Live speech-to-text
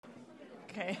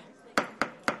Okay.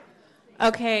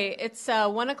 Okay, it's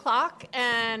 1 o'clock,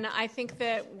 and I think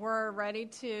that we're ready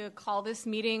to call this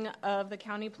meeting of the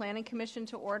County Planning Commission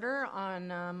to order on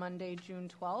Monday, June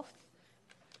 12th.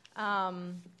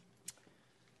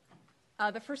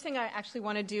 The first thing I actually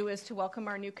want to do is to welcome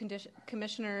our new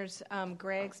commissioners,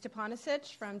 Greg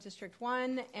Stepanisic from District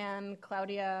 1 and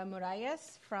Claudia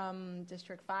Morales from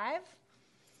District 5.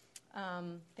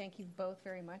 Thank you both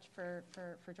very much for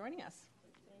joining us.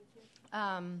 Thank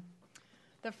you.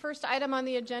 The first item on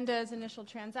the agenda is initial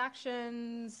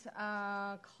transactions,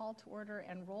 call to order,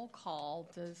 and roll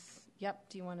call. Do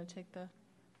you want to take the,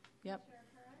 yep.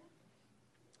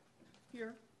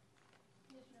 Here.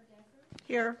 Commissioner Desser?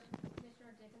 Here.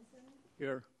 Commissioner Dickinson?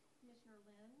 Here. Commissioner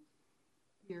Lind?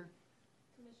 Here.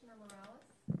 Commissioner Morales?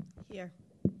 Here.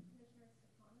 Commissioner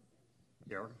Stepanisic?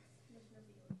 Here. Commissioner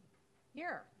Beal?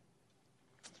 Here.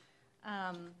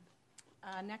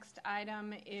 Next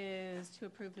item is to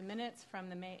approve the minutes from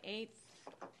the May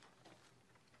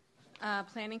 8th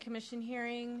Planning Commission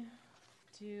hearing.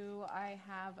 Do I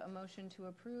have a motion to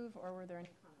approve, or were there any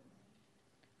comments?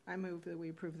 I move that we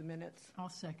approve the minutes. I'll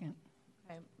second.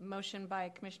 Okay. Motion by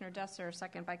Commissioner Desser,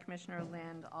 second by Commissioner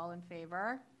Lind. All in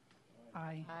favor?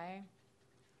 Aye. Aye.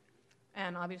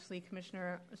 And obviously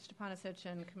Commissioner Stepanisic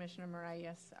and Commissioner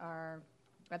Morales are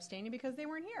abstaining because they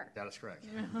weren't here. That is correct.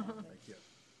 Thank you.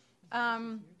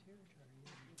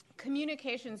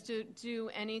 Communications. Do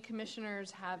any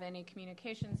commissioners have any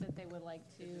communications that they would like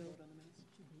to?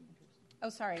 Oh,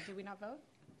 sorry. Did we not vote?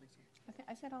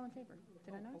 I said all in favor.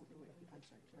 Did I not?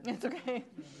 It's okay.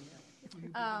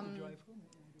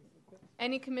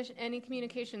 Any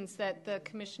communications that the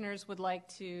commissioners would like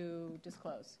to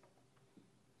disclose?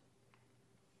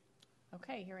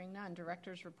 Okay, hearing none.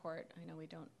 Director's report. I know we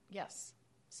don't. Yes,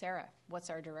 Sarah. What's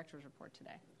our director's report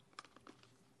today?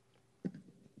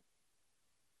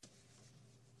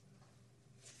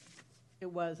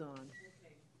 It was on.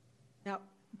 Okay. Now,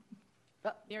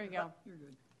 there you go. you're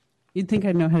good. You'd think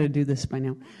I'd know how to do this by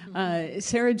now.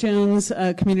 Sarah Jones,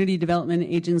 Community Development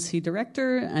Agency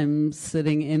Director. I'm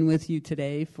sitting in with you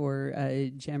today for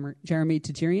Jeremy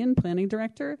Tajirian, Planning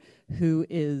Director, who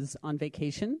is on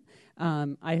vacation.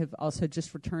 I have also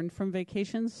just returned from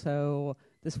vacation, so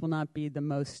this will not be the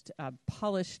most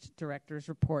polished director's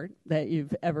report that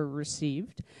you've ever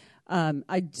received.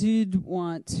 I did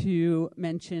want to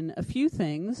mention a few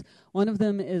things. One of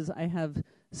them is I have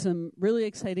some really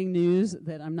exciting news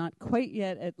that I'm not quite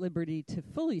yet at liberty to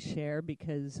fully share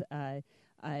because I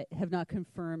have not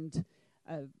confirmed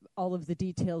all of the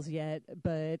details yet,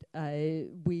 but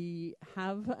we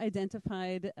have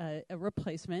identified a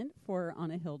replacement for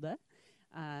Anna Hilda.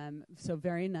 So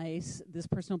very nice. This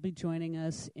person will be joining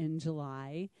us in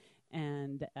July,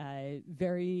 and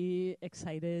very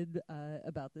excited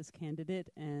about this candidate,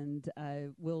 and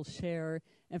we'll share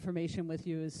information with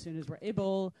you as soon as we're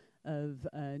able of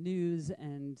news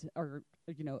and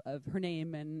of her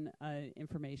name and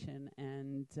information,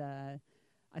 and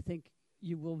I think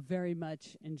you will very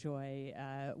much enjoy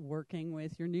working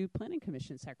with your new Planning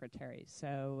Commission secretary.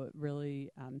 So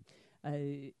really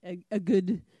a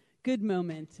good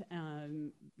moment.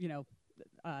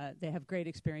 They have great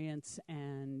experience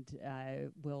and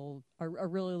are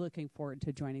really looking forward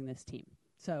to joining this team.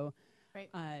 So,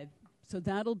 so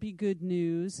that'll be good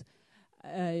news.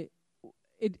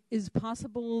 It is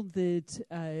possible that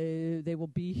they will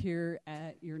be here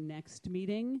at your next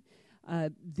meeting.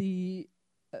 The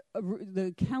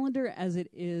calendar as it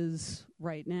is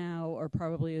right now, or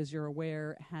probably as you're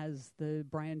aware, has the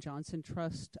Brian Johnson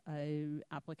Trust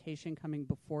application coming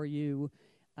before you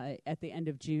at the end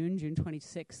of June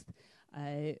 26th.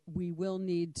 We will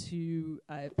need to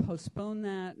postpone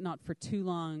that, not for too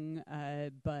long,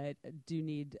 but do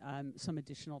need some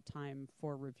additional time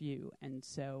for review. And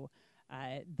so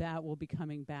that will be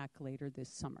coming back later this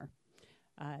summer.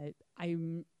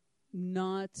 I'm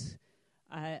not...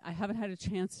 I haven't had a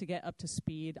chance to get up to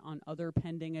speed on other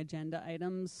pending agenda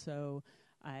items, so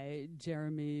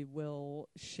Jeremy will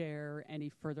share any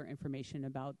further information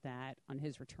about that on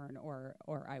his return, or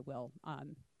I will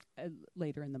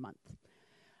later in the month.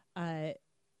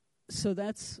 So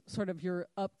that's sort of your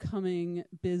upcoming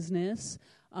business.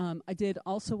 I did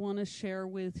also want to share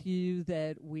with you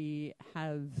that we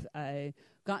have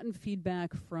gotten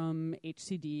feedback from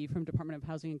HCD, from Department of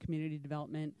Housing and Community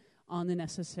Development, on the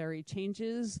necessary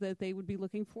changes that they would be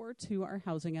looking for to our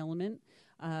housing element.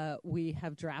 We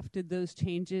have drafted those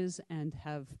changes and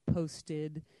have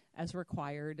posted as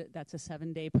required. That's a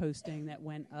 7-day posting that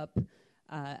went up,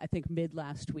 I think, mid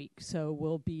last week. So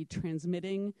we'll be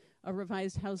transmitting a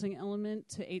revised housing element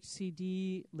to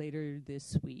HCD later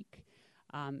this week.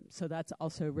 So that's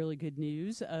also really good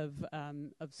news of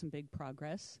some big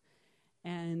progress.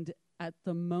 And at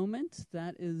the moment,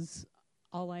 that is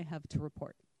all I have to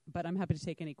report. But I'm happy to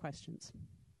take any questions.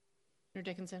 Commissioner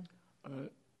Dickinson.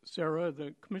 Sarah,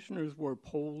 the commissioners were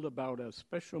polled about a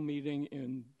special meeting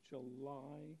in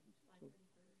July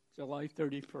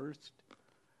 31st.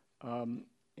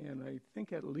 And I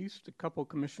think at least a couple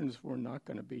commissioners were not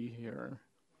going to be here.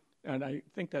 And I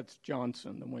think that's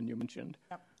Johnson, the one you mentioned.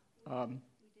 Yep.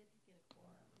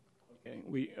 Okay,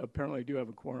 we apparently do have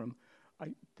a quorum.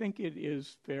 I think it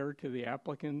is fair to the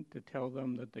applicant to tell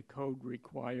them that the code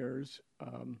requires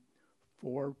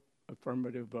 4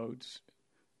 affirmative votes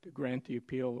to grant the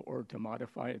appeal or to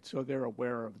modify it, so they're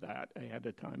aware of that ahead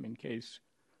of time in case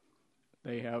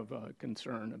they have a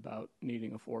concern about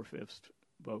needing a 4/5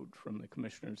 vote from the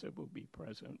commissioners that will be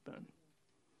present then.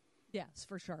 Yes,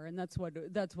 for sure, and that's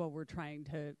what we're trying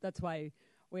to. That's why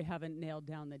we haven't nailed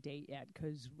down the date yet,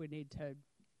 because we need to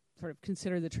sort of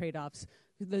consider the trade-offs.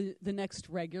 The next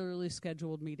regularly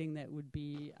scheduled meeting that would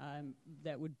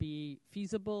be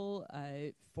feasible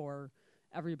for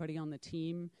everybody on the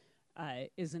team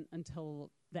isn't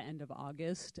until the end of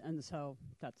August, and so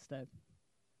that's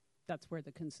where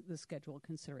the schedule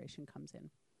consideration comes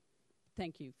in.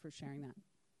 Thank you for sharing that.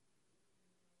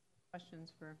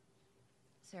 Questions for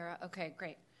Sarah? Okay,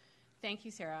 great. Thank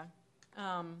you, Sarah.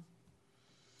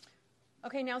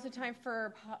 Okay, now's the time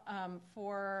for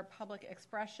public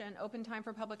expression. Open time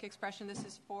for public expression. This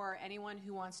is for anyone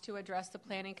who wants to address the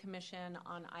Planning Commission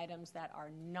on items that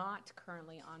are not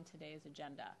currently on today's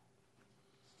agenda.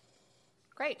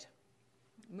 Great.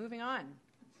 Moving on.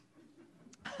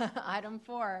 Item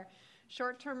 4,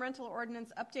 short-term rental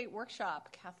ordinance update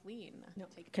workshop. Kathleen. No,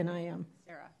 take can I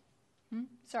Sarah.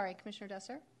 Sorry, Commissioner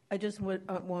Desser. I just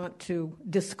want to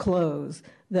disclose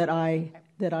that I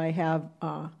have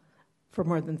for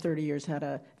more than 30 years had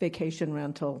a vacation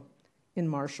rental in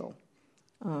Marshall.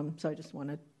 So I just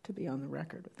wanted to be on the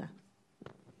record with that.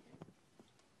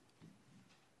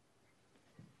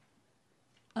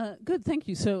 Good, thank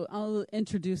you. So I'll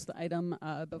introduce the item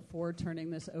before turning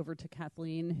this over to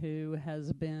Kathleen, who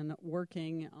has been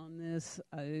working on this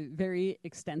very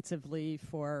extensively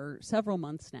for several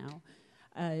months now.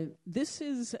 This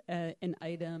is an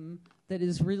item that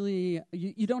is really,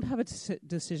 you don't have a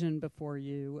decision before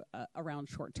you around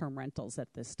short-term rentals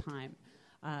at this time.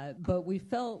 But we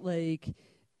felt like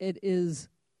it is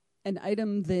an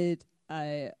item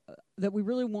that we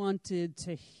really wanted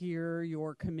to hear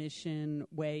your commission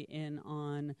weigh in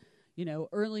on,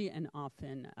 early and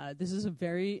often. This is a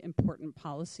very important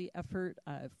policy effort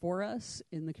for us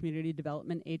in the Community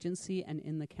Development Agency and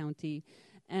in the county.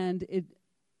 And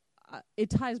it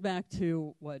ties back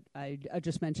to what I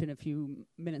just mentioned a few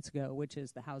minutes ago, which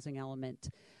is the housing element.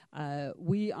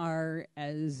 We are,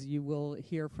 as you will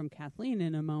hear from Kathleen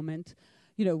in a moment,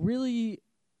 really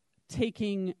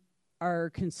taking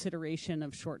our consideration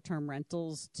of short-term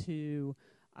rentals to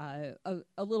a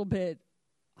little bit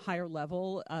higher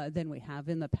level than we have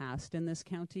in the past in this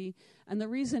county. And the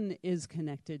reason is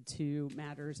connected to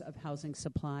matters of housing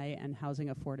supply and housing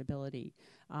affordability.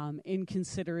 In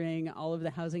considering all of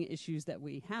the housing issues that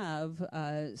we have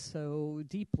so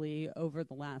deeply over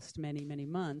the last many, many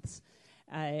months,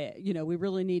 we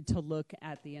really need to look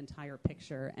at the entire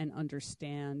picture and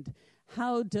understand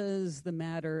how does the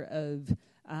matter of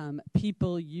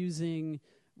people using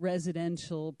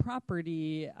residential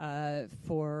property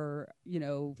for,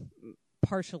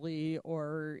 partially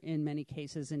or in many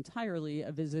cases entirely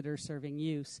a visitor serving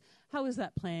use. How is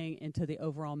that playing into the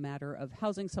overall matter of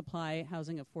housing supply,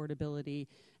 housing affordability,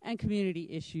 and community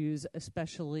issues,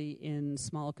 especially in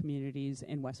small communities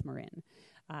in West Marin?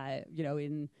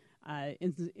 In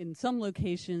some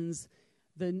locations,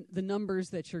 the numbers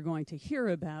that you're going to hear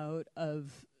about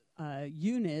of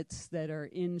units that are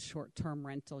in short-term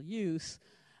rental use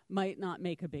might not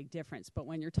make a big difference. But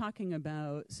when you're talking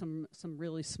about some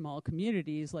really small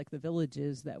communities like the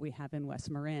villages that we have in West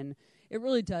Marin, it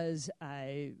really does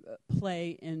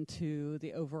play into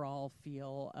the overall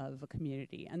feel of a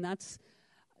community. And that's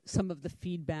some of the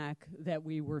feedback that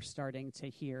we were starting to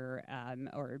hear,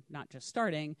 or not just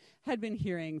starting, had been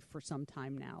hearing for some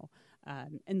time now.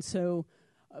 And so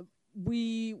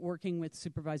we, working with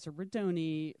Supervisor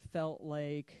Rodoni, felt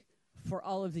like for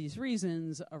all of these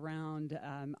reasons around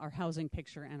our housing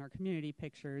picture and our community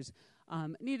pictures,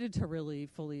 needed to really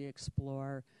fully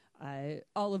explore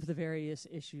all of the various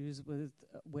issues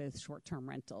with short-term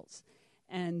rentals.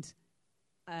 And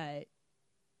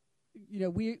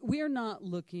we are not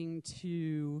looking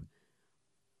to.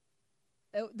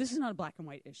 This is not a black and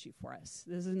white issue for us.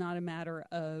 This is not a matter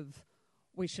of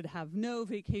we should have no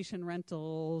vacation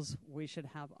rentals, we should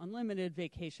have unlimited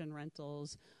vacation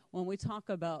rentals. When we talk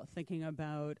about thinking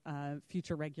about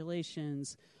future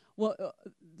regulations, well,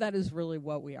 that is really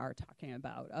what we are talking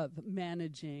about, of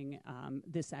managing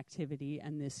this activity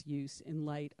and this use in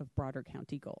light of broader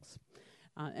county goals.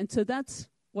 And so that's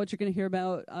what you're going to hear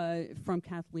about from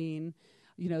Kathleen.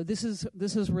 You know, this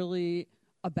is really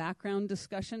a background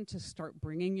discussion to start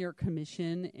bringing your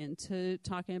commission into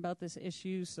talking about this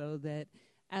issue, so that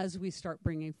as we start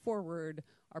bringing forward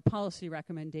our policy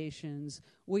recommendations,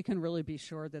 we can really be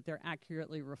sure that they're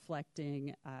accurately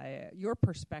reflecting your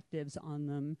perspectives on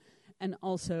them, and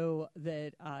also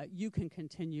that you can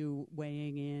continue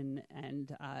weighing in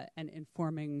and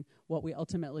informing what we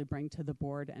ultimately bring to the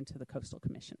board and to the Coastal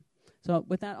Commission. So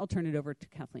with that, I'll turn it over to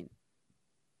Kathleen.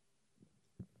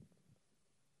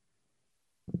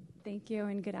 Thank you,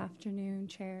 and good afternoon,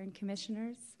 Chair and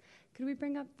Commissioners. Could we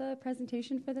bring up the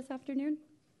presentation for this afternoon?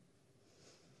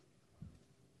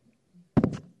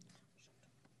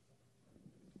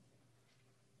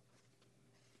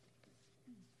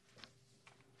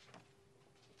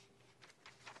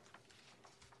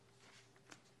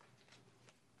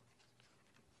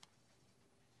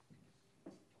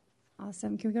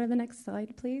 Awesome. Can we go to the next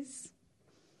slide, please?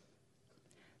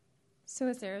 So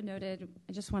as Sarah noted,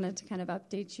 I just wanted to kind of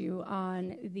update you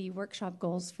on the workshop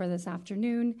goals for this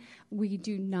afternoon. We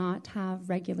do not have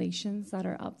regulations that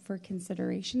are up for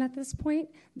consideration at this point.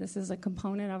 This is a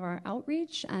component of our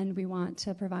outreach, and we want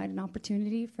to provide an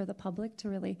opportunity for the public to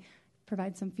really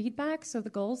provide some feedback. So the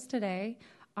goals today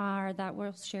are that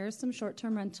we'll share some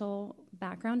short-term rental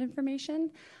background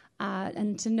information.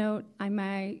 And to note, I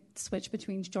might switch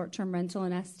between short-term rental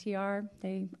and STR.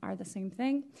 They are the same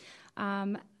thing.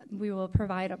 We will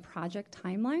provide a project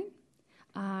timeline,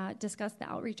 discuss the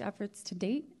outreach efforts to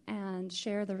date, and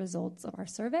share the results of our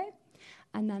survey.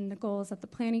 And then the goal is that the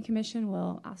Planning Commission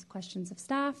will ask questions of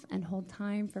staff and hold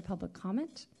time for public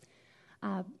comment.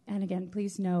 And again,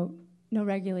 please note, no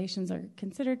regulations are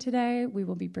considered today. We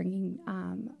will be bringing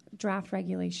draft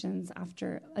regulations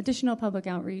after additional public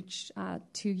outreach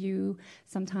to you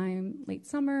sometime late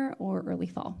summer or early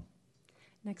fall.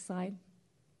 Next slide.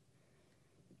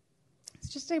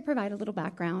 Just to provide a little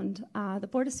background, the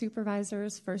Board of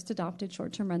Supervisors first adopted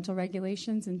short-term rental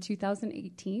regulations in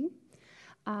 2018.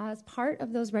 As part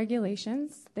of those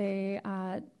regulations, they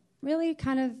really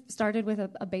kind of started with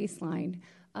a baseline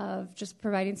of just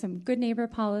providing some good neighbor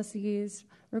policies,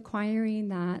 requiring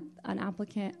that an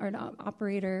applicant or an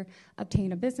operator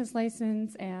obtain a business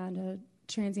license and a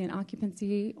transient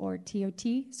occupancy or TOT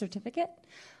certificate.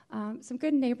 Some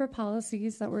good neighbor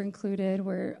policies that were included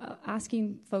were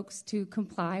asking folks to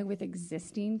comply with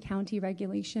existing county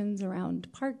regulations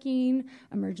around parking,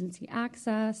 emergency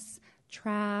access,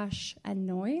 trash, and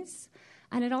noise.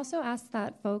 And it also asked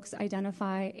that folks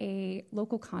identify a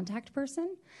local contact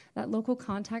person. That local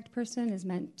contact person is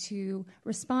meant to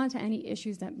respond to any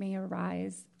issues that may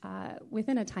arise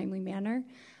within a timely manner.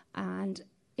 And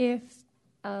if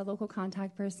a local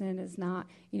contact person is not,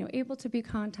 able to be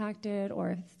contacted,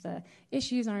 or if the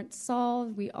issues aren't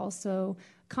solved, we also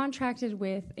contracted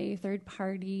with a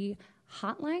third-party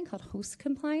hotline called Host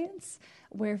Compliance,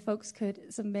 where folks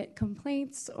could submit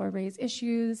complaints or raise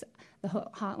issues. The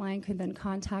hotline could then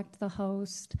contact the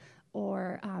host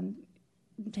or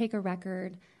take a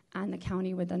record, and the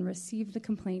county would then receive the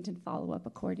complaint and follow up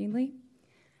accordingly.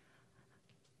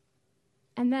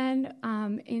 And then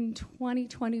in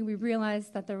 2020, we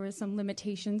realized that there were some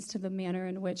limitations to the manner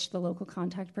in which the local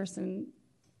contact person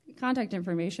contact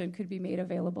information could be made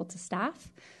available to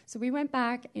staff. So we went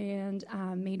back and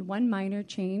made one minor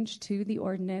change to the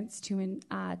ordinance to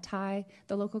tie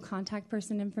the local contact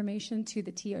person information to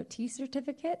the TOT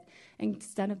certificate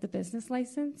instead of the business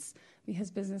license,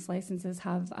 because business licenses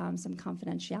have some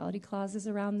confidentiality clauses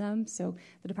around them, so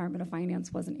the Department of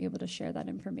Finance wasn't able to share that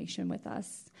information with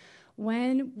us.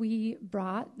 When we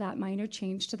brought that minor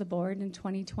change to the board in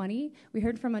 2020, we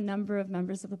heard from a number of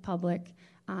members of the public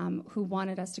who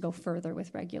wanted us to go further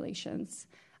with regulations.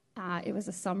 It was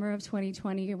the summer of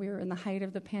 2020. We were in the height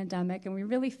of the pandemic, and we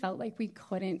really felt like we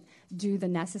couldn't do the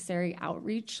necessary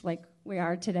outreach like we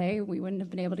are today. We wouldn't have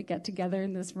been able to get together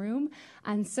in this room.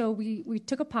 And so we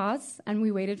took a pause, and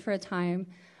we waited for a time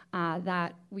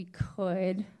that we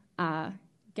could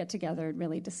get together and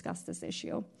really discuss this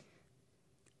issue.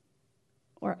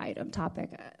 Or item topic.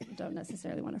 I don't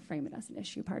necessarily want to frame it as an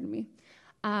issue, pardon me.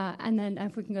 And then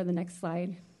if we can go to the next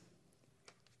slide.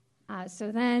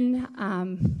 So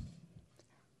then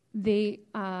the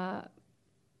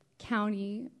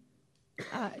county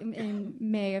in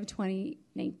May of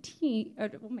 2019, or,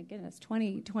 oh my goodness,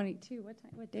 2022,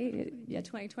 what date? Yeah,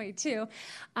 2022,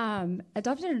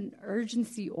 adopted an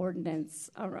urgency ordinance,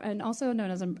 and also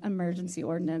known as an emergency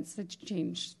ordinance, to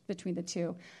change between the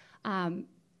two.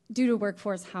 Due to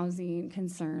workforce housing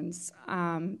concerns,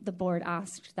 the board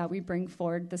asked that we bring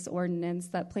forward this ordinance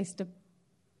that placed a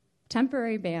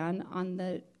temporary ban on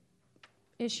the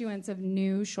issuance of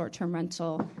new short-term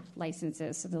rental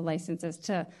licenses. So the licenses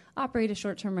to operate a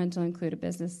short-term rental include a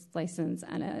business license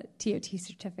and a TOT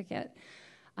certificate.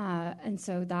 And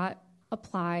so that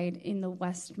applied in the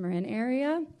West Marin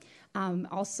area.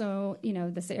 Also,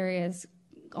 this area is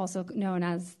also known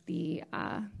as the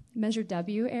Measure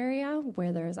W area,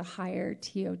 where there is a higher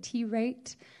TOT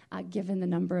rate, given the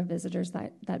number of visitors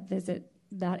that visit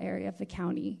that area of the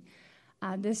county.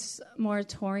 This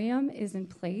moratorium is in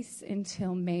place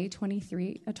until May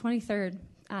 23rd,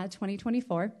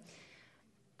 2024.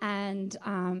 And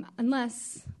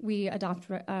unless we adopt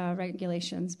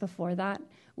regulations before that,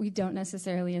 we don't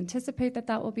necessarily anticipate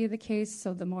that will be the case.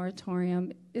 So the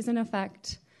moratorium is in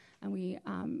effect, and we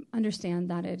understand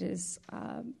that it is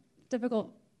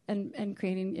difficult and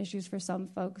creating issues for some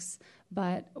folks,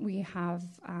 but we have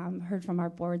heard from our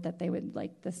board that they would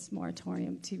like this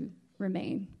moratorium to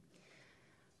remain.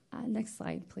 Next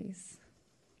slide, please.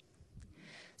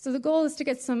 So the goal is to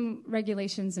get some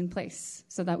regulations in place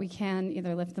so that we can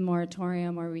either lift the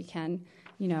moratorium or we can,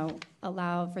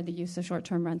 allow for the use of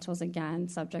short-term rentals again,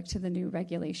 subject to the new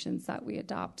regulations that we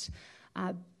adopt.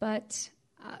 But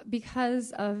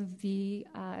because of the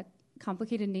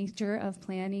complicated nature of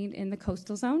planning in the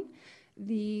coastal zone,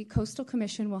 the Coastal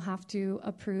Commission will have to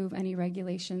approve any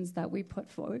regulations that we put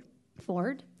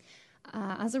forward.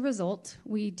 As a result,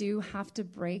 we do have to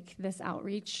break this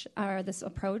outreach, or this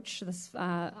approach, this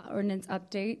ordinance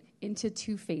update, into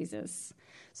two phases.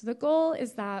 So the goal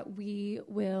is that we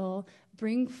will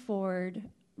bring forward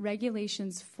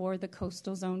regulations for the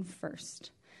coastal zone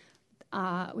first.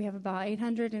 We have about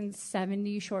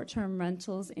 870 short-term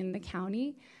rentals in the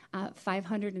county.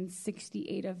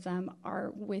 568 of them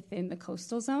are within the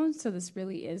coastal zone, so this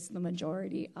really is the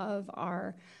majority of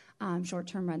our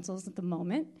short-term rentals at the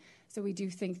moment. So we do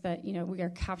think that we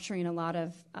are capturing a lot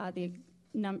of the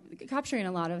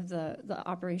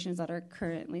operations that are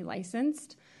currently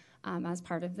licensed as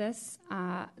part of this.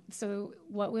 So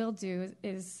what we'll do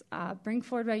is bring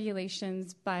forward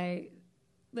regulations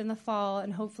in the fall,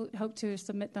 and hope to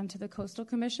submit them to the Coastal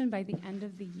Commission by the end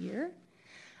of the year.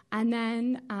 And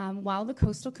then while the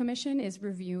Coastal Commission is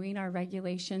reviewing our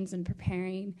regulations and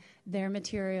preparing their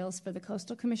materials for the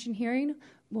Coastal Commission hearing,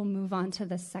 we'll move on to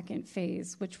the second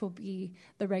phase, which will be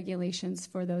the regulations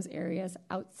for those areas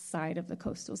outside of the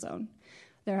coastal zone.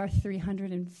 There are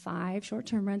 305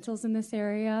 short-term rentals in this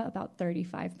area, about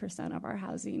 35% of our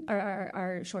housing, or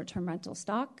our short-term rental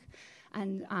stock.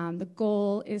 And the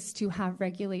goal is to have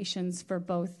regulations for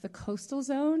both the coastal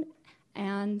zone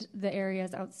and the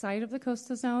areas outside of the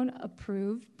coastal zone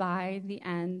approved by the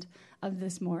end of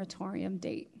this moratorium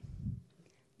date.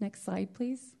 Next slide,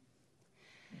 please.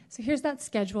 So here's that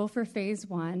schedule for phase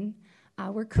one.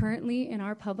 We're currently in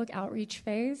our public outreach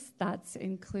phase. That's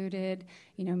included,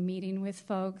 meeting with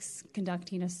folks,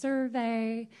 conducting a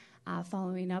survey,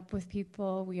 following up with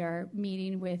people. We are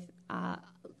meeting with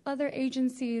other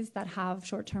agencies that have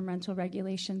short-term rental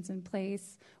regulations in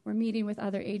place. We're meeting with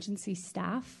other agency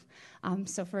staff.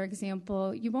 So, for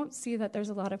example, you won't see that there's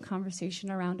a lot of conversation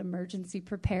around emergency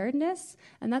preparedness,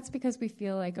 and that's because we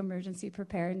feel like emergency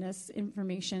preparedness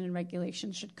information and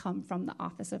regulations should come from the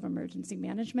Office of Emergency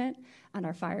Management and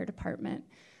our fire department.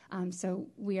 So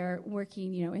we are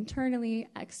working, internally,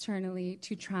 externally,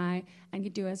 to try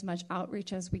and do as much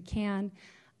outreach as we can.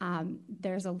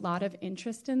 There's a lot of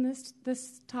interest in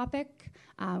this topic.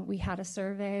 We had a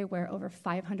survey where over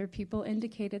 500 people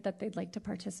indicated that they'd like to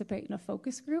participate in a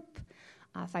focus group.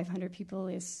 500 people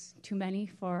is too many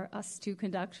for us to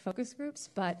conduct focus groups,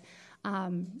 but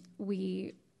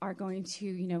we are going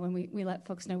to, when we let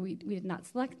folks know we did not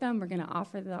select them, we're going to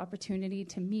offer the opportunity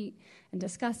to meet and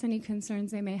discuss any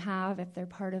concerns they may have. If they're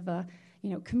part of a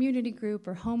community group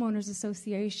or homeowners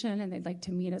association and they'd like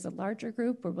to meet as a larger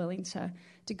group, we're willing to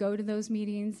go to those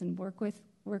meetings and work with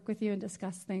you and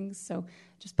discuss things. So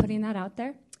just putting that out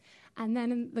there. And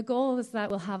then the goal is that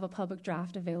we'll have a public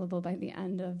draft available by the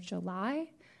end of July.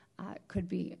 It could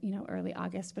be, early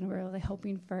August, but we're really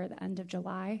hoping for the end of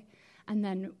July. And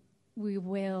then we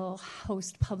will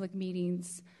host public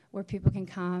meetings where people can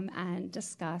come and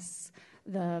discuss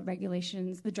the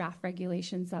regulations, the draft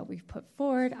regulations that we've put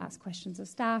forward, ask questions of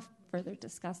staff, further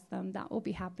discuss them. That will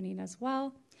be happening as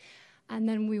well. And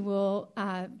then we will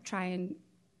try and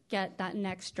get that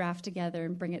next draft together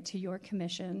and bring it to your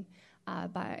commission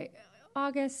by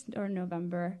August or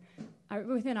November, or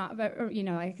within, or,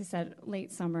 like I said,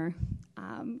 late summer,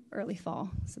 early fall.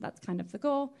 So that's kind of the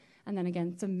goal. And then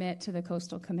again, submit to the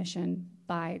Coastal Commission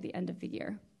by the end of the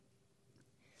year.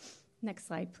 Next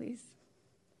slide, please.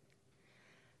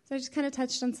 So I just kind of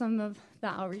touched on some of the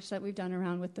outreach that we've done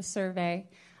around with the survey.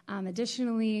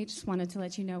 Additionally, just wanted to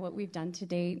let you know what we've done to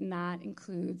date, and that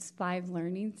includes 5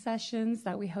 learning sessions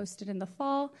that we hosted in the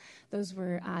fall. Those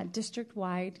were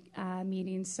district-wide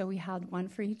meetings, so we had one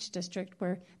for each district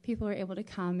where people were able to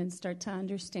come and start to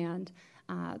understand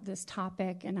this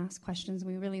topic and ask questions.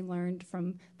 We really learned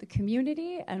from the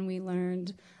community, and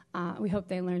we hope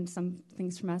they learned some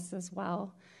things from us as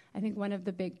well. I think one of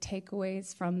the big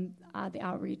takeaways from the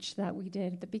outreach that we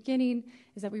did at the beginning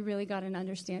is that we really got an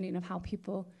understanding of how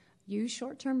people use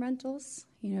short-term rentals.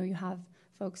 You have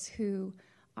folks who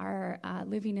are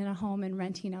living in a home and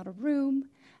renting out a room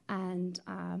and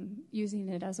using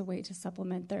it as a way to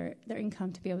supplement their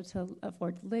income to be able to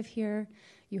afford to live here.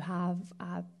 You have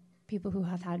people who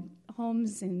have had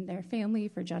homes in their family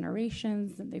for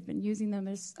generations, and they've been using them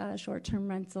as short-term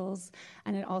rentals,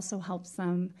 and it also helps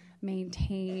them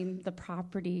maintain the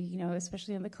property,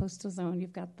 especially in the coastal zone.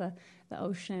 You've got the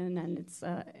ocean, and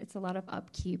it's a lot of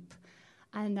upkeep.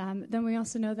 And then we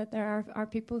also know that there are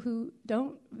people who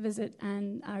don't visit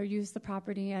and use the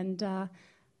property and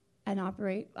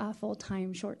operate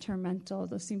full-time short-term rental.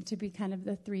 Those seem to be kind of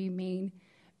the 3 main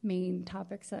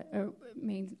topics or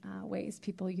main ways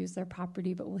people use their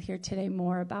property, but we'll hear today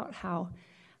more about how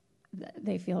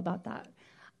they feel about that.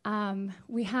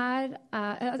 We had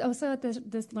also at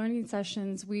this learning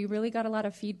sessions, we really got a lot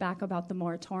of feedback about the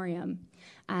moratorium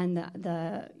and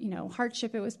the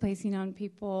hardship it was placing on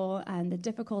people and the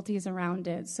difficulties around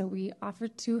it. So we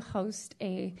offered to host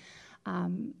a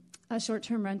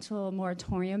short-term rental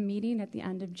moratorium meeting at the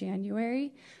end of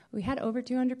January. We had over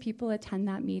 200 people attend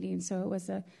that meeting, so it was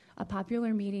a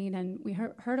popular meeting, and we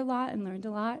heard a lot and learned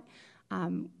a lot.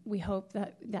 We hope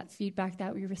that feedback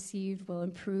that we received will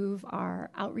improve our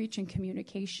outreach and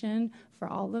communication for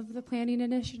all of the planning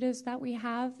initiatives that we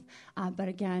have. But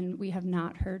again, we have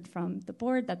not heard from the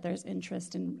board that there's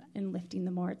interest in lifting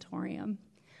the moratorium.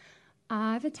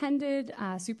 I've attended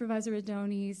Supervisor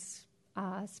Radoni's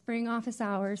spring office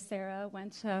hours. Sarah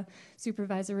went to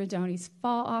Supervisor Radoni's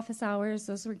fall office hours.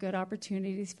 Those were good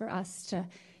opportunities for us to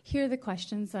hear the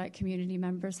questions that community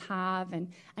members have and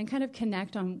kind of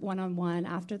connect on one-on-one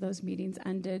after those meetings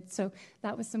ended. So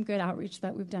that was some good outreach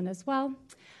that we've done as well.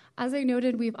 As I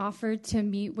noted, we've offered to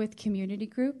meet with community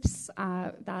groups.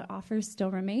 That offer still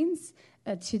remains.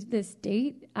 To this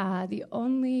date, the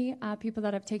only people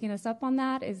that have taken us up on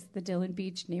that is the Dillon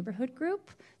Beach Neighborhood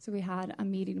Group. So we had a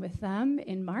meeting with them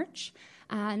in March.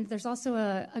 And there's also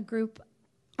a group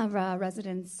of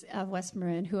residents of West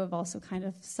Marin who have also kind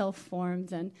of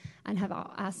self-formed and have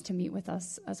asked to meet with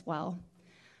us as well.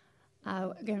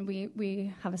 Again,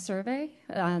 we have a survey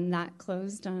that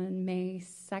closed on May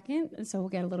 2nd, and so we'll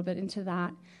get a little bit into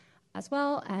that as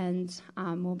well. And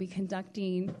we'll be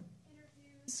conducting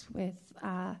interviews with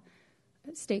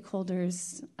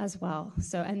stakeholders as well.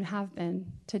 So, and have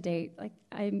been to date. Like,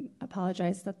 I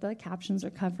apologize that the captions are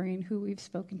covering who we've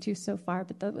spoken to so far,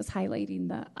 but that was highlighting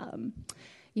the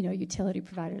utility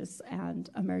providers and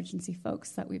emergency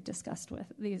folks that we've discussed with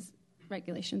these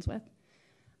regulations with.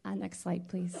 Next slide,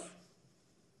 please.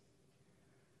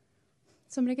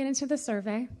 So I'm going to get into the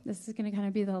survey. This is going to kind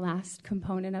of be the last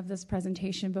component of this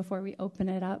presentation before we open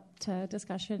it up to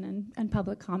discussion and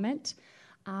public comment.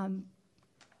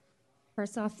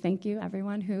 First off, thank you,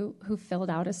 everyone who filled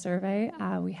out a survey.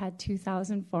 We had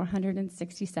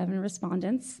 2,467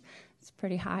 respondents. It's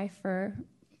pretty high for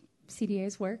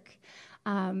CDA's work.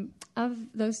 Of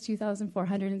those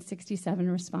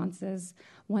 2,467 responses,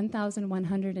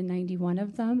 1,191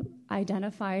 of them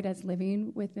identified as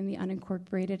living within the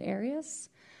unincorporated areas.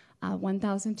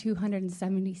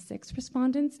 1,276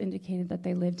 respondents indicated that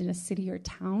they lived in a city or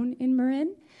town in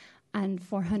Marin, and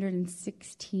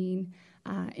 416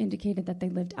 indicated that they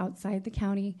lived outside the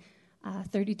county.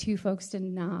 32 folks did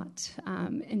not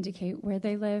indicate where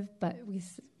they live, but we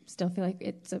still feel like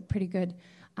it's a pretty good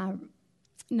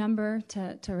number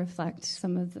to reflect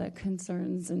some of the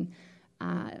concerns and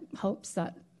hopes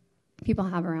that people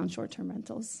have around short-term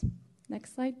rentals.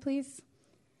 Next slide, please.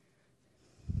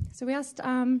 So we asked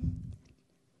 10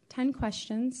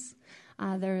 questions.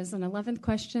 There is an 11th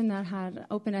question that had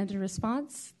open-ended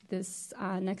response. This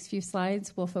next few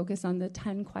slides will focus on the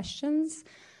 10 questions.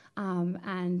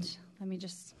 And let me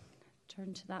just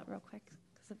turn to that real quick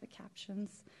because of the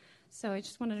captions. So I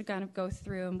just wanted to kind of go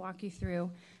through and walk you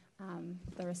through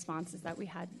the responses that we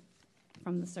had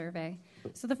from the survey.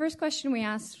 So the first question we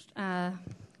asked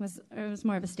was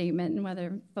more of a statement, and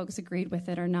whether folks agreed with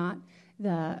it or not.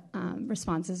 The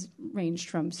responses ranged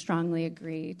from strongly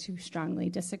agree to strongly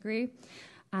disagree.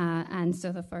 And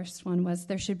so the first one was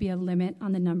there should be a limit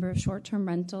on the number of short-term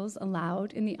rentals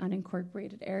allowed in the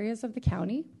unincorporated areas of the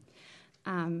county.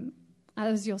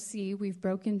 As you'll see, we've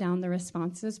broken down the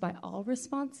responses by all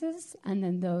responses, and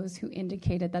then those who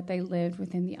indicated that they lived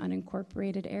within the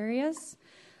unincorporated areas.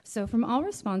 So from all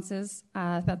responses,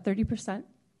 about 30%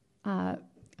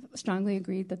 strongly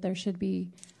agreed that there should be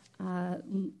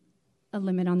a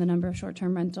limit on the number of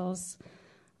short-term rentals.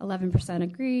 11%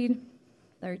 agreed,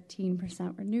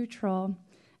 13% were neutral,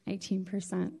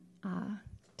 18%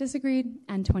 disagreed,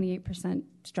 and 28%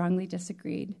 strongly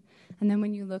disagreed. And then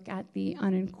when you look at the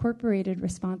unincorporated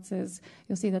responses,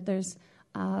 you'll see that there's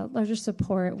larger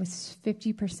support with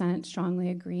 50% strongly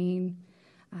agreeing,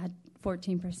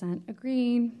 14%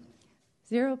 agreeing,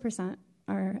 0%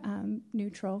 are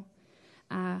neutral,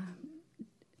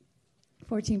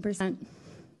 14%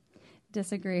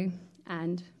 disagree,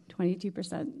 and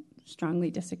 22%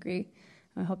 strongly disagree.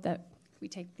 I hope that we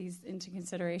take these into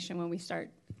consideration when we start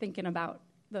thinking about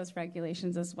those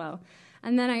regulations as well.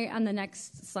 And then on the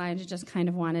next slide, I just kind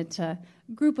of wanted to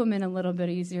group them in a little bit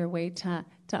easier way to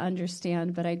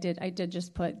understand, but I did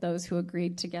just put those who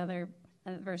agreed together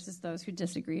versus those who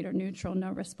disagreed or neutral,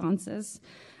 no responses.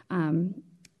 And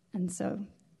so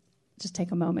just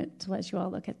take a moment to let you all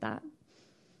look at that.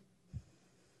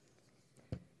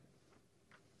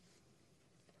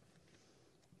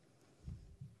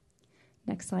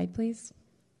 Next slide, please.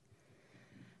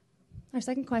 Our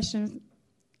second question,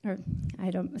 or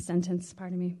item, a sentence,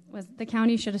 pardon me, was the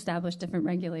county should establish different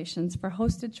regulations for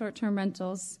hosted short-term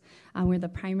rentals where the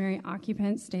primary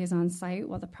occupant stays on site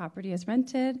while the property is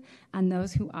rented, and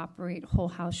those who operate whole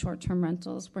house short-term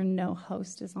rentals where no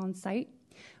host is on site.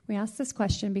 We asked this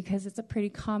question because it's a pretty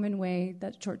common way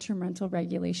that short-term rental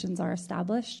regulations are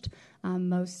established.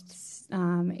 Most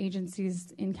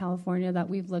agencies in California that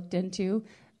we've looked into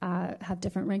have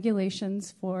different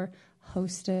regulations for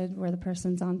hosted, where the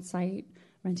person's on site,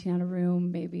 renting out a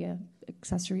room, maybe an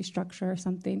accessory structure or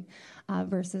something,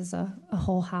 versus a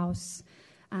whole house.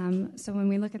 So when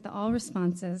we look at the all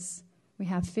responses, we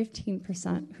have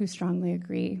 15% who strongly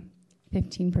agree,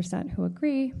 15% who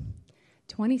agree,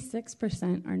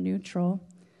 26% are neutral,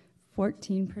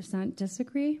 14%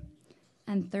 disagree,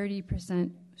 and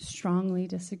 30% strongly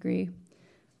disagree.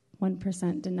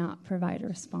 1% did not provide a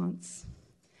response.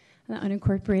 In the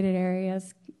unincorporated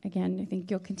areas, again, I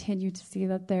think you'll continue to see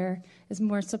that there is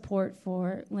more support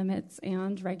for limits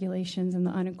and regulations in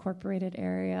the unincorporated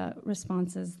area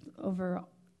responses over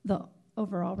the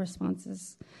overall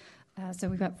responses. So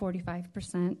we've got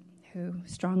 45% who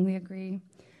strongly agree,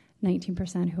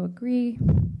 19% who agree,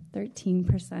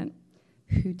 13%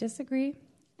 who disagree,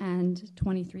 and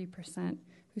 23%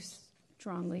 who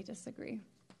strongly disagree.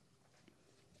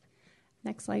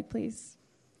 Next slide, please.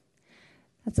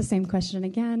 That's the same question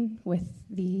again with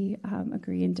the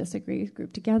agree and disagree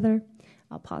grouped together.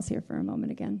 I'll pause here for a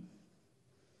moment again.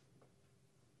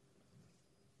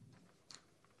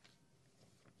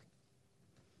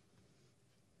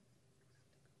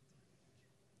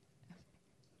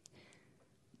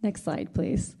 Next slide,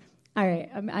 please. All right,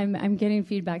 I'm getting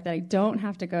feedback that I don't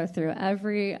have to go through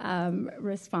every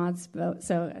response,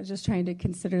 so I'm just trying to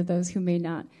consider those who may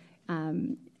not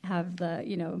have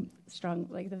the strong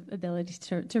the ability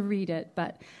to read it.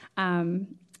 But I'll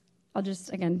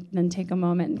just again then take a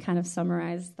moment and kind of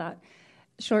summarize that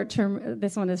short-term.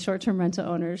 This one is short-term rental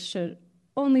owners should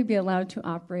only be allowed to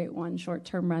operate one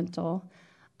short-term rental.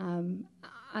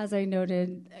 As I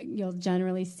noted, you'll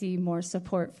generally see more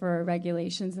support for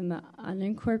regulations in the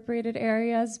unincorporated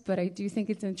areas, but I do think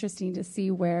it's interesting to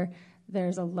see where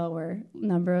there's a lower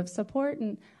number of support,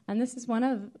 and this is one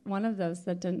of those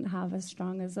that didn't have as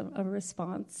strong as a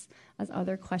response as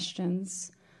other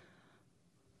questions.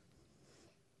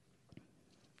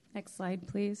 Next slide,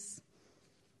 please.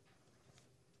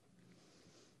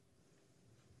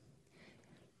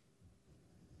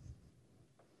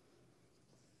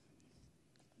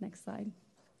 Next slide.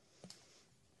 There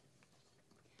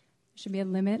should be a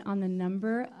limit on the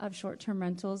number of short-term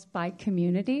rentals by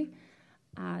community.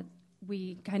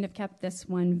 We kind of kept this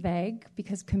one vague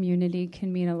because community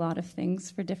can mean a lot of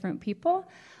things for different people.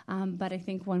 But I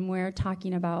think when we're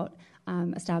talking about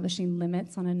establishing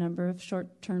limits on a number of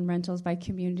short-term rentals by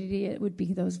community, it would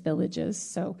be those villages.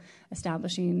 So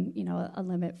establishing, a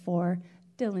limit for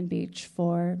Dillon Beach,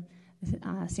 for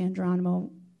San Geronimo,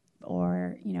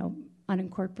 or,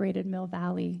 unincorporated Mill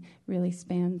Valley really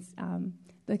spans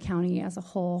the county as a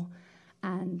whole.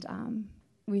 And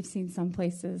we've seen some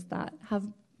places that have,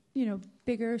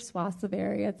 bigger swaths of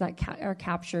areas that are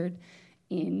captured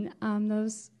in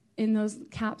those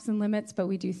caps and limits, but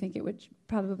we do think it would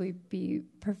probably be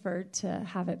preferred to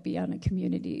have it be on a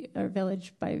community or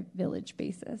village by village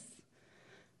basis.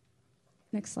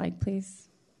 Next slide, please.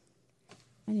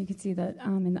 And you can see that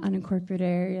in the unincorporated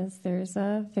areas, there's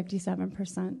a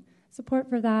 57% support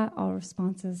for that. All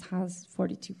responses has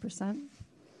 42%.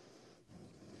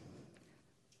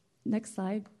 Next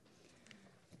slide.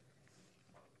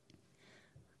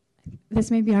 This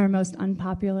may be our most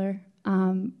unpopular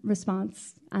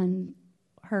response and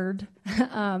heard,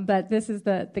 but this is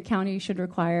the county should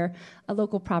require a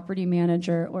local property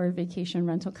manager or a vacation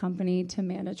rental company to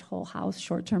manage whole house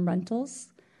short-term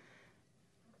rentals.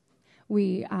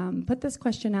 We put this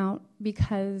question out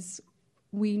because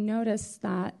we noticed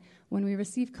that when we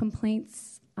receive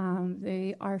complaints,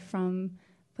 they are from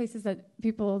places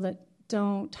people that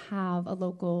don't have a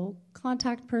local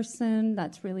contact person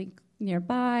that's really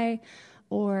nearby,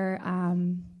 or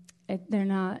they're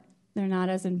not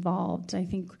as involved. I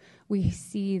think we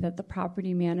see that the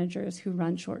property managers who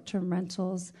run short-term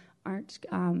rentals are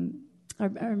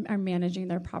managing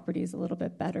their properties a little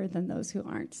bit better than those who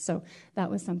aren't. So that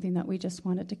was something that we just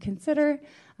wanted to consider.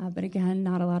 But again,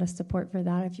 not a lot of support for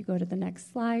that. If you go to the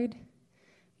next slide,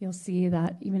 you'll see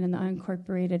that even in the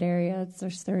unincorporated areas,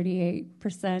 there's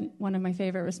 38%. One of my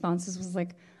favorite responses was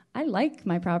like, I like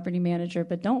my property manager,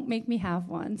 but don't make me have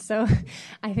one. So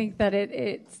I think that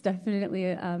it's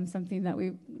definitely something that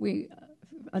we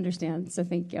understand. So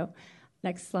thank you.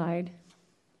 Next slide.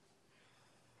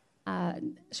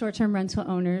 Short-term rental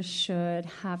owners should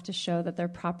have to show that their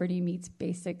property meets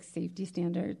basic safety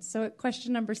standards. So at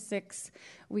question number 6,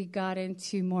 we got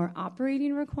into more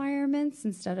operating requirements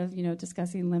instead of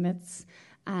discussing limits,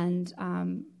 and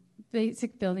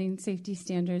basic building safety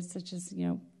standards such as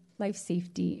life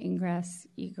safety, ingress,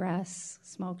 egress,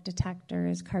 smoke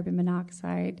detectors, carbon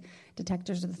monoxide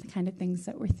detectors are the kind of things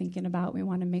that we're thinking about. We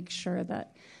want to make sure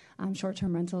that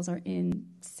short-term rentals are in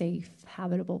safe,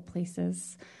 habitable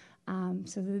places.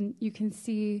 So then you can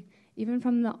see, even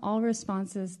from the all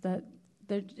responses, that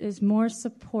there is more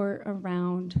support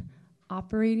around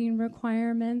operating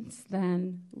requirements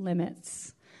than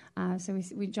limits. So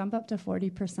we jump up to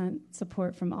 40%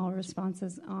 support from all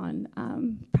responses on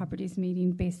properties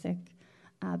meeting basic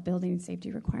building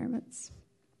safety requirements.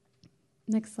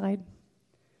 Next slide.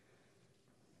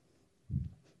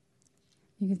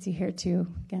 You can see here too,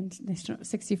 again,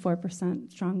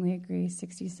 64% strongly agree,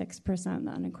 66% in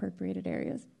the unincorporated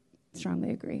areas strongly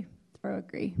agree or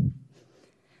agree.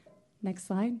 Next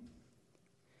slide.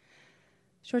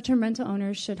 Short-term rental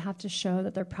owners should have to show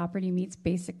that their property meets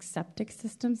basic septic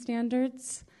system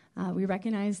standards. We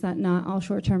recognize that not all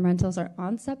short-term rentals are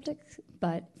on septic,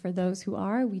 but for those who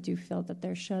are, we do feel that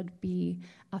there should be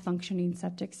a functioning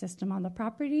septic system on the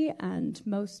property, and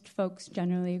most folks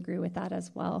generally agree with that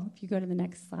as well. If you go to the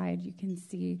next slide, you can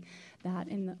see that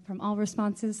from all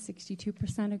responses,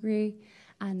 62% agree,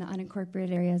 and the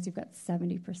unincorporated areas, you've got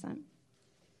 70%.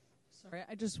 Sorry,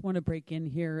 I just want to break in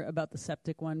here about the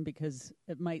septic one because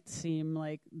it might seem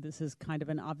like this is kind of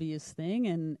an obvious thing,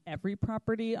 and every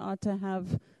property ought to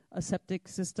have a septic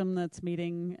system that's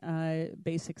meeting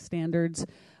basic standards.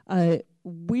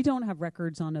 We don't have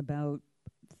records on about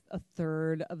a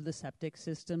third of the septic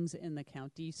systems in the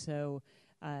county, so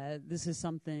this is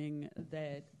something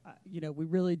that we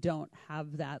really don't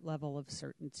have that level of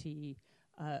certainty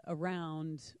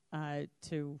around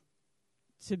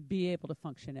to be able to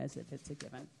function as if it's a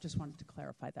given. Just wanted to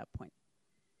clarify that point.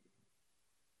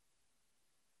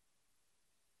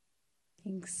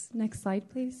 Thanks. Next slide,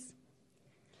 please.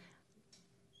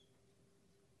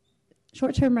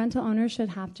 Short-term rental owners should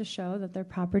have to show that their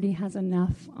property has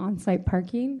enough on-site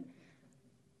parking.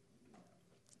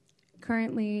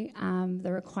 Currently,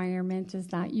 the requirement is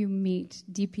that you meet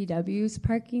DPW's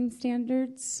parking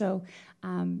standards. So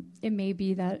it may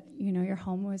be that your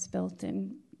home was built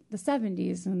in the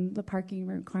 70s and the parking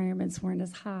requirements weren't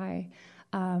as high,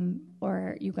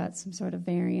 or you got some sort of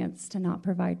variance to not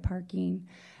provide parking.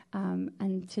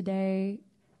 And today,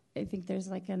 I think there's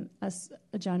like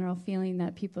a general feeling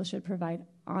that people should provide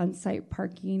on-site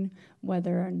parking,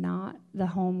 whether or not the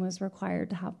home was required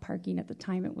to have parking at the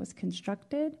time it was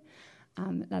constructed.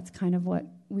 That's kind of what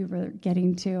we were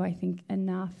getting to. I think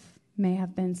enough may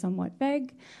have been somewhat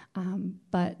vague,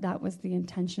 but that was the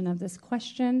intention of this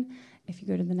question. If you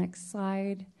go to the next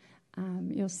slide,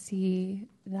 you'll see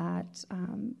that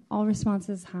all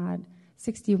responses had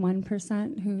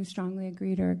 61% who strongly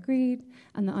agreed or agreed,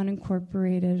 and the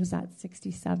unincorporated was at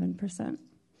 67%.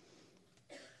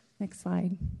 Next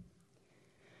slide.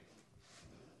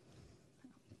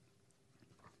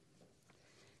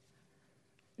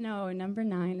 No, number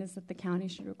 9 is that the county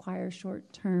should require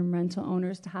short-term rental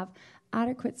owners to have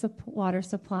adequate water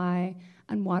supply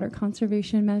and water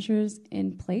conservation measures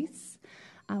in place.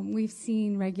 We've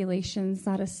seen regulations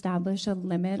that establish a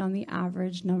limit on the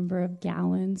average number of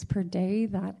gallons per day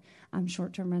that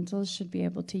short-term rentals should be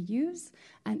able to use.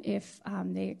 And if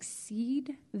they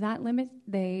exceed that limit,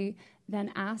 they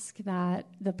then ask that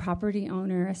the property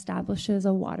owner establishes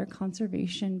a water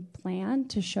conservation plan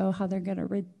to show how they're going to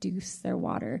reduce their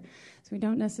water. So we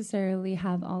don't necessarily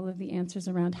have all of the answers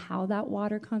around how that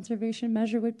water conservation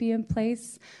measure would be in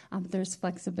place. There's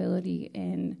flexibility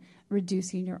in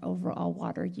reducing your overall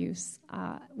water use,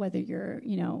 whether you're,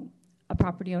 a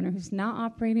property owner who's not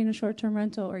operating a short-term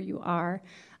rental or you are.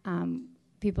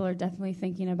 People are definitely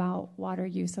thinking about water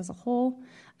use as a whole.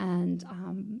 And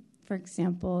for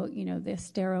example, the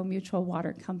Estero Mutual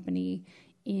Water Company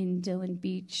in Dillon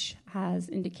Beach has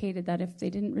indicated that if they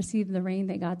didn't receive the rain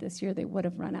they got this year, they would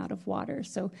have run out of water.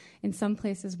 So in some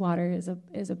places, water is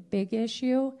a big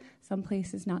issue. Some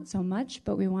places not so much,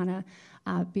 but we want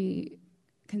to be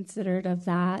considerate of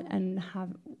that, and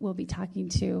we'll be talking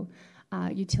to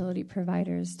utility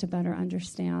providers to better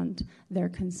understand their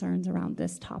concerns around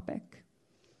this topic.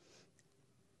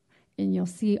 And you'll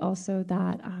see also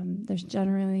that there's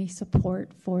generally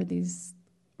support for these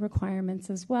requirements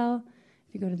as well.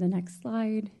 If you go to the next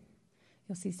slide,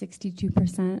 you'll see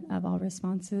 62% of all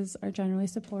responses are generally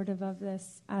supportive of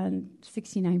this, and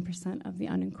 69% of the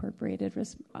unincorporated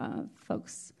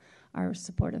folks are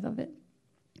supportive of it.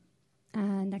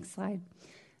 Next slide.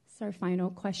 It's our final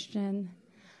question.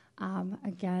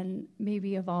 Again,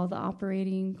 maybe of all the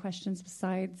operating questions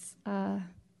besides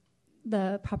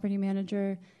the property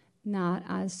manager, not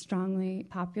as strongly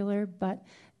popular, but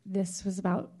this was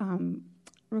about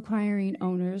requiring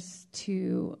owners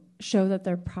to show that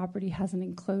their property has an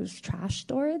enclosed trash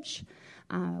storage.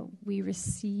 We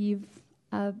receive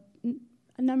a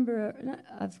number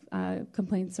of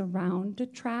complaints around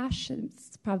trash.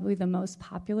 It's probably the most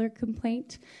popular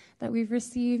complaint that we've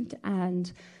received.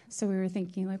 And so we were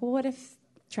thinking, well, what if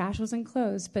trash was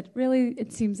enclosed? But really,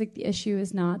 it seems like the issue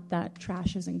is not that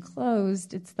trash is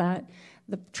enclosed. It's that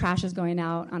the trash is going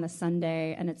out on a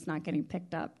Sunday and it's not getting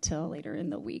picked up till later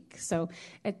in the week. So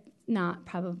it's not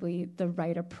probably the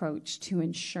right approach to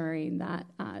ensuring that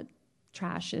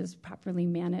trash is properly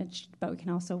managed, but we can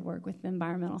also work with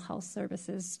environmental health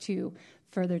services to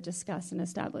further discuss and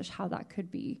establish how that could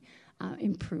be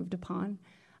improved upon.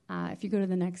 If you go to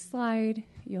the next slide,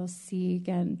 you'll see,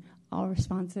 again, all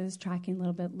responses tracking a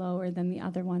little bit lower than the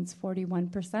other ones,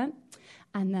 41%,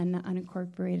 and then the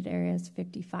unincorporated areas,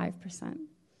 55%.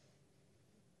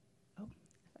 Oh, I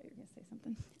thought you were going to say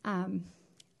something.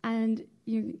 And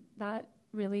that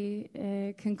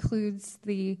really concludes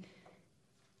the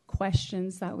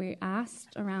questions that we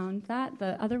asked around that.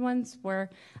 The other ones were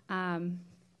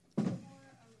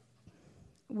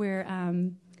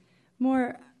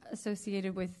more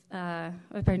associated with,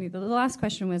 pardon me, the last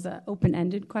question was an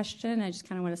open-ended question. I just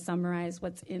kind of want to summarize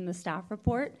what's in the staff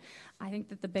report. I think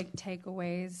that the big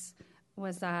takeaways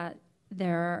was that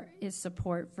there is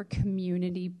support for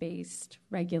community-based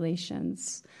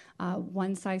regulations.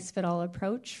 One-size-fit-all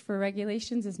approach for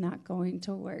regulations is not going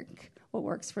to work. What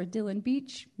works for Dillon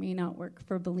Beach may not work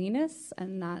for Bolinas,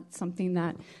 and that's something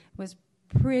that was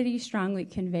pretty strongly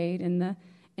conveyed in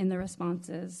the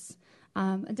responses.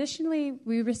 Additionally,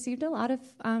 we received a lot of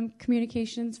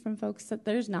communications from folks that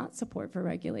there's not support for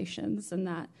regulations and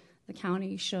that the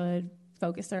county should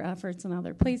focus their efforts in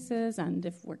other places, and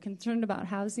if we're concerned about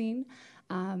housing,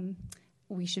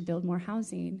 we should build more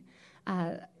housing.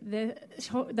 I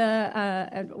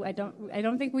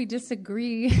don't think we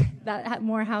disagree that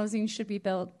more housing should be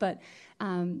built, but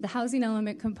the housing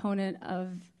element component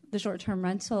of the short-term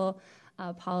rental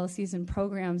policies and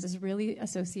programs is really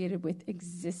associated with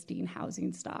existing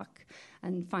housing stock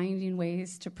and finding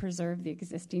ways to preserve the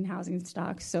existing housing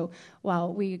stock. So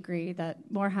while we agree that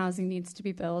more housing needs to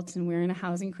be built and we're in a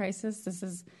housing crisis, this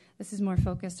is more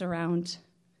focused around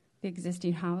the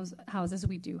existing houses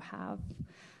we do have.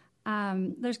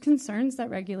 There's concerns that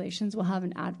regulations will have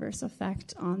an adverse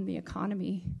effect on the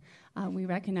economy. We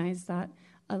recognize that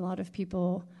a lot of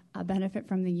people benefit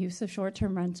from the use of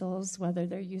short-term rentals, whether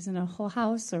they're using a whole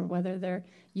house or whether they're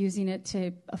using it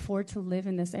to afford to live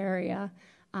in this area,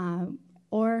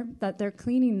 or that they're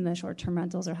cleaning the short-term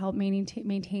rentals or help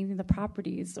maintaining the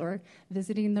properties or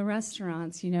visiting the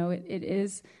restaurants. It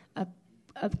is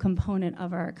a component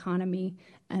of our economy,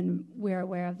 and we're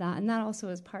aware of that. And that also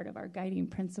is part of our guiding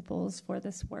principles for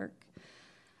this work.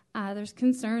 There's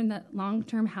concern that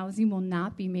long-term housing will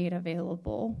not be made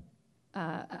available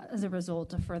as a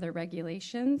result of further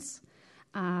regulations,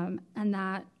 and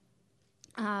that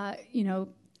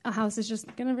a house is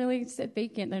just going to really sit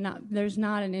vacant. There's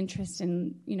not an interest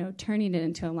in turning it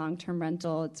into a long-term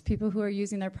rental. It's people who are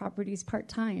using their properties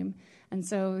part-time, and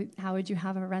so how would you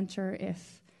have a renter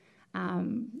if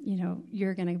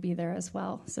you're going to be there as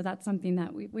well? So that's something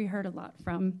that we heard a lot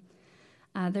from.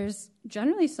 There's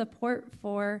generally support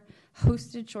for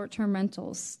hosted short-term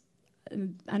rentals.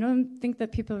 I don't think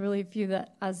that people really view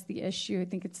that as the issue. I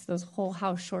think it's those whole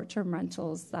house short-term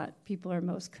rentals that people are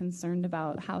most concerned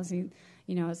about. Housing,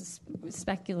 as a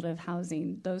speculative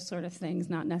housing, those sort of things,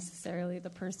 not necessarily the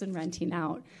person renting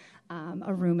out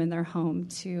a room in their home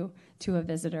to a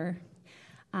visitor.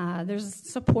 There's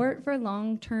support for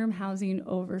long-term housing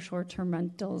over short-term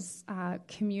rentals.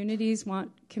 Communities want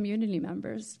community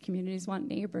members. Communities want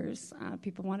neighbors.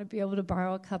 People want to be able to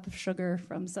borrow a cup of sugar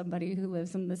from somebody who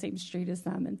lives in the same street as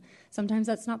them, and sometimes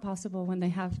that's not possible when they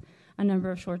have a number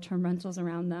of short-term rentals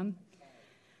around them.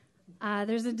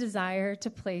 There's a desire to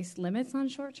place limits on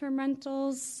short-term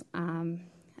rentals.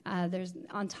 There's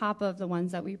on top of the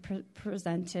ones that we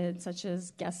presented, such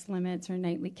as guest limits or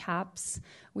nightly caps.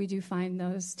 We do find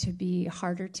those to be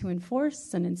harder to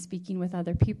enforce, and in speaking with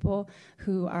other people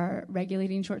who are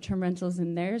regulating short-term rentals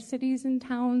in their cities and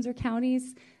towns or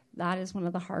counties, that is one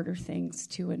of the harder things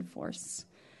to enforce.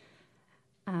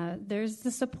 There's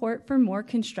the support for more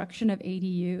construction of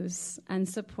ADUs and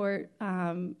support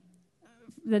and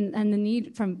the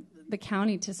need from the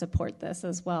county to support this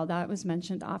as well. That was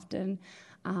mentioned often.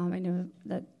 I know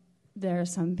that there are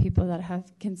some people that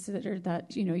have considered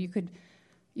that you could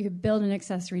build an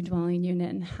accessory dwelling unit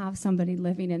and have somebody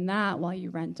living in that while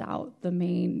you rent out the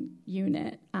main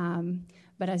unit.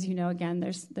 But as you know, again,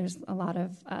 there's a lot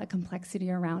of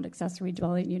complexity around accessory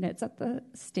dwelling units at the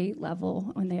state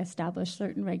level when they establish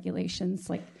certain regulations,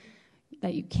 like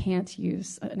that you can't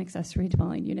use an accessory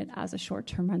dwelling unit as a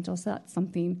short-term rental. So that's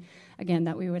something, again,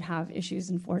 that we would have issues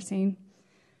enforcing.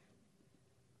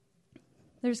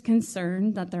 There's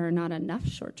concern that there are not enough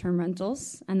short-term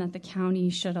rentals and that the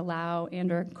county should allow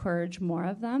and or encourage more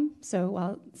of them. So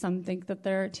while some think that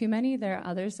there are too many, there are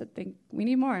others that think we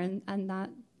need more, and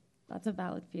that's a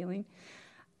valid feeling.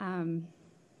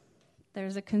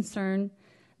 There's a concern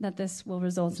that this will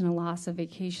result in a loss of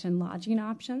vacation lodging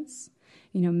options.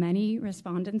 Many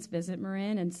respondents visit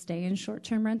Marin and stay in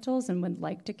short-term rentals and would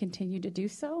like to continue to do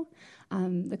so.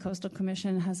 The Coastal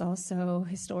Commission has also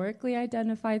historically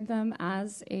identified them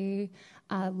as a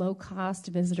low-cost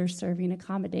visitor-serving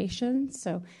accommodation.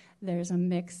 So there's a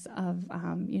mix of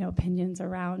opinions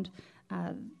around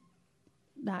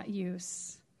that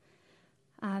use.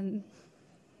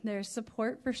 There's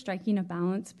support for striking a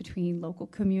balance between local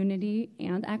community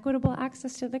and equitable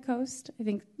access to the coast. I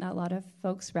think a lot of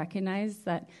folks recognize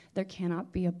that there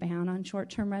cannot be a ban on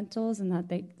short-term rentals and that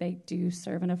they do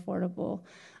serve an affordable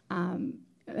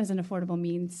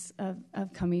means of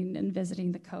coming and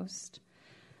visiting the coast.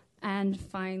 And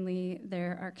finally,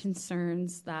 there are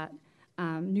concerns that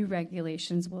new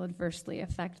regulations will adversely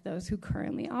affect those who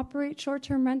currently operate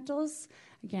short-term rentals.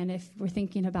 Again, if we're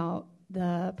thinking about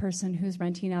the person who's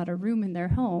renting out a room in their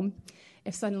home,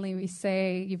 if suddenly we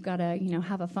say you've got to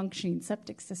have a functioning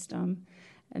septic system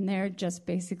and they're just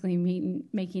basically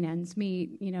making ends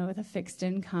meet with a fixed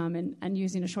income and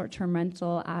using a short-term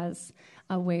rental as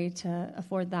a way to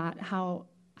afford that, how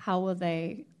will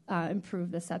they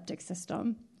improve the septic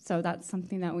system? So that's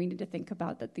something that we need to think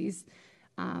about, that these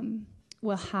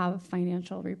will have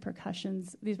financial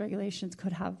repercussions. These regulations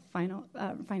could have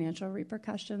financial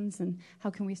repercussions, and how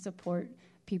can we support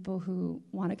people who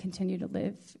want to continue to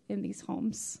live in these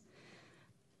homes?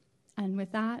 And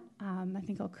with that, I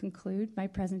think I'll conclude my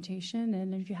presentation,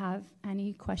 and if you have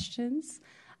any questions,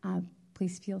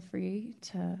 please feel free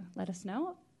to let us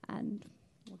know, and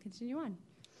we'll continue on.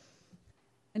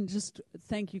 And just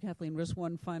thank you, Kathleen. Just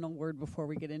one final word before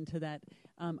we get into that.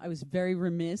 I was very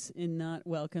remiss in not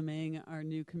welcoming our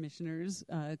new commissioners,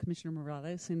 Commissioner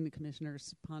Morales and Commissioner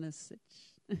Stepanisic.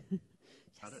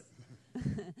 Got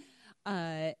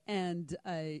it. And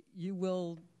you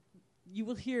will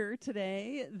hear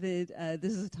today that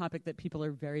this is a topic that people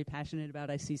are very passionate about.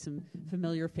 I see some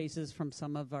familiar faces from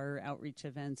some of our outreach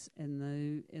events in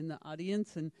the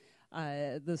audience, and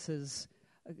this is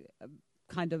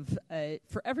kind of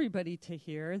for everybody to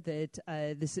hear that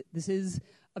this is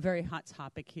a very hot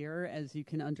topic here, as you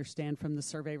can understand from the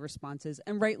survey responses,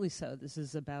 and rightly so. This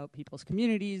is about people's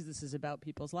communities. This is about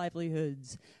people's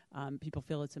livelihoods. People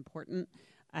feel it's important.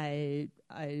 I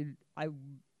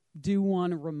do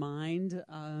want to remind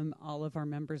all of our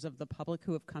members of the public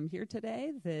who have come here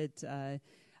today that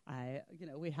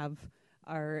we have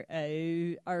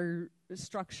our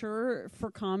structure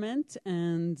for comment,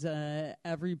 and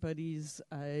everybody has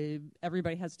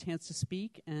a chance to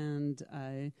speak and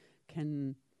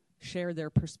can share their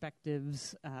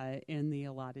perspectives in the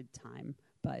allotted time.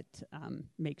 But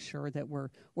make sure that we're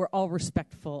all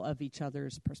respectful of each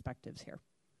other's perspectives here.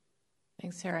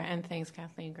 Thanks, Sarah, and thanks,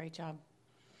 Kathleen. Great job.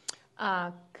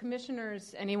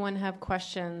 Commissioners, anyone have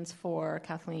questions for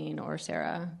Kathleen or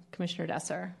Sarah? Commissioner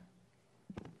Desser.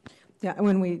 Yeah,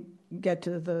 when we get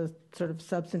to the sort of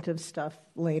substantive stuff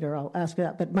later, I'll ask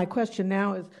that. But my question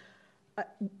now is,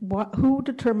 who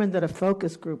determined that a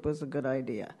focus group was a good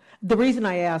idea? The reason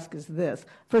I ask is this.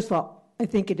 First of all, I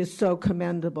think it is so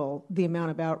commendable, the amount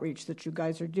of outreach that you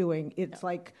guys are doing. It's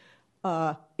like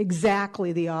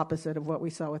exactly the opposite of what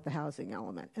we saw with the housing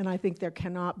element. And I think there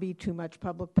cannot be too much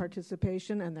public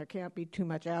participation, and there can't be too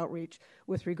much outreach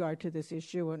with regard to this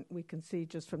issue. And we can see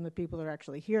just from the people that are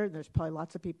actually here, there's probably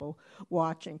lots of people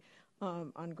watching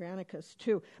on Granicus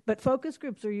too. But focus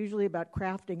groups are usually about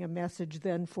crafting a message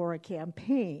then for a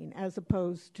campaign, as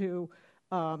opposed to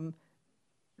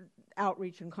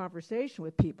outreach and conversation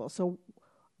with people. So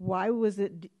why was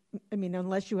it, I mean,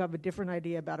 unless you have a different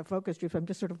idea about a focus group, I'm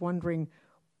just sort of wondering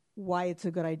why it's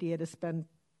a good idea to spend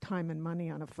time and money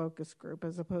on a focus group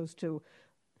as opposed to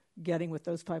getting with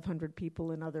those 500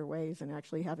 people in other ways and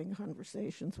actually having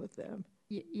conversations with them.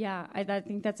 Yeah, I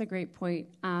think that's a great point.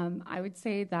 I would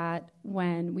say that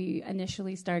when we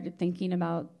initially started thinking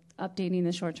about updating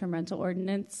the short-term rental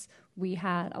ordinance, we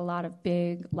had a lot of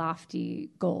big, lofty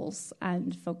goals,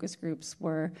 and focus groups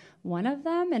were one of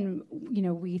them. And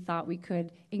we thought we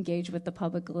could engage with the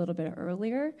public a little bit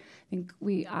earlier.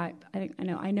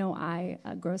 I know I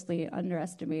grossly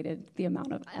underestimated the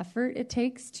amount of effort it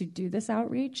takes to do this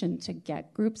outreach and to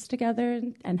get groups together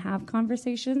and have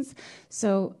conversations.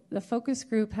 So the focus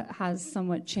group has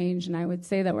somewhat changed, and I would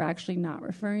say that we're actually not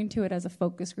referring to it as a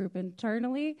focus group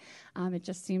internally. It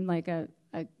just seemed like I'm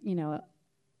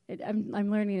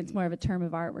learning it's more of a term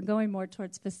of art. We're going more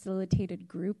towards facilitated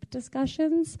group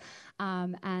discussions,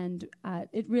 and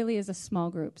it really is a small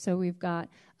group. So we've got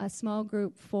a small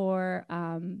group for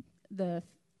the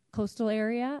coastal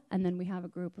area, and then we have a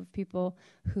group of people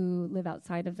who live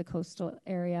outside of the coastal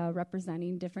area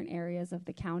representing different areas of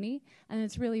the county. And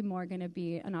it's really more going to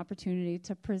be an opportunity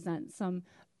to present some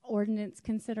ordinance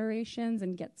considerations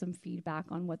and get some feedback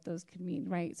on what those could mean,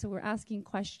 right? So we're asking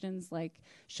questions like,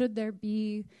 should there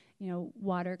be,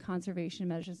 water conservation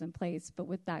measures in place? But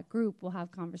with that group, we'll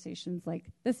have conversations like,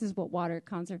 this is what water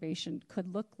conservation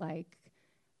could look like.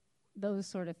 Those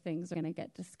sort of things are going to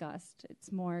get discussed.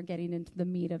 It's more getting into the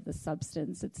meat of the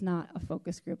substance. It's not a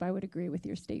focus group. I would agree with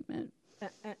your statement.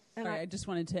 Sorry, I just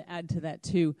wanted to add to that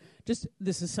too.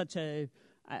 This is such a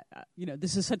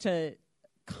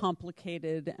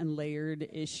complicated and layered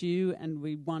issue, and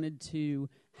we wanted to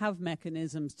have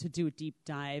mechanisms to do a deep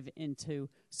dive into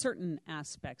certain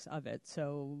aspects of it.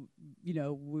 So,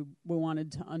 we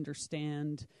wanted to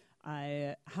understand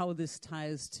how this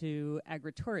ties to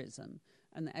agritourism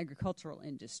and the agricultural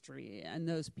industry and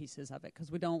those pieces of it,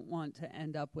 because we don't want to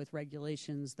end up with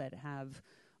regulations that have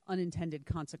unintended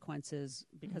consequences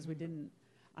because we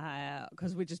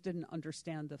just didn't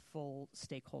understand the full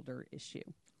stakeholder issue.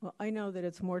 Well, I know that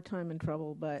it's more time and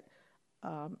trouble, but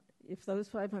if those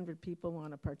 500 people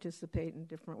want to participate in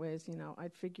different ways,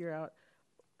 I'd figure out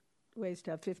ways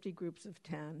to have 50 groups of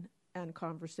 10 and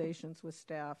conversations with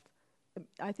staff.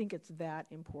 I think it's that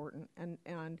important.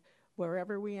 And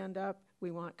wherever we end up, we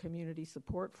want community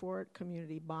support for it,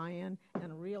 community buy-in,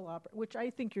 and a real which I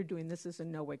think you're doing. This is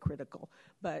in no way critical,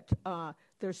 but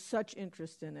there's such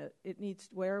interest in it. It needs,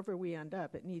 wherever we end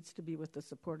up, it needs to be with the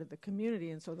support of the community.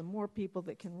 And so the more people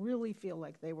that can really feel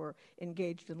like they were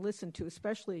engaged and listened to,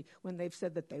 especially when they've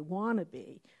said that they want to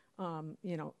be,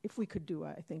 if we could do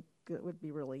it, I think it would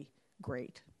be really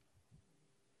great.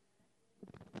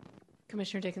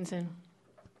 Commissioner Dickinson.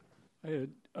 I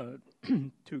had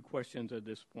two questions at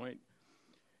this point.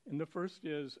 And the first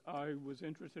is, I was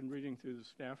interested in reading through the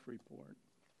staff report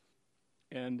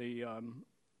and the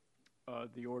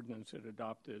ordinance that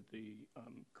adopted the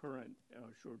current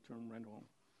short-term rental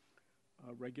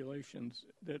regulations,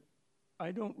 that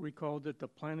I don't recall that the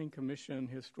Planning Commission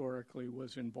historically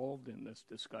was involved in this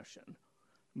discussion.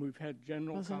 We've had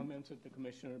general comments at the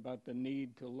Commission about the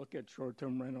need to look at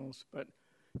short-term rentals, but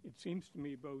it seems to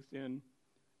me both in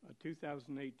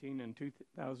 2018 and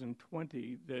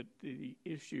 2020 that the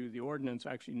ordinance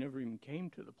actually never even came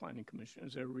to the Planning Commission.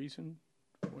 Is there a reason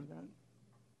for that?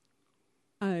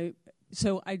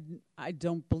 So I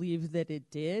don't believe that it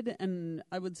did, and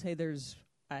I would say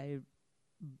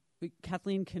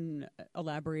Kathleen can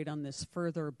elaborate on this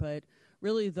further, but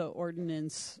really the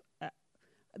ordinance,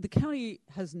 the county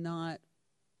has not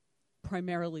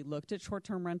primarily looked at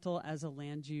short-term rental as a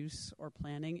land use or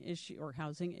planning issue or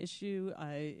housing issue.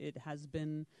 It has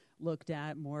been looked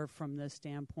at more from the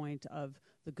standpoint of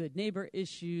the good neighbor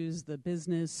issues, the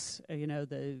business,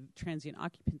 the transient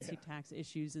occupancy tax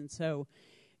issues, and so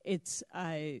it's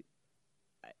kind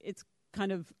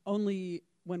of only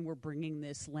when we're bringing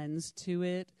this lens to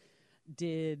it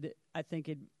did I think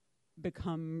it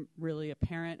become really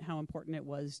apparent how important it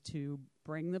was to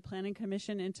bring the Planning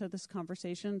Commission into this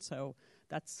conversation. So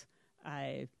that's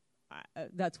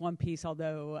one piece,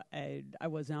 although I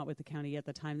was not with the county at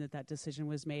the time that decision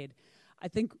was made. I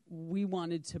think we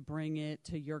wanted to bring it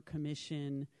to your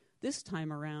commission this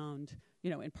time around,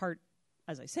 in part,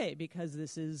 as I say, because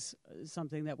this is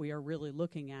something that we are really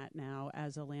looking at now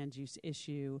as a land use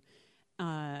issue.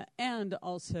 And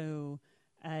also,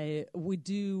 we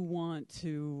do want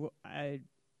to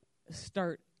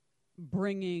start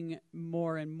bringing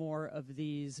more and more of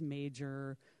these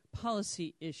major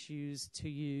policy issues to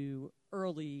you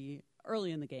early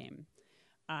in the game,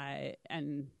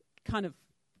 and kind of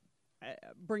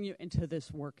bring you into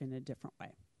this work in a different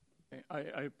way.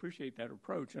 I appreciate that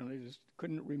approach, and I just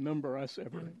couldn't remember us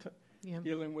ever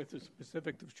dealing with the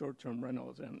specifics of short-term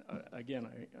rentals. And again,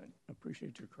 I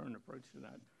appreciate your current approach to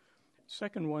that.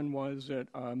 Second one was that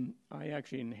I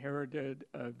actually inherited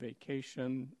a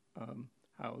vacation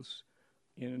house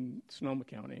in Sonoma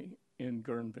County in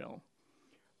Guerneville.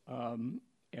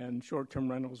 And short-term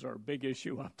rentals are a big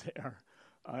issue up there.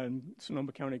 And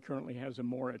Sonoma County currently has a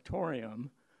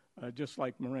moratorium, just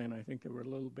like Marin. I think they were a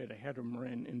little bit ahead of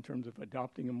Marin in terms of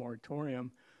adopting a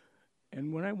moratorium.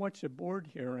 And when I watched the board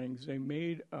hearings, they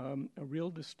made a real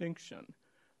distinction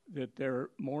that their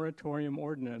moratorium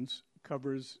ordinance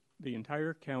covers the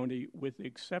entire county with the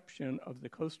exception of the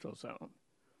coastal zone.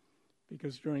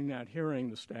 Because during that hearing,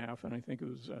 the staff, and I think it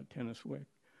was Tennis Wick,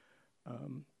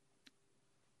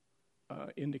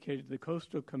 indicated the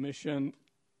Coastal Commission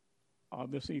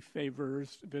obviously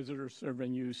favors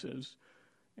visitor-serving uses,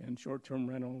 and short-term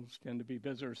rentals tend to be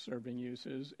visitor-serving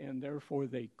uses, and therefore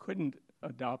they couldn't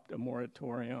adopt a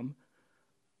moratorium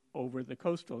over the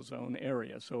coastal zone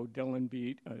area. So Dillon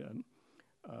Beach,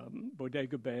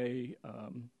 Bodega Bay,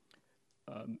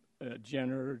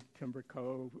 Jenner, Timber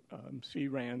Cove, Sea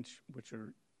Ranch, which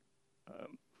are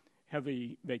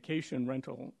heavy vacation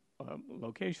rental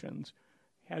locations,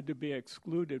 had to be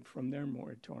excluded from their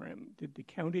moratorium. Did the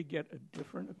county get a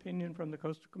different opinion from the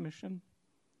Coastal Commission?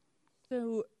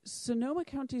 So Sonoma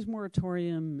County's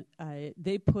moratorium,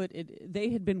 they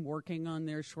had been working on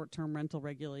their short-term rental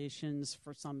regulations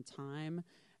for some time,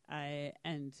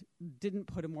 and didn't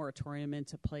put a moratorium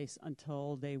into place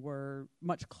until they were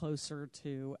much closer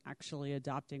to actually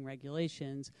adopting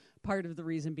regulations. Part of the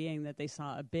reason being that they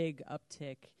saw a big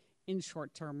uptick in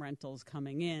short-term rentals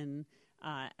coming in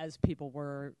as people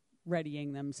were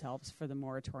readying themselves for the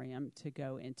moratorium to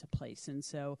go into place. And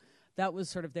so that was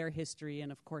sort of their history.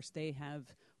 And of course, they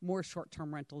have more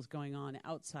short-term rentals going on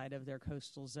outside of their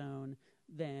coastal zone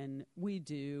than we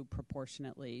do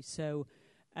proportionately. So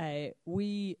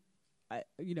we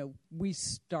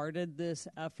started this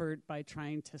effort by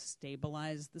trying to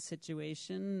stabilize the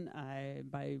situation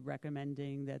by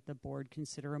recommending that the board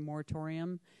consider a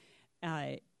moratorium.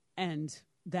 And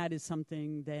that is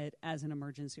something that, as an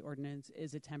emergency ordinance,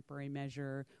 is a temporary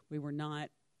measure. We were not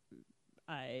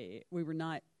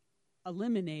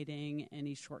eliminating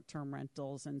any short-term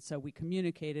rentals, and so we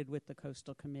communicated with the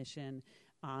Coastal Commission,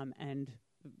 and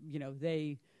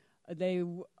they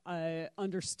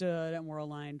understood and were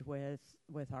aligned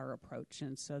with our approach,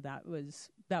 and so that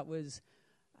was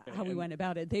how we went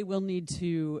about it. They will need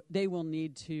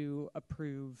to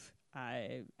approve,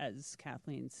 as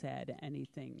Kathleen said,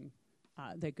 anything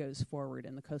that goes forward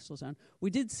in the coastal zone. We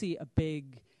did see a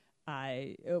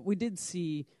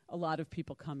lot of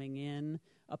people coming in,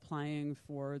 applying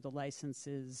for the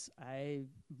licenses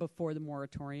before the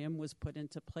moratorium was put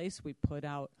into place. We put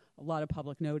out a lot of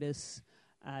public notice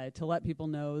to let people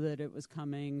know that it was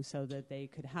coming so that they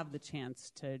could have the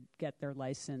chance to get their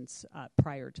license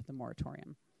prior to the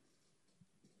moratorium.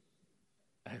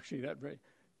 Actually,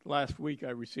 last week I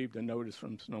received a notice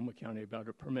from Sonoma County about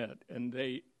a permit, and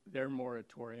their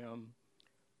moratorium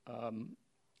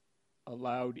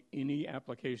allowed any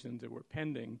applications that were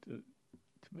pending to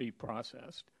be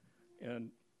processed.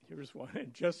 And here's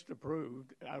one just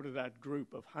approved out of that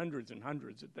group of hundreds and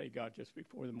hundreds that they got just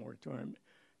before the moratorium.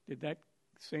 Did that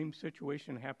same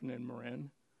situation happen in Marin?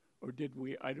 Or did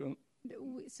we,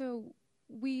 So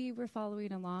we were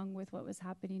following along with what was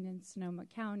happening in Sonoma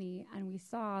County, and we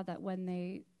saw that when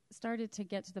they started to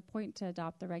get to the point to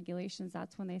adopt the regulations,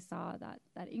 that's when they saw that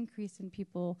increase in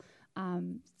people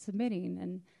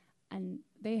submitting, and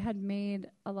they had made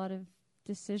a lot of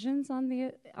decisions on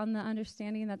the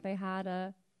understanding that they had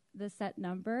the set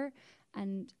number,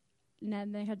 and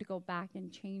then they had to go back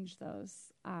and change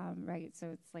those, right? So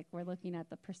it's like we're looking at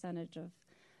the percentage of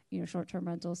short-term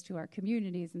rentals to our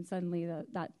communities, and suddenly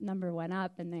that number went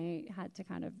up, and they had to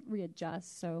kind of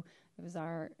readjust. So it was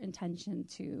our intention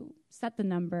to set the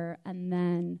number and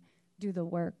then do the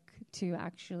work to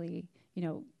actually,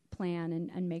 plan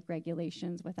and make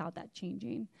regulations without that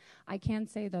changing. I can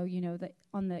say though, that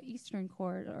on the Eastern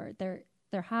Corridor,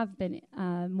 there have been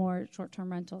more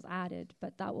short-term rentals added,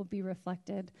 but that will be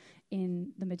reflected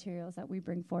in the materials that we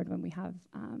bring forward when we have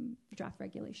draft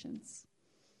regulations.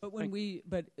 But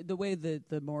but the way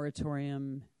the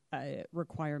moratorium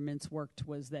requirements worked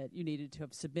was that you needed to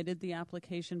have submitted the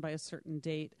application by a certain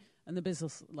date, and the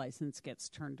business license gets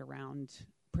turned around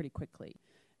pretty quickly.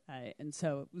 And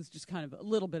so it was just kind of a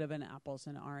little bit of an apples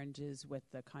and oranges with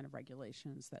the kind of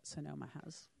regulations that Sonoma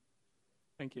has.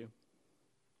 Thank you.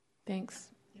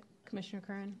 Thanks. Yep. Commissioner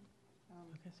Curran?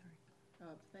 Okay,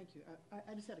 sorry. Thank you.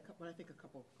 I just had a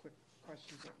couple quick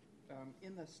questions.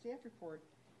 In the staff report,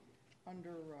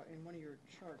 under in one of your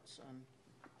charts on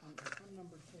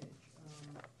unnumbered page,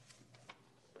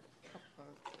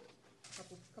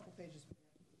 couple pages,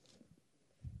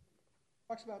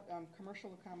 talks about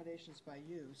commercial accommodations by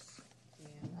use,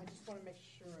 and I just want to make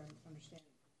sure I'm understanding.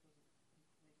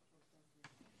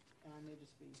 And I may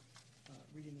just be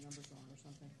reading the numbers wrong or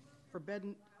something. For bed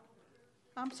and,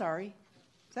 I'm sorry.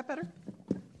 Is that better?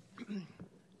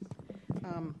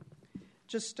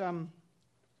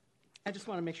 I just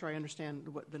want to make sure I understand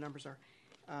what the numbers are.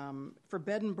 For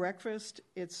bed and breakfast,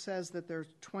 it says that there's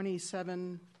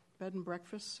 27 bed and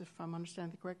breakfasts, if I'm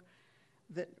understanding correct,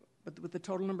 but with the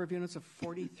total number of units of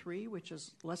 43, which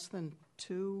is less than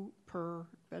 2 per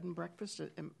bed and breakfast.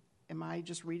 Am I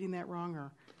just reading that wrong,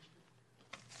 or?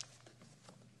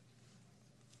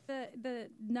 The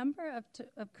number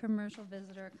of commercial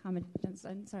visitor accommodations,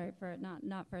 I'm sorry for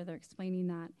not further explaining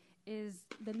that, is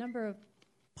the number of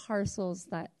parcels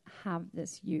that have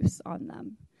this use on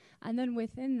them. And then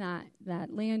within that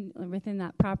land, within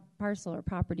that parcel or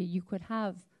property, you could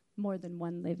have more than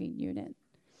one living unit.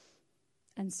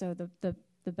 And so the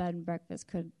bed and breakfast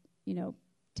could,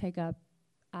 take up,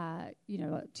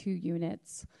 2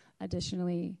 units.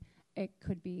 Additionally, it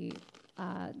could be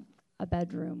a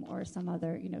bedroom or some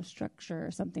other, structure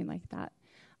or something like that.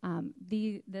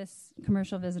 This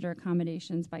commercial visitor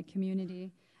accommodations by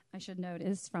community, I should note,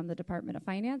 is from the Department of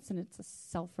Finance, and it's a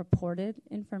self-reported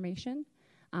information.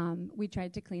 We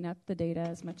tried to clean up the data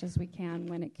as much as we can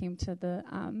when it came to the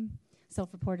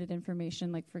self-reported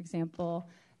information. Like, for example,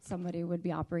 somebody would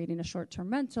be operating a short-term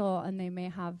rental, and they may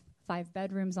have 5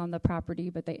 bedrooms on the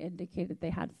property, but they indicated they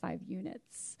had 5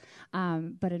 units.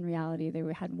 But in reality, they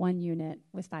had 1 unit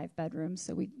with 5 bedrooms,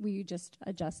 so we just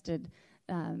adjusted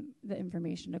the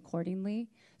information accordingly.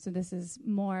 So this is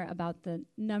more about the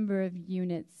number of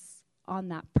units on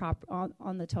that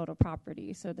on the total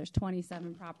property. So there's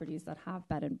 27 properties that have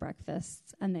bed and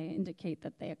breakfasts, and they indicate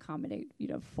that they accommodate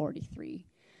 43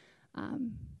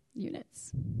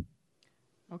 units.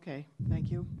 Okay,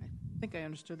 thank you. I think I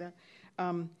understood that.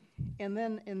 And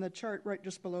then in the chart right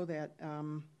just below that,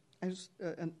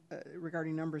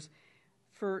 regarding numbers,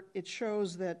 it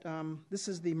shows that this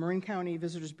is the Marin County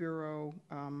Visitors Bureau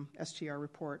STR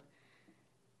report.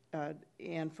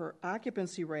 And for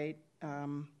occupancy rate,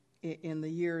 in the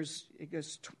years, it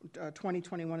goes 20,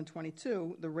 21, and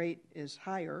 22, the rate is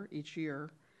higher each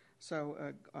year.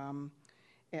 So,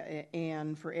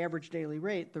 and for average daily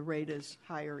rate, the rate is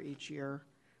higher each year.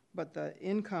 But the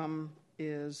income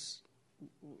is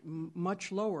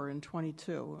much lower in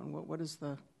 22. And what is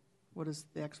the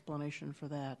explanation for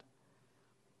that?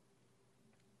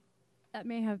 That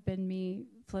may have been me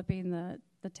flipping the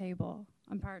table.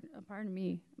 Pardon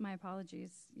me. My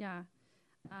apologies. Yeah.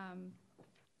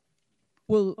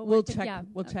 We'll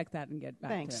check that and get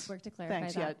back Thanks. to it. Work to clarify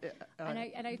Thanks. that. Yeah, And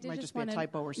I did might just be a want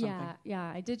typo or something. Yeah.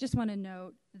 I did just want to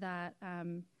note that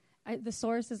the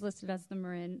source is listed as the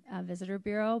Marin Visitor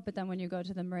Bureau, but then when you go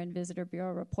to the Marin Visitor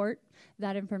Bureau report,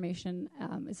 that information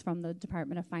is from the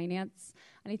Department of Finance.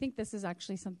 And I think this is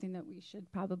actually something that we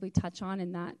should probably touch on,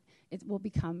 and that it will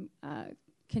become a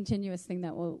continuous thing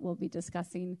that we'll be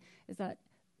discussing, is that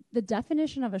the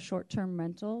definition of a short-term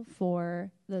rental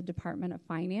for the Department of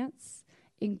Finance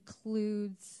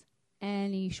includes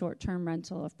any short-term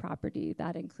rental of property.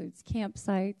 That includes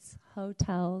campsites,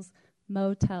 hotels,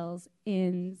 motels,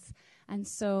 inns. And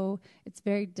so it's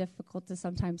very difficult to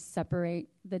sometimes separate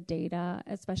the data,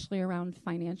 especially around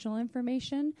financial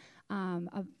information,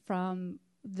 from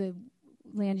the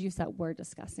land use that we're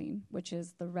discussing, which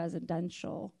is the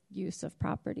residential use of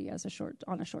property as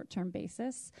on a short-term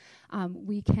basis.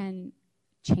 We can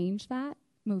change that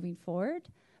moving forward,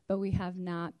 but we have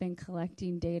not been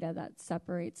collecting data that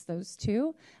separates those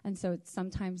two. And so it's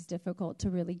sometimes difficult to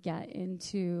really get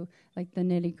into like the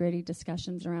nitty-gritty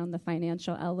discussions around the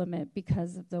financial element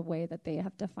because of the way that they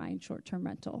have defined short-term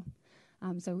rental.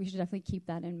 So we should definitely keep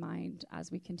that in mind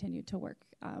as we continue to work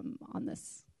on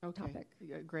this topic.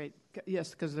 Yeah, great. Yes,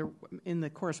 because in the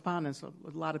correspondence, a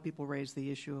lot of people raised the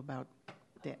issue about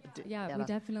data. We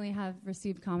definitely have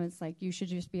received comments like you should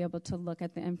just be able to look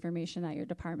at the information that your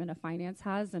Department of Finance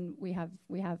has, and we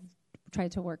have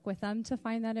tried to work with them to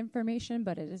find that information,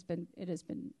 but it has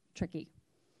been tricky.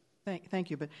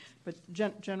 Thank you, but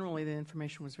generally the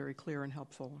information was very clear and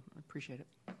helpful. I appreciate it.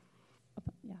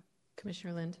 Yeah,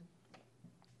 Commissioner Lind.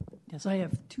 Yes, I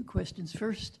have two questions.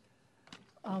 First,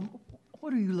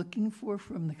 what are you looking for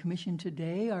from the Commission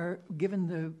today? Given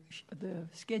the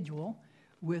schedule,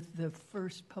 with the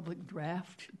first public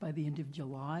draft by the end of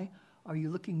July, are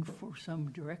you looking for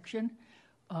some direction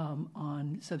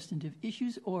on substantive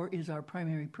issues, or is our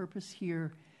primary purpose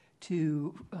here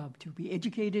to be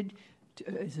educated?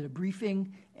 Is it a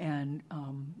briefing, and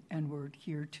we're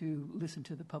here to listen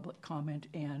to the public comment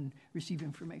and receive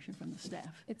information from the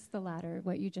staff? it's the latter,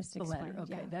 what you just explained. The latter,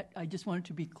 okay. Yeah. That I just wanted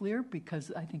to be clear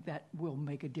because I think that will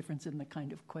make a difference in the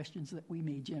kind of questions that we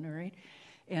may generate.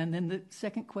 And then the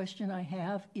second question I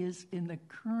have is, in the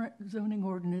current zoning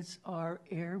ordinance, are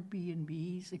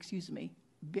Airbnbs,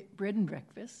 bed and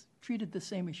breakfast, treated the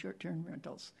same as short-term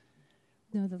rentals?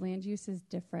 No, the land use is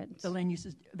different. The land use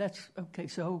that's okay.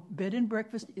 So bed and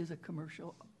breakfast is a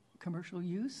commercial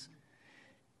use.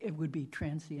 It would be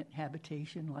transient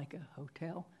habitation like a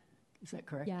hotel. Is that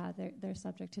correct? Yeah, they're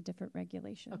subject to different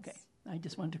regulations. Okay. I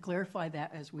just wanted to clarify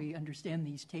that as we understand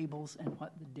these tables and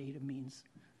what the data means.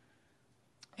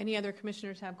 Any other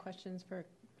commissioners have questions for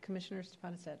Commissioner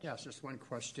Stefanisic? Yes, just one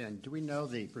question. Do we know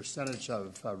the percentage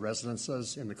of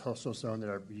residences in the coastal zone that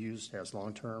are used as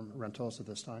long-term rentals at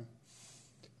this time?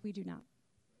 We do not.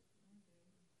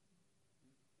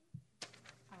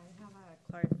 I have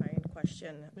a clarifying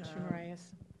question. Commissioner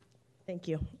Marias. Thank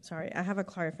you. Sorry, I have a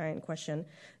clarifying question.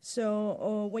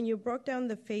 So when you broke down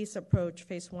the phase approach,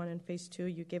 phase 1 and phase 2,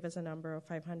 you gave us a number of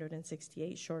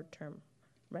 568 short-term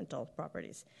rental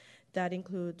properties. That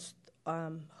includes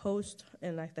host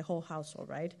and like the whole household,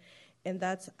 right? And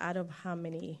that's out of how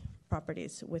many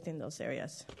properties within those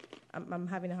areas? I'm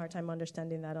having a hard time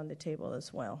understanding that on the table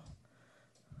as well.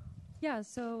 Yeah,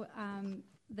 so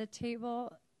the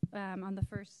table on the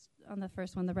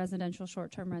first one, the residential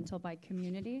short-term rental by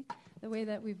community, the way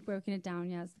that we've broken it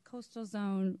down, is the coastal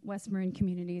zone, West Marin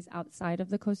communities outside of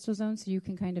the coastal zone, so you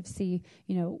can kind of see,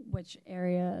 which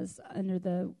areas under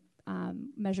the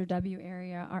Measure W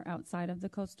area are outside of the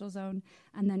coastal zone,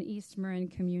 and then East Marin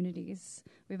communities.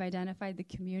 We've identified the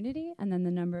community and then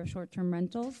the number of short-term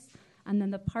rentals, and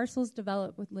then the parcels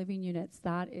developed with living units.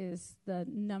 That is the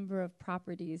number of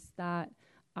properties that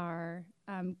are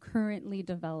currently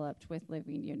developed with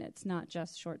living units, not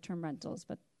just short-term rentals,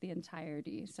 but the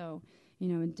entirety. So,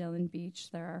 in Dillon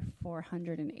Beach, there are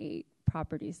 408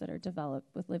 properties that are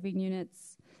developed with living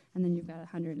units, and then you've got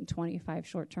 125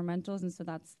 short-term rentals, and so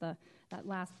that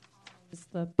last is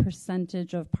the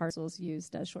percentage of parcels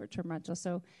used as short-term rentals.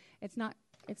 So it's not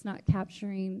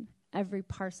capturing every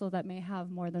parcel that may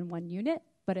have more than one unit,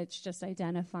 but it's just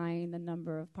identifying the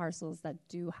number of parcels that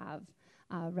do have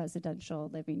a residential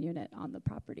living unit on the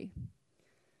property.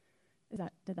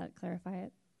 Did that clarify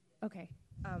it? Okay.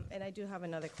 And I do have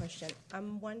another question.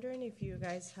 I'm wondering if you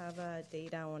guys have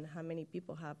data on how many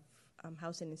people have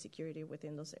housing insecurity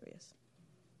within those areas.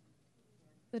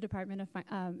 The Department of,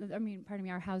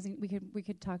 our housing. We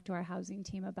could talk to our housing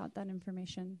team about that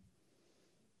information.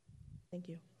 Thank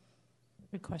you.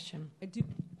 Good question. I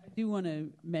do want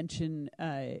to mention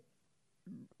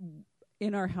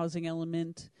in our housing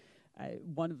element,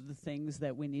 one of the things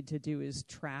that we need to do is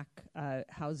track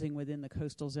housing within the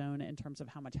coastal zone in terms of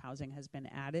how much housing has been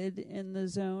added in the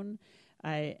zone.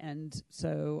 And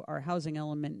so our housing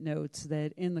element notes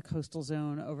that in the coastal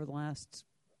zone over the last,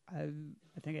 I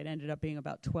think it ended up being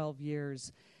about 12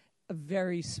 years, a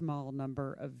very small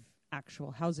number of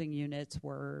actual housing units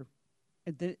were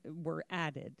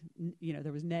added.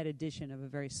 There was net addition of a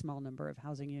very small number of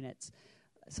housing units,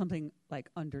 something like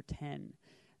under 10,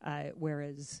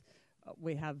 whereas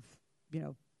we have,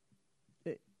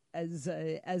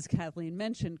 as Kathleen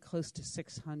mentioned, close to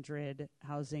 600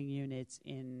 housing units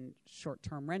in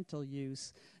short-term rental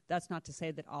use. That's not to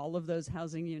say that all of those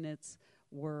housing units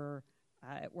were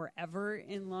ever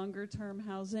in longer-term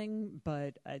housing,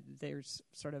 but there's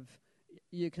sort of,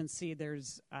 you can see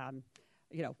there's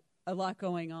a lot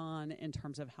going on in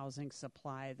terms of housing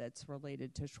supply that's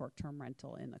related to short-term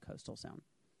rental in the coastal zone.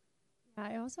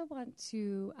 I also want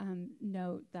to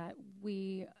note that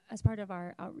we, as part of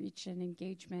our outreach and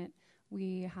engagement,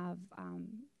 we have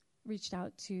reached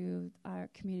out to our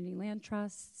community land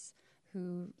trusts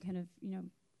who kind of,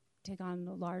 take on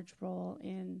a large role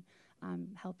in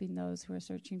helping those who are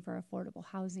searching for affordable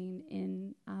housing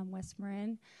in West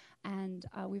Marin. And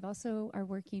we've also are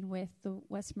working with the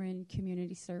West Marin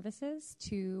Community Services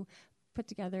to put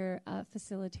together a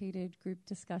facilitated group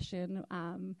discussion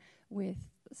with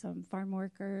some farm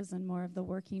workers and more of the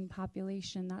working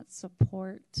population that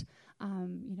support,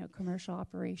 commercial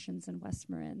operations in West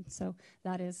Marin. So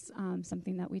that is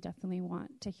something that we definitely want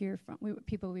to hear from.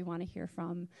 People we want to hear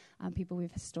from, people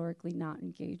we've historically not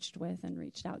engaged with and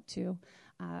reached out to,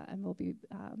 and we'll be,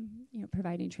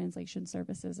 providing translation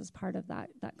services as part of that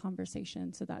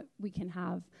conversation, so that we can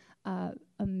have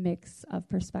a mix of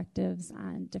perspectives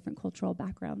and different cultural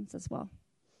backgrounds as well.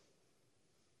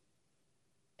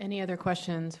 Any other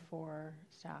questions for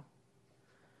staff?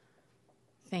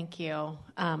 Thank you.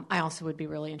 I also would be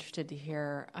really interested to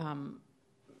hear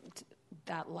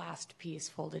that last piece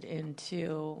folded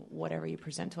into whatever you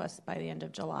present to us by the end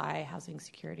of July, housing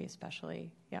security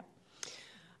especially. Yep.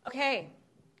 Okay,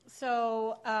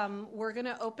 so we're going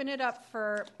to open it up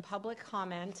for public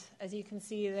comment. As you can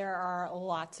see, there are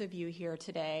lots of you here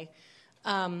today.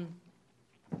 I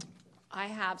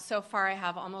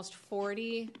have almost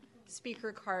 40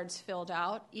 speaker cards filled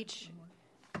out. Each,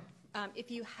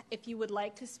 if you would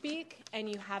like to speak and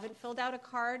you haven't filled out a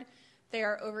card, they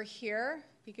are over here.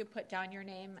 You could put down your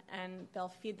name and they'll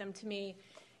feed them to me.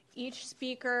 Each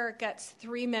speaker gets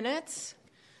 3 minutes.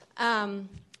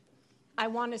 I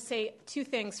want to say two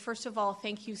things. First of all,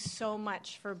 thank you so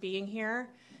much for being here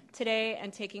today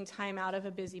and taking time out of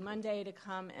a busy Monday to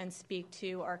come and speak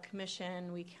to our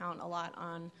commission. We count a lot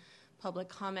on public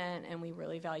comment, and we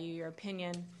really value your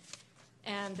opinion.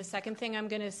 And the second thing I'm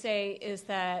going to say is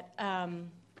that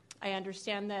I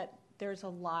understand that there's a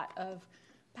lot of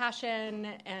passion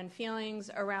and feelings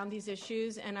around these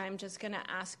issues, and I'm just going to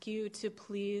ask you to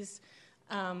please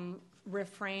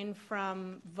refrain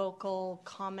from vocal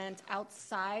comment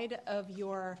outside of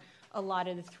your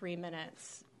allotted 3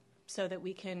 minutes so that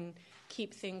we can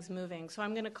keep things moving. So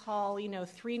I'm going to call,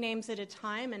 3 names at a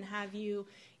time and have you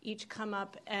each come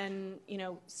up and,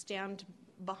 stand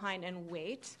behind and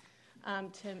wait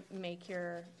to make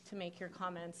your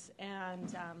comments.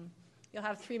 And you'll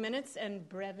have 3 minutes, and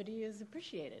brevity is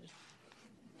appreciated.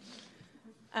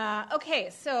 Okay,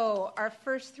 so our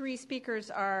first 3 speakers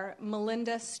are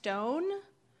Melinda Stone,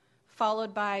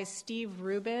 followed by Steve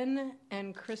Rubin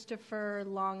and Christopher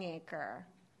Longacre.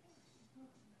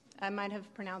 I might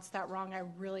have pronounced that wrong. I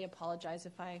really apologize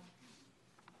if I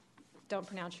don't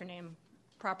pronounce your name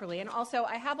properly. And also,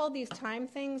 I have all these time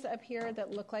things up here that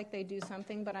look like they do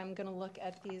something, but I'm going to look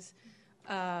at these,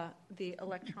 the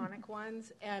electronic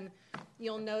ones. And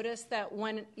you'll notice that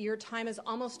when your time is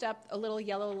almost up, a little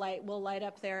yellow light will light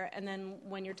up there. And then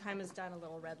when your time is done, a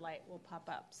little red light will pop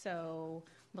up. So,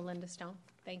 Melinda Stone,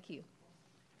 thank you.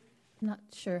 I'm not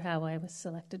sure how I was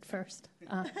selected first.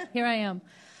 Here I am.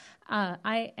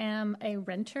 I am a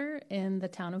renter in the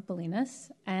town of Bolinas,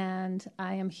 and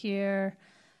I am here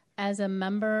as a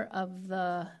member of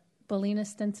the Bolinas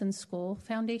Stinson School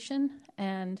Foundation.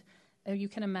 And you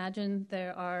can imagine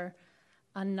there are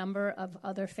a number of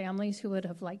other families who would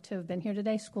have liked to have been here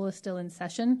today. School is still in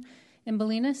session in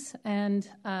Bolinas, and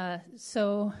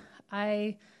so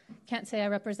I can't say I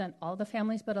represent all the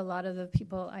families, but a lot of the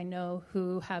people I know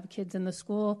who have kids in the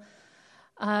school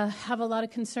have a lot of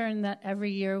concern that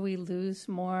every year we lose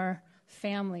more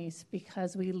families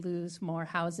because we lose more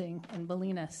housing in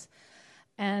Bolinas.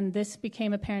 And this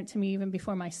became apparent to me even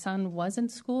before my son was in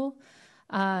school.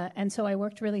 And so I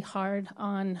worked really hard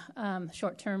on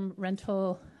short-term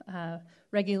rental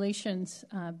regulations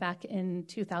back in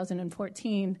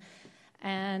 2014,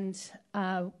 and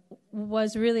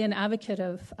was really an advocate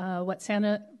of what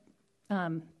Santa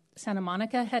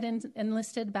Monica had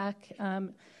enlisted back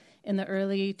in the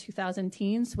early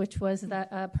 2010s, which was that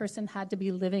a person had to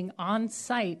be living on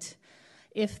site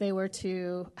if they were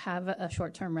to have a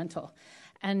short-term rental.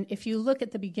 And if you look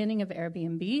at the beginning of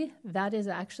Airbnb, that is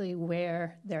actually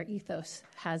where their ethos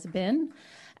has been.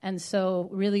 And so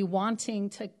really wanting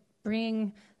to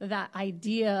bring that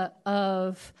idea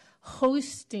of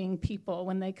hosting people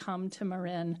when they come to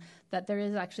Marin, that there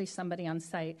is actually somebody on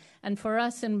site. And for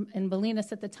us in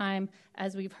Bolinas at the time,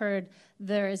 as we've heard,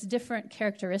 there is different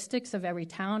characteristics of every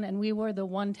town, and we were the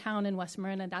one town in West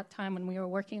Marin at that time when we were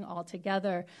working all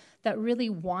together that really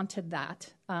wanted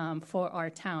that for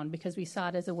our town, because we saw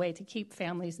it as a way to keep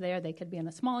families there. They could be in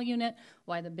a small unit,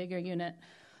 while the bigger unit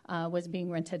was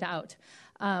being rented out.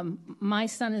 My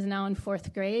son is now in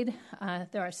 4th grade.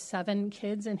 There are 7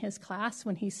 kids in his class.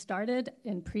 When he started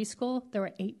in preschool, there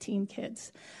were 18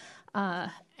 kids.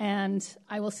 And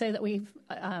I will say that we've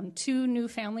 2 new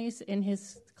families in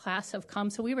his class have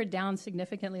come. So we were down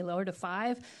significantly lower to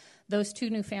 5. Those 2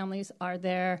 new families are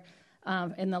there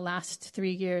in the last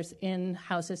 3 years in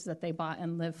houses that they bought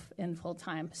and live in full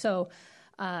time. So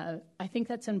I think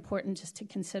that's important just to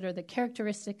consider the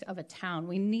characteristic of a town.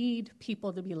 We need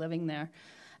people to be living there.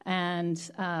 And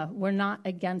we're not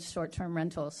against short-term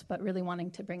rentals, but really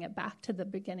wanting to bring it back to the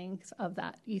beginnings of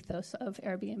that ethos of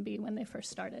Airbnb when they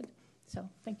first started. So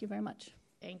thank you very much.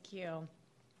 Thank you.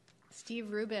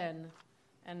 Steve Rubin,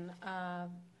 and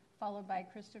followed by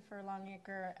Christopher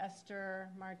Longacre, Esther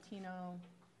Martino,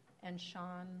 and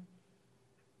Sean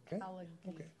Callaghan.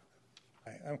 Okay.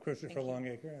 Hi, I'm Christopher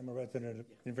Longacre. I'm a resident of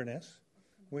Inverness.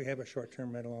 We have a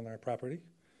short-term rental on our property,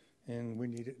 and we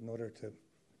need it in order to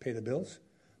pay the bills.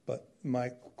 But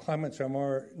my comments are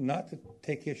more not to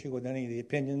take issue with any of the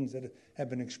opinions that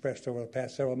have been expressed over the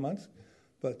past several months,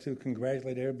 but to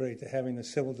congratulate everybody to having a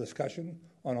civil discussion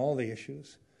on all the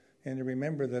issues, and to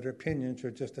remember that opinions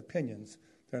are just opinions.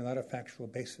 They're not a factual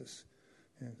basis.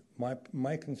 And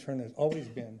my concern has always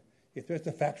been, if there's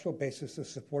a factual basis to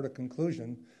support a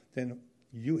conclusion, then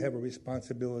you have a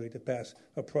responsibility to pass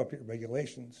appropriate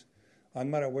regulations.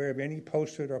 I'm not aware of any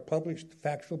posted or published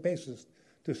factual basis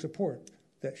to support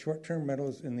that short-term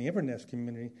rentals in the Inverness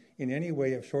community in any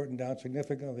way have shortened down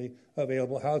significantly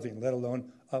available housing, let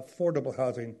alone affordable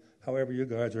housing, however you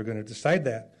guys are going to decide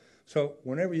that. So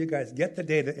whenever you guys get the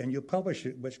data and you publish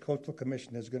it, which Coastal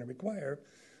Commission is going to require,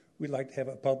 we'd like to have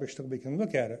it published so we can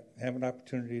look at it, have an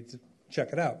opportunity to check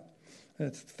it out. And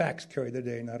it's facts carry the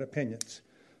day, not opinions.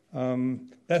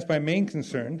 That's my main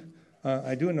concern.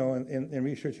 I do know in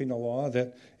researching the law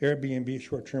that Airbnb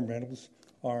short-term rentals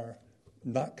are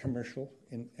not commercial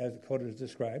as the code is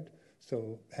described.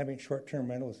 So having short-term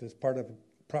rentals is part of a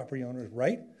property owner's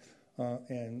right.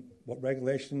 And what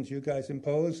regulations you guys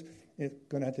impose is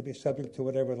going to have to be subject to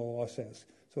whatever the law says.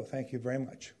 So thank you very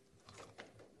much.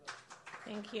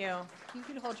 Thank you. If you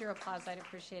could hold your applause, I'd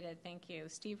appreciate it. Thank you.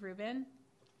 Steve Rubin.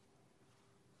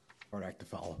 Hard act to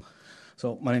follow.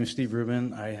 So my name is Steve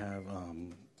Rubin. I have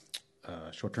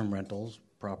short-term rentals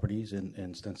properties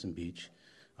in Stinson Beach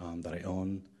that I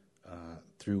own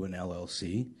through an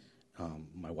LLC.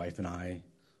 My wife and I,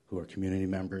 who are community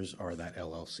members, are that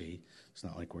LLC. It's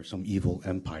not like we're some evil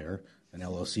empire. An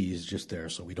LLC is just there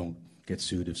so we don't get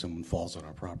sued if someone falls on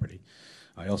our property.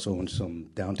 I also own some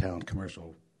downtown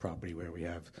commercial property where we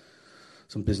have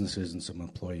some businesses and some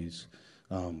employees.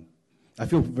 I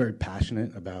feel very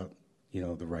passionate about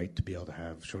the right to be able to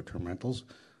have short-term rentals,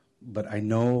 but I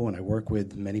know and I work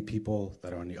with many people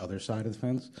that are on the other side of the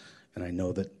fence, and I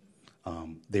know that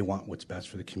they want what's best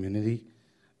for the community,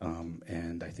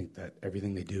 and I think that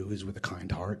everything they do is with a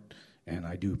kind heart, and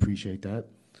I do appreciate that.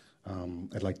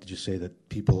 I'd like to just say that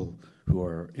people who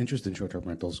are interested in short-term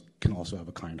rentals can also have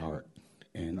a kind heart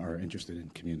and are interested in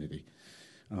community.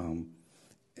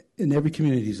 And every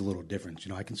community is a little different.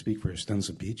 I can speak for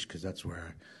Stinson Beach because that's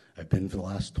where I've been for the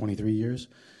last 23 years.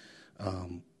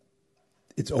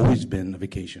 It's always been a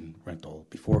vacation rental.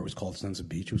 Before it was called Stinson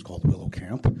Beach, it was called Willow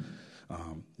Camp.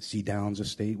 The Sea Downs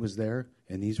Estate was there,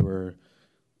 and these were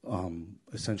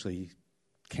essentially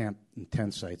camp and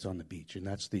tent sites on the beach, and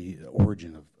that's the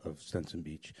origin of Stinson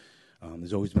Beach.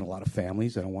 There's always been a lot of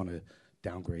families. I don't want to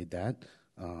downgrade that.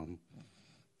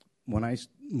 When I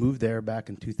moved there back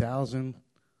in 2000,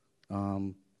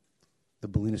 the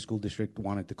Bolinas School District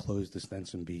wanted to close the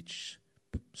Stinson Beach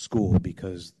school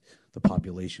because the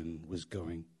population was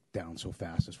going down so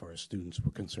fast as far as students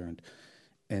were concerned.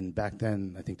 And back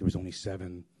then, I think there was only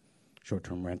 7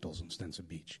 short-term rentals in Stinson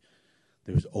Beach.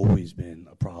 There's always been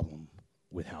a problem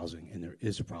with housing, and there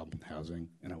is a problem with housing,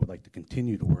 and I would like to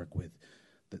continue to work with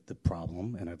the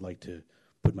problem, and I'd like to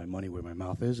put my money where my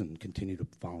mouth is and continue to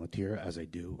volunteer as I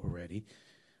do already.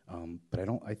 But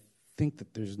I think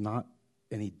that there's not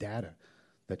any data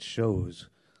that shows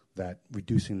that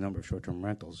reducing the number of short-term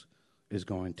rentals is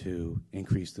going to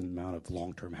increase the amount of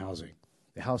long-term housing.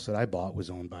 The house that I bought was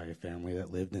owned by a family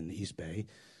that lived in the East Bay,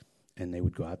 and they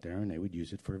would go out there and they would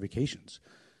use it for vacations.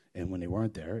 And when they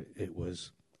weren't there, it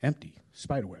was empty,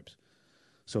 spiderwebs.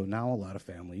 So now a lot of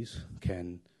families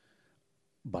can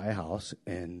buy a house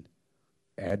and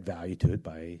add value to it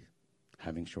by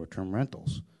having short-term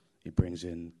rentals. It brings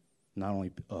in, not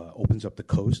only opens up the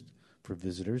coast for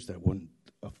visitors that wouldn't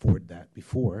afford that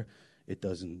before, it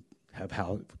doesn't have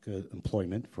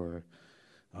employment for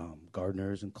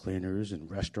gardeners and cleaners and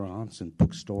restaurants and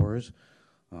bookstores.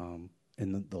 And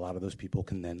a lot of those people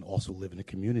can then also live in a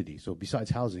community. So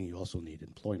besides housing, you also need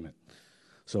employment.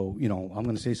 So, you know, I'm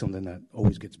going to say something that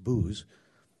always gets boos.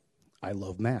 I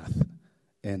love math,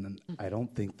 and I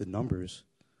don't think the numbers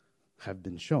have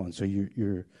been shown. So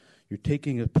you're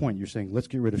taking a point. You're saying, let's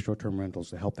get rid of short-term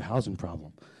rentals to help the housing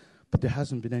problem. But there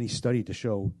hasn't been any study to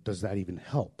show, does that even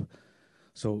help?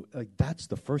 So, like, that's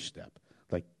the first step.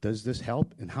 Like, does this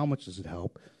help, and how much does it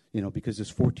help? You know, because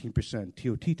there's 14%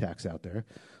 TOT tax out there.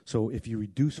 So if you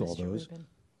reduce all those, Rubin.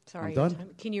 Sorry, I'm done?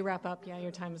 Can you wrap up? Yeah,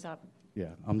 your time is up. Yeah,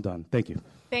 I'm done. Thank you.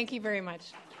 Thank you very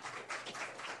much.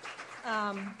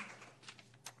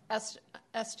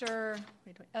 Esther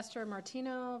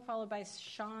Martino, followed by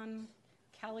Sean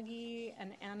Callaghy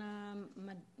and Anna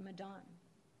Madon.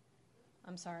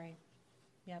 I'm sorry.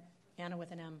 Yep, Anna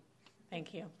with an M.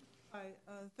 Thank you. Hi,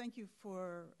 thank you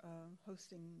for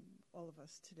hosting all of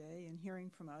us today and hearing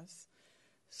from us.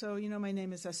 So, you know, my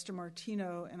name is Esther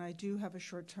Martino, and I do have a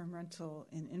short-term rental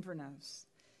in Inverness.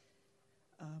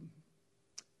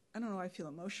 I don't know, I feel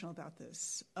emotional about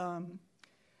this.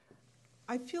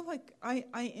 I feel like I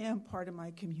am part of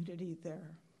my community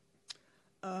there.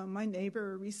 My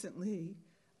neighbor recently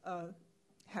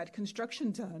had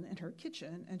construction done in her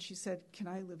kitchen, and she said, "Can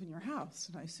I live in your house?"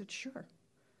 And I said, "Sure."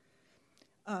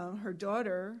 Her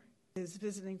daughter is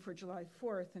visiting for July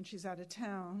 4th, and she's out of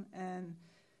town, and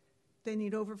they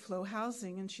need overflow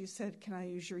housing, and she said, "Can I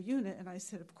use your unit?" And I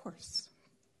said, "Of course."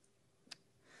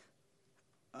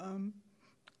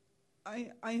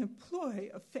 I employ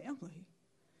a family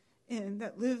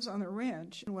that lives on a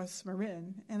ranch in West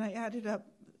Marin, and I added up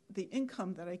the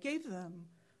income that I gave them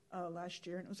last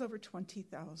year, and it was over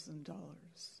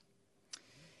 $20,000.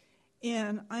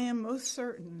 And I am most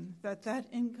certain that that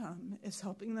income is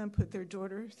helping them put their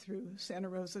daughter through Santa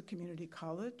Rosa Community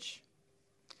College,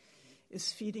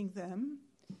 is feeding them,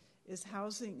 is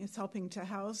helping to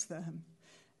house them,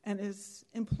 and is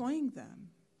employing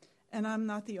them. And I'm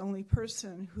not the only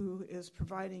person who is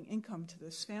providing income to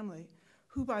this family,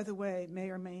 who, by the way,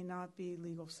 may or may not be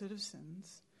legal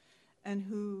citizens, and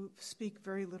who speak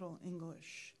very little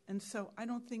English. And so I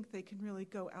don't think they can really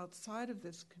go outside of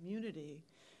this community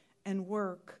and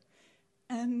work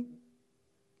and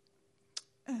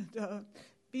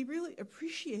be really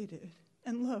appreciated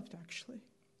and loved, actually.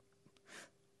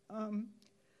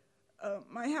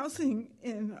 My housing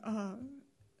in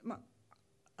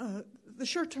the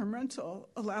short-term rental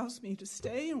allows me to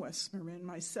stay in West Marin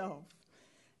myself,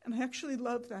 and I actually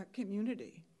love that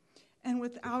community. And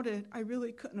without it, I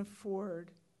really couldn't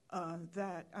afford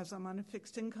that, as I'm on a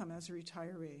fixed income as a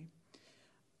retiree.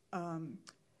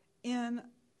 And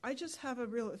I just have a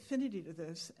real affinity to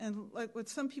this. And like what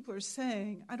some people are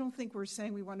saying, I don't think we're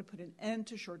saying we want to put an end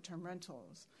to short-term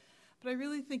rentals. But I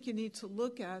really think you need to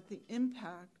look at the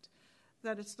impact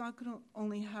that it's not going to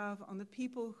only have on the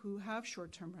people who have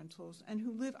short-term rentals and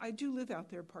who live. I do live out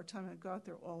there part-time. I go out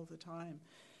there all the time.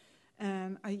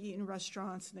 And I eat in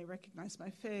restaurants, and they recognize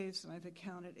my face, and I have an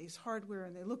account at Ace Hardware,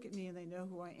 and they look at me, and they know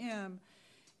who I am.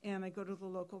 And I go to the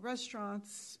local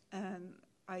restaurants, and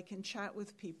I can chat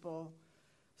with people.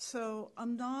 So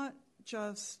I'm not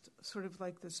just sort of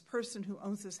like this person who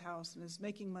owns this house and is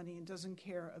making money and doesn't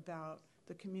care about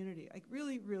the community. I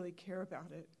really, really care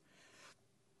about it.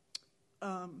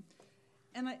 And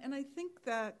I think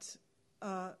that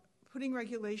putting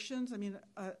regulations,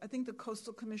 I think the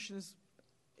Coastal Commission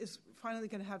is finally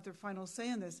going to have their final say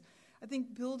in this. I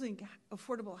think building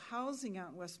affordable housing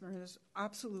out in West Marin is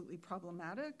absolutely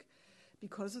problematic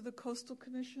because of the Coastal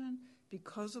Commission,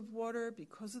 because of water,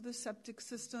 because of the septic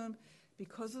system,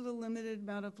 because of the limited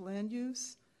amount of land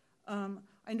use.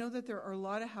 I know that there are a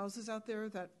lot of houses out there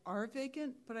that are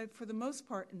vacant, but for the most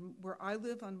part, where I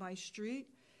live on my street,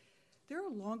 there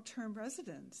are long-term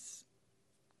residents.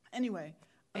 Anyway.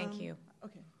 Thank you.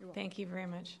 Okay, you're welcome. Thank you very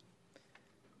much.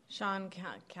 Sean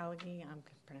Callaghy, I'm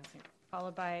pronouncing it,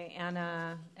 followed by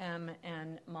Anna M.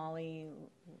 and Molly.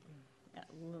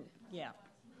 Yeah,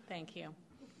 thank you.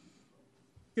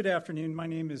 Good afternoon. My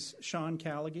name is Sean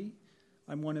Callaghy.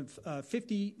 I'm one of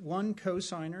 51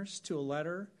 co-signers to a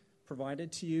letter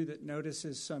provided to you that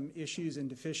notices some issues and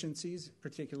deficiencies,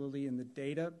 particularly in the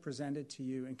data presented to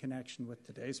you in connection with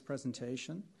today's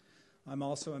presentation. I'm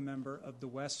also a member of the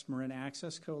West Marin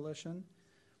Access Coalition.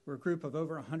 We're a group of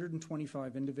over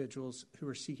 125 individuals who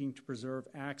are seeking to preserve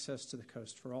access to the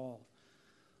coast for all.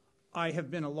 I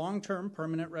have been a long-term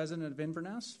permanent resident of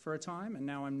Inverness for a time, and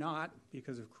now I'm not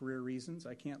because of career reasons.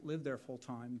 I can't live there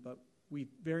full-time, but we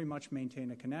very much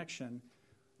maintain a connection.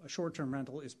 A short-term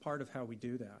rental is part of how we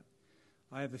do that.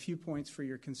 I have a few points for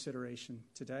your consideration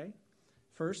today.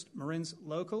 First, Marin's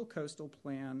local coastal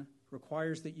plan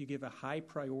requires that you give a high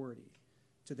priority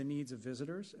to the needs of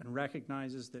visitors and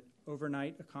recognizes that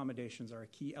overnight accommodations are a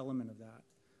key element of that,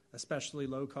 especially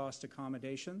low-cost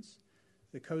accommodations.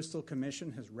 The Coastal Commission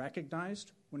has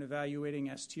recognized when evaluating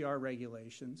STR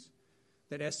regulations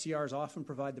that STRs often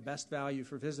provide the best value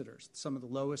for visitors, some of the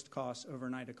lowest cost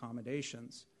overnight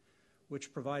accommodations,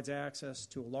 which provides access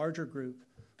to a larger group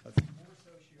of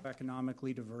more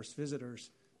socioeconomically diverse visitors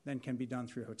than can be done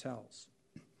through hotels.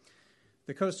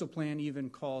 The Coastal Plan even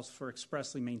calls for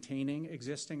expressly maintaining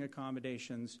existing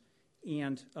accommodations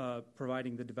and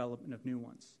providing the development of new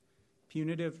ones.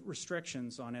 Punitive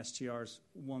restrictions on STRs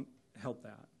won't help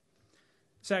that.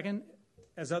 Second,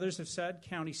 as others have said,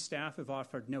 county staff have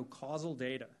offered no causal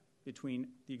data between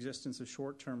the existence of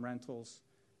short-term rentals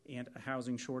and a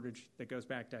housing shortage that goes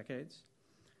back decades.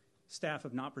 Staff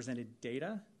have not presented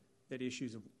data that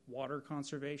issues of water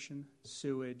conservation,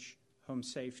 sewage, home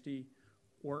safety,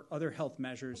 or other health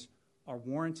measures are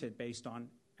warranted based on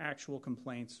actual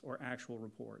complaints or actual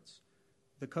reports.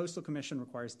 The Coastal Commission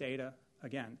requires data,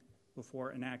 again,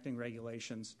 before enacting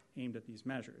regulations aimed at these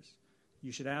measures.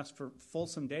 You should ask for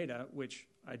fulsome data, which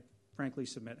I frankly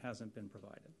submit hasn't been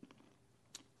provided.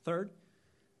 Third,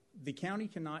 the county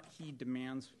cannot heed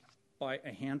demands by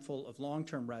a handful of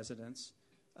long-term residents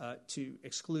to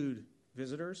exclude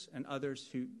visitors and others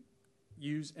who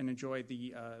use and enjoy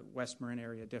the West Marin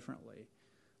area differently.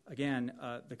 Again,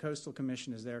 the Coastal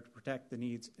Commission is there to protect the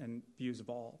needs and views of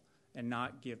all and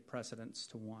not give precedence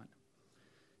to one.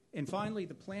 And finally,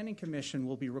 the Planning Commission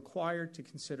will be required to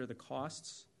consider the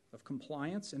costs of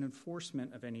compliance and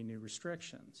enforcement of any new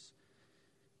restrictions.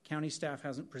 County staff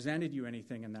hasn't presented you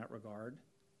anything in that regard.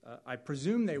 I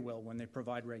presume they will when they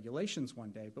provide regulations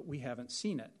one day, but we haven't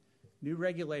seen it. New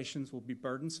regulations will be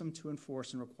burdensome to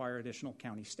enforce and require additional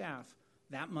county staff.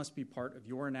 That must be part of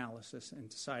your analysis in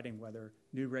deciding whether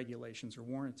new regulations are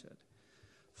warranted.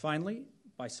 Finally,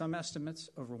 by some estimates,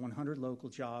 over 100 local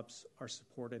jobs are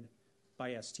supported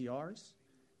by STRs.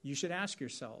 You should ask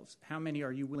yourselves, how many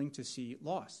are you willing to see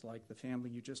lost, like the family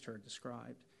you just heard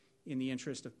described, in the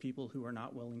interest of people who are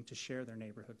not willing to share their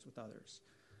neighborhoods with others?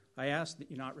 I ask that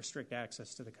you not restrict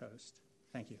access to the coast.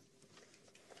 Thank you.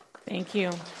 Thank you.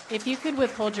 If you could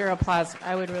withhold your applause,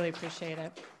 I would really appreciate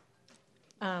it.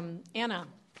 Anna,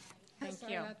 thank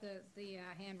Sorry you. about the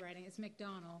handwriting. It's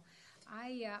McDonald.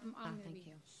 I'm going to be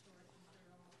short.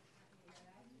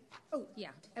 Oh, yeah.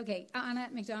 Okay. Anna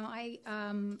McDonald.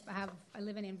 I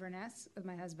live in Inverness with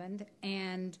my husband,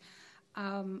 and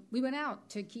we went out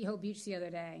to Kehoe Beach the other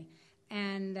day,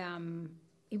 and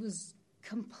it was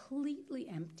completely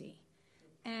empty,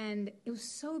 and it was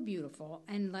so beautiful.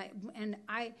 And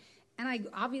I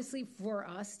obviously, for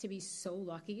us to be so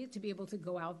lucky to be able to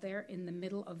go out there in the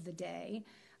middle of the day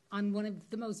on one of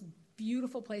the most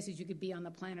beautiful places you could be on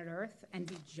the planet Earth and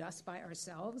be just by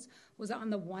ourselves was, on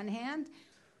the one hand,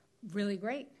 really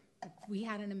great. We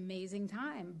had an amazing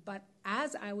time. But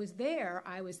as I was there,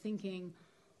 I was thinking,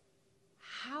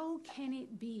 how can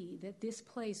it be that this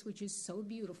place, which is so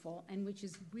beautiful and which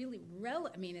is really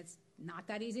it's not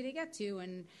that easy to get to,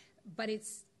 but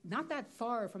it's not that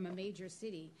far from a major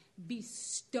city, be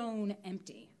stone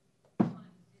empty on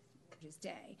this gorgeous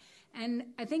day? And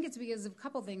I think it's because of a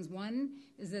couple things. One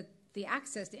is that the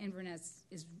access to Inverness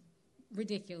is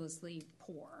ridiculously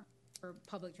poor for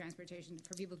public transportation,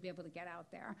 for people to be able to get out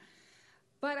there.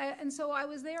 And so I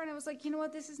was there, and I was like, you know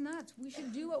what, this is nuts. We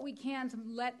should do what we can to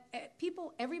let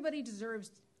people, everybody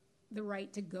deserves the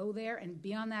right to go there and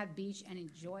be on that beach and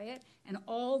enjoy it, and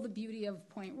all the beauty of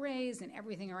Point Reyes and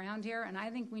everything around here. And I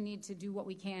think we need to do what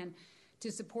we can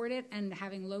to support it, and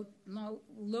having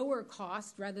lower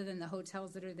cost rather than the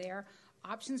hotels that are there.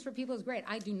 Options for people is great.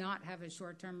 I do not have a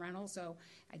short-term rental, so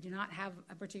I do not have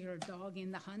a particular dog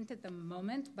in the hunt at the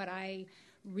moment, but I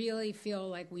really feel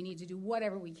like we need to do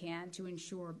whatever we can to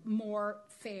ensure more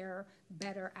fair,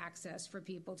 better access for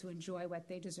people to enjoy what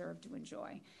they deserve to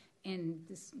enjoy in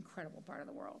this incredible part of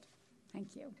the world.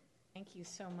 Thank you. Thank you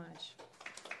so much.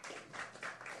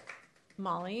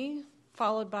 Molly,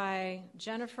 followed by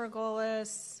Jennifer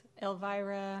Golis,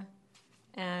 Elvira,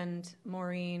 and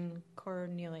Maureen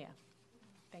Cornelia.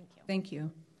 Thank you. Thank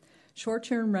you.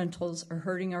 Short-term rentals are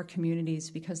hurting our communities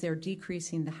because they're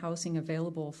decreasing the housing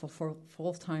available for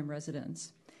full-time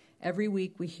residents. Every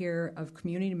week we hear of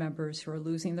community members who are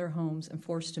losing their homes and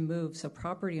forced to move so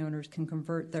property owners can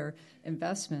convert their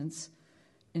investments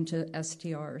into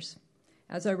STRs.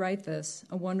 As I write this,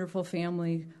 a wonderful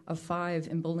family of 5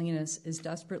 in Bolinas is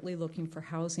desperately looking for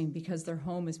housing because their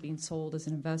home is being sold as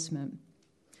an investment.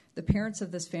 The parents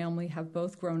of this family have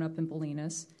both grown up in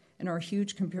Bolinas and are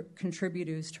huge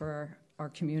contributors to our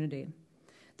community.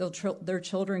 Their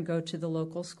children go to the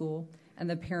local school, and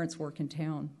the parents work in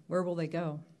town. Where will they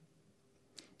go?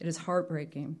 It is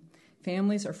heartbreaking.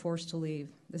 Families are forced to leave.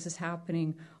 This is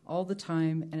happening all the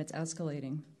time, and it's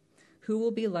escalating. Who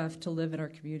will be left to live in our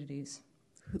communities?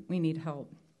 We need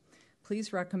help.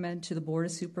 Please recommend to the Board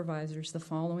of Supervisors the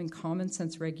following common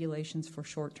sense regulations for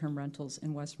short-term rentals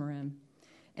in West Marin.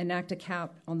 Enact a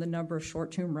cap on the number of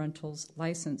short-term rentals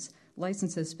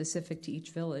licenses specific to each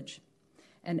village.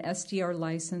 An SDR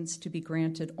license to be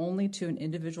granted only to an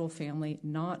individual family,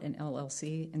 not an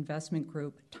LLC, investment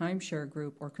group, timeshare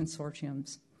group, or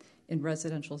consortiums in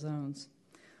residential zones.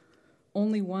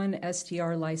 Only one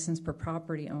SDR license per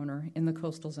property owner in the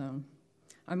coastal zone.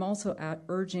 I'm also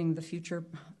urging the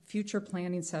future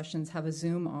planning sessions have a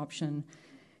Zoom option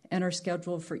and are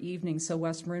scheduled for evenings so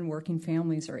West Marin working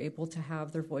families are able to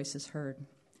have their voices heard.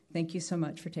 Thank you so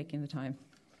much for taking the time.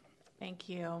 Thank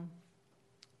you.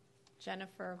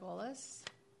 Jennifer Golis.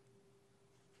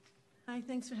 Hi,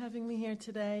 thanks for having me here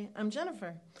today. I'm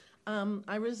Jennifer.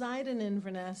 I reside in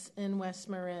Inverness in West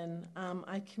Marin.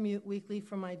 I commute weekly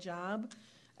for my job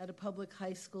at a public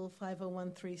high school,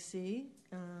 5013C,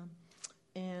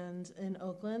 and in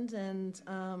Oakland, and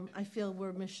I feel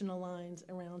we're mission aligned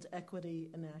around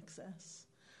equity and access.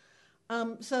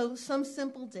 So some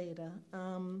simple data.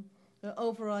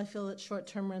 Overall, I feel that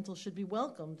short-term rentals should be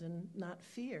welcomed and not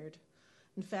feared.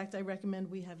 In fact, I recommend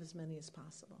we have as many as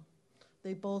possible.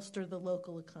 They bolster the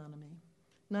local economy.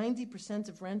 90%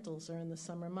 of rentals are in the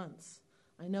summer months.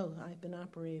 I know I've been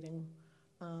operating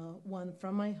one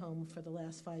from my home for the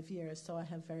last 5 years, so I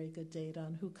have very good data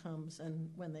on who comes and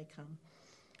when they come.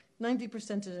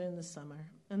 90% are in the summer,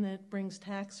 and that brings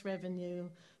tax revenue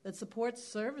that supports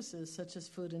services such as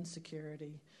food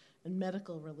insecurity and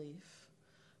medical relief.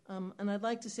 And I'd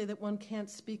like to say that one can't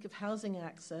speak of housing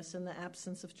access in the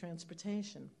absence of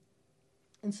transportation.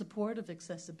 In support of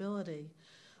accessibility,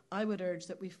 I would urge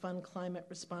that we fund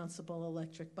climate-responsible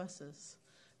electric buses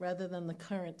rather than the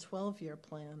current 12-year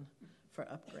plan for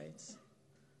upgrades.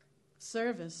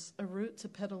 Service, a route to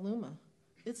Petaluma.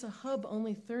 It's a hub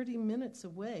only 30 minutes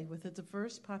away with a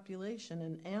diverse population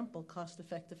and ample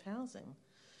cost-effective housing.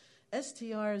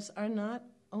 STRs are not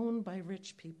owned by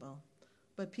rich people,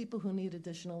 but people who need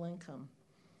additional income.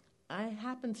 I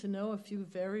happen to know a few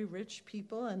very rich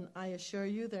people, and I assure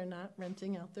you they're not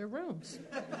renting out their rooms.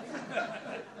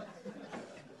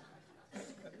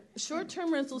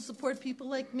 Short-term rentals support people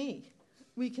like me.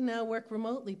 We can now work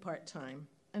remotely part-time,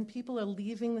 and people are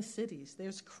leaving the cities.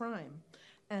 There's crime,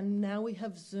 and now we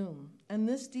have Zoom. And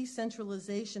this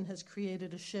decentralization has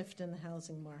created a shift in the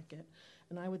housing market,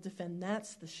 and I would defend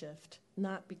that's the shift,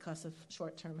 not because of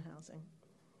short-term housing.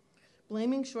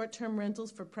 Blaming short-term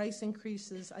rentals for price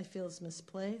increases, I feel, is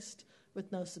misplaced with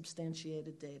no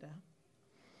substantiated data.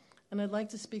 And I'd like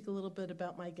to speak a little bit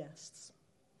about my guests.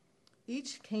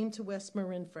 Each came to West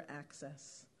Marin for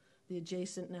access, the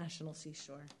adjacent National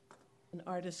Seashore. An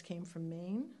artist came from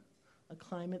Maine, a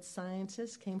climate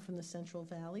scientist came from the Central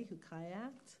Valley who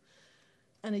kayaked,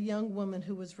 and a young woman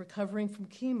who was recovering from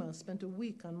chemo spent a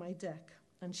week on my deck,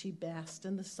 and she basked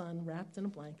in the sun wrapped in a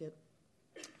blanket,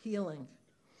 healing.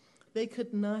 They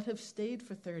could not have stayed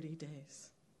for 30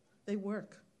 days. They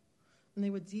work, and they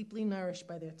were deeply nourished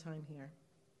by their time here.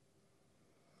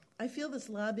 I feel this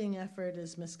lobbying effort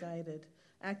is misguided,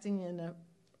 acting in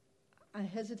I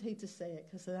hesitate to say it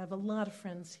because I have a lot of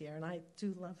friends here, and I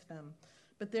do love them,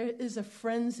 but there is a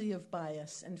frenzy of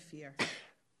bias and fear.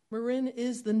 Marin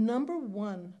is the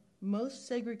 #1 most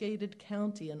segregated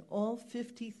county in all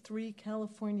 53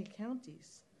 California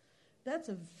counties. That's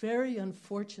a very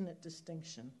unfortunate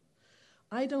distinction.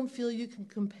 I don't feel you can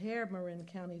compare Marin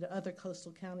County to other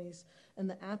coastal counties in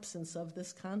the absence of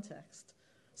this context.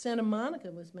 Santa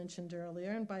Monica was mentioned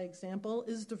earlier, and by example,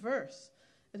 is diverse.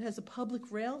 It has a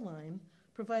public rail line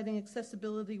providing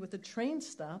accessibility with a train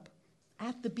stop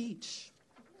at the beach.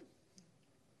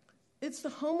 It's the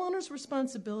homeowner's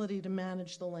responsibility to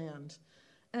manage the land.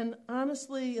 And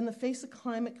honestly, in the face of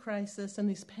climate crisis and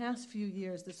these past few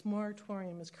years, this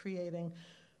moratorium is creating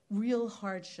real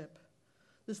hardship.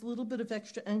 This little bit of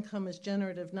extra income is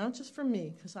generative, not just for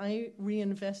me, because I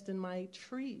reinvest in my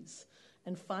trees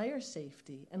and fire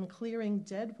safety and clearing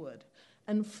deadwood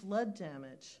and flood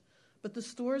damage, but the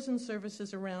stores and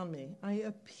services around me. I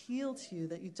appeal to you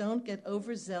that you don't get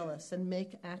overzealous and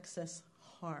make access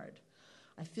hard.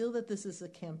 I feel that this is a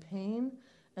campaign,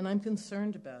 and I'm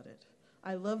concerned about it.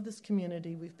 I love this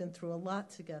community. We've been through a lot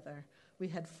together. We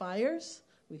had fires,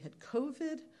 we had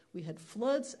COVID, we had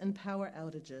floods and power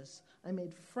outages. I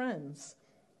made friends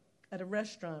at a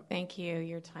restaurant. Thank you.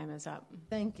 Your time is up.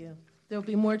 Thank you. There'll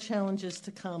be more challenges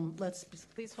to come. Let's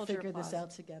Please hold your figure this applause.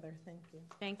 out together. Thank you.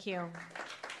 Thank you.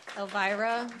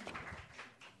 Elvira.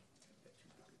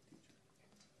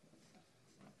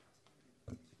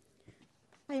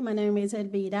 Hi, my name is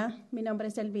Elvira. Mi nombre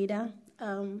es Elvira.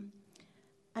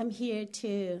 I'm here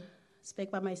to speak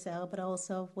by myself, but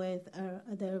also with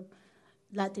other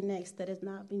Latinx that has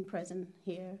not been present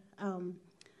here.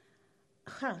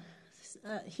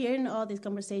 Hearing all this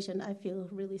conversation, I feel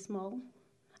really small.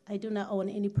 I do not own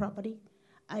any property.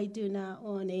 I do not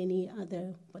own any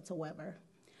other whatsoever.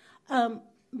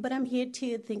 But I'm here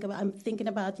to I'm thinking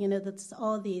about, that's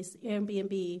all these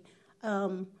Airbnb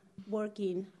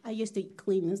working. I used to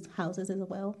clean houses as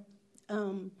well.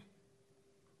 And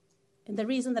the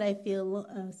reason that I feel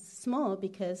small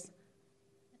because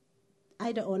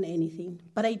I don't own anything,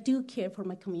 but I do care for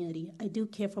my community. I do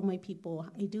care for my people.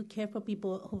 I do care for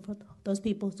those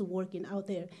people who are working out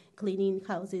there, cleaning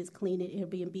houses, cleaning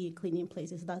Airbnb, cleaning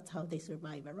places. That's how they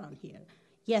survive around here.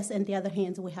 Yes, on the other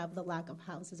hand, we have the lack of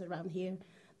houses around here.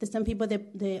 There's some people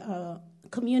that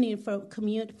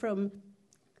commute from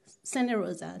Santa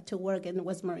Rosa to work in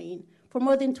West Marine for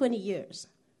more than 20 years.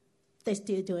 They're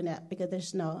still doing that because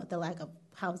there's the lack of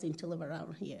housing to live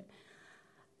around here.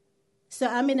 So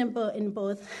I'm in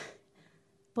both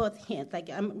hands. Like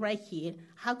I'm right here.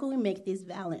 How can we make this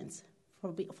balance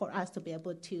for us to be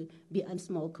able to be a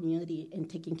small community and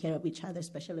taking care of each other,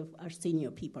 especially our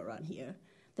senior people around here?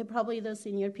 They're probably those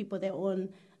senior people they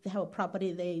have a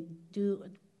property, they do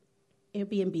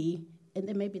Airbnb, and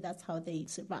then maybe that's how they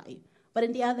survive. But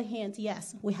on the other hand,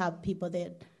 yes, we have people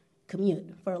that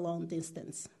commute for a long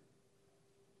distance.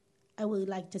 I would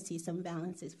like to see some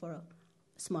balances for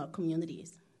small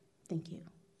communities. Thank you.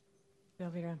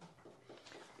 Elvira.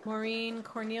 Maureen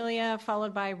Cornelia,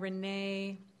 followed by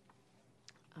Renee.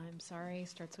 I'm sorry,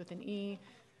 starts with an E.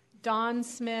 Dawn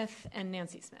Smith and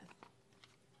Nancy Smith.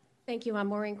 Thank you. I'm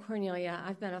Maureen Cornelia.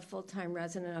 I've been a full-time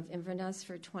resident of Inverness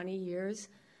for 20 years,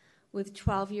 with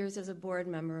 12 years as a board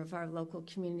member of our local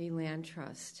community land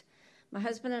trust. My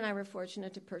husband and I were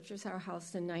fortunate to purchase our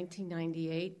house in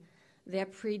 1998.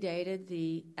 That predated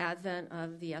the advent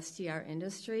of the STR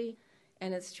industry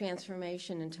and its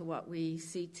transformation into what we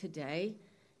see today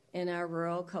in our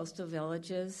rural coastal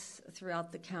villages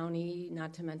throughout the county,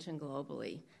 not to mention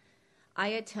globally. I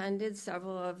attended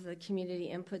several of the community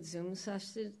input Zoom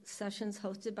sessions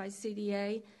hosted by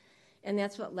CDA, and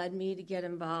that's what led me to get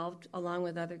involved along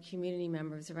with other community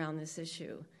members around this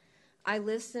issue. I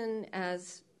listened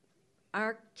as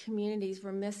our communities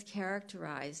were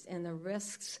mischaracterized and the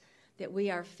risks that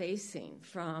we are facing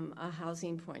from a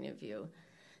housing point of view.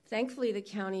 Thankfully, the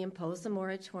county imposed a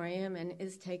moratorium and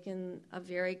is taking a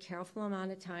very careful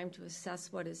amount of time to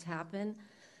assess what has happened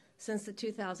since the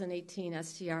 2018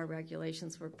 STR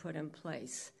regulations were put in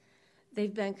place.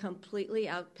 They've been completely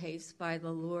outpaced by the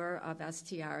lure of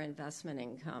STR investment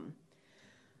income.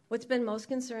 What's been most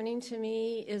concerning to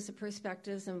me is the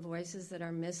perspectives and voices that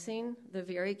are missing, the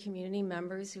very community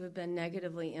members who have been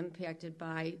negatively impacted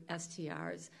by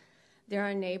STRs. There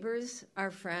are neighbors,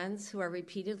 our friends, who are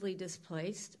repeatedly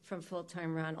displaced from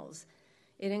full-time rentals.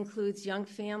 It includes young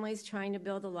families trying to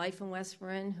build a life in West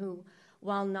Marin who,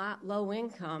 while not low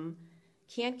income,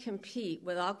 can't compete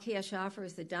with all cash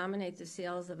offers that dominate the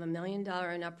sales of $1 million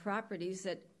and up properties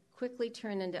that quickly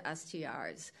turn into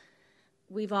STRs.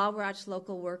 We've all watched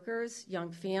local workers,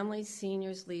 young families,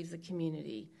 seniors leave the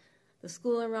community. The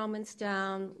school enrollment's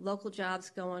down, local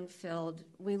jobs go unfilled.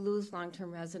 We lose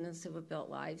long-term residents who have built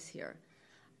lives here.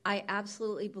 I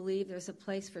absolutely believe there's a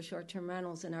place for short-term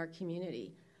rentals in our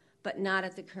community, but not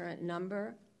at the current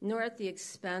number, nor at the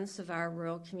expense of our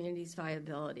rural community's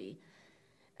viability.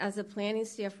 As the planning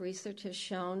staff research has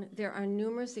shown, there are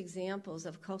numerous examples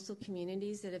of coastal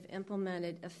communities that have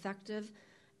implemented effective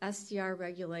STR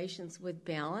regulations with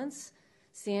balance.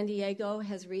 San Diego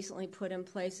has recently put in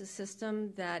place a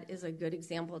system that is a good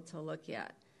example to look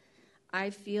at. I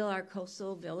feel our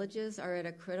coastal villages are at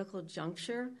a critical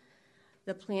juncture.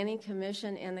 The Planning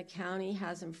Commission and the county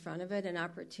has in front of it an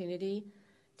opportunity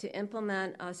to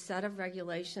implement a set of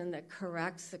regulation that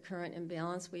corrects the current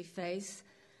imbalance we face.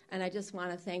 And I just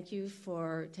want to thank you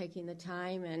for taking the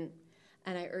time, and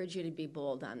I urge you to be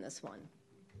bold on this one.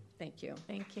 Thank you.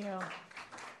 Thank you.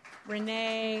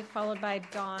 Renee, followed by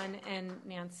Dawn and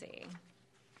Nancy.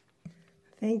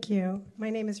 Thank you.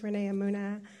 My name is Renee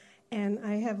Amuna, and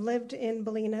I have lived in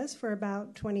Bolinas for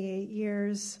about 28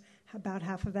 years, about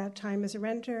half of that time as a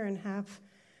renter and half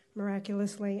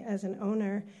miraculously as an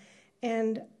owner.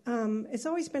 And it's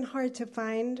always been hard to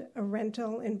find a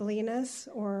rental in Bolinas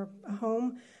or a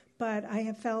home, but I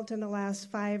have felt in the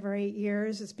last 5 or 8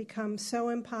 years it's become so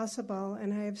impossible,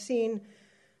 and I have seen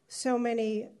so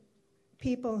many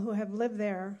people who have lived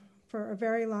there for a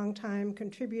very long time,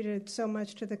 contributed so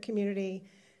much to the community,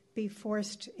 be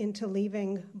forced into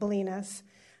leaving Bolinas.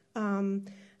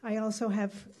 I also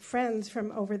have friends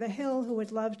from over the hill who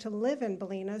would love to live in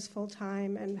Bolinas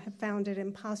full-time and have found it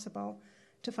impossible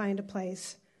to find a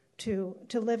place to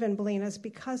live in Bolinas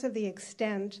because of the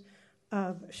extent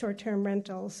of short-term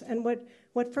rentals. And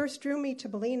what first drew me to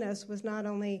Bolinas was not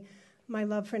only my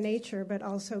love for nature, but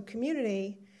also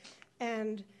community.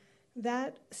 And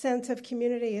that sense of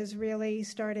community is really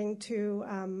starting to,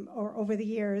 or over the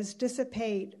years,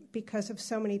 dissipate because of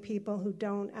so many people who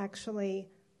don't actually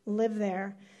live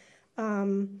there.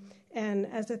 And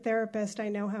as a therapist, I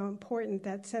know how important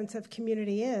that sense of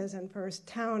community is, and for a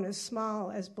town as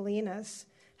small as Bolinas,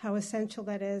 how essential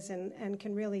that is, and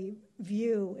can really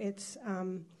view its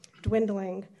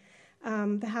dwindling.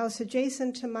 The house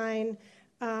adjacent to mine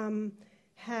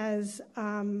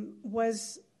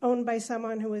was owned by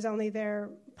someone who was only there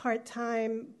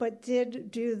part-time, but did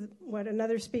do what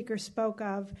another speaker spoke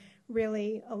of,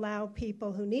 really allow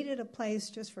people who needed a place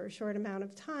just for a short amount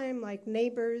of time, like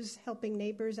neighbors, helping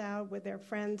neighbors out with their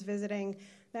friends visiting.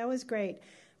 That was great.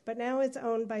 But now it's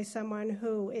owned by someone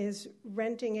who is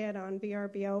renting it on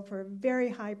VRBO for a very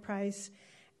high price,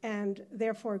 and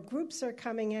therefore groups are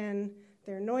coming in.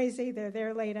 They're noisy, they're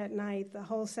there late at night. The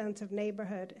whole sense of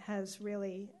neighborhood has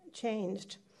really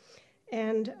changed.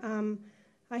 And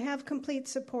I have complete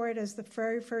support, as the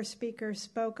very first speaker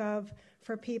spoke of,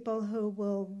 for people who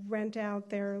will rent out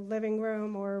their living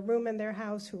room or a room in their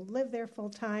house, who live there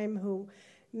full-time, who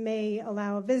may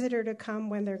allow a visitor to come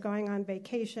when they're going on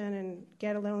vacation and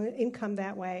get a little income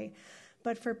that way.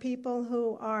 But for people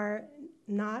who are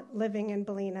not living in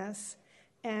Bolinas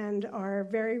and are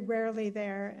very rarely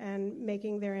there and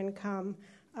making their income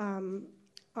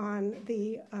on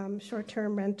the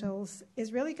short-term rentals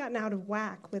is really gotten out of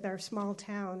whack with our small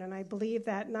town. And I believe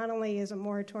that not only is a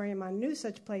moratorium on new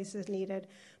such places needed,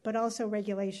 but also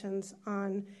regulations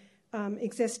on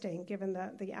existing, given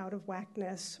the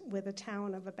out-of-whackness with a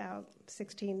town of about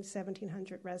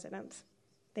 1,700 residents.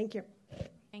 Thank you.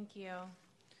 Thank you.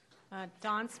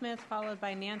 Dawn Smith, followed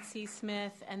by Nancy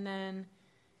Smith, and then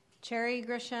Cherry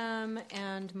Grisham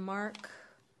and Mark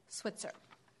Switzer.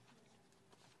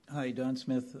 Hi, Don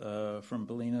Smith from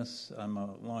Bolinas. I'm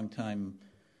a longtime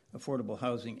affordable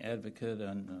housing advocate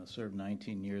and served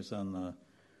 19 years on the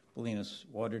Bolinas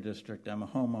Water District. I'm a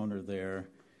homeowner there,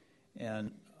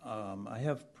 and I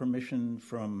have permission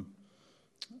from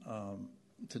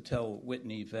to tell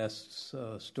Whitney Vest's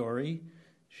story.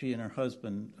 She and her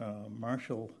husband,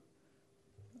 Marshall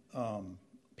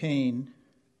Payne,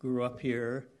 grew up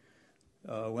here,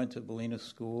 went to Bolinas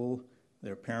School.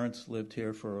 Their parents lived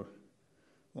here for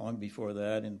long before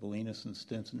that in Bolinas and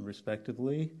Stinson,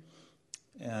 respectively.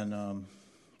 And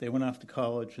they went off to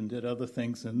college and did other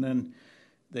things, and then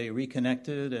they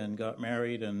reconnected and got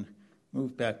married and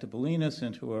moved back to Bolinas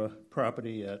into a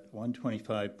property at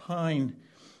 125 Pine,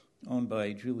 owned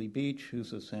by Julie Beach,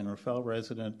 who's a San Rafael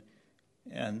resident.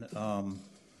 And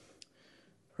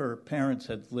her parents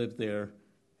had lived there,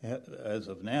 as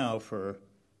of now, for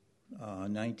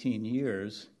 19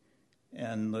 years.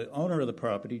 And the owner of the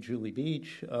property, Julie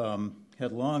Beach,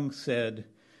 had long said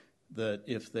that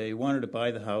if they wanted to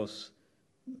buy the house,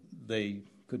 they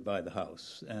could buy the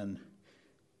house. And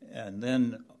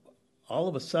then all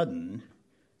of a sudden,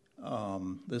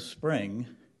 this spring,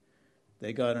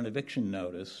 they got an eviction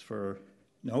notice for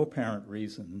no apparent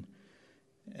reason.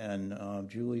 And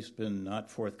Julie's been not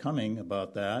forthcoming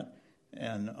about that.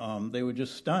 And they were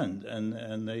just stunned.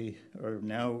 And they are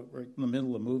now right in the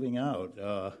middle of moving out.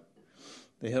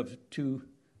 They have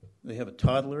a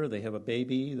toddler, they have a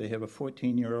baby, they have a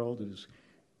 14-year-old who's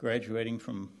graduating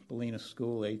from Bolinas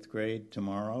School, 8th grade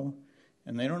tomorrow,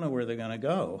 and they don't know where they're going to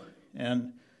go.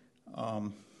 And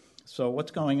so what's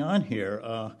going on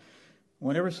here?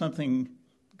 Whenever something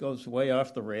goes way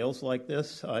off the rails like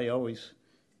this, I always,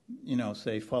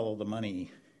 say follow the money.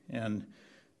 And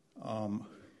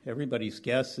everybody's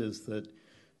guess is that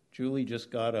Julie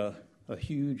just got a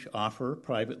huge offer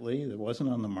privately that wasn't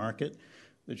on the market,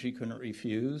 that she couldn't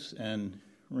refuse, and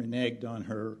reneged on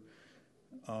her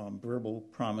verbal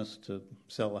promise to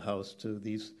sell a house to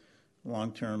these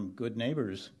long-term good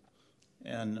neighbors.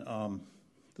 And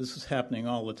this is happening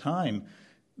all the time.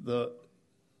 The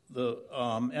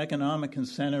economic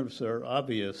incentives are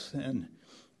obvious, and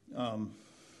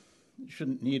you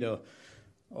shouldn't need a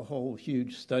a whole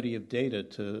huge study of data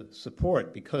to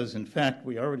support, because in fact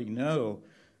we already know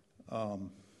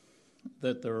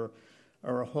that there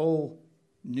are a whole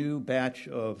new batch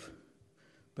of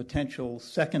potential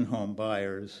second home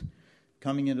buyers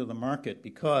coming into the market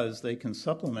because they can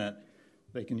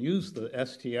use the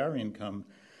STR income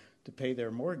to pay their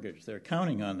mortgage. They're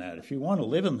counting on that. If you want to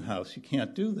live in the house, you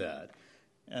can't do that.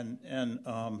 And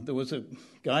there was a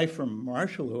guy from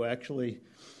Marshall who actually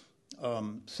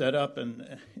set up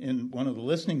in one of the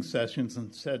listening sessions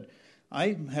and said,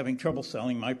 I'm having trouble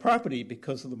selling my property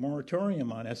because of the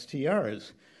moratorium on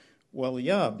STRs. Well,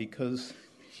 yeah, because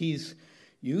he's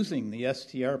using the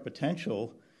STR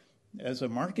potential as a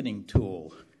marketing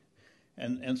tool.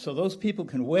 And so those people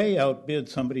can way outbid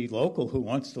somebody local who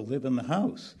wants to live in the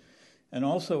house. And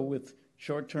also with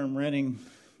short-term renting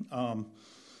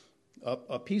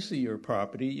a piece of your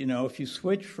property, you know, if you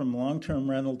switch from long-term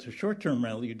rental to short-term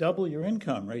rental, you double your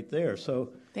income right there.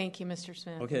 So thank you, Mr.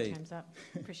 Smith. Okay. Your time's up.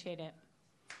 Appreciate it.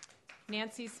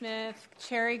 Nancy Smith,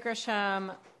 Cherry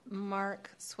Grisham, Mark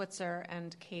Switzer,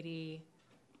 and Katie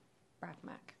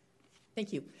Brackmack.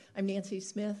 Thank you. I'm Nancy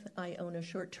Smith. I own a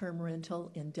short-term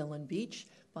rental in Dillon Beach,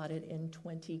 bought it in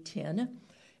 2010.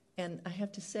 And I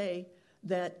have to say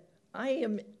that I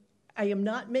am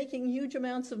not making huge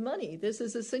amounts of money. This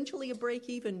is essentially a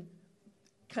break-even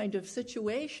kind of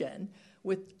situation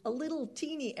with a little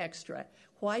teeny extra.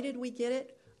 Why did we get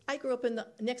it? I grew up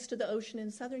next to the ocean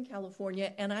in Southern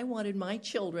California, and I wanted my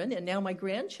children, and now my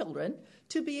grandchildren,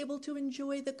 to be able to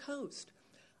enjoy the coast.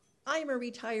 I am a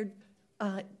retired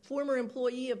former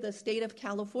employee of the state of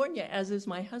California, as is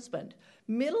my husband.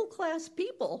 Middle-class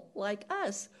people like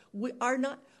us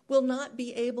will not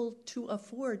be able to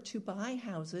afford to buy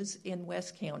houses in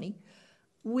West County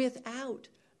without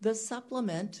the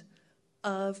supplement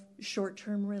of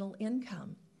short-term rental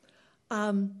income.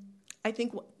 I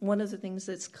think one of the things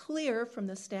that's clear from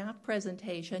the staff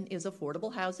presentation is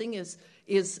affordable housing is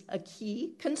a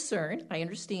key concern. I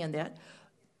understand that.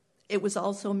 It was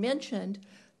also mentioned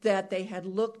that they had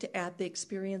looked at the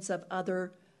experience of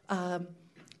other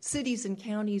cities and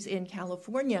counties in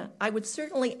California. I would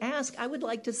certainly ask, I would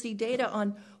like to see data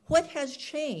on what has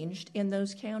changed in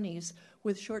those counties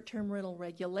with short-term rental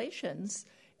regulations,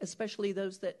 especially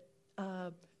those that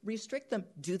restrict them.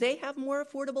 Do they have more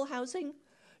affordable housing?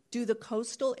 Do the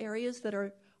coastal areas that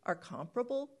are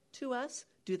comparable to us,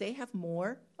 do they have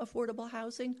more affordable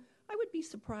housing? I would be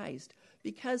surprised,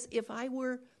 because if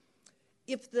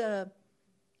the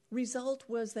result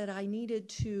was that I needed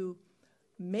to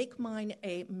make my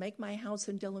house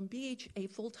in Dillon Beach a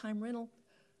full-time rental,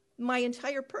 my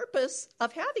entire purpose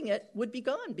of having it would be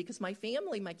gone, because my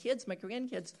family, my kids, my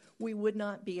grandkids, we would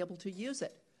not be able to use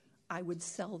it. I would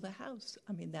sell the house.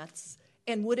 I mean,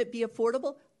 and would it be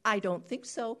affordable? I don't think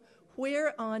so.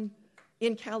 Where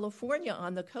in California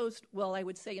on the coast, well, I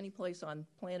would say any place on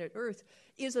planet Earth,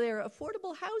 is there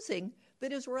affordable housing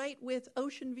that is right with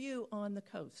ocean view on the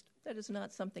coast? That is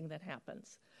not something that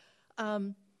happens.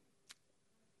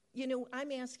 You know,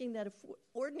 I'm asking that if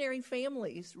ordinary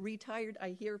families, I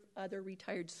hear other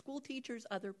retired school teachers,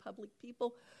 other public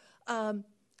people,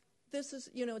 this is,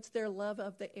 you know, it's their love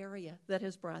of the area that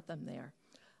has brought them there.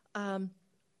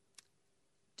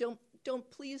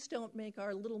 Please don't make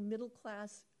our little middle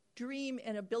class dream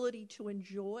and ability to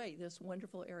enjoy this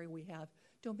wonderful area we have,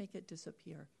 don't make it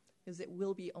disappear, because it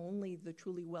will be only the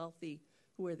truly wealthy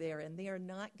who are there, and they are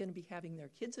not going to be having their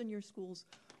kids in your schools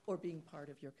or being part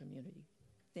of your community.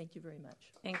 Thank you very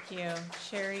much. Thank you.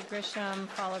 Sherry Grisham,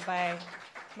 followed by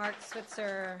Mark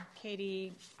Switzer,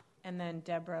 Katie, and then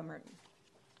Deborah Merton.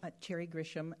 Cherry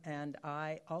Grisham, and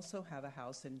I also have a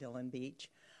house in Dillon Beach.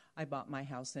 I bought my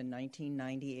house in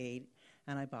 1998,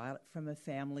 and I bought it from a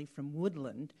family from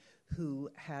Woodland who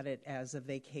had it as a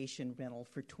vacation rental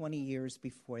for 20 years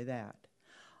before that.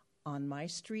 On my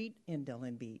street in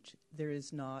Dillon Beach, there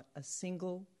is not a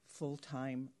single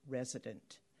full-time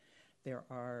resident. There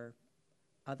are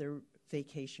other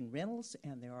vacation rentals,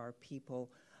 and there are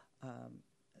people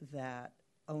that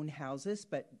own houses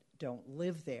but don't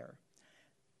live there.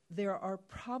 There are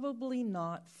probably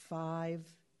not 5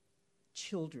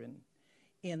 children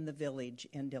in the village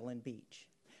in Dillon Beach.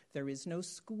 There is no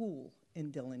school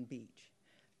in Dillon Beach.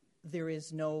 There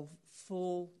is no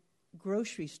full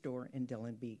grocery store in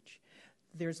Dillon Beach.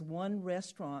 There's one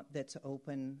restaurant that's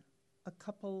open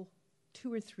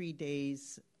 2 or 3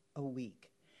 days a week.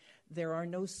 There are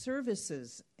no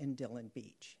services in Dillon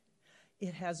Beach.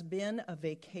 It has been a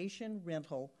vacation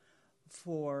rental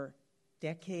for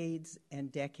decades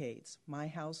and decades. My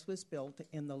house was built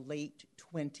in the late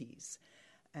 20s,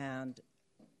 and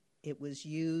it was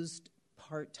used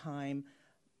part-time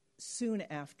soon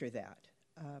after that.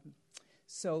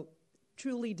 So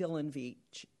truly Dillon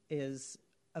Beach is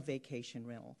a vacation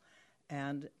rental.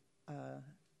 And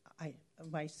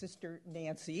my sister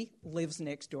Nancy lives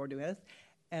next door to us,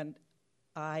 and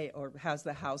has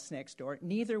the house next door.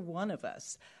 Neither one of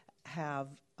us have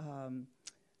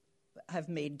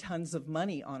made tons of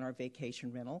money on our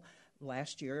vacation rental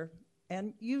last year,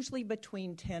 and usually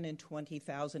between $10,000 and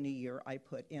 $20,000 a year I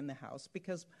put in the house,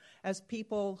 because as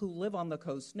people who live on the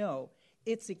coast know,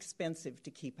 it's expensive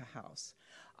to keep a house.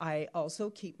 I also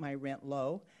keep my rent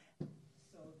low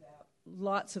so that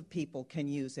lots of people can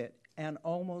use it, and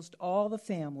almost all the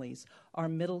families are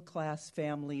middle-class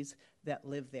families that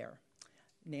live there.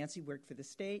 Nancy worked for the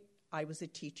state. I was a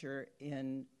teacher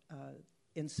in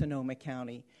Sonoma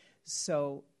County.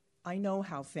 So I know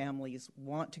how families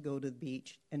want to go to the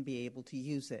beach and be able to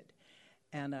use it.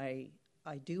 And I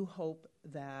do hope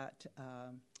that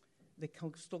the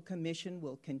Coastal Commission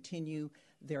will continue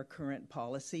their current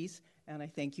policies. And I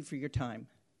thank you for your time.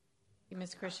 Thank you,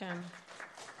 Ms. Grisham.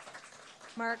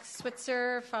 Mark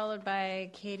Switzer, followed by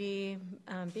Katie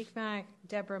Beekmack,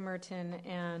 Deborah Merton,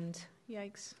 and,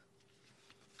 yikes,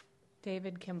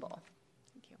 David Kimball.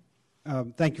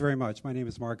 Thank you very much. My name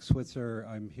is Mark Switzer.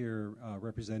 I'm here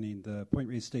representing the Point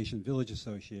Reyes Station Village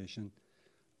Association,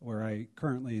 where I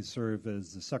currently serve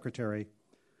as the secretary.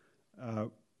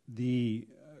 The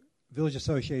Village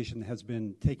Association has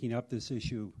been taking up this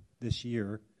issue this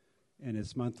year in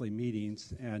its monthly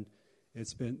meetings, and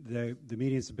it's been the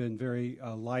meetings have been very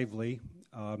lively,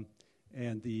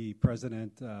 and the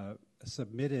president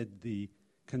submitted the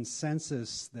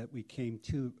consensus that we came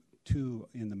to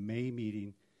in the May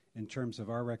meeting in terms of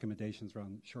our recommendations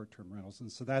around short-term rentals. And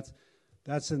so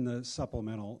that's in the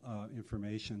supplemental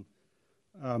information.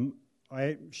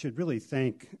 I should really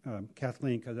thank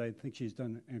Kathleen, because I think she's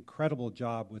done an incredible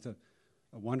job with a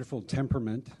wonderful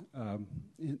temperament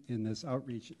in this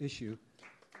outreach issue.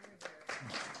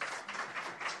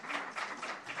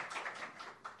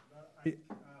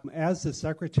 As the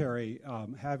secretary,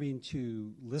 having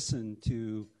to listen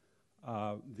to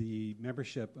the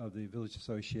membership of the Village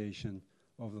Association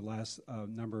over the last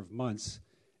number of months,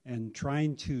 and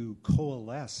trying to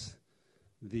coalesce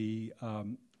the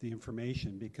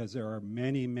information, because there are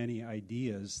many, many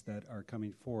ideas that are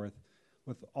coming forth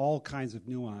with all kinds of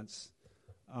nuance.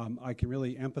 I can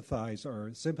really empathize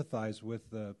or sympathize with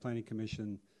the Planning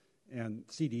Commission and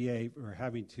CDA for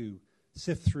having to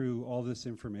sift through all this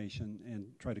information and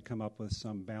try to come up with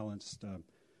some balanced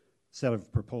set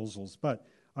of proposals. But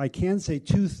I can say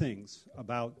two things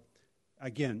about,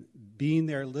 again, being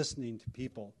there listening to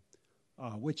people,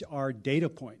 which are data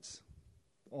points.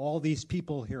 All these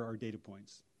people here are data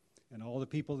points. And all the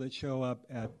people that show up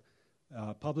at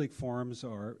public forums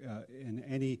or in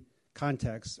any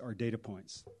context are data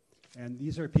points. And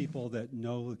these are people that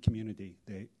know the community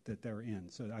that they're in.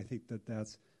 So I think that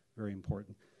that's very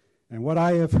important. And what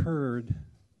I have heard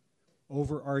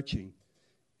overarching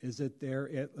is that there,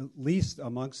 at least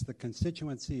amongst the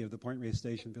constituency of the Point Reyes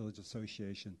Station Village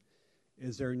Association,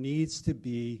 is there needs to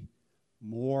be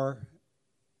more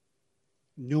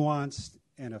nuanced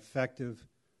and effective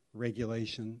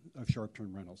regulation of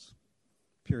short-term rentals,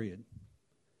 period.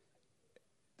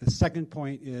 The second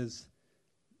point is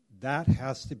that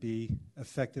has to be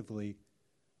effectively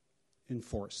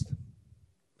enforced.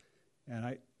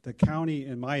 And the county,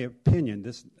 in my opinion,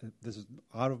 this is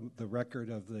out of the record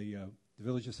of the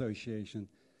Village Association,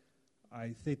 I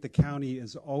think the county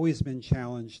has always been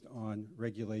challenged on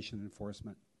regulation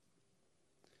enforcement.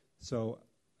 So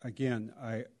again,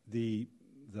 the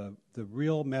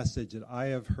real message that I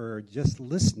have heard just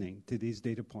listening to these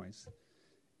data points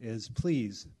is,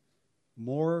 please,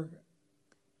 more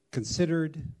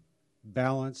considered,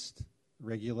 balanced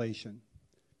regulation,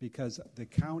 because the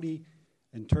county,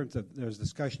 in terms of, there's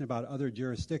discussion about other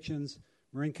jurisdictions,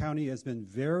 Marin County has been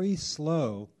very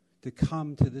slow to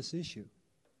come to this issue.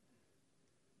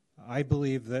 I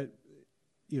believe that,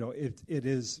 it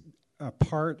is a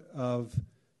part of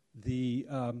the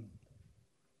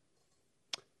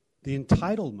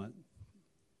entitlement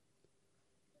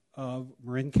of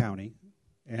Marin County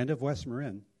and of West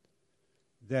Marin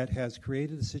that has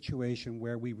created a situation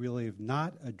where we really have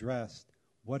not addressed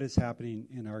what is happening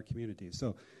in our community.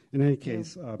 So in any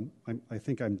case, I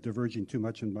think I'm diverging too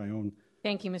much in my own.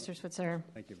 Thank you, Mr. Switzer.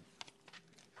 Thank you.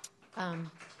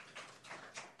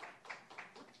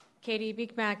 Katie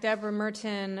Beekmack, Deborah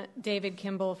Merton, David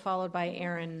Kimball, followed by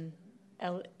Aaron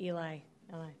Eli.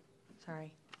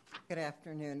 Sorry. Good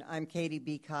afternoon. I'm Katie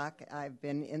Beacock. I've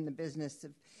been in the business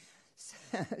of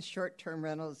short-term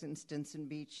rentals in Stinson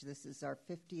Beach. This is our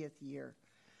 50th year.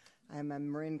 I'm a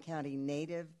Marin County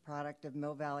native, product of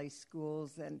Mill Valley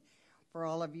Schools, and For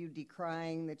all of you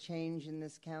decrying the change in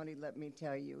this county, let me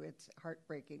tell you, it's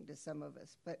heartbreaking to some of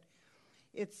us. But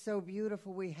it's so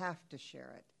beautiful, we have to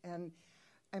share it. And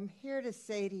I'm here to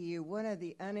say to you one of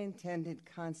the unintended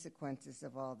consequences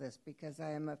of all this, because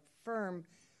I am a firm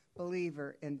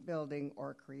believer in building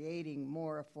or creating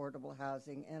more affordable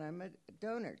housing, and I'm a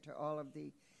donor to all of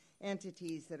the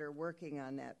entities that are working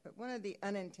on that. But one of the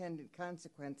unintended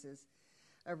consequences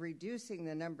of reducing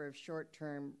the number of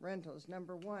short-term rentals,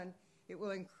 number one, it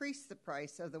will increase the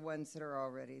price of the ones that are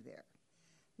already there.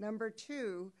 Number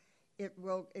two, it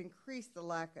will increase the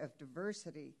lack of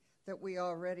diversity that we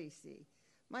already see.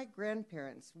 My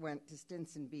grandparents went to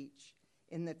Stinson Beach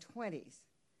in the 20s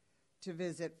to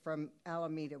visit from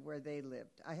Alameda, where they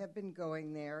lived. I have been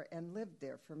going there and lived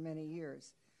there for many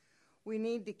years. We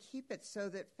need to keep it so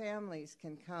that families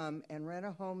can come and rent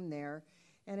a home there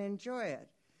and enjoy it.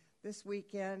 This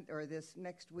weekend, or this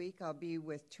next week, I'll be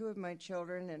with 2 of my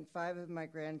children and 5 of my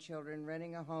grandchildren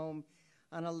renting a home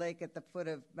on a lake at the foot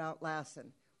of Mount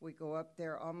Lassen. We go up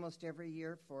there almost every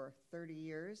year for 30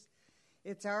 years.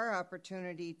 It's our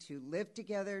opportunity to live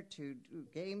together, to do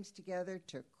games together,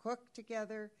 to cook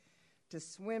together, to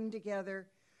swim together.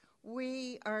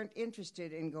 We aren't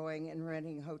interested in going and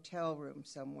renting a hotel room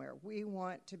somewhere. We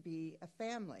want to be a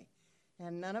family.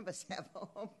 And none of us have a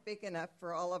home big enough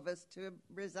for all of us to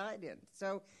reside in.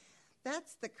 So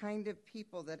that's the kind of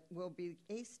people that will be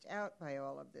aced out by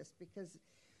all of this, because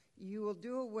you will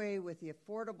do away with the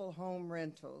affordable home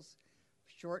rentals,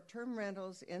 short-term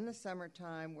rentals in the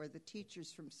summertime, where the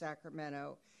teachers from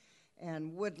Sacramento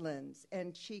and Woodlands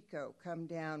and Chico come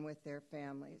down with their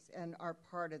families and are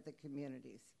part of the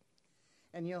communities.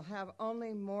 And you'll have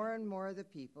only more and more of the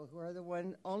people who are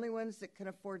the only ones that can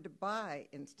afford to buy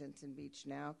in Stinson Beach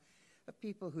now, of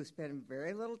people who spend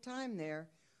very little time there,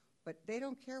 but they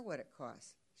don't care what it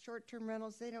costs. Short-term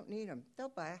rentals, they don't need them. They'll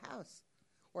buy a house,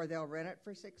 or they'll rent it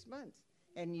for 6 months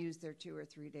and use their 2 or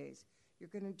 3 days. You're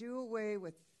going to do away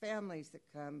with families that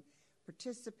come,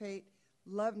 participate,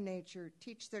 love nature,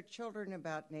 teach their children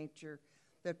about nature,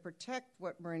 that protect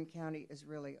what Marin County is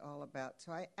really all about.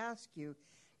 So I ask you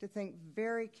to think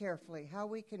very carefully how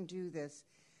we can do this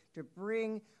to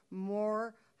bring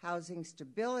more housing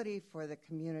stability for the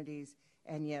communities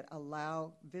and yet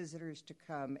allow visitors to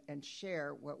come and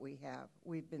share what we have.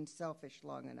 We've been selfish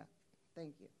long enough.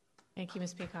 Thank you. Thank you,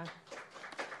 Ms. Peacock.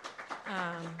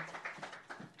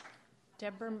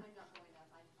 Deborah.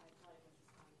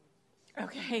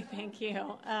 Okay, thank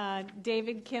you.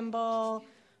 David Kimball,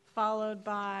 followed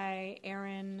by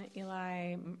Aaron,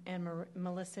 Eli, and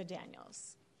Melissa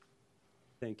Daniels.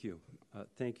 Thank you.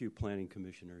 Thank you, Planning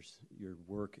Commissioners. Your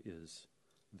work is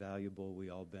valuable. We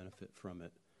all benefit from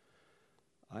it.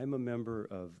 I'm a member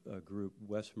of a group,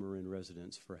 West Marin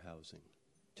Residents for Housing,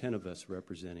 10 of us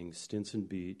representing Stinson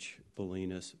Beach,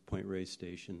 Bolinas, Point Reyes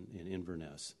Station, and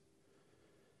Inverness.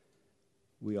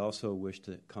 We also wish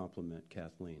to compliment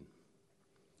Kathleen.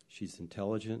 She's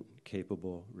intelligent,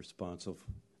 capable, responsive,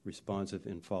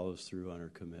 and follows through on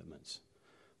her commitments.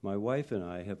 My wife and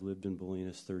I have lived in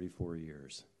Bolinas 34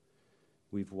 years.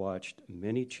 We've watched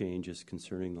many changes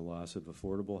concerning the loss of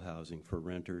affordable housing for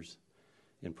renters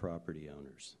and property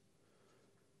owners.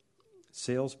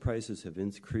 Sales prices have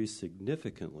increased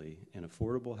significantly, and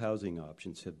affordable housing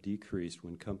options have decreased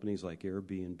when companies like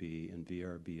Airbnb and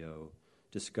VRBO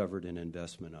discovered an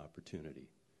investment opportunity.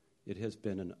 It has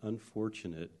been an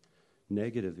unfortunate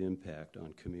negative impact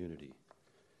on community.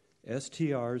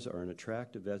 STRs are an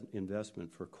attractive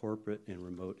investment for corporate and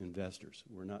remote investors.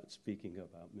 We're not speaking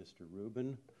about Mr.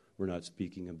 Rubin, we're not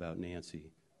speaking about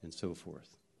Nancy, and so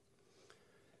forth.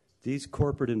 These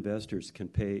corporate investors can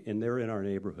pay, and they're in our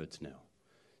neighborhoods now,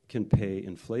 can pay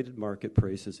inflated market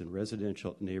prices in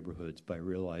residential neighborhoods by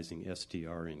realizing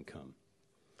STR income.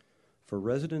 For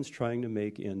residents trying to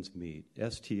make ends meet,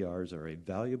 STRs are a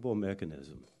valuable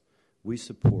mechanism we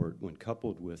support when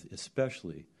coupled with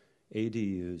especially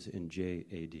ADUs and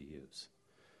JADUs.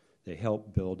 They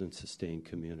help build and sustain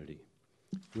community.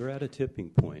 We're at a tipping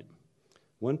point.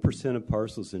 1% of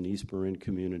parcels in East Marin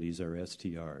communities are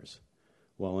STRs,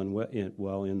 while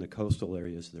in the coastal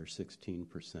areas they're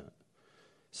 16%.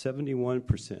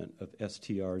 71% of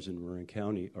STRs in Marin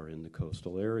County are in the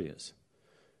coastal areas.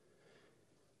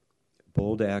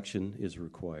 Bold action is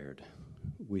required.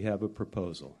 We have a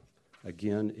proposal.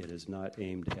 Again, it is not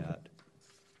aimed at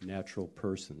natural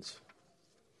persons.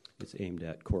 It's aimed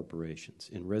at corporations.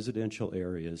 In residential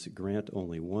areas, grant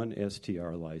only one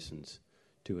STR license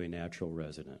to a natural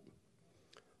resident.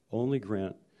 Only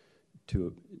grant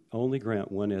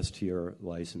one STR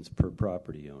license per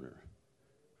property owner.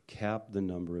 Cap the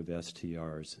number of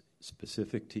STRs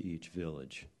specific to each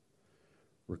village.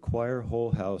 require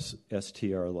whole house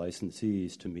STR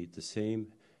licensees to meet the same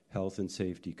health and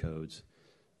safety codes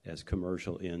as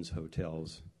commercial inns,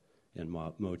 hotels, and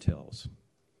motels.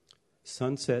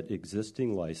 Sunset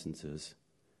existing licenses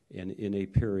and in a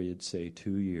period, say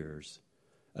 2 years,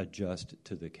 adjust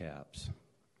to the caps.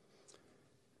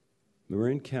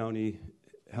 Marin County,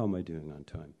 how am I doing on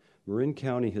time? Marin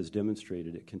County has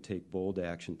demonstrated it can take bold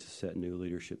action to set new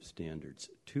leadership standards.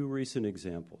 2 recent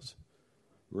examples.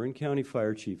 Marin County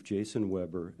Fire Chief Jason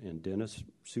Weber and Dennis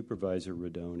Supervisor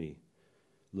Rodoni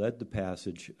led the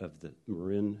passage of the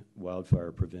Marin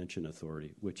Wildfire Prevention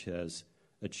Authority, which has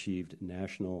achieved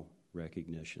national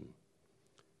recognition.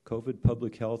 COVID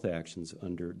public health actions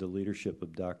under the leadership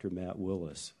of Dr. Matt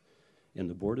Willis and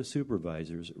the Board of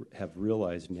Supervisors have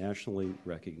realized nationally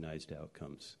recognized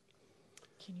outcomes.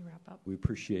 Can you wrap up? We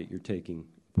appreciate your taking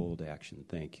bold action.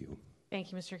 Thank you.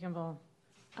 Thank you, Mr. Kimball.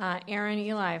 Aaron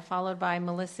Eli, followed by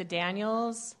Melissa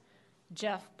Daniels,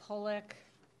 Jeff Pollock,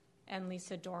 and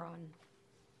Lisa Doron.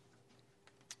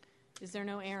 Is there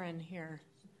no Aaron here?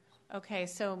 Okay,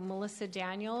 so Melissa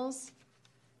Daniels,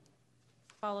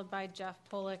 followed by Jeff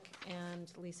Pollock and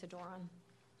Lisa Doron.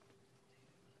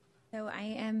 So I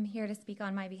am here to speak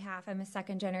on my behalf. I'm a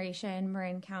second-generation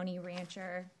Marin County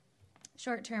rancher,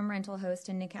 short-term rental host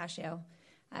in Nicasio.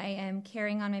 I am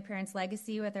carrying on my parents'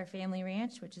 legacy with our family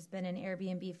ranch, which has been an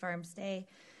Airbnb farm stay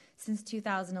since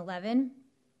 2011.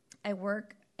 I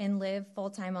work and live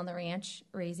full-time on the ranch,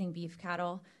 raising beef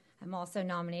cattle. I'm also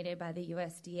nominated by the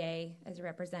USDA as a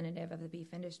representative of the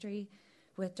beef industry,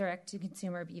 with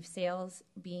direct-to-consumer beef sales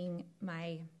being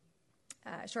my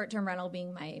short-term rental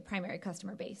being my primary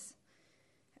customer base.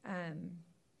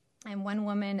 I'm one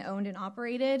woman owned and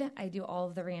operated. I do all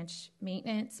of the ranch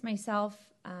maintenance myself.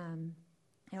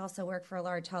 I also work for a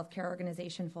large healthcare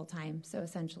organization full-time, so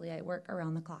essentially I work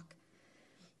around the clock.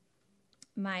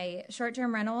 My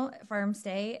short-term rental farm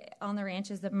stay on the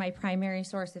ranch is my primary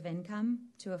source of income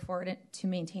to afford it to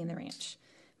maintain the ranch.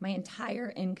 My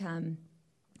entire income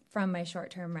from my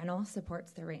short-term rental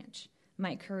supports the ranch.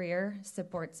 My career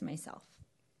supports myself.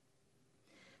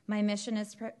 My mission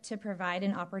is to provide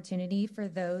an opportunity for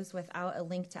those without a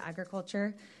link to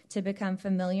agriculture to become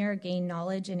familiar, gain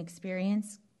knowledge and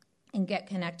experience, and get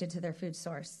connected to their food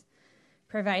source.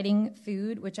 Providing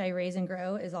food, which I raise and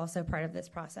grow, is also part of this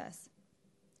process.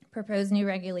 Proposed new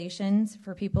regulations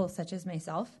for people such as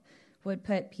myself would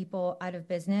put people out of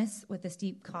business with the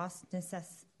steep costs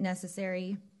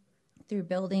necessary through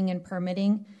building and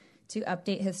permitting to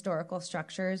update historical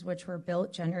structures which were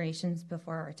built generations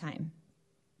before our time.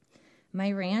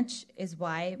 My ranch is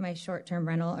why my short-term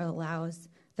rental allows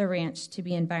the ranch to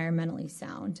be environmentally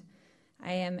sound.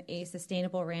 I am a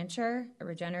sustainable rancher, a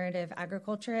regenerative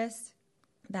agriculturist.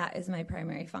 That is my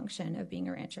primary function of being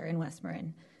a rancher in West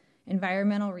Marin.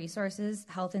 Environmental resources,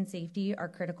 health and safety are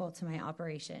critical to my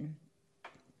operation.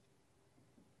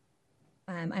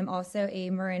 I'm also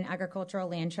a Marin Agricultural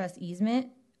Land Trust easement,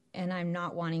 and I'm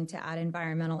not wanting to add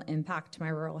environmental impact to my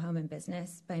rural home and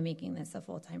business by making this a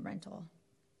full-time rental.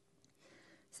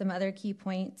 Some other key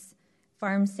points: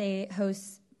 Farm Stay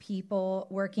hosts people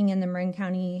working in the Marin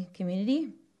County community.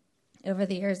 Over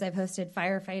the years, I've hosted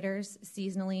firefighters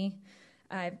seasonally.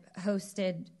 I've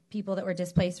hosted people that were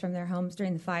displaced from their homes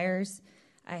during the fires.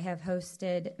 I have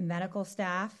hosted medical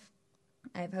staff.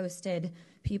 I've hosted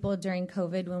people during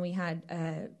COVID when we had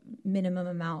a minimum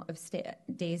amount of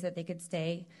days that they could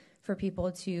stay for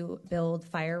people to build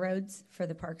fire roads for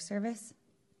the Park Service.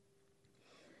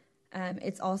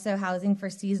 It's also housing for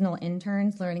seasonal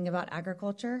interns learning about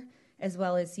agriculture, as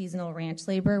well as seasonal ranch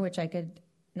labor, which I could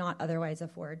not otherwise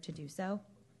afford to do so.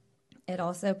 It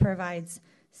also provides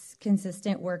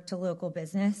consistent work to local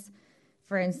business.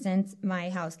 For instance, my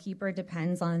housekeeper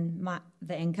depends on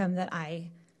the income that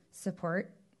I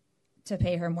support to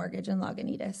pay her mortgage in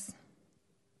Lagunitas.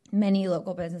 Many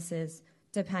local businesses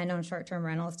depend on short-term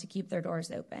rentals to keep their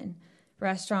doors open.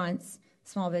 Restaurants,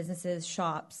 small businesses,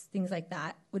 shops, things like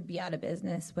that would be out of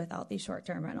business without these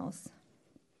short-term rentals.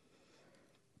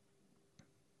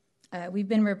 We've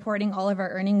been reporting all of our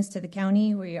earnings to the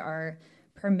county. We are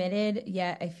permitted,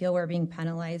 yet I feel we're being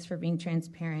penalized for being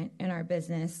transparent in our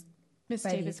business. Ms.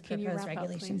 Davis, can you wrap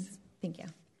regulations. up, please? Thank you.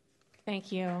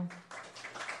 Thank you.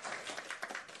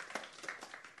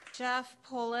 Jeff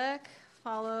Pollock,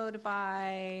 followed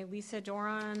by Lisa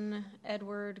Doron,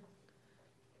 Edward,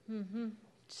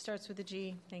 starts with a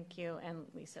G, thank you, and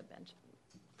Lisa Bench.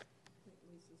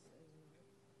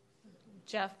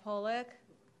 Jeff Pollock.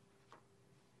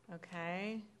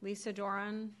 Okay. Lisa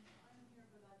Doron.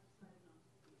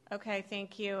 Okay,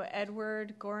 thank you.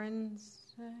 Edward Gorans.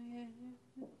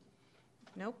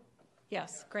 Nope.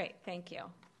 Yes, great, thank you.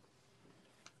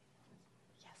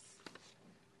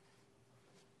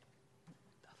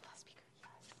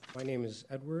 My name is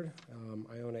Edward.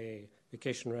 I own a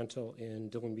vacation rental in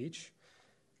Dillon Beach,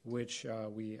 which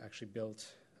we actually built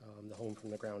the home from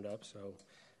the ground up. So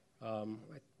I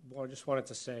just wanted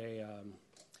to say, I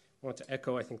wanted to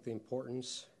echo, I think, the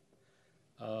importance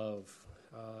of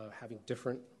having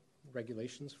different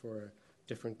regulations for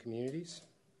different communities.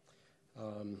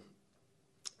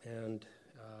 And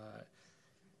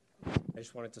I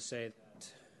just wanted to say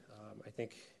that I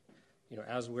think,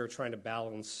 as we're trying to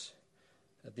balance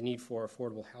the need for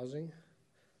affordable housing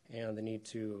and the need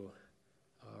to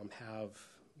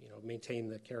maintain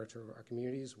the character of our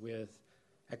communities with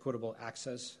equitable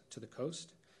access to the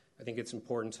coast, I think it's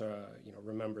important to,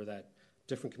 remember that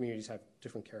different communities have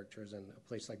different characters, and a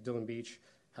place like Dillon Beach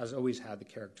has always had the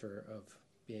character of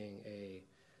being a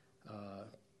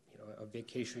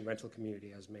vacation rental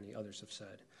community, as many others have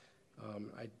said.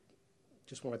 I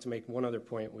just wanted to make one other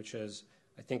point, which is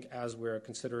I think as we're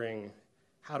considering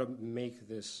how to make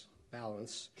this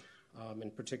balance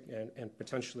and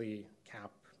potentially cap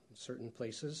certain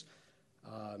places,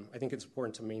 I think it's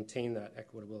important to maintain that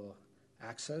equitable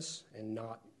access and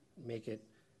not make it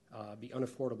be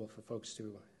unaffordable for folks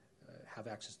to have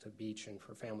access to the beach and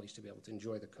for families to be able to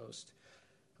enjoy the coast.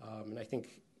 And I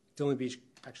think Dillon Beach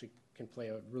actually can play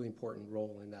a really important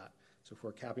role in that. So if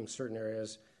we're capping certain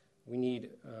areas, we need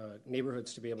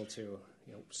neighborhoods to be able to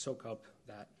soak up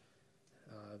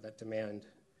that demand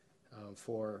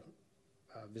for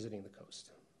visiting the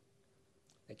coast.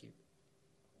 Thank you.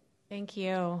 Thank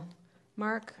you.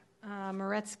 Mark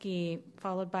Moretsky,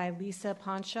 followed by Lisa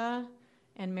Poncha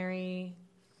and Mary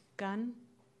Gwen.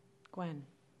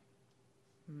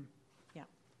 Yeah.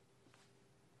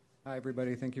 Hi,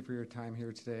 everybody. Thank you for your time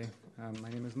here today. My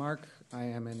name is Mark. I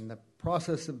am in the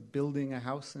process of building a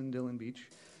house in Dillon Beach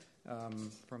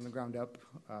from the ground up,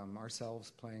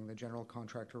 ourselves playing the general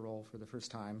contractor role for the first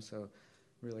time, so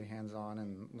really hands-on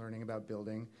and learning about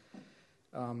building.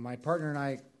 My partner and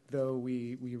I, though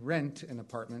we rent an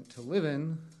apartment to live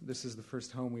in, this is the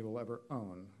first home we will ever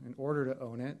own. In order to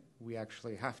own it, we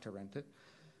actually have to rent it.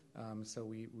 So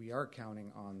we are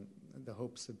counting on the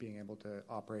hopes of being able to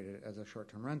operate it as a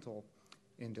short-term rental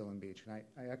in Dillon Beach. And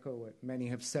I echo what many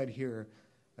have said here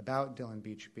about Dillon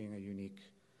Beach being a unique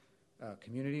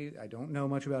community. I don't know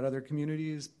much about other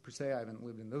communities per se. I haven't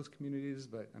lived in those communities,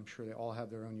 but I'm sure they all have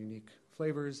their own unique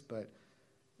flavors. But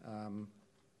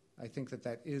I think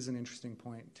that is an interesting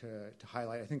point to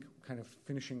highlight. I think kind of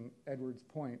finishing Edward's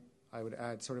point, I would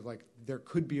add sort of like there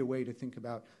could be a way to think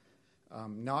about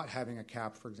not having a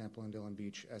cap, for example, in Dillon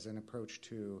Beach as an approach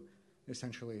to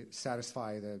essentially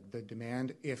satisfy the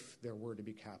demand if there were to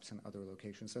be caps in other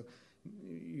locations. So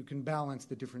you can balance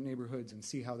the different neighborhoods and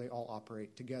see how they all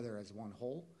operate together as one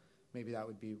whole. Maybe that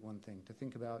would be one thing to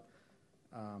think about.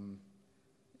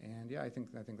 And yeah, I think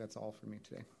that's all for me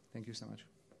today. Thank you so much.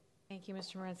 Thank you,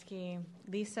 Mr. Moretsky.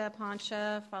 Lisa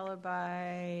Poncha, followed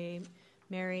by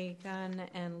Mary Gunn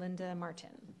and Linda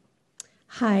Martin.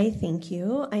 Hi, thank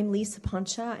you. I'm Lisa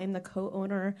Poncha. I'm the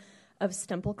co-owner of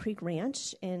Stemple Creek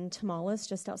Ranch in Tomales,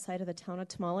 just outside of the town of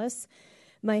Tomales.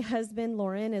 My husband,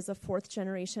 Lauren, is a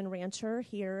fourth-generation rancher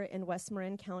here in West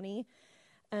Marin County.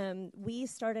 We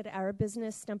started our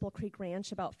business, Stemple Creek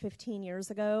Ranch, about 15 years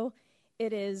ago.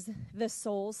 It is the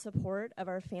sole support of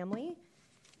our family.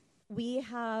 We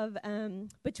have,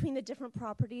 between the different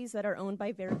properties that are owned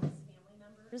by various family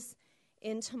members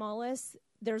in Tomales,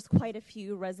 there's quite a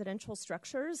few residential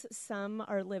structures. Some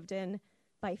are lived in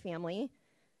by family.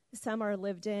 Some are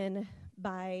lived in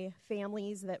by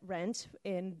families that rent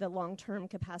in the long-term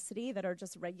capacity that are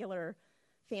just regular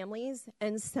families.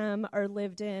 And some are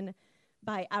lived in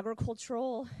by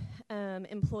agricultural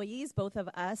employees, both of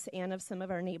us and of some of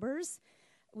our neighbors.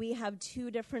 We have two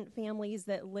different families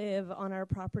that live on our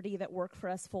property that work for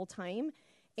us full-time,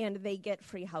 and they get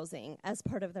free housing as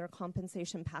part of their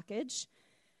compensation package.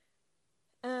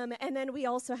 And then we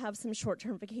also have some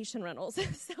short-term vacation rentals.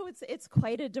 So it's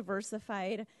quite a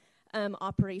diversified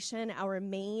operation. Our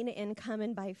main income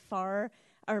and by far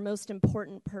our most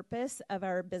important purpose of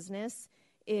our business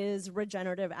is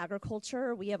regenerative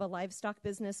agriculture. We have a livestock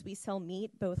business. We sell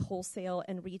meat, both wholesale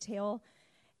and retail.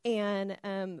 And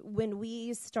when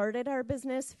we started our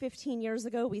business 15 years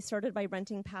ago, we started by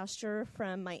renting pasture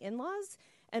from my in-laws,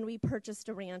 and we purchased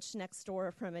a ranch next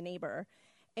door from a neighbor.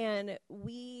 And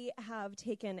we have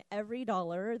taken every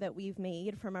dollar that we've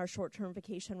made from our short-term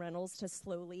vacation rentals to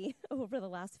slowly, over the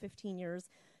last 15 years,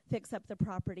 fix up the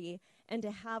property and to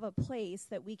have a place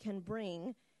that we can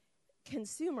bring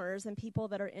consumers and people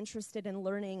that are interested in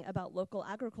learning about local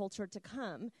agriculture to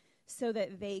come so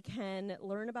that they can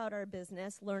learn about our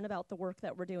business, learn about the work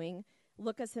that we're doing,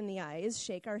 look us in the eyes,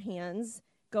 shake our hands,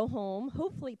 go home,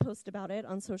 hopefully post about it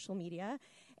on social media,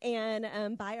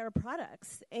 and buy our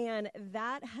products. And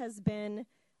that has been,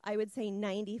 I would say,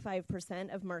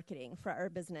 95% of marketing for our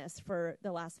business for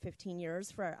the last 15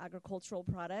 years for our agricultural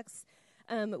products.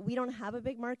 We don't have a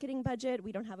big marketing budget.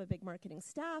 We don't have a big marketing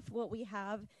staff. What we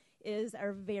have is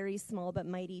our very small but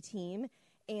mighty team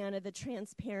and the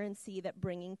transparency that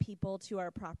bringing people to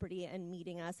our property and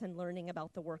meeting us and learning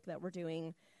about the work that we're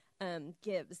doing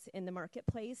gives in the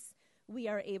marketplace. We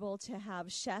are able to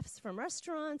have chefs from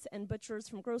restaurants and butchers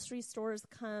from grocery stores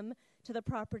come to the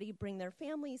property, bring their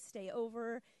families, stay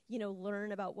over,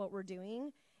 learn about what we're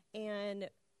doing. And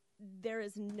there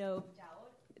is no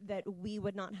doubt that we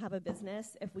would not have a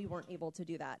business if we weren't able to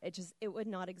do that. It would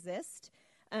not exist.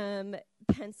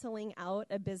 Penciling out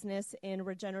a business in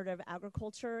regenerative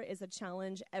agriculture is a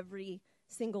challenge every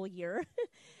single year.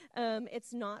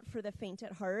 It's not for the faint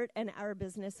at heart, and our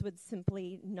business would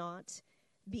simply not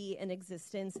be in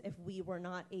existence if we were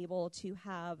not able to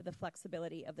have the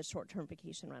flexibility of the short-term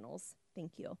vacation rentals.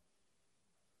 Thank you.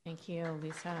 Thank you,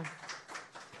 Lisa.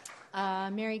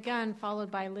 Mary Gunn, followed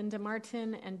by Linda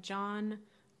Martin and John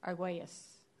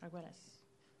Arguelles.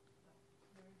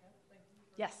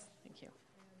 Yes, thank you.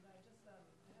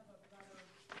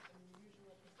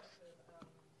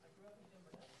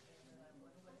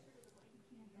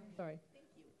 Sorry.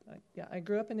 I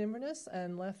grew up in Inverness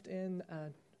and left in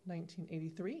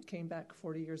 1983, came back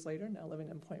 40 years later, now living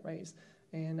in Point Reyes.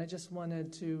 And I just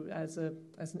wanted to, as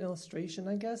an illustration,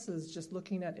 I guess, is just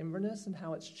looking at Inverness and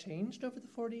how it's changed over the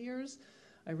 40 years.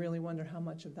 I really wonder how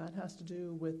much of that has to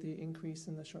do with the increase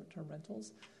in the short-term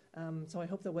rentals. So I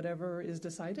hope that whatever is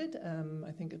decided,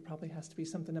 I think it probably has to be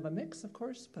something of a mix, of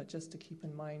course, but just to keep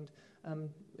in mind,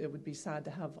 it would be sad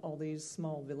to have all these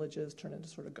small villages turn into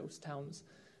sort of ghost towns.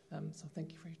 So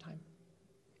thank you for your time.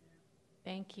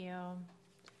 Thank you.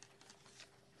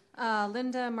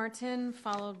 Linda Martin,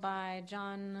 followed by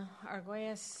John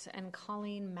Arguelles and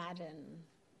Colleen Madden.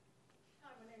 Hi,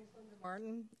 my name is Linda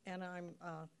Martin, and I'm,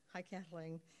 hi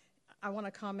Kathleen. I want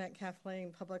to comment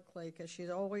Kathleen publicly because she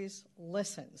always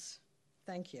listens.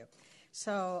 Thank you.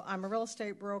 So I'm a real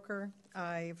estate broker.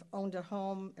 I've owned a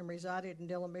home and resided in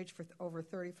Dillon Beach for over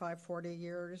 35, 40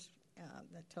 years.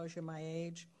 That tells you my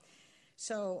age.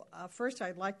 So first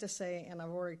I'd like to say, and I've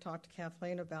already talked to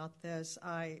Kathleen about this,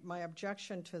 my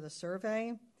objection to the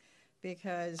survey,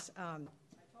 because I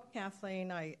told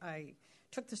Kathleen I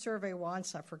took the survey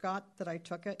once, I forgot that I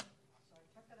took it, so I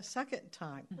took it a second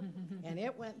time, and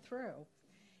it went through.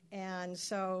 And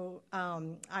so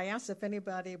I asked if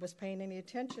anybody was paying any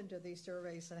attention to these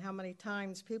surveys and how many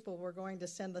times people were going to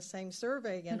send the same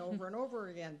survey again over and over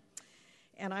again.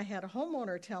 And I had a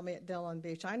homeowner tell me at Dillon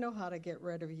Beach, I know how to get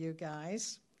rid of you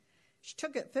guys. She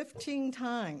took it 15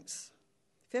 times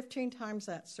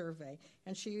that survey,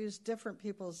 and she used different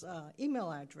people's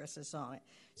email addresses on it.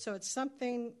 So it's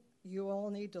something you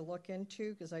all need to look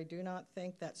into, because I do not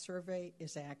think that survey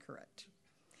is accurate.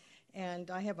 And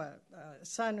I have a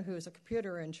son who's a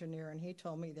computer engineer, and he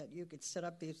told me that you could set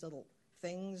up these little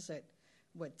things that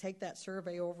would take that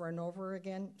survey over and over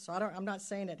again. So I'm not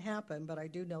saying it happened, but I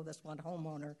do know this one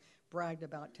homeowner bragged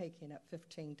about taking it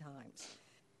 15 times.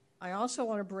 I also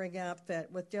want to bring up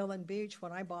that with Dillon Beach,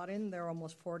 when I bought in there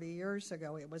almost 40 years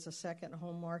ago, it was a second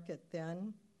home market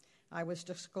then. I was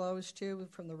disclosed to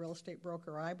from the real estate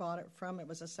broker I bought it from. It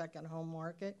was a second home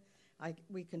market.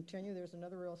 We continue. There's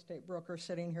another real estate broker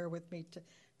sitting here with me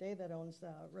today that owns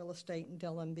real estate in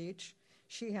Dillon Beach.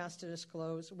 She has to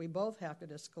disclose, we both have to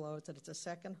disclose that it's a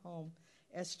second home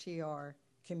STR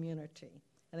community.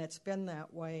 And it's been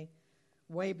that way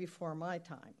before my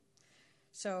time.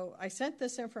 So I sent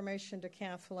this information to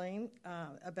Kathleen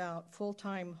about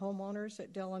full-time homeowners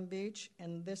at Dillon Beach,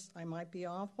 and this, I might be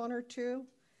off one or two.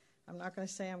 I'm not going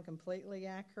to say I'm completely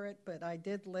accurate, but I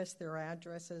did list their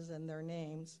addresses and their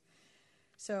names.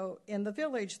 So in the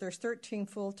village, there's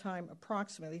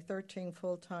approximately 13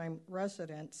 full-time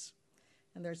residents,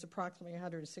 and there's approximately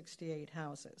 168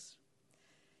 houses.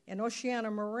 In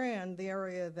Oceana Marin, the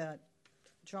area that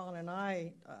John and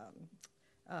I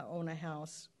own a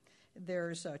house,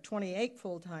 there's 28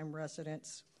 full-time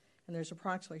residents, and there's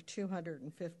approximately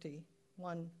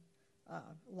 251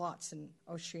 lots in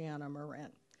Oceana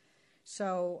Marin.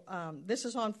 So this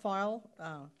is on file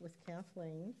with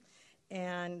Kathleen,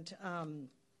 and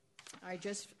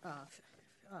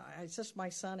it's just my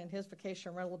son and his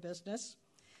vacation rental business.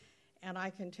 And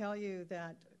I can tell you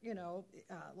that,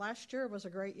 last year was a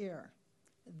great year.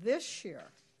 This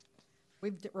year,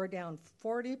 we're down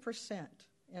 40%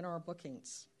 in our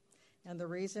bookings. And the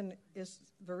reason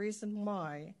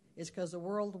why is because the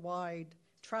worldwide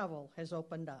travel has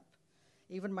opened up.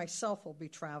 Even myself will be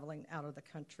traveling out of the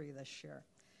country this year.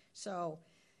 So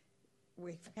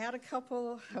we've had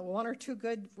one or two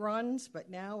good runs, but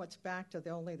now it's back to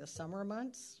only the summer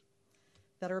months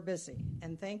that are busy.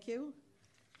 And thank you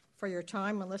for your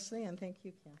time and listening, and thank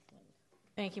you, Kathleen.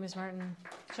 Thank you, Ms. Martin.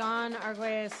 John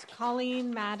Arguelles,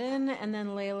 Colleen Madden, and then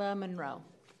Layla Monroe.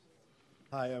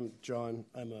 Hi, I'm John.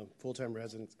 I'm a full-time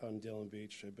resident on Dillon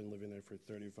Beach. I've been living there for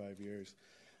 35 years.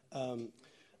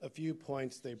 A few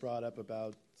points they brought up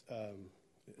about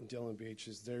Dillon Beach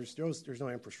is there's no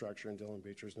infrastructure in Dillon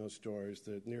Beach. There's no stores.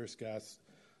 The nearest gas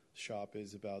shop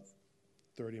is about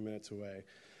 30 minutes away.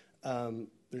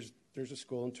 There's a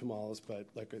school in Tomales, but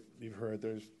like you've heard,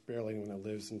 there's barely anyone that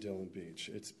lives in Dillon Beach.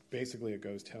 It's basically a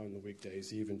ghost town in the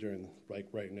weekdays, even during like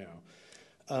right now.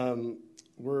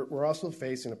 We're also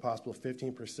facing a possible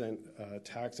 15%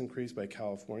 tax increase by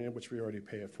California, which we already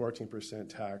pay a 14%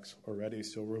 tax already.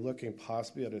 So we're looking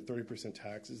possibly at a 30%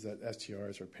 taxes that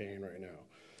STRs are paying right now.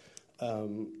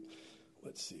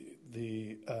 Let's see.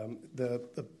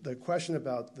 The question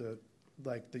about the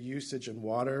usage in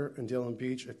water in Dillon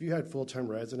Beach. If you had full-time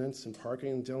residents and parking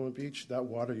in Dillon Beach, that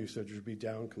water usage would be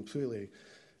down completely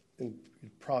in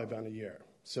probably about a year.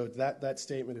 So that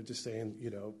statement of just saying,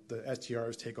 the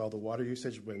STRs take all the water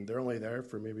usage when they're only there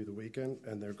for maybe the weekend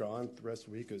and they're gone the rest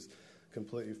of the week is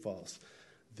completely false.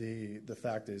 The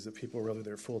fact is that people are really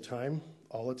there full-time,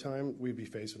 all the time. We'd be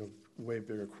facing a way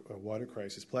bigger water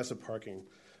crisis, plus a parking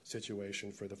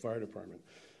situation for the fire department.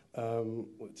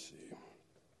 Let's see.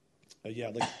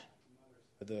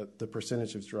 The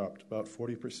percentage has dropped about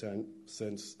 40%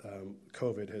 since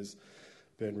COVID has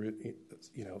been,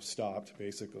 stopped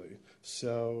basically.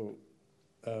 So,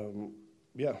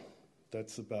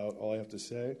 that's about all I have to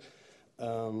say.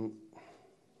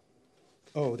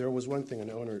 There was one thing an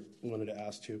owner wanted to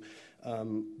ask too.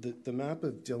 The map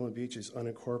of Dillon Beach is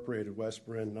unincorporated West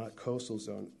Marin, not coastal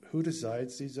zone. Who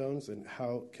decides these zones, and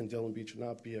how can Dillon Beach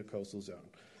not be a coastal zone?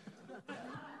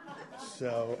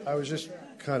 So I was just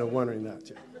kind of wondering that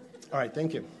too. All right,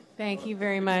 thank you. Thank you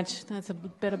very much. That's a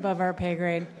bit above our pay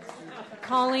grade.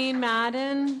 Colleen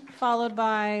Madden, followed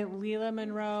by Leila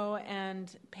Monroe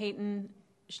and Peyton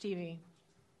Stevie.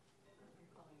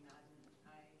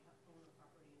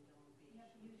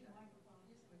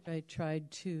 I tried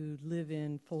to live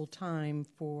in full-time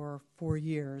for 4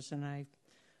 years, and I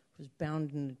was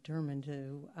bound and determined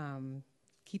to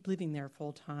keep living there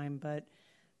full-time, but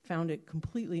found it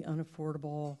completely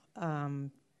unaffordable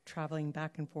traveling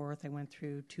back and forth. I went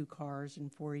through 2 cars in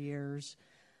 4 years.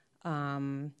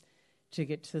 To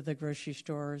get to the grocery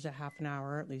stores a half an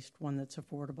hour, at least one that's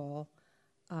affordable.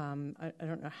 I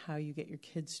don't know how you get your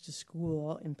kids to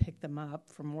school and pick them up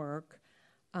from work.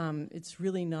 It's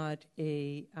really not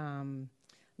a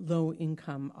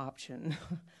low-income option.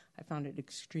 I found it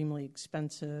extremely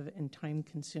expensive and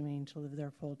time-consuming to live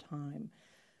there full-time.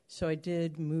 So I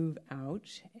did move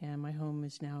out, and my home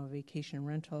is now a vacation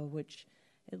rental, which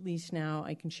at least now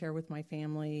I can share with my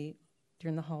family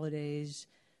during the holidays,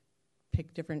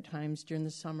 pick different times during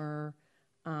the summer.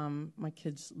 My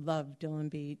kids love Dillon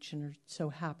Beach and are so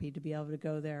happy to be able to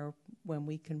go there when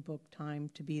we can book time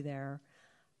to be there.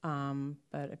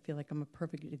 But I feel like I'm a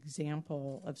perfect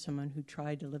example of someone who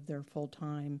tried to live there full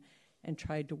time and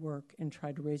tried to work and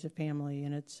tried to raise a family.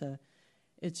 And it's a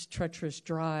treacherous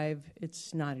drive.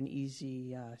 It's not an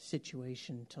easy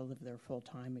situation to live there full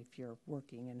time if you're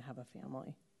working and have a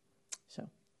family. So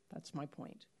that's my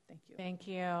point. Thank you. Thank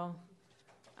you.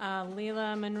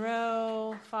 Leila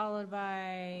Monroe, followed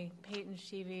by Peyton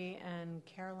Stevie and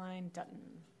Caroline Dutton.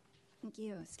 Thank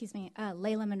you. Excuse me.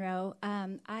 Layla Monroe.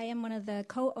 I am one of the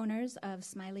co-owners of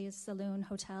Smiley's Saloon,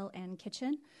 Hotel, and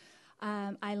Kitchen.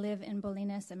 I live in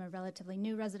Bolinas. I'm a relatively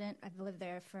new resident. I've lived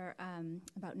there for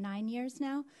about 9 years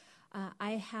now.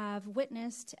 I have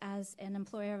witnessed, as an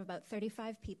employer of about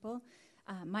 35 people,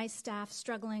 my staff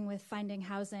struggling with finding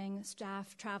housing,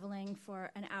 staff traveling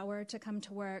for an hour to come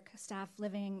to work, staff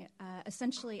living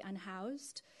essentially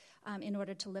unhoused in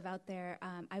order to live out there.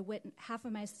 Half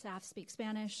of my staff speak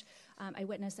Spanish. I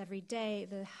witness every day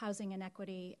the housing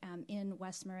inequity in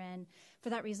West Marin. For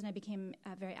that reason, I became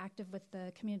very active with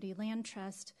the Community Land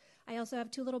Trust. I also have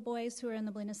 2 little boys who are in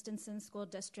the Bolinas-Stinson School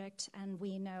District, and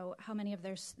we know how many of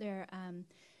their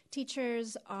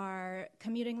teachers are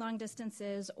commuting long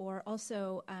distances or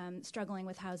also struggling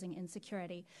with housing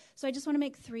insecurity. So I just want to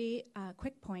make 3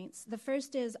 quick points. The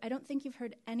first is, I don't think you've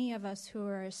heard any of us who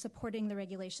are supporting the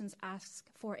regulations ask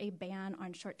for a ban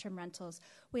on short-term rentals.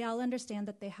 We all understand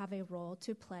that they have a role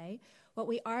to play. What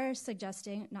we are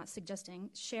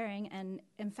sharing and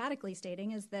emphatically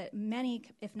stating is that many,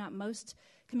 if not most,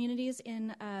 communities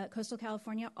in coastal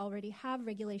California already have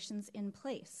regulations in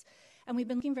place. And we've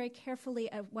been looking very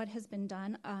carefully at what has been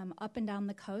done up and down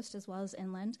the coast as well as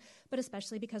inland, but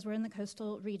especially because we're in the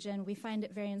coastal region, we find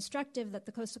it very instructive that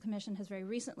the Coastal Commission has very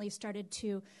recently started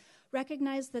to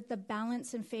recognize that the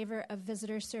balance in favor of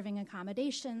visitors serving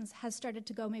accommodations has started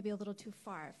to go maybe a little too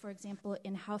far. For example,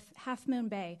 in Half Moon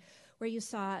Bay, where you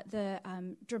saw the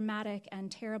dramatic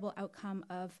and terrible outcome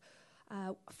of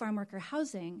farm worker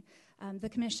housing, the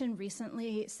Commission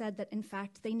recently said that, in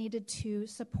fact, they needed to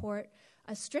support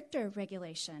a stricter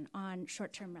regulation on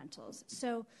short-term rentals.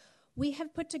 So we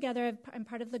have put together, I'm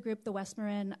part of the group, the West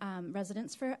Marin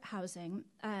Residents for Housing.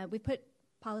 We put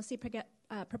policy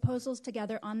proposals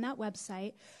together on that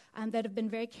website that have been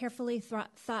very carefully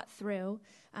thought through.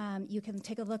 You can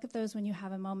take a look at those when you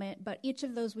have a moment, but each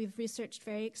of those we've researched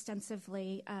very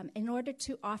extensively in order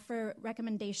to offer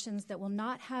recommendations that will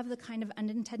not have the kind of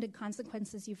unintended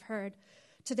consequences you've heard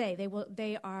today.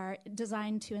 They are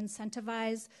designed to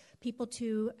incentivize people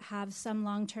to have some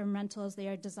long-term rentals. They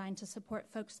are designed to support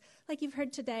folks like you've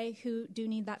heard today who do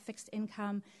need that fixed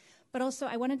income. But also,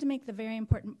 I wanted to make the very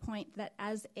important point that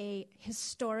as a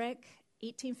historic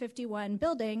 1851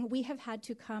 building, we have had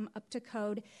to come up to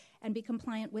code and be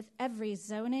compliant with every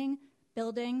zoning,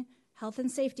 building, health and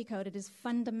safety code. It is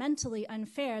fundamentally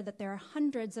unfair that there are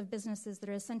hundreds of businesses that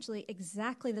are essentially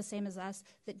exactly the same as us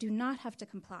that do not have to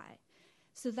comply.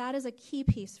 So that is a key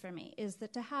piece for me, is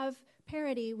that to have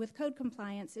parity with code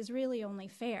compliance is really only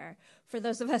fair for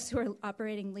those of us who are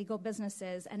operating legal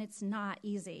businesses, and it's not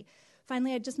easy.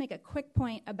 Finally, I'd just make a quick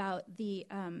point about the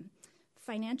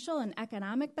financial and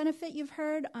economic benefit you've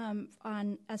heard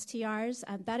on STRs.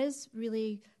 That is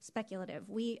really speculative.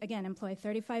 We, again, employ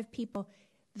 35 people.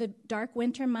 The dark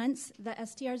winter months, the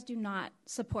STRs do not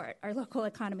support our local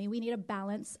economy. We need a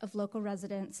balance of local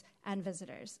residents and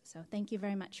visitors. So thank you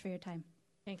very much for your time.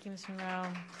 Thank you, Ms.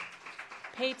 Monroe.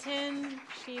 Peyton,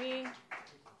 Sheedy,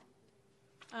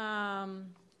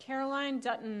 Caroline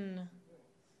Dutton,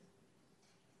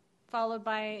 followed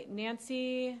by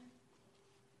Nancy.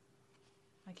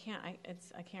 I can't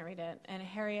read it. And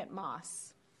Harriet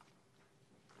Moss.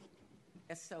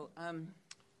 Yes. So,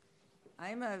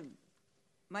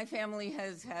 my family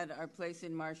has had our place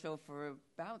in Marshall for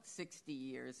about 60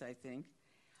 years, I think.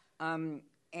 And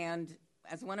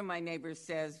as one of my neighbors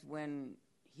says, when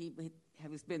he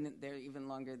has been there even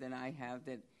longer than I have,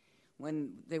 that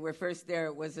when they were first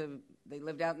there, they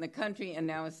lived out in the country, and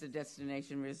now it's a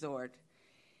destination resort.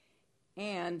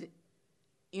 And,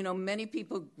 you know, many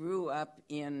people grew up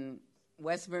in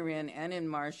West Marin and in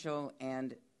Marshall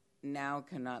and now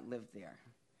cannot live there.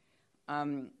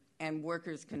 And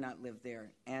workers cannot live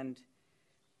there. And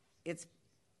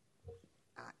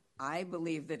I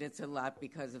believe that it's a lot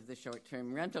because of the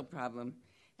short-term rental problem.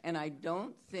 And I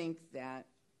don't think that,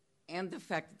 and the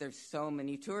fact that there's so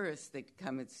many tourists that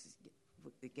come, it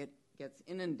gets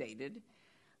inundated.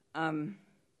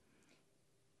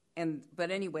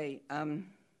 But anyway,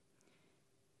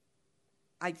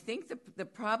 I think the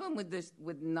problem with this,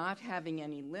 with not having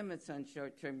any limits on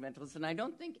short-term rentals, and I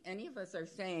don't think any of us are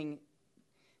saying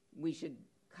we should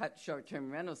cut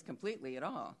short-term rentals completely at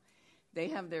all. They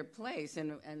have their place,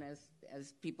 and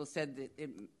as people said,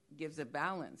 it gives a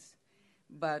balance.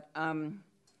 But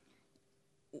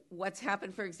what's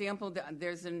happened, for example,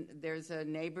 there's a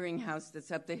neighboring house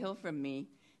that's up the hill from me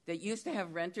that used to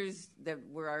have renters that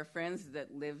were our friends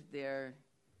that lived there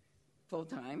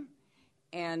full-time,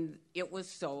 and it was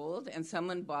sold, and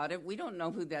someone bought it. We don't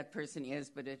know who that person is,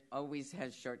 but it always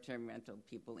has short-term rental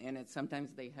people in it.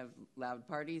 Sometimes they have loud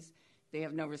parties. They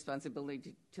have no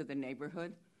responsibility to the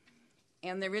neighborhood.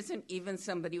 And there isn't even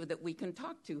somebody that we can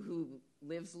talk to who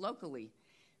lives locally.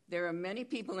 There are many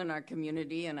people in our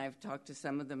community, and I've talked to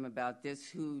some of them about this,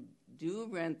 who do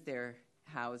rent their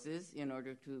houses in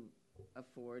order to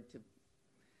afford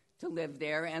to live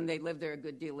there, and they live there a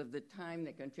good deal of the time.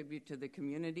 They contribute to the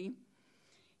community.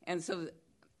 And so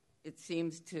it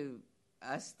seems to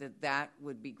us that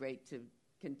would be great to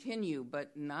continue,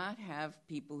 but not have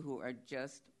people who are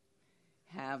just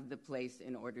have the place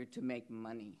in order to make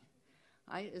money.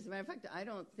 As a matter of fact, I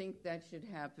don't think that should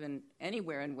happen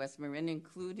anywhere in West Marin,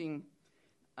 including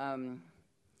the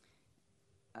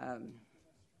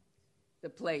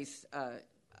place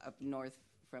up north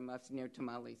from us near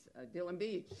Tamales, Dillon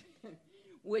Beach,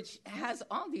 which has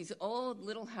all these old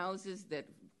little houses that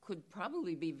could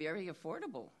probably be very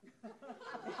affordable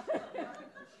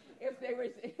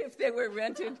if they were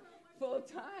rented full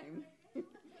time.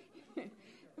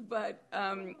 But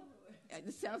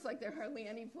it sounds like there are hardly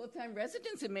any full-time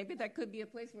residents, and maybe that could be a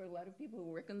place where a lot of people who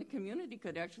work in the community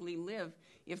could actually live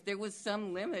if there was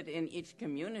some limit in each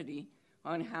community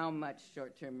on how much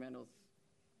short-term rentals,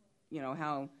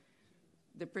 how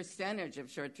the percentage of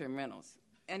short-term rentals.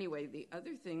 Anyway, the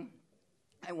other thing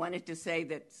I wanted to say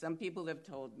that some people have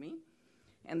told me,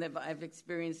 and that I've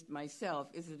experienced myself,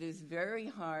 is it is very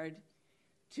hard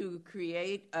to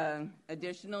create an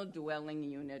additional dwelling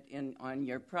unit on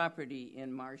your property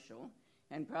in Marshall,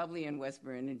 and probably in West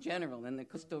Marin in general, in the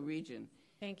coastal region.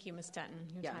 Thank you, Ms. Dutton.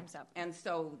 Your time's up. And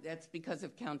so that's because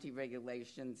of county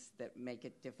regulations that make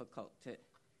it difficult to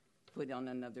put on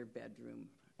another bedroom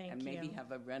and maybe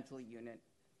have a rental unit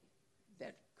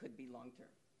that could be long-term.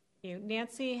 Thank you.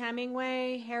 Nancy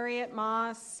Hemingway, Harriet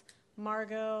Moss,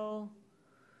 Margot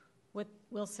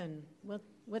Whitsome.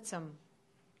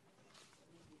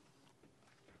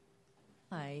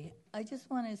 Hi. I just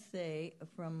want to say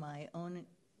from my own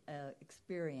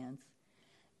experience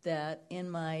that in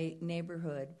my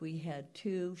neighborhood we had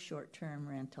 2 short-term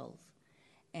rentals,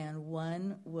 and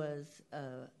one was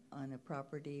on a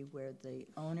property where the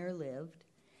owner lived,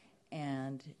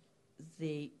 and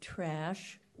the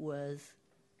trash was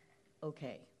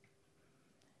okay.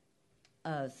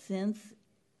 Since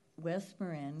West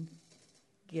Marin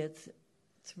gets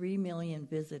 3 million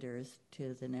visitors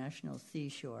to the National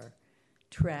Seashore,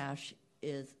 trash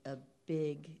is a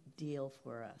big deal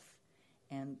for us.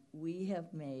 And we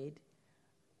have made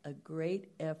a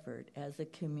great effort as a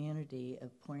community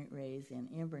of Point Reyes and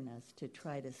Inverness to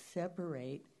try to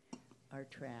separate our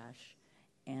trash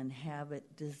and have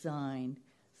it designed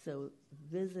so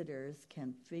visitors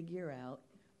can figure out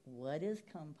what is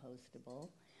compostable,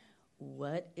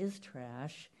 what is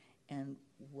trash, and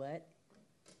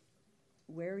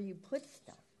where you put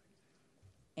stuff.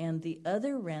 And the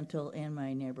other rental in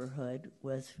my neighborhood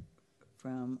was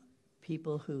from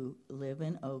people who live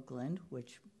in Oakland,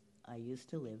 which I used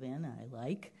to live in, I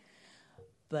like,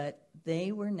 but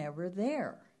they were never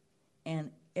there.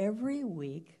 And every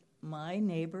week, my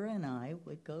neighbor and I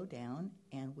would go down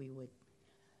and we would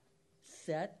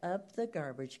set up the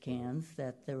garbage cans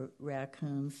that the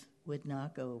raccoons would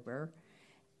knock over,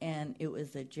 and it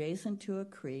was adjacent to a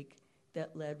creek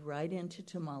that led right into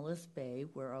Tomales Bay,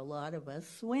 where a lot of us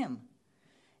swim.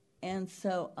 And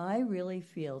so I really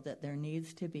feel that there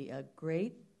needs to be a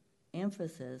great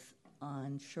emphasis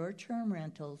on short-term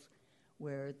rentals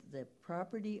where the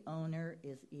property owner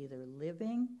is either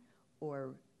living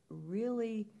or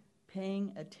really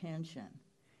paying attention,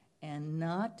 and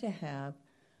not to have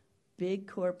big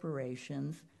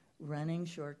corporations running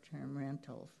short-term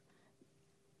rentals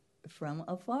from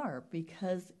afar,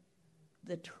 because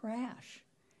the trash,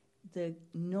 the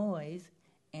noise,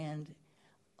 and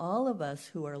all of us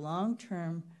who are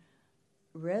long-term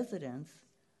residents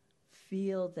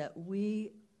feel that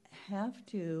we have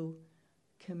to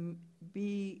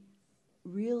be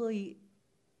really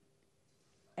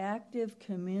active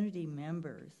community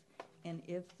members. And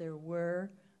if there were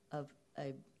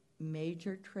a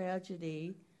major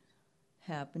tragedy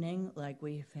happening like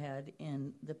we've had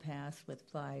in the past with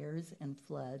fires and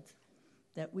floods,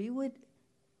 that we would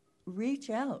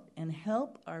reach out and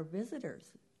help our visitors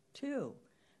too.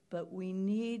 But we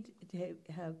need to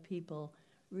have people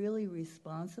really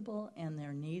responsible, and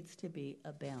there needs to be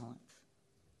a balance.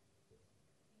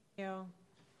 Thank you.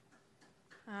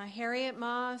 Harriet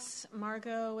Moss,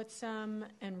 Margot Whitsome,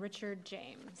 and Richard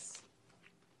James.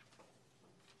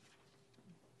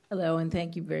 Hello, and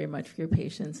thank you very much for your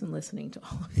patience in listening to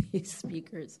all of these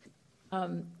speakers.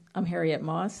 I'm Harriet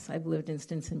Moss. I've lived in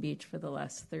Stinson Beach for the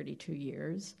last 32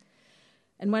 years.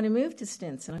 And when I moved to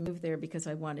Stinson, I moved there because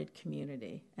I wanted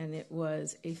community, and it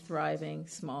was a thriving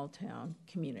small-town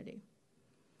community.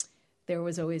 There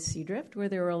was always Seadrift, where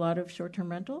there were a lot of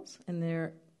short-term rentals, and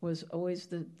there was always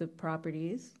the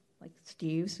properties, like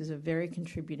Steve's, who's a very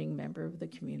contributing member of the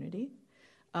community,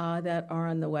 that are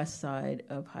on the west side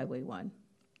of Highway 1.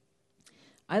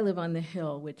 I live on the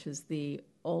hill, which is the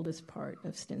oldest part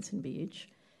of Stinson Beach,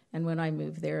 and when I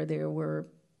moved there, there were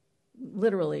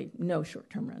literally no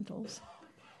short-term rentals.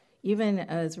 Even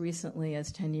as recently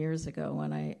as 10 years ago,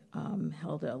 when I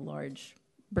held a large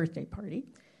birthday party,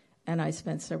 and I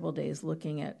spent several days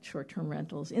looking at short-term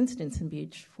rentals in Stinson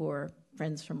Beach for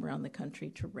friends from around the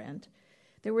country to rent,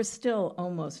 there were still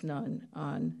almost none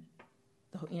on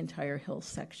the entire hill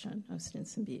section of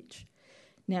Stinson Beach.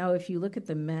 Now, if you look at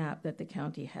the map that the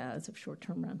county has of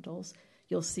short-term rentals,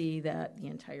 you'll see that the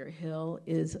entire hill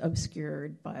is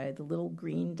obscured by the little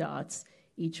green dots,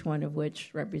 each one of which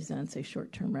represents a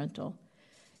short-term rental.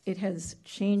 It has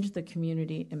changed the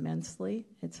community immensely.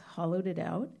 It's hollowed it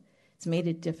out. It's made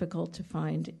it difficult to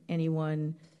find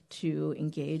anyone to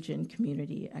engage in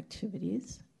community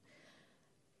activities.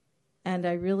 And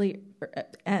I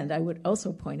would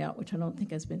also point out, which I don't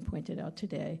think has been pointed out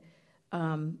today,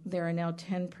 there are now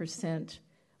 10%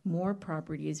 more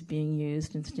properties being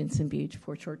used in Stinson Beach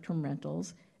for short-term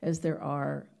rentals as there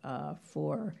are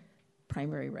for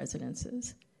primary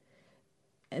residences.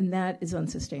 And that is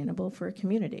unsustainable for a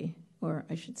community, or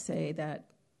I should say that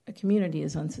a community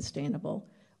is unsustainable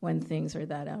when things are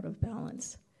that out of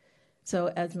balance. So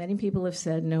as many people have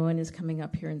said, no one is coming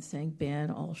up here and saying ban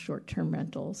all short-term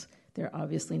rentals. They're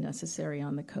obviously necessary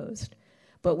on the coast.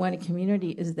 But when a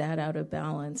community is that out of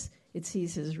balance, it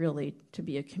ceases really to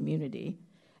be a community.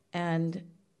 And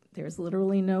there's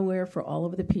literally nowhere for all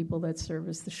of the people that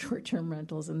service the short-term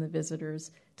rentals and the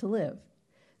visitors to live.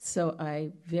 So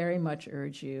I very much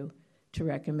urge you to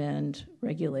recommend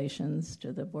regulations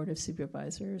to the Board of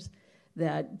Supervisors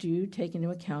that do take into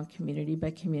account community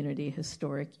by community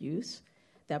historic use,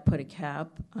 that put a cap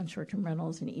on short-term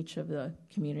rentals in each of the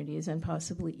communities and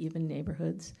possibly even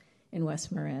neighborhoods in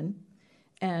West Marin,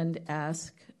 and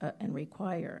ask and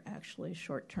require actually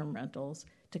short-term rentals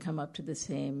to come up to the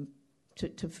same, to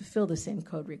fulfill the same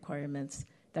code requirements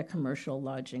that commercial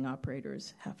lodging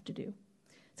operators have to do.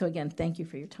 So again, thank you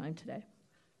for your time today.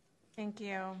 Thank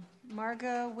you.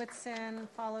 Margot Whitson,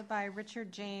 followed by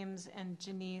Richard James and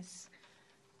Janice.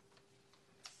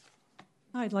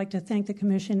 I'd like to thank the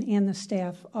commission and the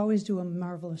staff. Always do a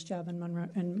marvelous job in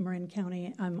Marin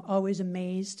County. I'm always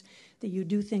amazed that you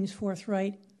do things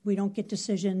forthright. We don't get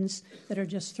decisions that are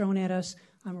just thrown at us.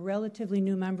 I'm a relatively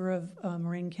new member of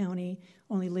Marin County,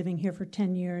 only living here for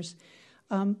 10 years.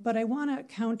 But I want to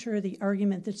counter the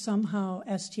argument that somehow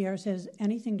STRs has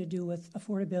anything to do with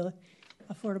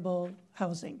affordable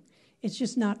housing. It's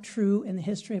just not true in the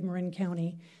history of Marin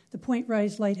County. The Point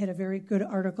Rise Light had a very good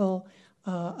article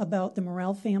about the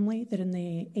Morrell family that in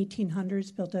the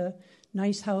 1800s built a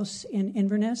nice house in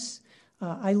Inverness.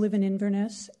 I live in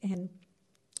Inverness, and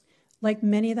like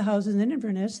many of the houses in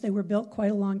Inverness, they were built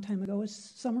quite a long time ago as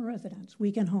summer residents,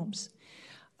 weekend homes.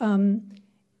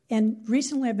 And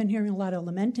recently I've been hearing a lot of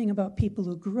lamenting about people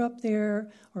who grew up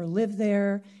there or live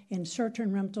there, and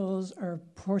short-term rentals are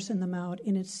forcing them out,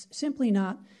 and it's simply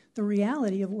not the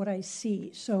reality of what I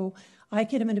see. So I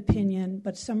could have an opinion,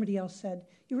 but somebody else said,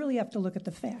 you really have to look at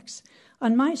the facts.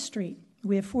 On my street,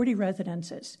 we have 40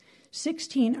 residences.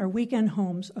 16 are weekend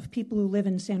homes of people who live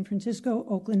in San Francisco,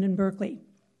 Oakland, and Berkeley,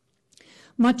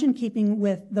 much in keeping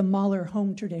with the Mahler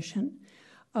home tradition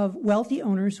of wealthy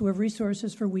owners who have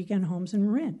resources for weekend homes in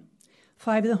Marin.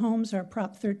 5 of the homes are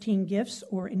Prop 13 gifts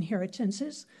or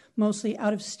inheritances, mostly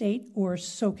out-of-state or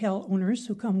SoCal owners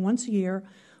who come once a year,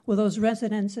 while those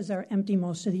residences are empty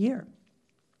most of the year.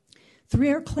 3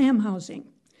 are clam housing,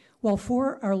 while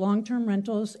 4 are long-term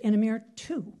rentals and a mere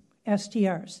 2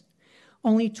 STRs.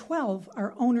 Only 12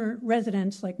 are owner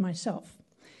residents like myself.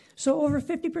 So over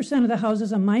 50% of the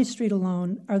houses on my street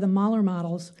alone are the Mahler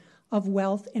models of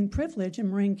wealth and privilege in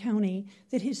Marin County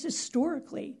that is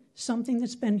historically something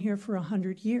that's been here for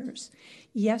 100 years.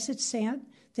 Yes, it's sad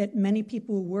that many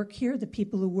people who work here, the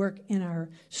people who work in our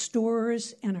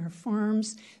stores and our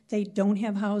farms, they don't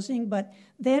have housing, but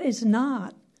that is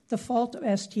not the fault of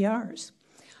STRs.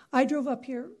 I drove up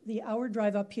here, the hour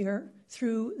drive up here,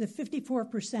 through the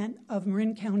 54% of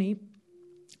Marin County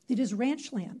that is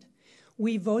ranch land.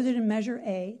 We voted in Measure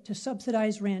A to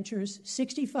subsidize ranchers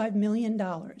 $65 million,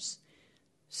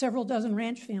 several dozen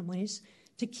ranch families,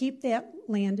 to keep that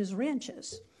land as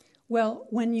ranches. Well,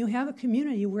 when you have a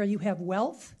community where you have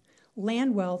wealth,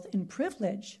 land wealth, and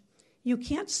privilege, you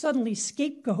can't suddenly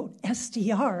scapegoat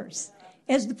STRs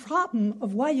as the problem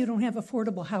of why you don't have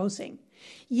affordable housing.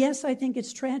 Yes, I think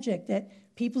it's tragic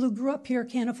that people who grew up here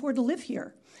can't afford to live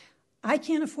here. I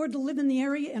can't afford to live in the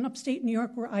area in upstate New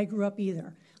York where I grew up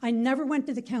either. I never went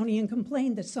to the county and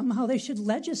complained that somehow they should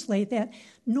legislate that,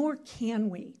 nor can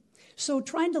we. So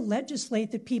trying to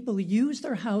legislate that people use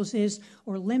their houses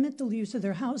or limit the use of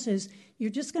their houses,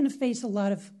 you're just going to face a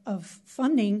lot of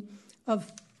funding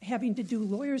of having to do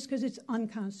lawyers because it's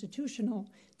unconstitutional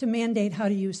to mandate how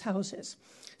to use houses.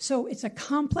 So it's a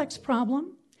complex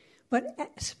problem, but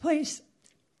please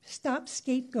stop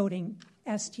scapegoating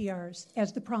STRs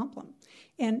as the problem.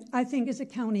 And I think as a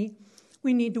county,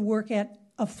 we need to work at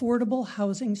affordable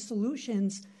housing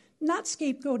solutions, not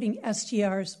scapegoating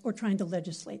STRs or trying to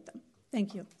legislate them.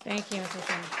 Thank you. Thank you, Ms.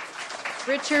 Wilson.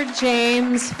 Richard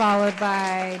James, followed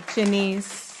by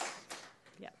Janice.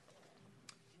 Yeah.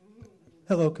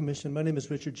 Hello, Commission. My name is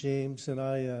Richard James, and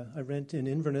I rent in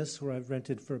Inverness, where I've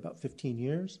rented for about 15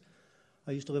 years.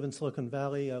 I used to live in Silicon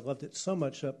Valley. I loved it so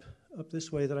much up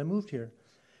this way that I moved here.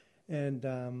 And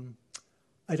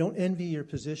I don't envy your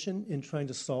position in trying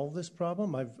to solve this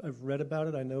problem. I've read about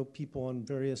it. I know people on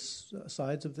various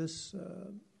sides of this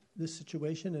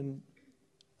situation, and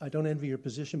I don't envy your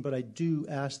position, but I do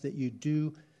ask that you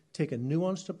do take a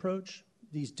nuanced approach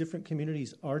these different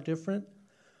communities are different.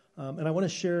 And I want to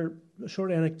share a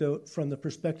short anecdote from the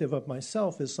perspective of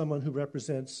myself as someone who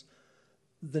represents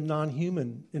the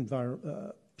non-human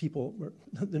people,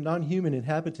 the non-human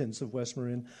inhabitants of West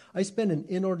Marin. I spend an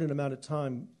inordinate amount of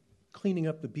time cleaning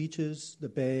up the beaches, the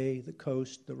bay, the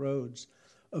coast, the roads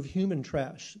of human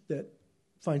trash that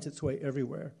finds its way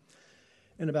everywhere.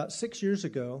 And about 6 years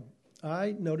ago,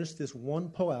 I noticed this one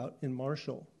pullout in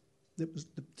Marshall. That was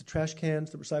the trash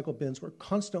cans, the recycle bins were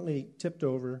constantly tipped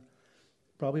over,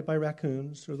 probably by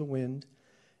raccoons or the wind.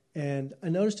 And I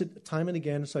noticed it time and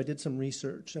again, so I did some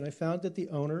research. And I found that the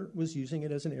owner was using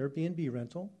it as an Airbnb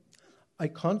rental. I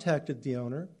contacted the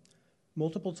owner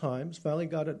multiple times, finally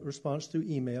got a response through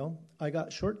email. I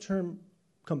got short-term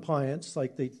compliance,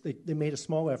 like they made a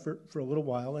small effort for a little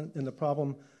while, and the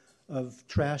problem of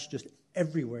trash just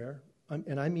everywhere,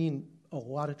 and I mean a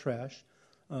lot of trash.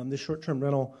 This short-term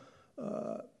rental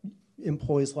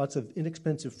employs lots of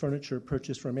inexpensive furniture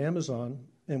purchased from Amazon,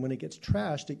 and when it gets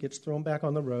trashed, it gets thrown back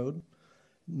on the road.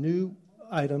 New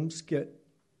items get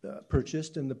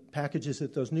purchased, and the packages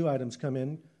that those new items come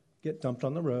in get dumped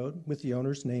on the road with the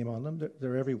owner's name on them.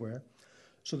 They're everywhere.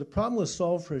 So the problem was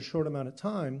solved for a short amount of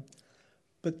time,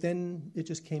 but then it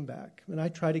just came back. And I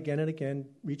tried again and again,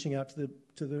 reaching out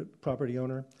to the property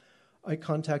owner. I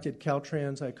contacted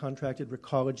Caltrans, I contacted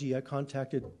Recology, I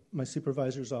contacted my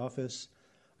supervisor's office,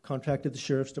 contacted the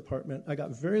sheriff's department. I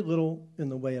got very little in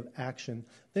the way of action.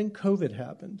 Then COVID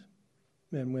happened.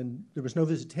 And when there was no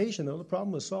visitation, the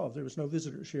problem was solved. There was no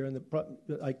visitors here. And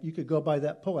you could go by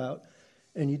that pullout,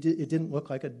 and it didn't look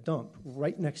like a dump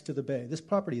right next to the bay. This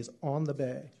property is on the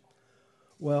bay.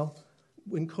 Well,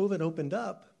 when COVID opened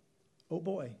up, oh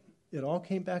boy, it all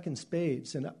came back in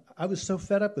spades. And I was so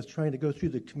fed up with trying to go through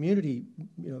the community,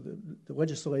 the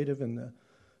legislative and the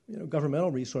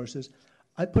governmental resources.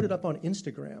 I put it up on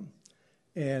Instagram,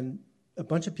 and a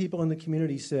bunch of people in the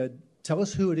community said, "Tell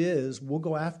us who it is, we'll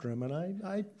go after him." And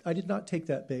I did not take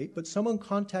that bait, but someone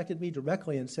contacted me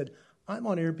directly and said, "I'm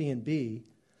on Airbnb.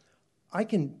 I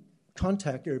can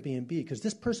contact Airbnb," because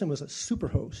this person was a super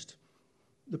host,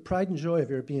 the pride and joy of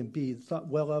Airbnb, thought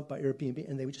well of by Airbnb,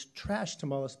 and they would just trash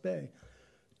Tomales Bay.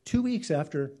 2 weeks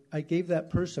after I gave that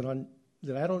person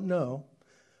that I don't know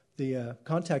the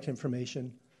contact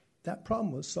information, that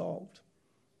problem was solved.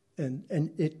 And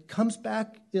it comes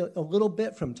back a little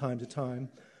bit from time to time,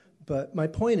 but my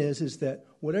point is that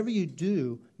whatever you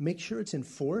do, make sure it's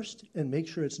enforced and make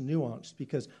sure it's nuanced,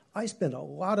 because I spend a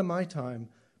lot of my time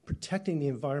protecting the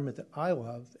environment that I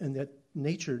love and that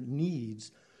nature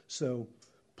needs. So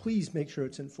please make sure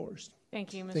it's enforced.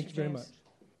 Thank you, Mr. Thank you very much.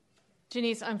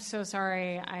 Janice, I'm so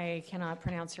sorry I cannot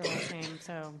pronounce your last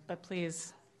name, but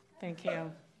please, thank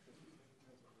you.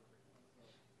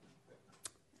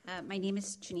 My name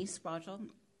is Janice Swagel.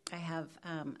 I have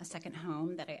a second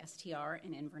home that I STR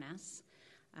in Inverness.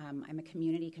 I'm a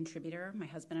community contributor. My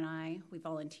husband and I, we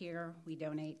volunteer, we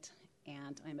donate,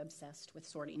 and I'm obsessed with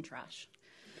sorting trash.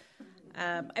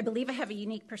 I believe I have a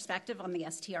unique perspective on the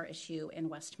STR issue in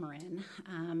West Marin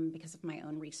because of my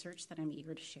own research that I'm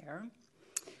eager to share.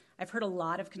 I've heard a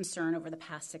lot of concern over the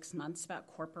past 6 months about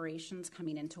corporations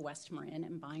coming into West Marin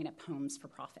and buying up homes for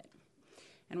profit.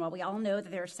 And while we all know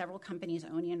that there are several companies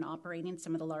owning and operating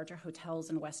some of the larger hotels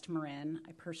in West Marin,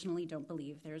 I personally don't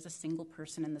believe there is a single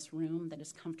person in this room that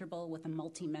is comfortable with a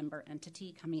multi-member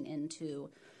entity coming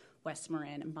into West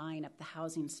Marin and buying up the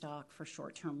housing stock for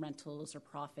short-term rentals or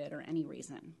profit or any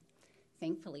reason.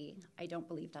 Thankfully, I don't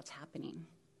believe that's happening.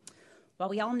 While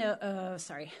we all know,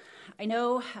 I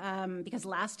know because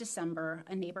last December,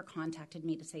 a neighbor contacted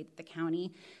me to say that the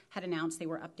county had announced they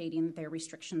were updating their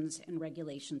restrictions and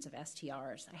regulations of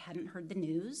STRs. I hadn't heard the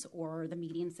news or the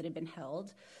meetings that had been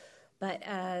held,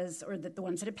 the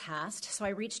ones that had passed. So I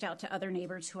reached out to other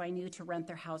neighbors who I knew to rent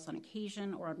their house on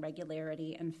occasion or on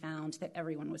regularity and found that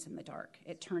everyone was in the dark.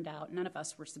 It turned out none of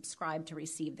us were subscribed to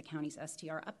receive the county's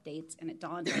STR updates, and it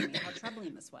dawned on me how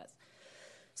troubling this was.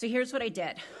 So here's what I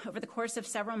did. Over the course of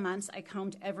several months, I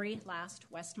combed every last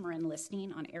West Marin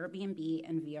listing on Airbnb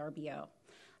and VRBO.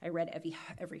 I read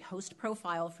every host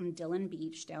profile from Dillon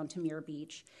Beach down to Muir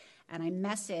Beach, and I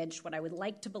messaged what I would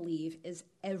like to believe is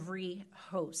every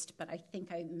host, but I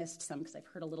think I missed some because I've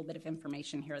heard a little bit of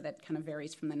information here that kind of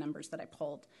varies from the numbers that I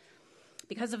pulled.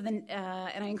 And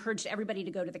I encouraged everybody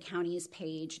to go to the county's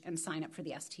page and sign up for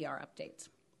the STR updates.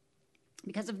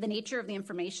 Because of the nature of the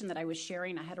information that I was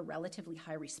sharing, I had a relatively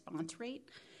high response rate.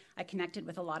 I connected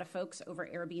with a lot of folks over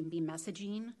Airbnb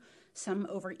messaging, some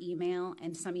over email,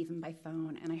 and some even by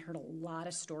phone, and I heard a lot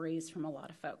of stories from a lot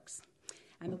of folks.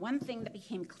 And the one thing that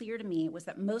became clear to me was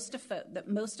that most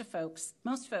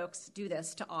folks do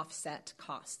this to offset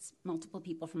costs. Multiple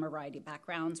people from a variety of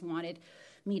backgrounds wanted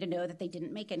me to know that they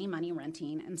didn't make any money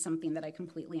renting, and something that I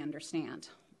completely understand.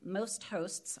 Most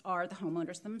hosts are the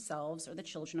homeowners themselves or the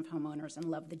children of homeowners and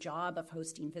love the job of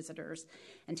hosting visitors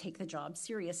and take the job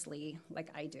seriously like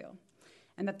I do.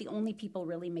 And that the only people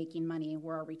really making money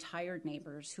were our retired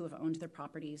neighbors who have owned their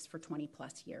properties for 20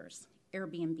 plus years.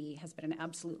 Airbnb has been an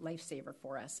absolute lifesaver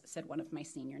for us, said one of my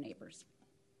senior neighbors.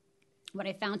 What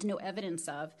I found no evidence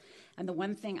of, and the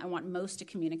one thing I want most to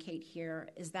communicate here,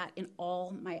 is that in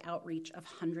all my outreach of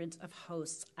hundreds of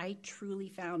hosts, I truly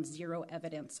found zero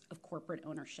evidence of corporate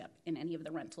ownership in any of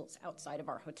the rentals outside of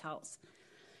our hotels.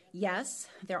 Yes,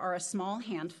 there are a small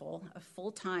handful of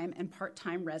full-time and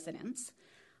part-time residents.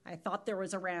 I thought there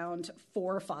was around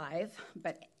 4 or 5,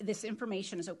 but this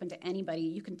information is open to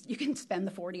anybody. You can spend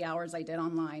the 40 hours I did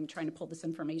online trying to pull this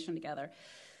information together,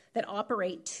 that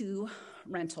operate 2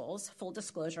 rentals. Full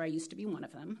disclosure, I used to be one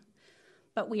of them.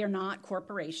 But we are not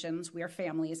corporations, we are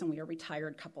families, and we are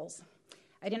retired couples.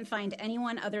 I didn't find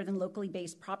anyone other than locally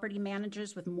based property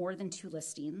managers with more than 2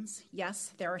 listings.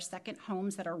 Yes, there are second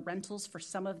homes that are rentals for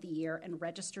some of the year and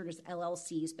registered as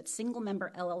LLCs, but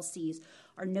single-member LLCs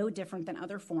are no different than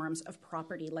other forms of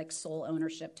property like sole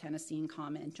ownership, tenancy in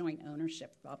common, joint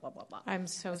ownership, blah, blah, blah, blah. I'm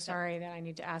so sorry that I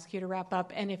need to ask you to wrap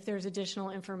up. And if there's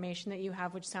additional information that you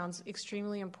have, which sounds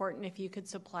extremely important, if you could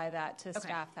supply that to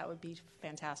staff, that would be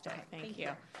fantastic. Okay, Thank you.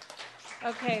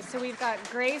 Okay, so we've got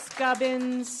Grace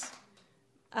Gubbins,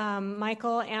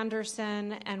 Michael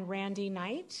Anderson, and Randy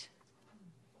Knight.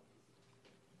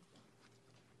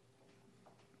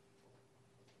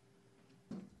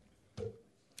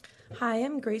 Hi,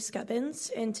 I'm Grace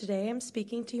Gubbins, and today I'm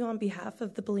speaking to you on behalf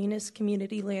of the Bolinas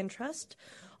Community Land Trust,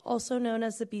 also known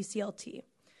as the BCLT.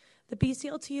 The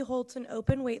BCLT holds an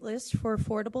open waitlist for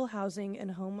affordable housing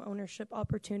and home ownership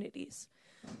opportunities.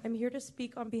 I'm here to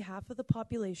speak on behalf of the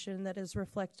population that is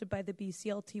reflected by the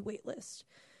BCLT waitlist.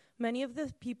 Many of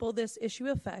the people this issue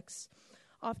affects,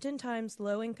 oftentimes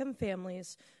low-income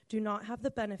families, do not have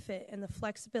the benefit and the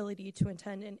flexibility to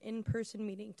attend an in-person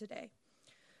meeting today.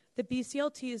 The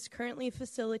BCLT is currently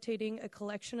facilitating a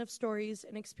collection of stories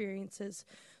and experiences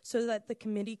so that the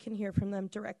committee can hear from them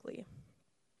directly.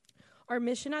 Our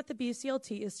mission at the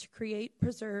BCLT is to create,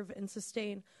 preserve, and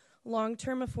sustain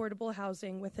long-term affordable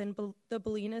housing within the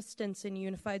Bolinas-Stinson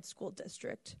Unified School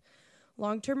District.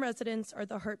 Long-term residents are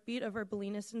the heartbeat of our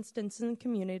Bolinas and Stinson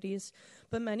communities,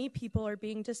 but many people are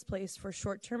being displaced for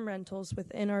short-term rentals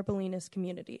within our Bolinas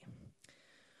community.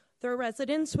 There are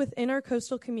residents within our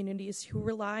coastal communities who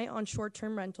rely on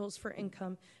short-term rentals for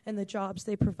income and the jobs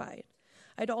they provide.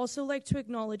 I'd also like to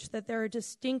acknowledge that there are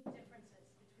distinct differences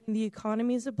between the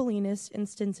economies of Bolinas and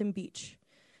Stinson Beach.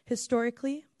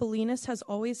 Historically, Bolinas has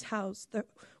always housed the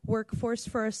workforce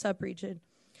for our subregion,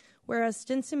 whereas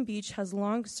Stinson Beach has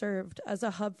long served as a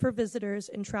hub for visitors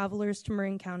and travelers to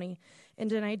Marin County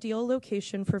and an ideal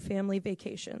location for family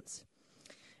vacations.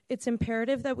 It's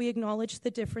imperative that we acknowledge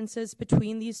the differences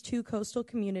between these 2 coastal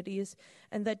communities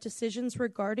and that decisions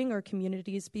regarding our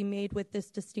communities be made with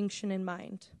this distinction in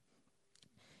mind.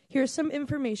 Here's some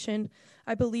information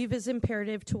I believe is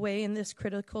imperative to weigh in this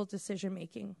critical decision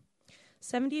making.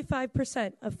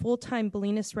 75% of full-time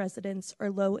Bolinas residents are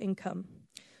low income.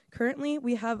 Currently,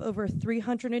 we have over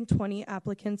 320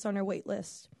 applicants on our wait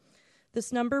list.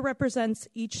 This number represents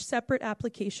each separate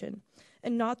application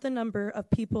and not the number of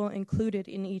people included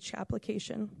in each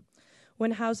application.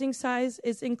 When housing size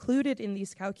is included in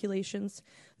these calculations,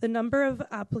 the number of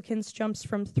applicants jumps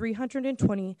from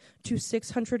 320 to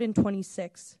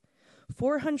 626.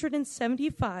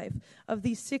 475 of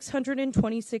these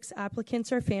 626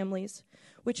 applicants are families,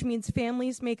 which means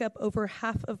families make up over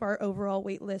half of our overall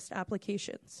waitlist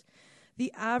applications.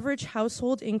 The average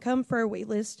household income for our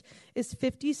waitlist is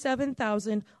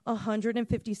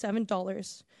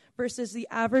 $57,157 versus the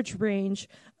average range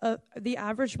of the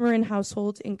average Marin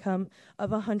household income of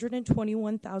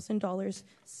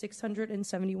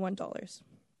 $121,671.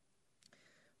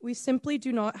 We simply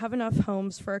do not have enough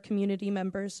homes for our community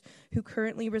members who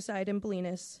currently reside in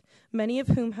Bolinas, many of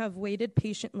whom have waited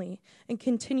patiently and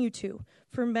continue to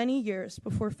for many years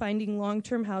before finding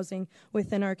long-term housing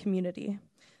within our community.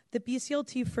 The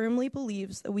BCLT firmly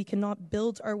believes that we cannot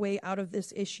build our way out of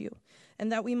this issue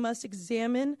and that we must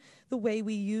examine the way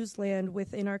we use land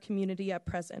within our community at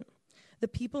present. The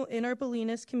people in our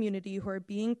Bolinas community who are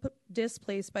being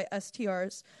displaced by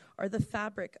STRs are the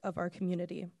fabric of our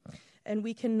community, and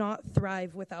we cannot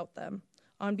thrive without them.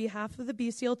 On behalf of the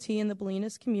BCLT and the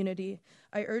Bolinas community,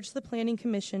 I urge the Planning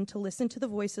Commission to listen to the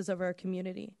voices of our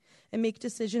community and make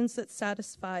decisions that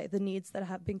satisfy the needs that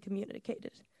have been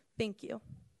communicated. Thank you.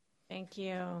 Thank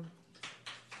you.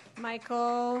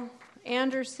 Michael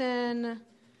Anderson,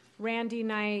 Randy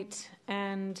Knight,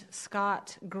 and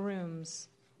Scott Grooms.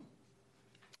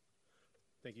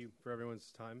 Thank you for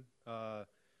everyone's time.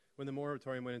 When the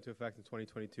moratorium went into effect in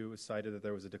 2022, it was cited that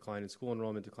there was a decline in school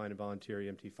enrollment, decline in volunteer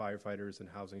EMT firefighters, and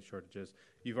housing shortages.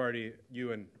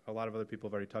 You and a lot of other people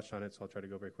have already touched on it, so I'll try to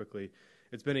go very quickly.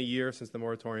 It's been a year since the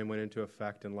moratorium went into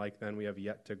effect, and like then, we have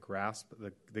yet to grasp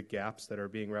the gaps that are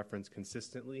being referenced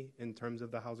consistently in terms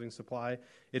of the housing supply.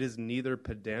 It is neither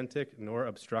pedantic nor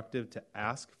obstructive to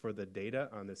ask for the data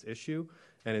on this issue,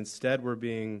 and instead we're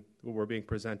being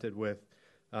presented with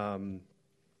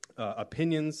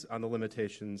opinions on the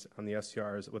limitations on the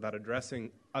STRs without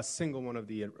addressing a single one of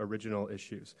the original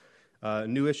issues.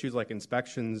 New issues like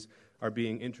inspections are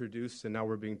being introduced, and now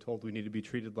we're being told we need to be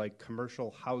treated like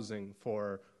commercial housing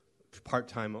for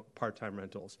part-time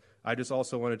rentals. I just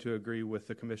also wanted to agree with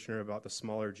the commissioner about the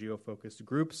smaller geo-focused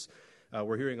groups.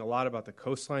 We're hearing a lot about the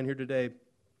coastline here today.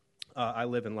 I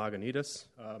live in Lagunitas.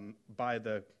 By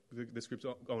this group's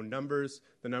own numbers,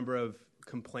 the number of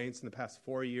complaints in the past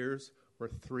 4 years were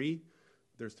 3.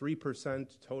 There's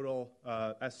 3% total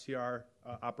STR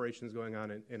operations going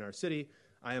on in our city.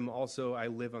 I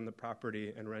live on the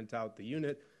property and rent out the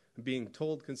unit, being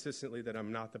told consistently that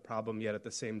I'm not the problem, yet at the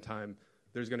same time,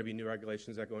 there's going to be new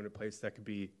regulations that go into place that could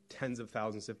be tens of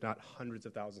thousands, if not hundreds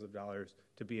of thousands of dollars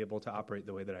to be able to operate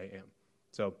the way that I am.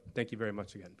 So thank you very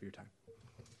much again for your time.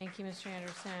 Thank you, Mr.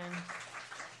 Anderson.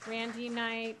 Randy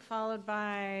Knight, followed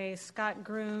by Scott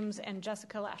Grooms and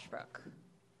Jessica Lashbrook.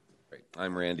 Great.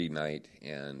 I'm Randy Knight,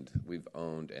 and we've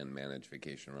owned and managed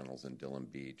vacation rentals in Dillon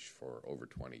Beach for over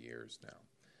 20 years now.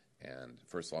 And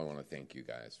first of all, I want to thank you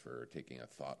guys for taking a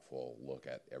thoughtful look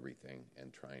at everything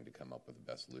and trying to come up with the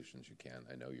best solutions you can.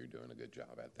 I know you're doing a good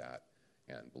job at that,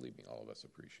 and believe me, all of us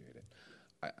appreciate it.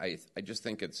 I just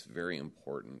think it's very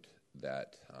important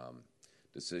that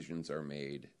decisions are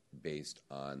made based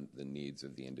on the needs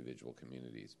of the individual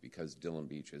communities, because Dillon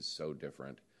Beach is so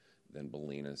different than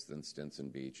Bolinas, than Stinson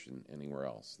Beach, and anywhere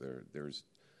else.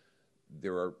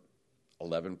 There are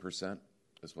 11%,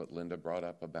 is what Linda brought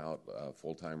up about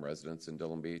full-time residents in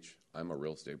Dillon Beach. I'm a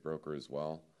real estate broker as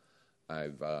well.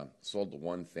 I've sold to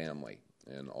one family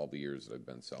in all the years that I've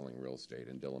been selling real estate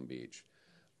in Dillon Beach.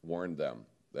 Warned them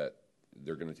that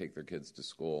they're going to take their kids to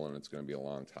school and it's going to be a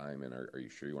long time, and are you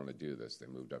sure you want to do this? They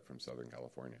moved up from Southern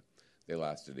California. They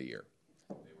lasted a year.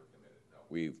 They were committed.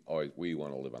 No, we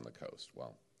want to live on the coast.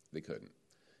 Well, they couldn't.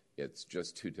 It's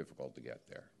just too difficult to get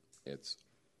there. It's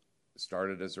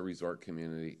started as a resort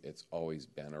community. It's always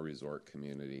been a resort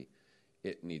community.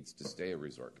 It needs to stay a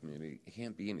resort community. It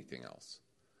can't be anything else.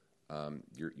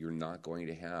 You're not going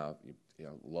to have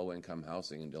low-income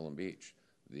housing in Dillon Beach.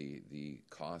 The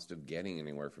cost of getting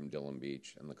anywhere from Dillon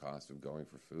Beach and the cost of going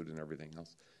for food and everything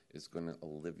else is going to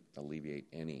alleviate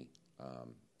any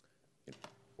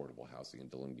affordable housing in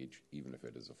Dillon Beach, even if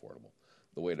it is affordable.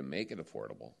 The way to make it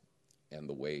affordable and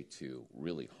the way to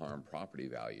really harm property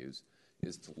values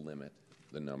is to limit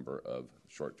the number of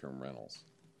short-term rentals.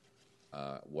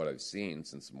 What I've seen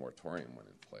since the moratorium went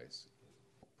in place,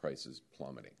 prices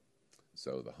plummeting.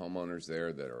 So the homeowners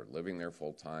there that are living there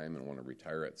full-time and want to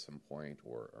retire at some point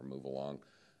or move along,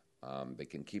 they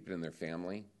can keep it in their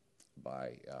family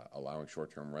by allowing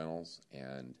short-term rentals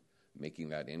and making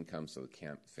that income so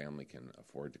the family can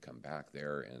afford to come back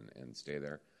there and stay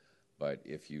there. But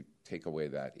if you take away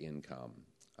that income,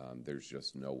 there's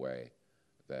just no way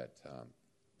that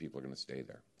people are going to stay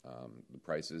there. The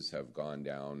prices have gone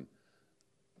down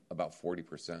about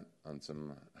 40% on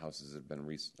some houses that have been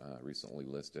recently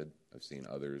listed. I've seen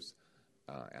others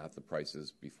at the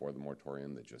prices before the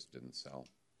moratorium that just didn't sell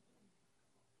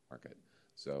market.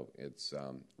 So it's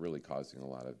really causing a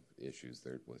lot of issues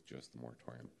there with just the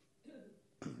moratorium.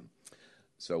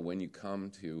 So when you come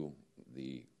to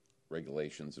the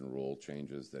regulations and rule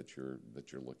changes that you're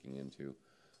looking into,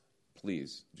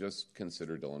 please just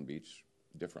consider Dillon Beach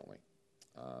differently.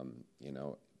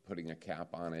 Putting a cap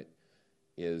on it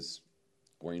is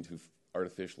going to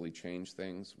artificially change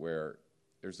things where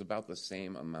there's about the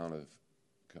same amount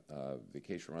of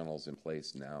vacation rentals in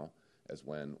place now as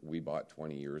when we bought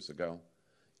 20 years ago,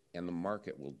 and the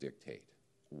market will dictate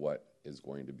what is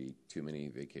going to be too many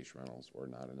vacation rentals or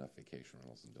not enough vacation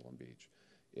rentals in Dillon Beach.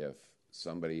 If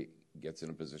somebody gets in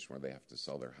a position where they have to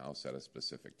sell their house at a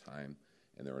specific time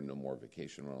and there are no more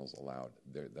vacation rentals allowed,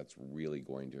 that's really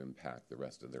going to impact the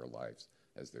rest of their lives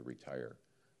as they retire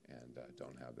and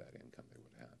don't have that income they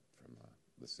would have from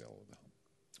the sale of the home.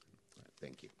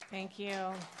 Thank you. Thank you.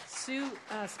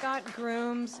 Scott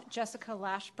Grooms, Jessica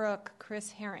Lashbrook,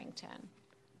 Chris Harrington.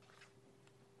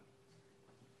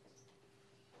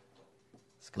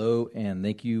 Hello, and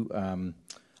thank you.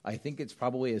 I think it's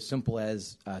probably as simple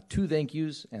as 2 thank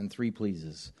yous and 3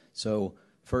 pleases. So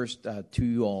first, to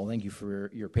you all, thank you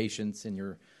for your patience and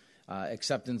your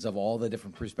acceptance of all the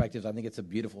different perspectives. I think it's a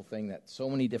beautiful thing that so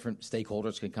many different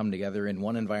stakeholders can come together in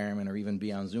one environment or even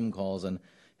be on Zoom calls and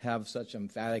have such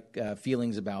emphatic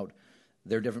feelings about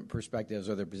their different perspectives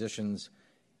or their positions,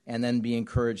 and then be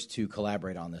encouraged to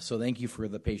collaborate on this. So thank you for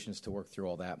the patience to work through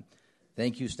all that.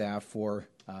 Thank you, staff, for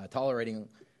tolerating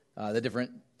the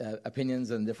different opinions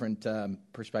and different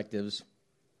perspectives.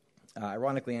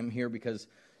 Ironically, I'm here because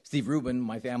Steve Rubin,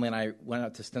 my family, and I went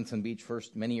out to Stinson Beach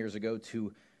first many years ago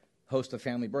to host a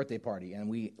family birthday party, and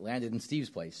we landed in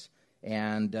Steve's place.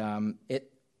 And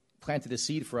it planted a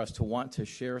seed for us to want to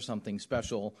share something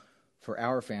special for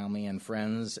our family and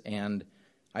friends, and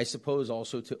I suppose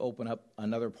also to open up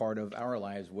another part of our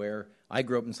lives where I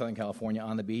grew up in Southern California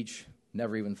on the beach,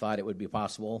 never even thought it would be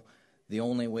possible. The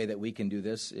only way that we can do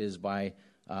this is by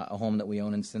a home that we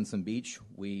own in Stinson Beach.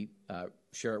 We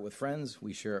share it with friends,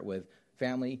 we share it with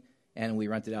family, and we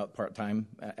rent it out part-time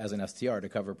as an STR to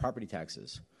cover property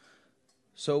taxes.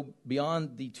 So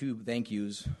beyond the 2 thank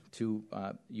yous to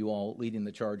you all leading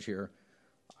the charge here,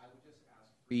 I would just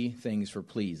ask 3 things for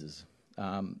pleases.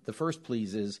 The first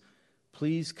please is,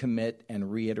 please commit and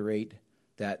reiterate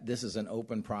that this is an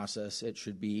open process. It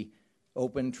should be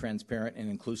open, transparent, and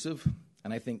inclusive.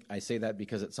 And I think I say that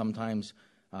because it sometimes,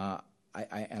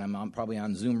 I'm probably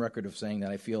on Zoom record of saying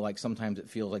that I feel like sometimes it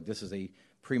feels like this is a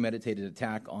premeditated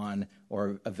attack on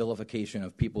or a vilification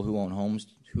of people who own homes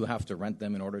who have to rent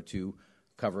them in order to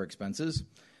cover expenses.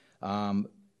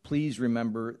 Please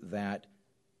remember that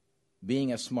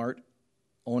being a smart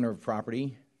owner of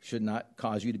property should not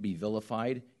cause you to be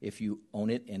vilified if you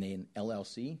own it in an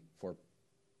LLC for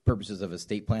purposes of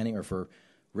estate planning or for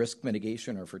risk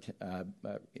mitigation or for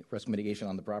risk mitigation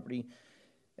on the property.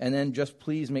 And then just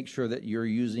please make sure that you're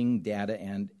using data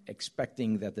and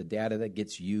expecting that the data that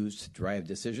gets used to drive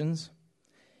decisions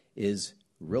is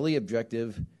really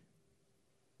objective,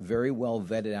 very well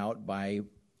vetted out by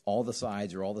all the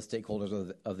sides or all the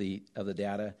stakeholders of the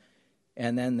data,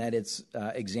 and then that it's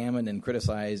examined and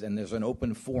criticized, and there's an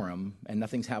open forum, and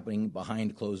nothing's happening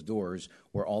behind closed doors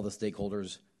where all the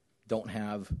stakeholders don't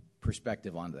have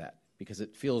perspective on that. Because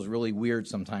it feels really weird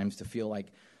sometimes to feel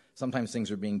like sometimes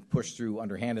things are being pushed through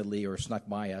underhandedly or snuck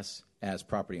by us as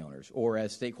property owners or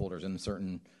as stakeholders in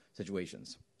certain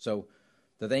situations. So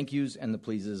the thank yous and the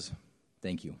pleases,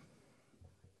 thank you.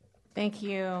 Thank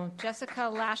you. Jessica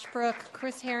Lashbrook,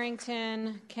 Chris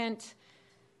Harrington, Kent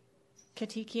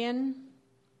Katikian.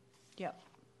 Yep.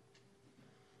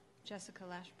 Jessica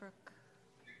Lashbrook.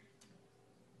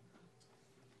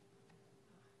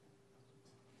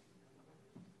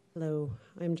 Hello,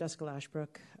 I'm Jessica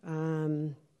Lashbrook.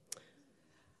 I'm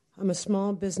a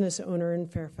small business owner in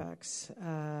Fairfax.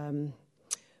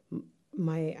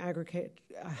 My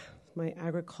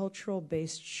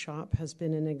agricultural-based shop has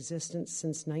been in existence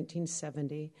since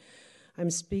 1970. I'm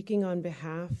speaking on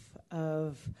behalf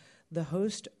of the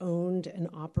host-owned and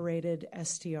operated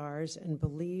STRs and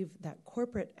believe that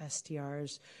corporate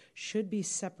STRs should be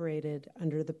separated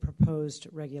under the proposed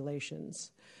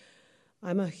regulations.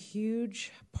 I'm a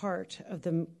huge part of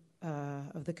the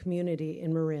community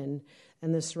in Marin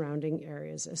and the surrounding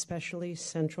areas, especially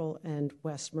Central and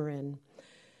West Marin.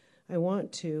 I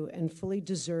want to and fully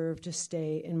deserve to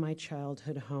stay in my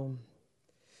childhood home.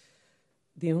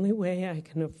 The only way I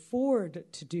can afford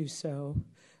to do so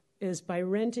is by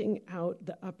renting out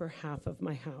the upper half of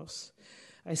my house.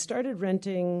 I started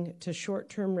renting to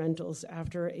short-term rentals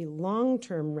after a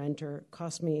long-term renter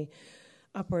cost me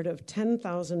upward of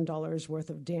 $10,000 worth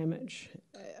of damage.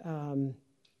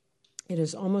 It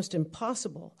is almost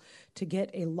impossible to get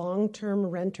a long-term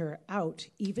renter out,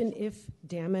 even if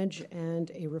damage and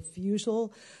a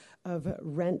refusal of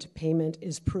rent payment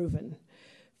is proven.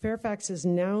 Fairfax is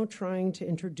now trying to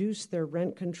introduce their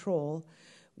rent control,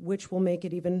 which will make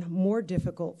it even more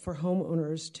difficult for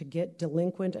homeowners to get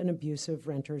delinquent and abusive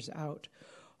renters out.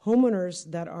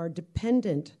 Homeowners that are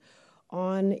dependent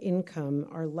on income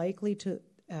are likely to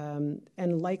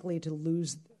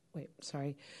lose.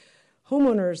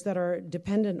 Homeowners that are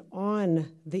dependent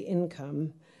on the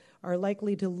income are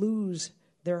likely to lose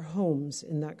their homes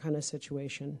in that kind of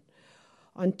situation.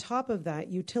 On top of that,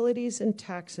 utilities and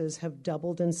taxes have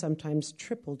doubled and sometimes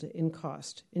tripled in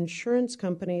cost. Insurance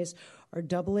companies are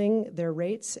doubling their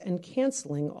rates and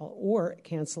canceling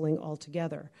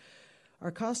altogether.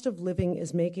 Our cost of living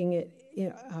is making it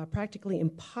practically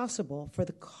impossible for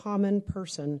the common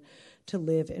person to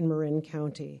live in Marin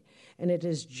County, and it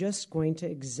is just going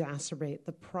to exacerbate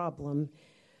the problem.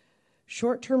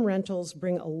 Short-term rentals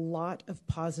bring a lot of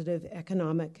positive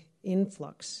economic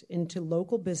influx into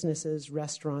local businesses,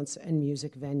 restaurants, and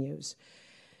music venues.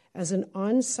 As an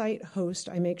on-site host,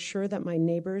 I make sure that my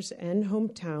neighbors and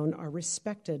hometown are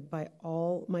respected by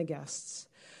all my guests.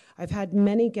 I've had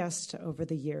many guests over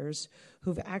the years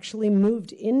who've actually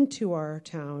moved into our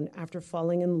town after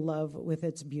falling in love with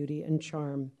its beauty and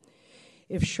charm.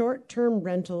 If short-term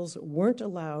rentals weren't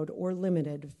allowed or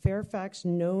limited, Fairfax,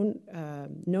 known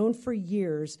for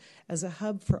years as a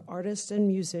hub for artists and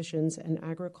musicians and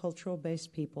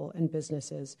agricultural-based people and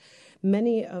businesses,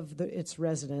 many of its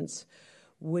residents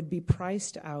would be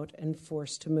priced out and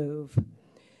forced to move.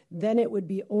 Then it would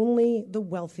be only the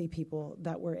wealthy people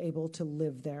that were able to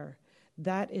live there.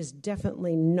 That is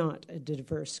definitely not a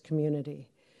diverse community.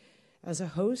 As a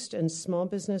host and small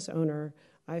business owner,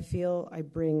 I feel I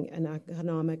bring an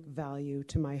economic value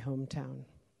to my hometown.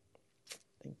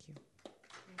 Thank you.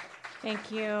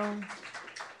 Thank you.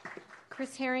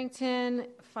 Chris Harrington,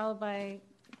 followed by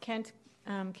Kent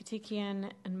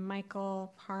Katikian and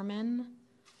Michael Parman.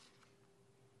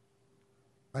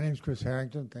 My name is Chris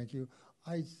Harrington. Thank you.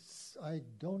 I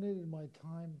donated my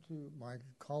time to my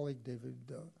colleague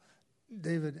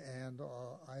David, and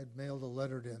I had mailed a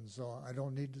letter in, so I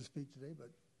don't need to speak today.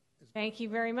 But thank you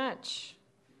very much.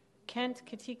 Kent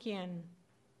Katikian.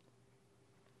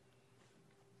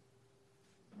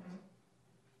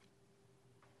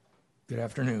 Good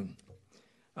afternoon.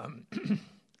 I'm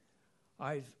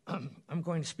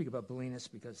going to speak about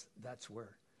Bolinas because that's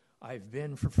where I've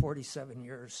been for 47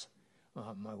 years.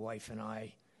 My wife and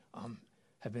I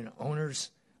have been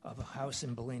owners of a house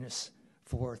in Bolinas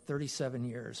for 37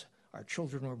 years. Our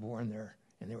children were born there,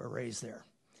 and they were raised there.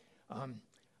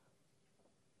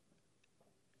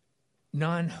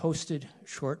 Non-hosted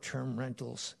short-term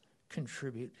rentals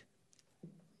contribute,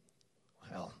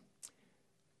 well,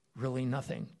 really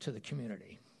nothing to the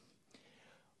community.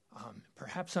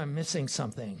 Perhaps I'm missing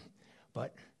something,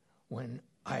 but when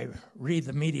I read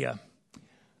the media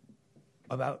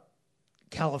about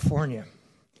California,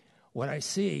 what I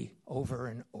see over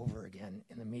and over again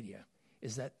in the media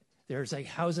is that there's a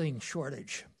housing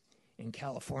shortage in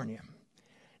California.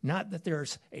 Not that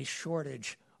there's a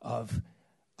shortage of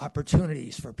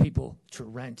opportunities for people to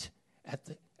rent at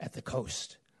the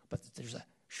coast, but that there's a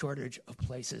shortage of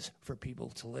places for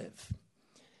people to live.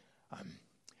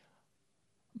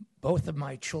 Both of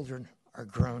my children are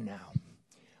grown now.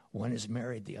 One is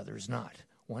married, the other is not.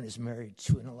 One is married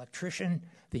to an electrician,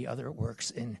 the other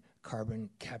works in carbon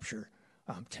capture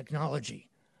technology.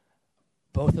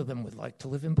 Both of them would like to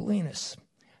live in Bolinas.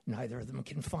 Neither of them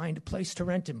can find a place to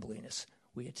rent in Bolinas.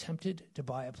 We attempted to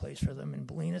buy a place for them in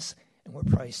Bolinas and were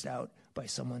priced out by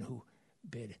someone who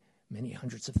bid many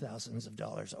hundreds of thousands of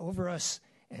dollars over us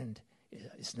and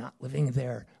is not living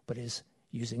there, but is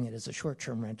using it as a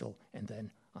short-term rental, and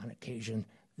then on occasion,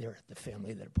 the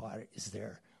family that bought it is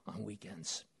there on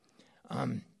weekends.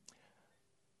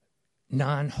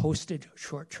 Non-hosted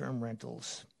short-term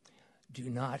rentals do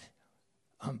not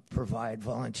provide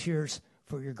volunteers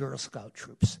for your Girl Scout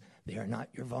troops. They are not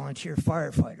your volunteer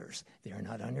firefighters. They are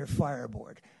not on your fire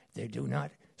board. They do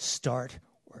not start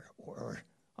or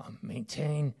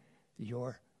maintain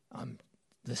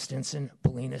the Stinson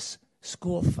Bolinas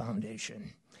School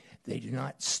Foundation. They do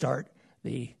not start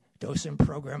the docent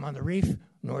program on the reef,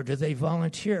 nor do they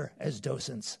volunteer as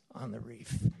docents on the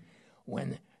reef.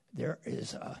 When there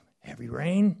is heavy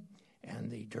rain and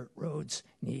the dirt roads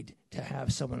need to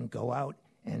have someone go out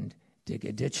and dig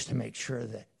a ditch to make sure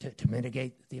that to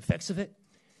mitigate the effects of it,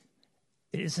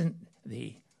 it isn't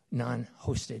the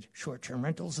non-hosted short-term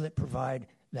rentals that provide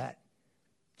that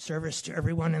service to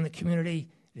everyone in the community.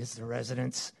 It is the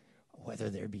residents, whether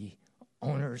there be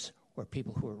owners or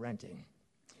people who are renting.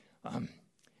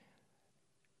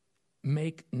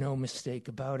 Make no mistake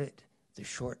about it, the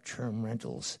short-term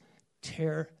rentals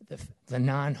tear the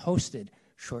non-hosted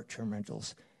short-term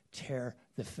rentals tear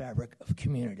the fabric of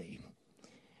community.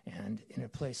 And in a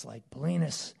place like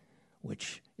Bolinas,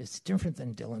 which is different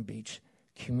than Dillon Beach,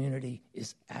 community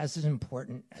is as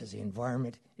important as the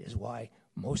environment. It is why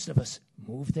most of us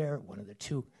move there. One of the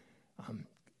two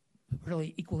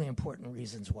really equally important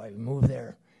reasons why we move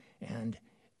there. And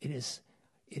it is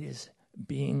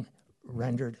being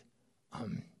rendered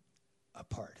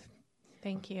apart.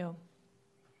 Thank you.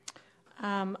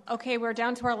 Okay, we're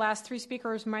down to our last three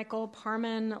speakers, Michael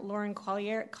Parman, Lauren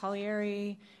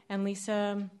Collieri, and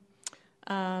Lisa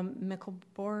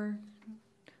Mickelborn.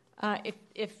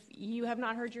 If you have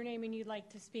not heard your name and you'd like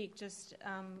to speak, just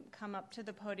come up to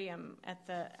the podium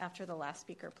after the last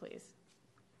speaker, please.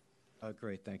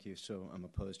 Great, thank you. So I'm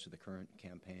opposed to the current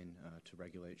campaign to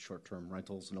regulate short-term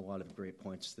rentals, and a lot of the great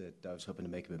points that I was hoping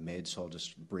to make have been made, so I'll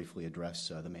just briefly address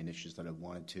the main issues that I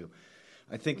wanted to.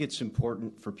 I think it's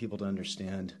important for people to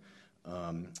understand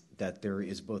that there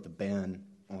is both a ban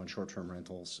on short-term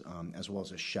rentals as well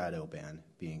as a shadow ban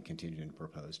being continued and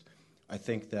proposed. I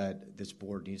think that this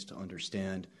board needs to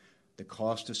understand the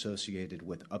cost associated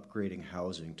with upgrading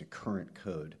housing to current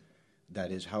code.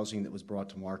 That is, housing that was brought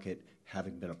to market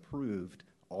having been approved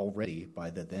already by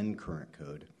the then current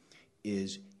code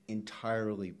is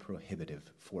entirely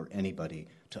prohibitive for anybody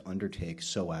to undertake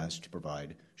so as to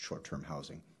provide short-term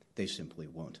housing. They simply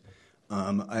won't.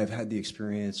 I've had the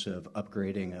experience of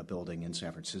upgrading a building in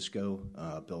San Francisco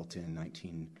built in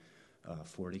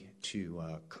 1940 to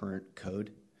current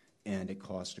code, and it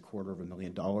cost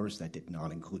 $250,000. That did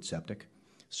not include septic.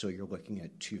 So you're looking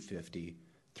at $250,000,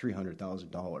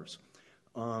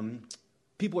 $300,000.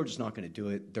 People are just not going to do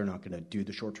it. They're not going to do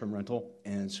the short-term rental,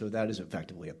 and so that is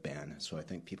effectively a ban. So I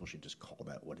think people should just call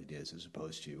that what it is, as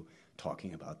opposed to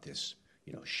talking about this,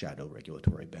 shadow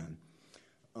regulatory ban.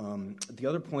 The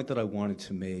other point that I wanted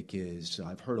to make is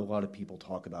I've heard a lot of people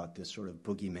talk about this sort of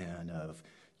boogeyman of,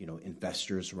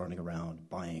 investors running around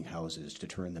buying houses to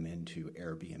turn them into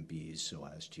Airbnbs so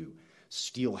as to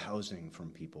steal housing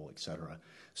from people, et cetera.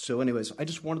 So anyways, I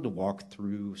just wanted to walk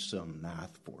through some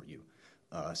math for you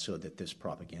so that this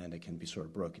propaganda can be sort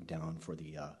of broken down for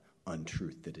the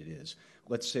untruth that it is.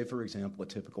 Let's say, for example, a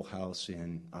typical house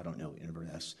in,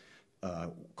 Inverness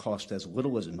cost as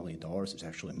little as $1 million. It's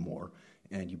actually more.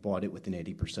 And you bought it with an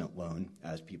 80% loan,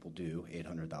 as people do,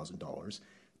 $800,000.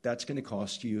 That's going to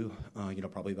cost you,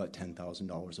 probably about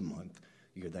 $10,000 a month.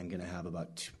 You're then going to have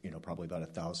about, probably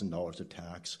about $1,000 of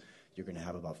tax. You're going to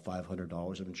have about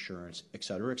 $500 of insurance, et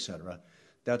cetera, et cetera.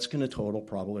 That's going to total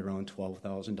probably around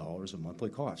 $12,000 a monthly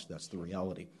cost. That's the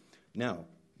reality. Now,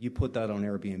 you put that on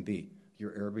Airbnb.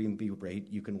 Your Airbnb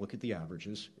rate, you can look at the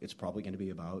averages. It's probably going to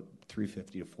be about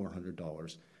 $350 to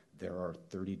 $400. There are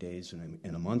 30 days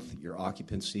in a month. Your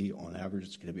occupancy, on average,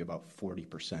 is going to be about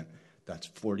 40%. That's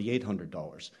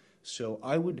 $4,800. So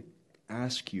I would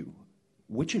ask you,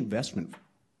 which investment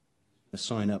to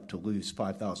sign up to lose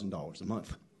 $5,000 a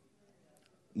month?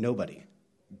 Nobody.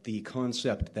 The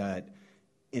concept that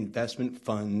investment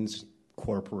funds,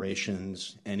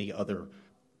 corporations, any other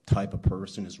type of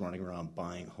person is running around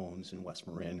buying homes in West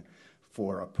Marin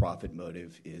for a profit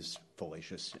motive is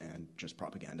fallacious and just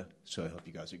propaganda. So I hope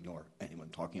you guys ignore anyone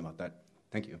talking about that.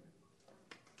 Thank you.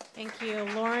 Thank you.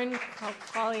 Lauren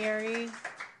Qualieri.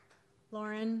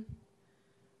 Lauren.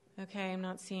 Okay, I'm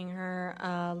not seeing her.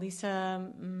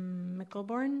 Lisa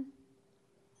Mickelborn.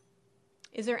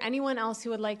 Is there anyone else who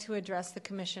would like to address the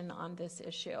commission on this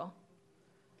issue?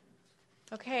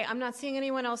 Okay, I'm not seeing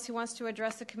anyone else who wants to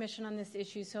address the commission on this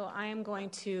issue, so I am going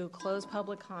to close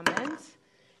public comment.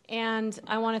 And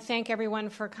I want to thank everyone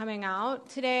for coming out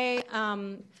today.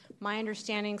 My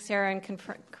understanding, Sarah, and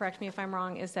correct me if I'm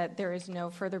wrong, is that there is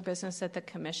no further business that the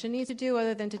commission needs to do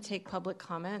other than to take public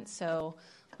comment. So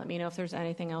let me know if there's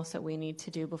anything else that we need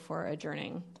to do before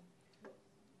adjourning.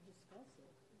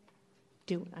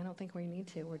 I don't think we need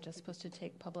to. We're just supposed to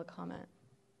take public comment.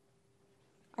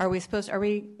 Are we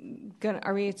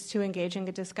to engage in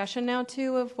a discussion now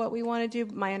too of what we want to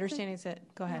do? My understanding is that,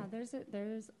 go ahead. Yeah,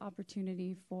 there's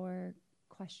opportunity for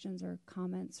questions or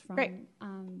comments from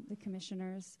the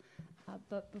commissioners.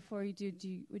 But before you do,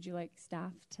 would you like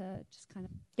staff to just kind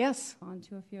of respond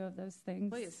to a few of those things?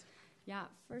 Please. Yeah,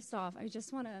 first off, I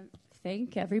just want to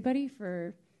thank everybody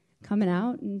for coming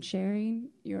out and sharing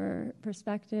your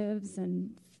perspectives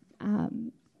and,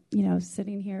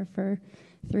 sitting here for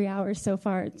 3 hours so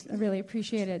far. I really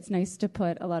appreciate it. It's nice to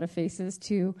put a lot of faces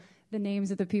to the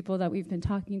names of the people that we've been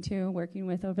talking to and working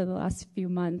with over the last few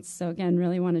months. So again,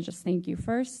 really want to just thank you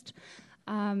first.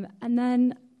 And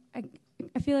then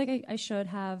I feel like I should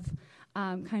have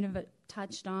kind of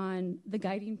touched on the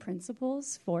guiding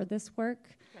principles for this work.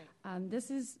 Right. This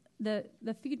is the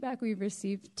feedback we've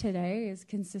received today is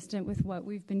consistent with what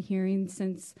we've been hearing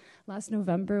since last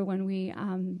November when we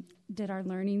did our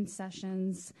learning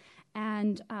sessions.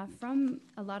 And from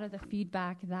a lot of the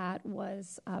feedback that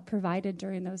was provided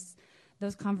during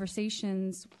those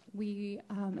conversations, we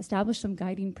established some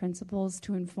guiding principles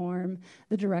to inform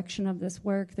the direction of this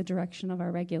work, the direction of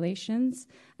our regulations.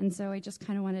 And so I just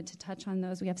kind of wanted to touch on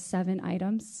those. We have 7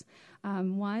 items.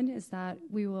 One is that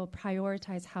we will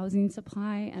prioritize housing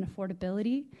supply and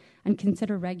affordability and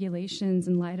consider regulations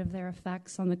in light of their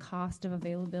effects on the cost of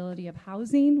availability of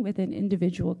housing within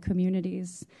individual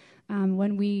communities.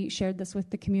 When we shared this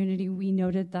with the community, we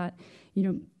noted that,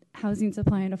 housing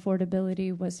supply and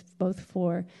affordability was both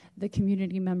for the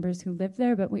community members who live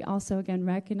there, but we also, again,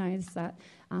 recognize that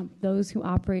those who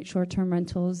operate short-term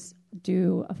rentals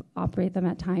do operate them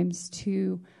at times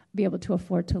to be able to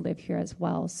afford to live here as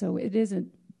well. So it is a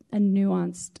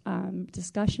nuanced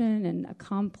discussion and a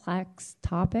complex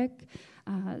topic.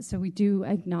 So we do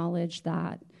acknowledge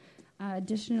that.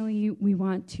 Additionally, we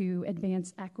want to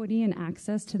advance equity and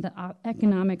access to the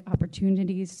economic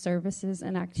opportunities, services,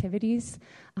 and activities.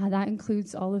 That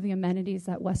includes all of the amenities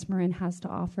that West Marin has to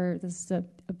offer. This is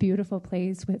a beautiful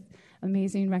place with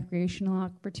amazing recreational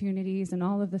opportunities and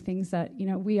all of the things that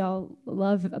we all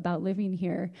love about living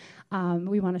here.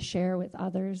 We want to share with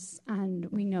others, and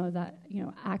we know that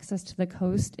access to the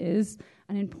coast is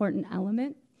an important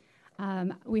element.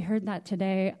 We heard that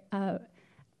today.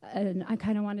 And I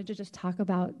kind of wanted to just talk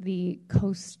about the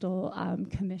Coastal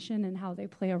Commission and how they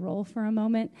play a role for a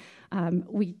moment.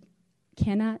 We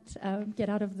cannot get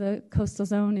out of the coastal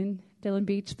zone in Dillon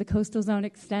Beach. The coastal zone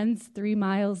extends 3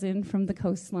 miles in from the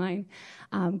coastline,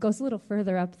 goes a little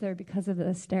further up there because of the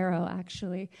Estero,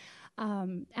 actually.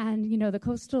 The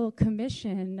Coastal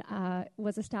Commission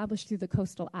was established through the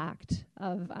Coastal Act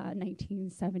of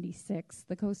 1976.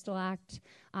 The Coastal Act,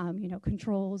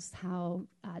 controls how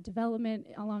development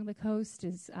along the coast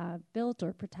is built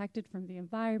or protected from the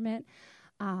environment,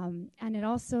 and it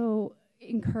also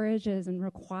encourages and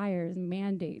requires and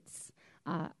mandates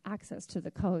access to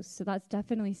the coast. So that's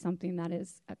definitely something that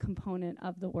is a component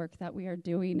of the work that we are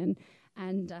doing,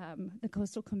 and the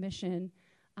Coastal Commission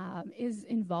is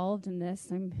involved in this.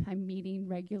 I'm meeting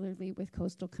regularly with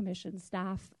Coastal Commission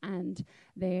staff, and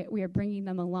we are bringing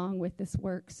them along with this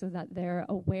work so that they're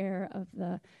aware of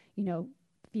the,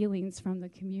 feelings from the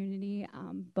community,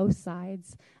 both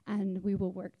sides, and we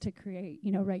will work to create,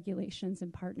 regulations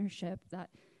and partnership that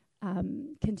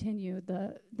continue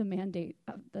the mandate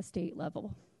of the state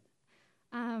level.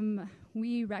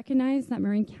 We recognize that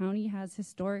Marin County has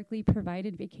historically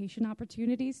provided vacation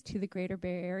opportunities to the Greater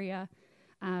Bay Area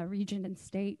region and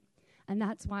state, and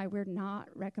that's why we're not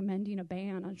recommending a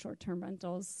ban on short-term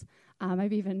rentals.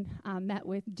 I've even met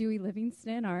with Dewey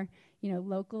Livingston, our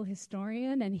local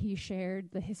historian, and he shared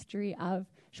the history of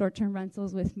short-term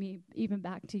rentals with me, even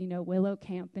back to Willow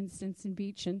Camp in Stinson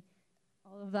Beach, and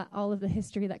all of the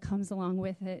history that comes along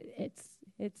with it.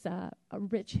 It's a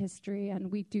rich history,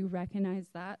 and we do recognize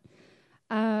that.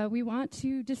 We want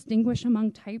to distinguish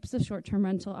among types of short-term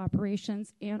rental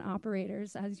operations and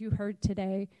operators. As you heard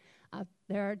today,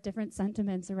 there are different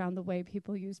sentiments around the way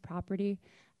people use property,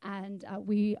 and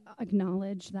we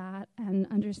acknowledge that and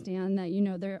understand that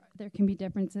there can be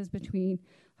differences between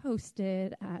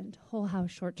hosted and whole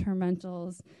house short-term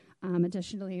rentals.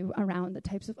 Additionally, around the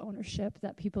types of ownership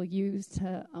that people use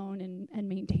to own and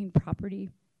maintain property.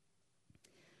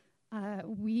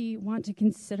 We want to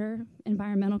consider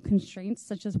environmental constraints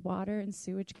such as water and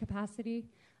sewage capacity.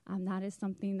 That is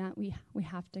something that we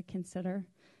have to consider.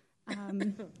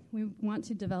 We want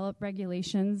to develop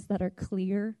regulations that are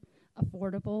clear,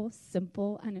 affordable,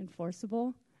 simple, and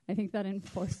enforceable. I think that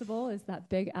enforceable is that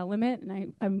big element,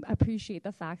 and I appreciate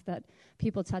the fact that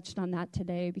people touched on that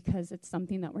today because it's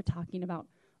something that we're talking about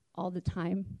all the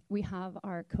time. We have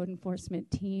our code enforcement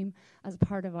team as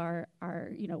part of our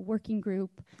working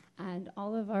group, and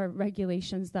all of our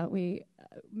regulations that we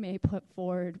may put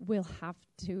forward will have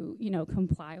to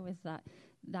comply with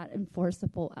that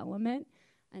enforceable element.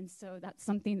 And so that's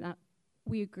something that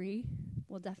we agree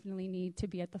will definitely need to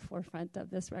be at the forefront of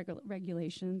this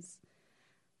regulations.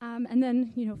 And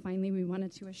then finally, we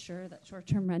wanted to assure that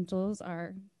short-term rentals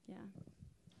are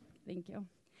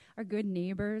good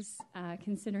neighbors,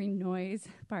 considering noise,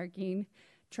 parking,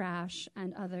 trash,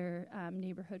 and other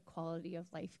neighborhood quality of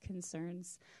life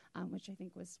concerns, which I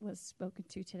think was spoken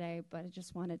to today. But I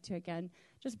just wanted to, again,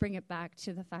 just bring it back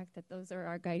to the fact that those are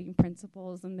our guiding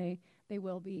principles, and they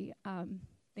will be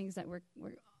things that we're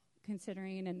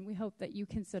considering, and we hope that you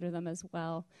consider them as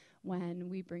well when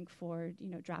we bring forward,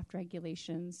 draft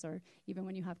regulations, or even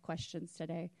when you have questions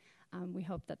today. We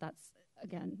hope that that's,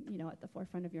 again, at the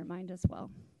forefront of your mind as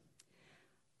well.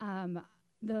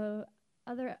 The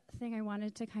other thing I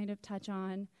wanted to kind of touch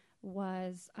on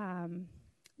was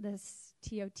this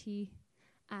TOT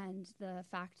and the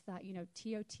fact that,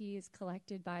 TOT is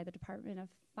collected by the Department of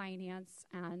Finance,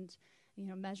 and,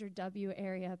 Measure W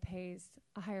area pays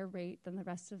a higher rate than the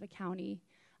rest of the county.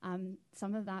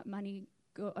 Some of that money,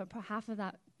 half of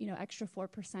that, extra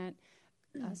 4%,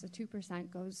 so 2%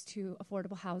 goes to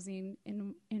affordable housing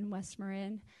in West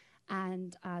Marin,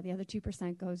 and the other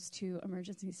 2% goes to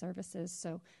emergency services.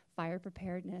 So fire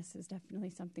preparedness is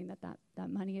definitely something that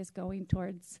money is going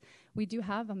towards. We do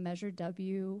have a Measure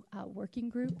W working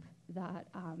group that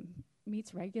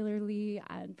meets regularly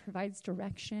and provides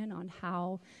direction on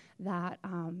how that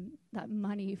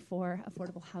money for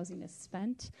affordable housing is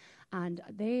spent. And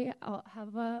they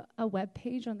have a web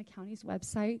page on the county's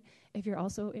website if you're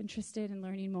also interested in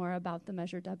learning more about the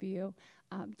Measure W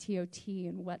TOT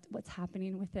and what's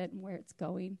happening with it and where it's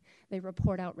going. They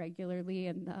report out regularly,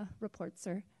 and the reports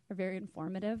are very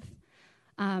informative.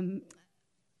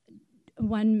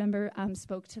 One member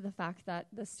spoke to the fact that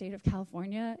the state of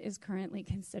California is currently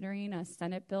considering a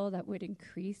Senate bill that would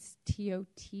increase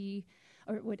TOT,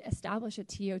 or would establish a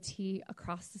TOT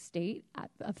across the state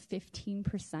of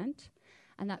 15%.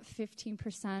 And that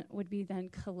 15% would be then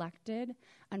collected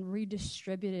and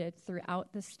redistributed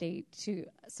throughout the state to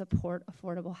support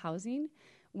affordable housing.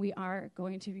 We are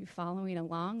going to be following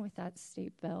along with that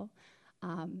state bill.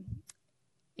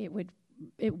 It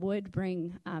would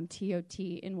bring TOT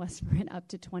in West Marin up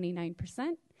to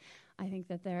 29%. I think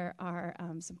that there are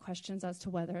some questions as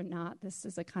to whether or not this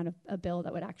is a kind of a bill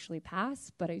that would actually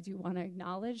pass, but I do want to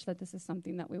acknowledge that this is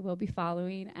something that we will be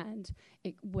following, and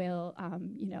it will,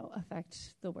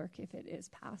 affect the work if it is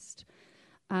passed.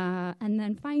 And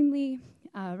then finally,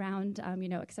 around,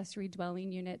 accessory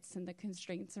dwelling units and the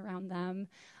constraints around them,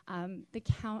 the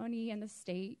county and the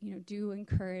state, do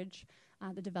encourage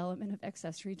the development of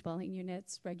accessory dwelling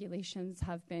units. Regulations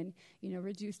have been,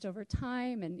 reduced over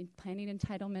time, and planning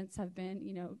entitlements have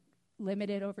been,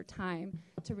 limited over time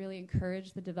to really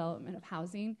encourage the development of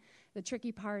housing. The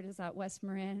tricky part is that West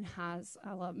Marin has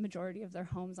a majority of their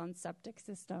homes on septic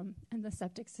system, and the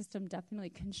septic system definitely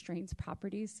constrains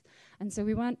properties. And so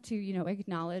we want to,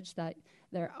 acknowledge that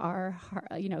there are,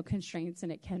 constraints,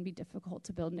 and it can be difficult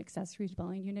to build an accessory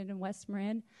dwelling unit in West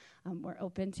Marin. We're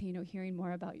open to, hearing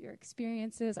more about your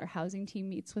experiences. Our housing team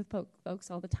meets with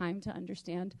folks all the time to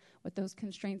understand what those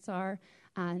constraints are,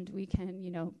 and we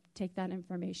can, take that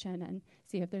information and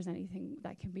see if there's anything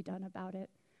that can be done about it.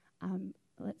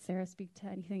 Let Sarah speak to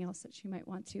anything else that she might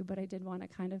want to, but I did want to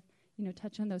kind of,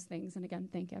 touch on those things. And again,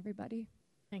 thank everybody.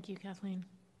 Thank you, Kathleen.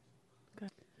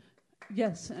 Good.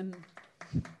 Yes, and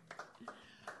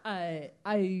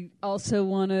I also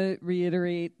want to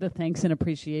reiterate the thanks and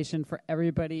appreciation for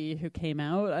everybody who came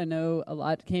out. I know a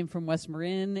lot came from West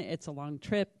Marin. It's a long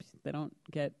trip. They don't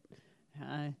get...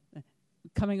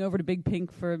 coming over to Big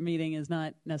Pink for a meeting is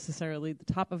not necessarily the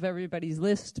top of everybody's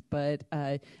list, but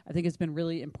I think it's been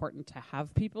really important to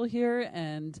have people here,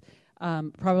 and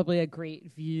probably a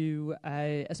great view,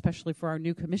 especially for our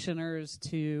new commissioners,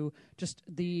 to just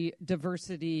the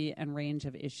diversity and range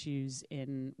of issues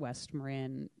in West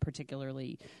Marin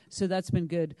particularly. So that's been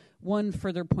good. One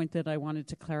further point that I wanted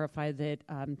to clarify that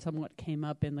somewhat came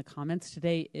up in the comments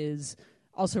today is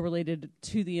also related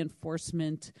to the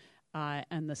enforcement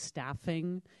and the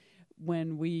staffing.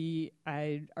 When we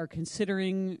are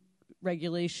considering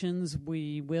regulations,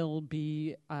 we will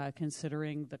be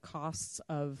considering the costs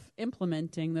of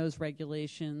implementing those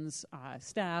regulations,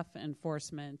 staff,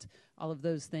 enforcement, all of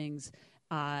those things,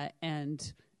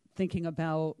 and thinking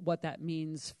about what that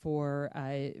means for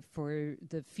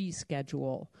the fee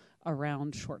schedule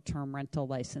around short-term rental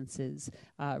licenses.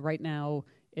 Right now,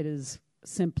 it is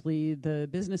simply the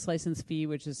business license fee,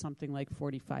 which is something like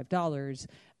 $45.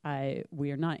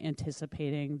 We are not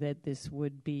anticipating that this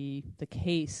would be the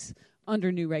case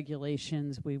under new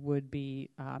regulations. We would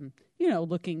be,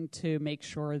 looking to make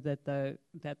sure that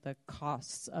the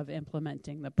costs of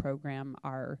implementing the program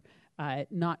are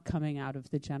not coming out of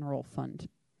the general fund.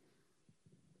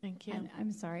 Thank you. And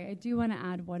I'm sorry, I do want to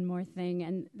add one more thing,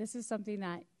 and this is something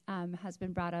that has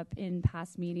been brought up in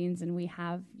past meetings, and we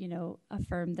have,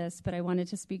 affirmed this, but I wanted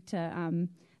to speak to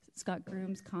Scott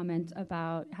Groom's comment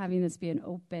about having this be an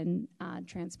open,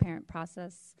 transparent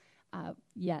process.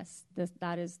 Yes,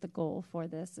 that is the goal for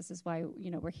this. This is why,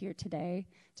 we're here today,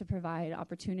 to provide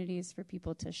opportunities for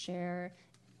people to share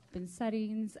open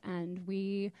settings, and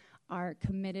we are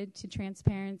committed to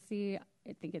transparency.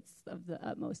 I think it's of the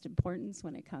utmost importance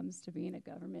when it comes to being a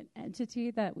government entity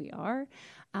that we are.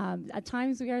 At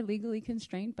times we are legally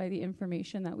constrained by the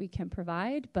information that we can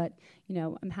provide, but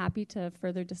I'm happy to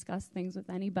further discuss things with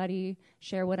anybody,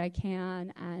 share what I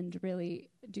can, and really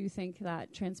do think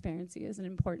that transparency is an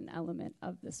important element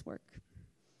of this work.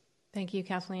 Thank you,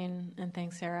 Kathleen, and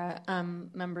thanks, Sarah.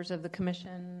 Members of the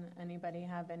commission, anybody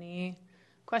have any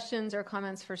questions or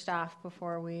comments for staff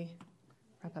before we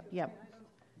wrap up? Yep.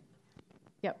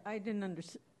 I didn't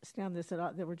understand this at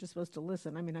all, that we're just supposed to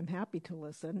listen. I mean, I'm happy to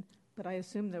listen, but I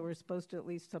assume that we're supposed to at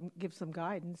least give some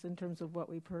guidance in terms of what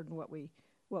we've heard and what we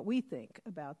think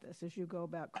about this as you go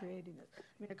about creating it. I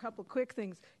mean, a couple quick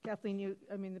things. Kathleen,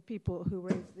 the people who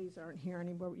raised these aren't here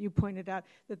anymore. You pointed out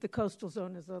that the coastal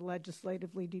zone is a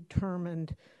legislatively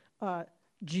determined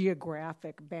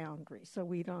geographic boundary. So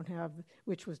we don't have,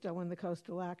 which was done when the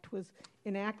Coastal Act was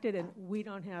enacted, and we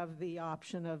don't have the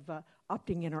option of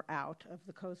opting in or out of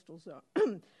the coastal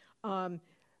zone.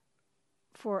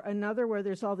 For another where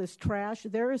there's all this trash,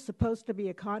 there is supposed to be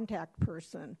a contact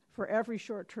person for every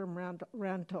short-term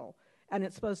rental, and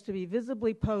it's supposed to be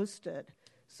visibly posted.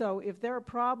 So if there are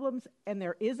problems and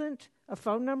there isn't a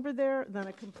phone number there, then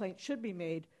a complaint should be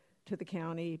made to the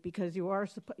county, because you are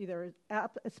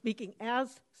speaking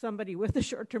as somebody with a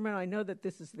short-term rental. I know that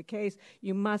this is the case.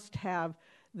 You must have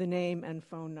the name and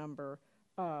phone number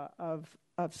of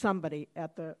somebody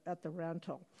at the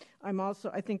rental.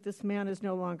 I think this man is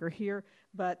no longer here,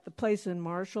 but the place in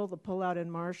Marshall, the pullout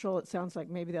in Marshall, it sounds like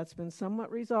maybe that's been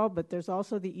somewhat resolved, but there's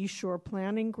also the East Shore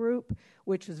Planning Group,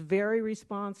 which is very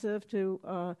responsive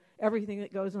to everything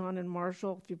that goes on in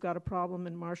Marshall. If you've got a problem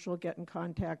in Marshall, get in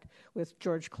contact with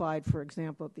George Clyde, for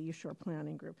example, at the East Shore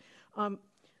Planning Group.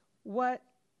 What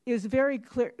is very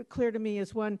clear to me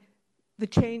is, one, the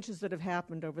changes that have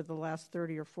happened over the last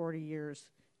 30 or 40 years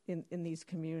in these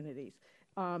communities.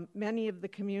 Many of the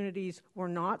communities were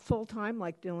not full-time,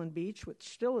 like Dillon Beach, which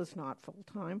still is not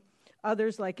full-time.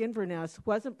 Others, like Inverness,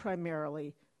 wasn't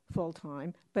primarily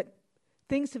full-time, but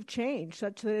things have changed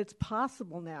such that it's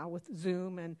possible now with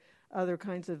Zoom and other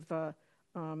kinds of,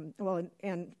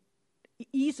 and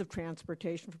ease of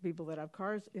transportation for people that have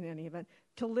cars in any event,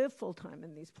 to live full-time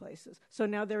in these places. So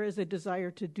now there is a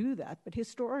desire to do that, but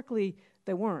historically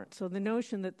they weren't. So the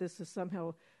notion that this is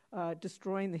somehow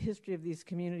destroying the history of these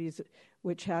communities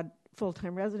which had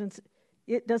full-time residents,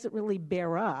 it doesn't really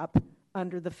bear up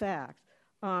under the facts.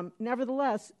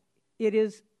 Nevertheless, it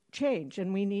is change,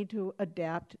 and we need to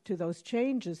adapt to those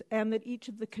changes, and that each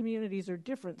of the communities are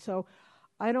different. So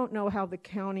I don't know how the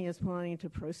county is planning to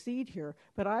proceed here,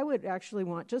 but I would actually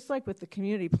want, just like with the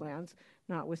community plans,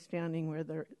 notwithstanding where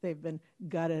they've been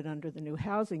gutted under the new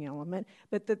housing element,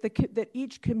 but that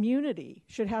each community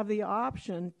should have the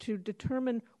option to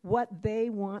determine what they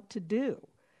want to do.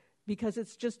 Because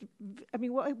it's just,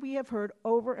 what we have heard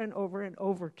over and over and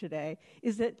over today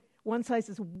is that one size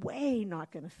is way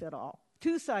not going to fit all.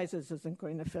 Two sizes isn't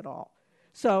going to fit all.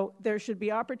 So there should be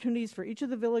opportunities for each of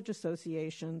the village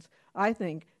associations, I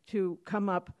think, to come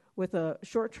up with a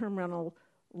short-term rental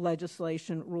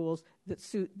legislation rules that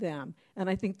suit them. And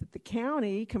I think that the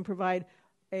county can provide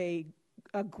a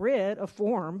grid, a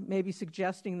form, maybe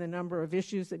suggesting the number of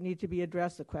issues that need to be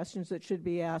addressed, the questions that should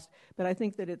be asked, but I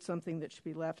think that it's something that should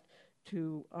be left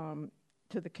to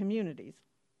the communities.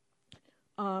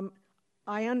 I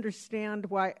understand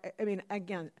why,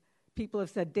 again, people have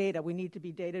said data, we need to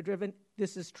be data-driven.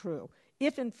 This is true.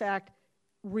 If, in fact,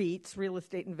 REITs, real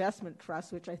estate investment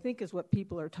trusts, which I think is what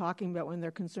people are talking about when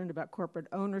they're concerned about corporate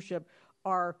ownership,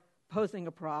 are posing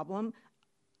a problem,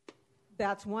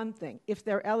 that's one thing. If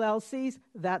they're LLCs,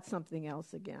 that's something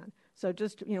else again. So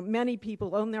just, many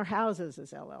people own their houses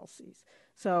as LLCs.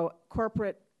 So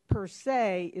corporate per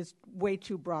se is way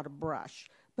too broad a brush.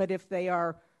 But if they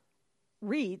are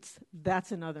REITs,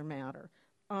 that's another matter,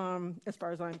 as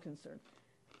far as I'm concerned.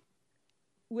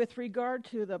 With regard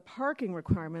to the parking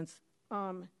requirements,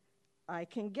 I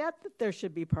can get that there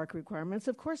should be parking requirements.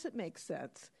 Of course it makes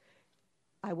sense.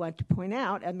 I want to point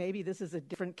out, and maybe this is a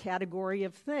different category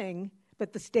of thing,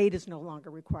 but the state is no longer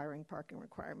requiring parking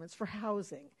requirements for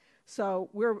housing. So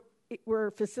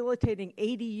we're facilitating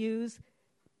ADUs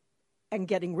and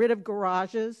getting rid of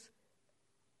garages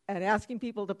and asking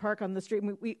people to park on the street.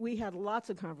 We had lots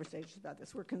of conversations about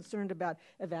this. We're concerned about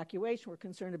evacuation. We're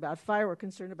concerned about fire. We're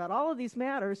concerned about all of these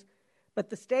matters, but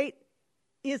the state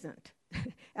isn't.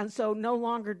 And so no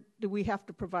longer do we have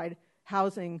to provide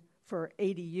housing for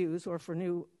ADUs or for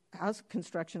new house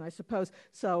construction, I suppose.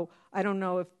 So I don't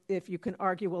know if you can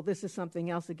argue, well, this is something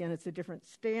else. Again, it's a different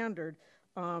standard.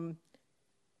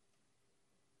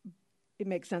 It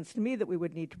makes sense to me that we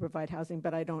would need to provide housing,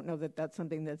 but I don't know that that's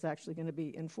something that's actually going to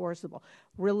be enforceable.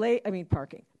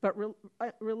 Parking. But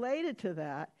related to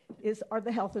that are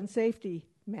the health and safety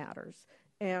matters.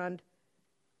 And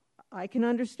I can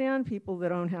understand people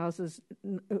that own houses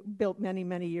built many,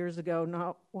 many years ago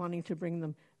not wanting to bring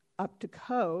them up to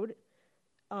code.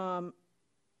 But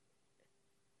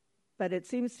But it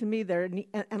seems to me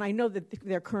and I know that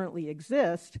there currently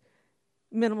exist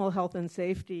minimal health and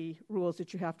safety rules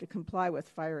that you have to comply with,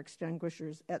 fire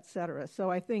extinguishers, et cetera. So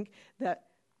I think that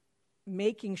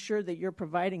making sure that you're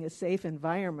providing a safe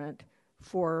environment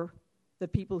for the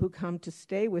people who come to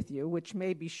stay with you, which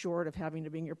may be short of having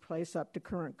to bring your place up to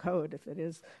current code if it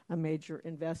is a major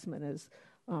investment, as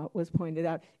was pointed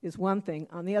out, is one thing.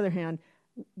 On the other hand,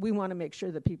 we want to make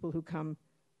sure that people who come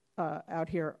out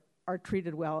here are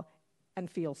treated well and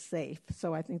feel safe.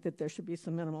 So I think that there should be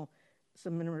some minimal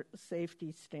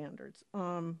safety standards.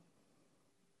 So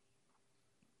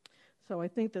I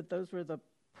think that those were the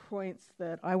points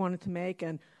that I wanted to make,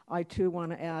 and I too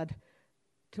want to add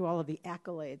to all of the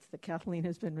accolades that Kathleen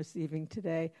has been receiving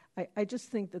today. I just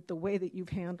think that the way that you've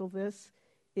handled this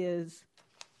is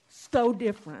so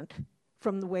different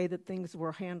from the way that things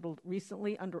were handled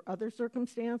recently under other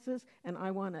circumstances, and I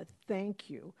want to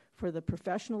thank you for the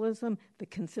professionalism, the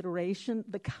consideration,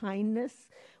 the kindness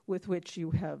with which you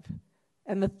have,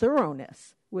 and the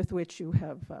thoroughness with which you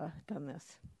have done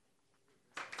this.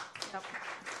 Yep.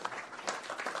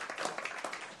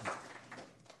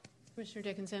 Commissioner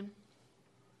Dickinson.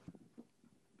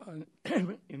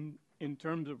 In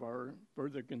terms of our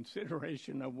further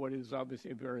consideration of what is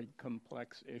obviously a very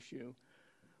complex issue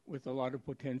with a lot of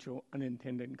potential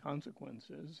unintended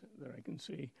consequences that I can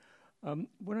see,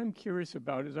 what I'm curious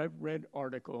about is I've read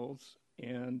articles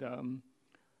and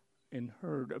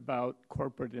heard about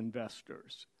corporate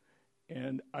investors.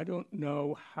 And I don't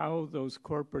know how those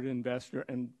corporate investors,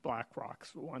 and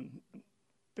BlackRock's won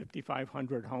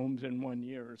 5,500 homes in 1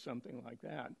 year or something like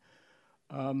that.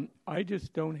 I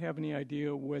just don't have any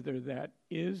idea whether that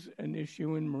is an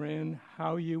issue in Marin,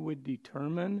 how you would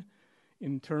determine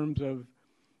in terms of,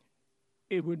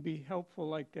 it would be helpful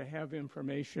like to have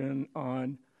information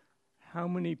on how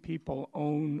many people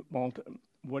own,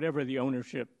 whatever the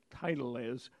ownership title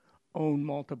is, own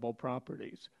multiple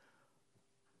properties.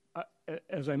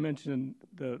 As I mentioned,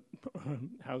 the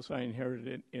house I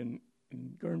inherited in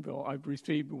Guerneville, I've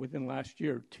received within last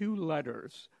year 2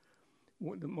 letters,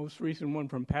 the most recent one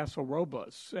from Paso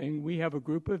Robles, saying we have a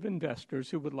group of investors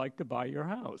who would like to buy your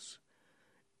house.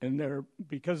 And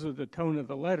because of the tone of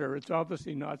the letter, it's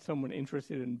obviously not someone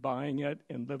interested in buying it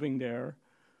and living there,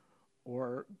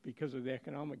 or because of the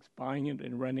economics, buying it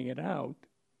and renting it out,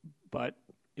 but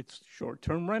it's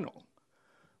short-term rental.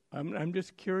 I'm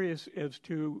just curious as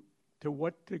to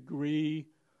what degree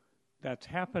that's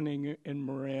happening in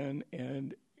Marin,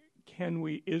 and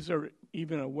is there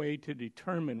even a way to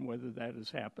determine whether that is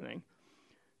happening?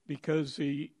 Because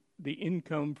the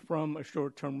income from a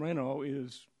short-term rental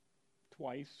is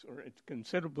twice, or it's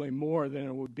considerably more than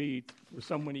it would be for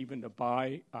someone even to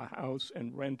buy a house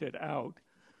and rent it out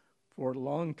for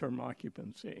long-term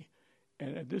occupancy.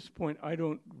 And at this point, I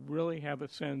don't really have a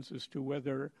sense as to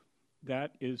whether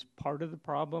that is part of the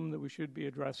problem that we should be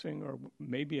addressing, or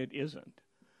maybe it isn't.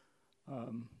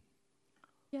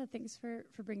 Yeah, thanks for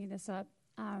bringing this up.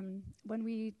 When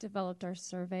we developed our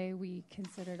survey, we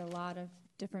considered a lot of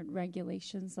different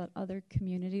regulations that other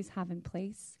communities have in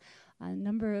place. A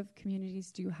number of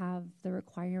communities do have the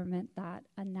requirement that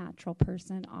a natural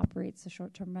person operates a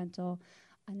short-term rental.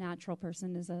 A natural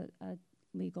person is a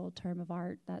legal term of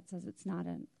art that says it's not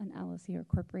an LLC or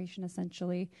corporation,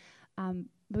 essentially.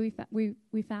 But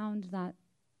we found that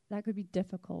could be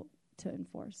difficult to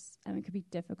enforce, and it could be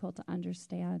difficult to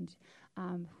understand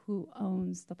who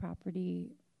owns the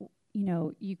property. You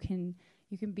know, you can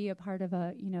be a part of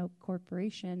a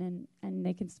corporation, and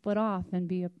they can split off and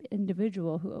be an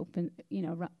individual who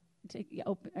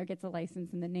gets a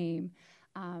license in the name,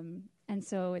 and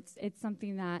so it's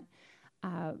something that.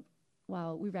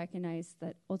 While we recognize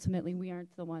that ultimately we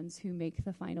aren't the ones who make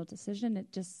the final decision,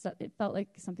 it felt like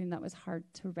something that was hard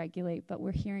to regulate. But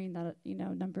we're hearing that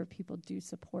a number of people do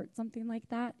support something like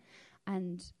that,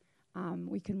 and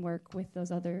we can work with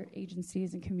those other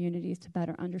agencies and communities to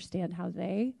better understand how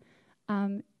they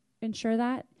ensure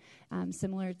that.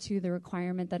 Similar to the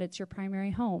requirement that it's your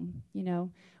primary home.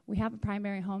 We have a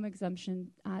primary home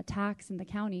exemption tax in the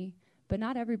county. But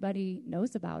not everybody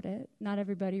knows about it. Not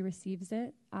everybody receives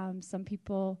it. Some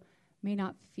people may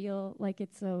not feel like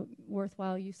it's a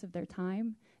worthwhile use of their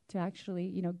time to actually,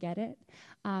 get it.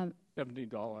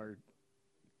 $70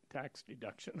 tax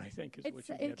deduction, I think, is what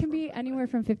you get. It can be anywhere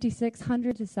from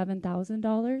 $5,600 to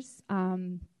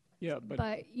 $7,000. Yeah,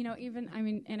 but even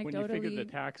anecdotally, when you figure the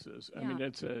taxes, I mean,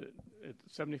 it's a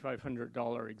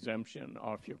 $7,500 exemption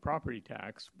off your property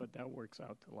tax, but that works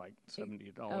out to like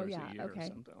 $70 a year or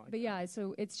something like that. But yeah,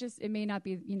 so it's just, it may not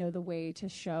be the way to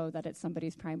show that it's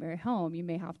somebody's primary home. You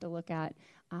may have to look at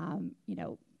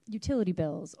utility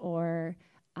bills or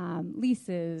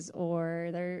leases, or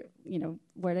their,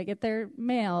 where they get their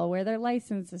mail, where their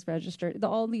license is registered.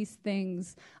 All these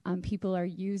things people are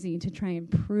using to try and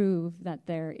prove that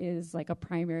there is like a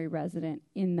primary resident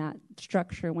in that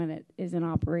structure when it is in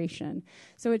operation.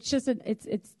 So it's just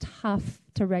it's tough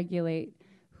to regulate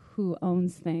who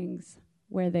owns things,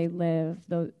 where they live,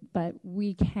 but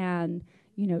we can,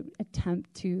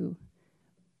 attempt to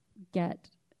get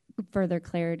further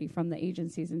clarity from the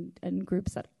agencies and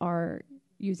groups that are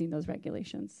using those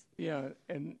regulations. Yeah,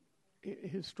 and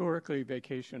historically,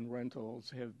 vacation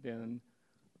rentals have been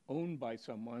owned by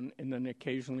someone and then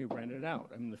occasionally rented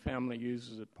out. I mean, the family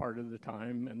uses it part of the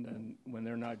time, and then when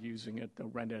they're not using it, they'll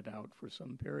rent it out for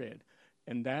some period.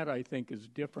 And that, I think, is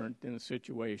different in a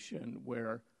situation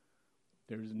where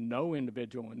there's no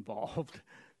individual involved.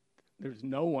 There's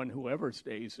no one who ever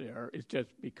stays there. It just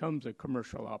becomes a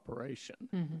commercial operation.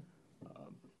 Mm-hmm.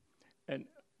 And,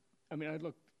 I mean, I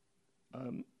looked,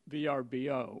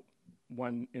 VRBO,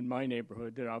 one in my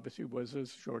neighborhood that obviously was a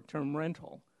short-term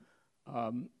rental.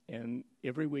 And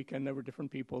every weekend there were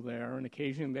different people there, and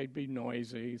occasionally they'd be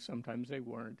noisy. Sometimes they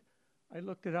weren't. I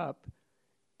looked it up,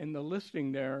 and the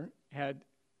listing there had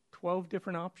 12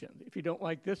 different options. If you don't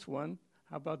like this one,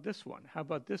 how about this one? How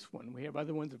about this one? We have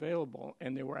other ones available,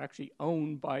 and they were actually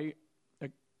owned by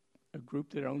a group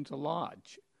that owns a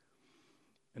lodge.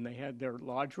 And they had their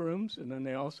lodge rooms, and then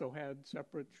they also had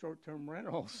separate short-term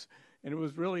rentals. And it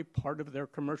was really part of their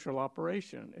commercial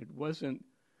operation. It wasn't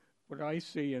what I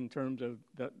see in terms of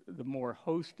the more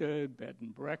hosted bed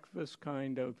and breakfast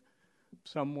kind of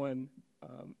someone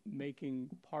making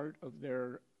part of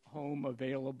their home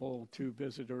available to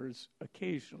visitors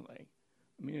occasionally.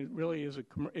 I mean, it really is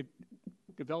it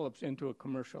develops into a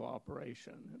commercial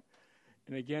operation.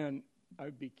 And again,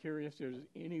 I'd be curious if there's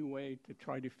any way to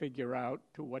try to figure out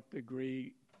to what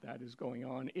degree that is going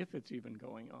on, if it's even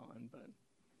going on.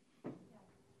 But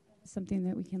something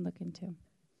that we can look into.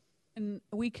 And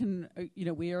we can,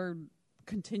 we are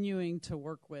continuing to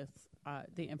work with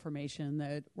the information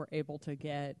that we're able to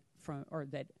get from, or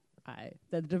that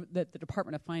the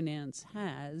Department of Finance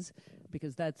has,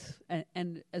 because that's,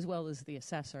 and as well as the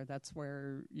assessor, that's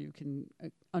where you can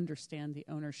understand the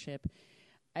ownership.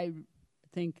 I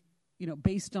think,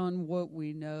 based on what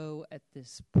we know at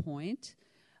this point,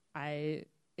 it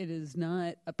is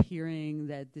not appearing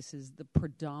that this is the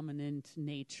predominant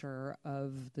nature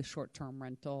of the short-term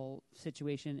rental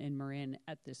situation in Marin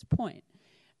at this point.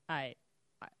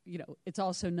 It's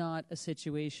also not a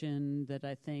situation that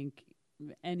I think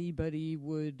anybody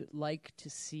would like to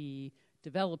see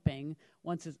developing.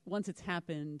 Once it's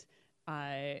happened,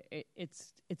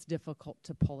 it's difficult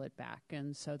to pull it back,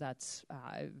 and so that's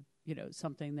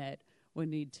something that we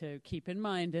need to keep in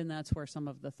mind, and that's where some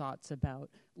of the thoughts about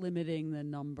limiting the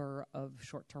number of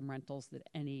short-term rentals that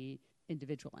any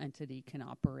individual entity can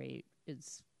operate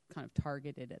is kind of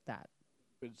targeted at that.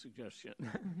 Good suggestion.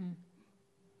 Mm-hmm.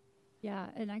 Yeah,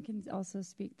 and I can also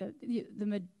speak that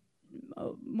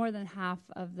more than half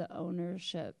of the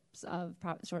ownerships of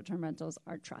short-term rentals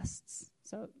are trusts.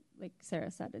 So, like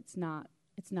Sarah said, it's not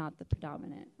the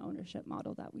predominant ownership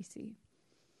model that we see.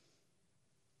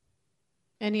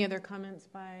 Any other comments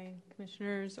by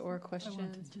commissioners or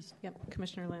questions?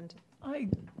 Commissioner Lind.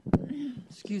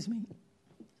 Excuse me.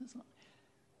 So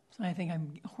I think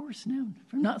I'm hoarse now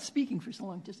from not speaking for so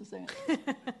long. Just a second.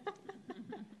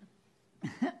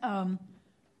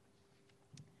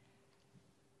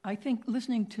 I think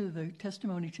listening to the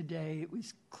testimony today, it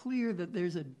was clear that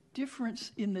there's a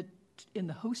difference in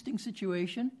the hosting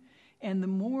situation, and the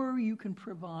more you can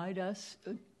provide us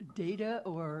data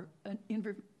or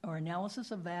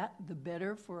analysis of that, the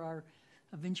better for our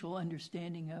eventual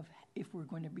understanding of if we're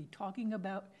going to be talking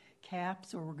about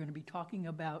caps or we're going to be talking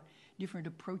about different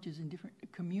approaches in different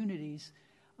communities.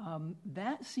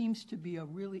 That seems to be a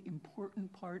really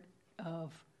important part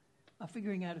of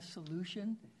figuring out a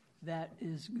solution that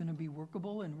is going to be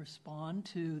workable and respond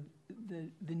to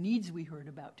the needs we heard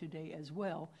about today as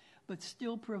well, but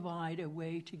still provide a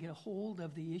way to get a hold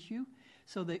of the issue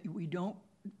so that you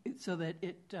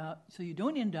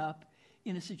don't end up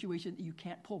in a situation that you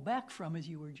can't pull back from, as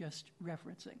you were just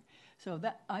referencing. So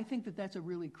that I think that's a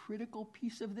really critical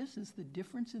piece of this, is the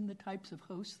difference in the types of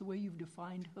hosts. The way you've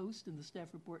defined host in the staff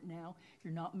report now,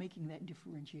 you're not making that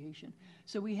differentiation.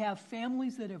 So we have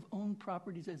families that have owned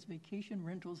properties as vacation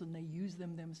rentals, and they use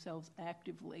them themselves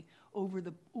actively over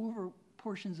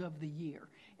portions of the year,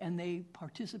 and they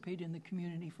participate in the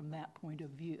community from that point of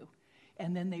view.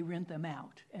 And then they rent them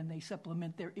out, and they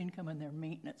supplement their income and their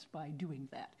maintenance by doing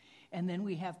that. And then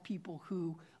we have people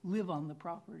who live on the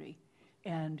property,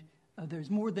 and there's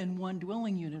more than one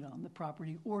dwelling unit on the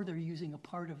property, or they're using a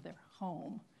part of their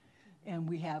home. And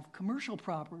we have commercial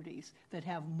properties that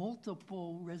have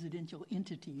multiple residential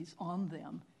entities on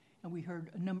them. And we heard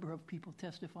a number of people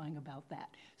testifying about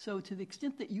that. So to the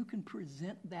extent that you can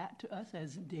present that to us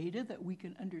as data that we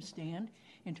can understand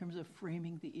in terms of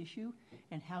framing the issue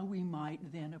and how we might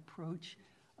then approach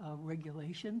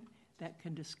regulation that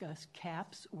can discuss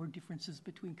caps or differences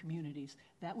between communities,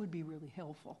 that would be really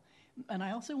helpful. And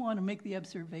I also want to make the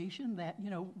observation that, you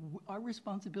know, our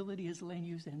responsibility is land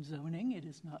use and zoning. It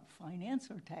is not finance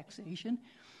or taxation.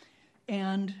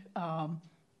 And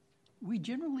we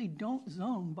generally don't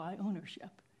zone by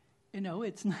ownership. You know,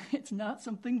 it's not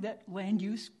something that land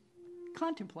use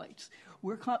contemplates.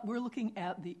 We're looking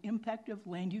at the impact of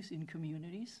land use in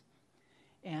communities,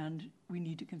 and we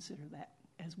need to consider that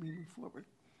as we move forward.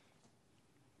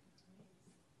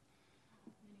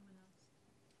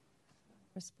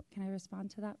 Can I respond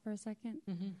to that for a second?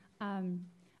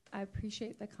 I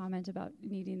appreciate the comment about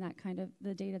needing that kind of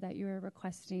the data that you were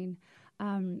requesting.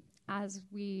 As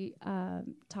we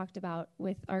talked about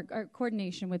with our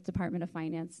coordination with Department of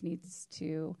Finance needs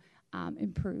to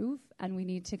improve, and we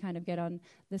need to kind of get on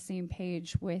the same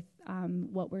page with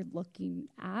what we're looking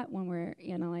at when we're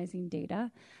analyzing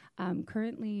data.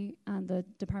 Currently, the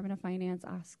Department of Finance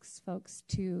asks folks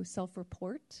to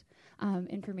self-report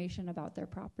information about their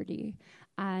property,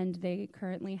 and they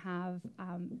currently have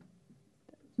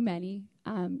many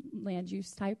land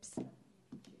use types.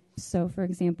 So, for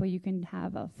example, you can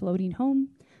have a floating home,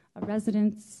 a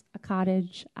residence, a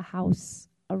cottage, a house,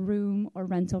 a room, or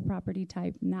rental property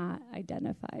type not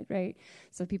identified, right?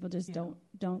 So people just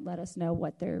don't let us know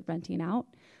what they're renting out.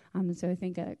 So I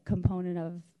think a component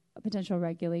of potential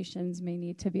regulations may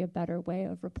need to be a better way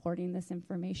of reporting this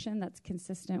information that's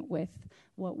consistent with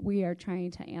what we are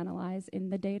trying to analyze in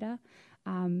the data.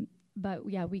 But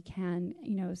yeah, we can,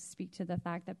 speak to the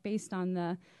fact that based on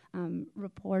the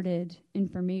reported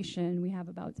information, we have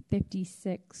about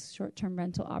 56 short-term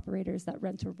rental operators that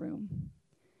rent a room.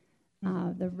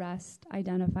 The rest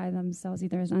identify themselves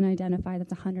either as unidentified,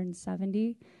 that's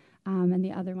 170, and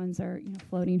the other ones are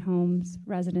floating homes,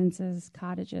 residences,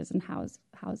 cottages, and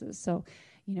houses. So,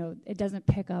 it doesn't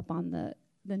pick up on the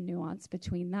nuance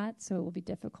between that, so it will be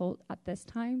difficult at this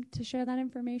time to share that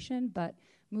information, but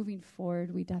moving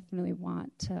forward, we definitely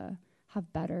want to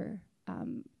have better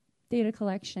data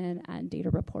collection and data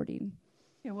reporting.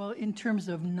 Yeah, well, in terms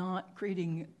of not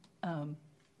creating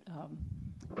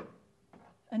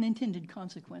unintended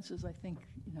consequences, I think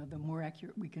the more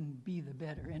accurate we can be, the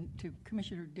better. And to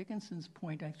Commissioner Dickinson's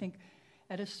point, I think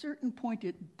at a certain point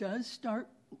it does start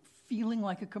feeling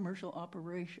like a commercial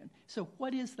operation. So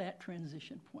what is that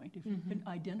transition point? If you can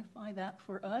identify that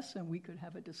for us, and we could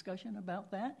have a discussion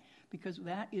about that, because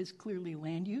that is clearly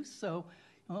land use. So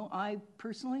I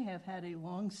personally have had a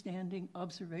long-standing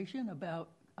observation about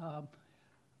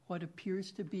what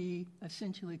appears to be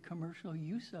essentially commercial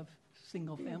use of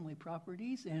single-family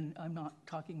properties, and I'm not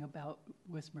talking about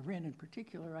West Marin in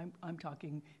particular. I'm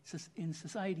talking in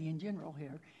society in general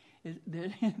here.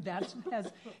 That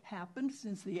has happened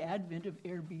since the advent of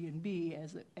Airbnb,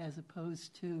 as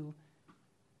opposed to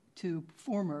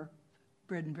former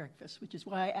bread and breakfast, which is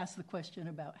why I asked the question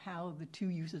about how the two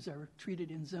uses are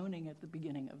treated in zoning at the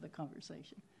beginning of the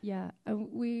conversation. Yeah,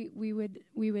 we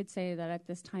would say that at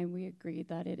this time we agree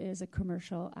that it is a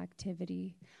commercial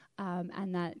activity,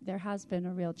 and that there has been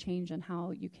a real change in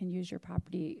how you can use your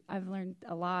property. I've learned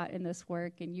a lot in this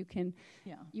work, and you can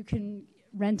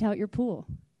rent out your pool.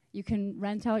 You can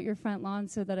rent out your front lawn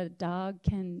so that a dog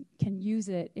can use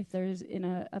it if there's in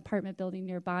an apartment building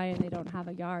nearby and they don't have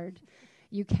a yard.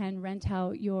 You can rent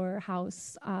out your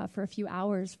house for a few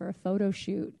hours for a photo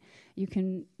shoot.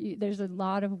 There's a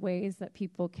lot of ways that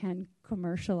people can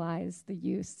commercialize the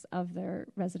use of their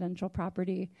residential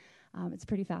property. It's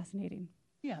pretty fascinating.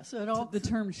 Yeah, so the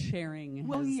term sharing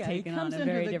has taken on a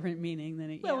very different meaning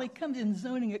than it. Well, it comes in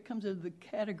zoning. It comes under the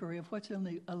category of what's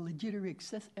in a legitimate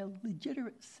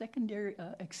secondary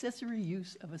accessory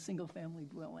use of a single-family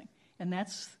dwelling, and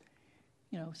that's,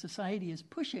 society is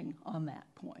pushing on that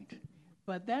point.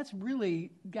 But that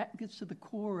gets to the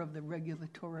core of the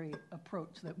regulatory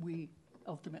approach that we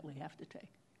ultimately have to take.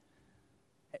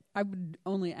 I would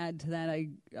only add to that.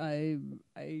 I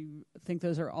think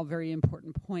those are all very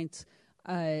important points.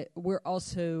 We're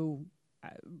also,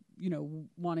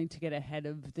 wanting to get ahead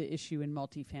of the issue in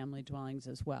multifamily dwellings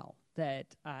as well.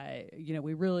 That,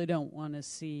 we really don't want to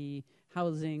see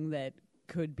housing that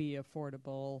could be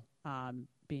affordable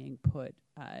being put,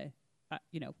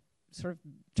 sort of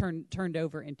turned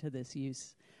over into this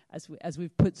use as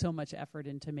we've put so much effort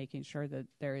into making sure that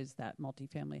there is that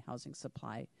multifamily housing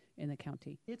supply in the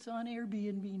county. It's on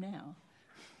Airbnb now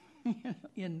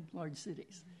in large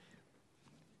cities.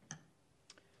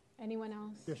 Anyone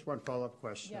else? Just one follow-up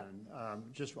question.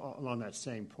 Just along that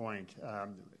same point,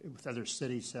 with other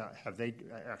cities, have they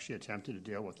actually attempted to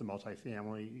deal with the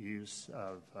multifamily use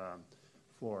of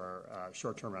for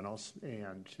short-term rentals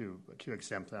and to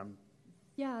exempt them?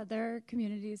 Yeah, there are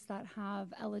communities that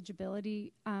have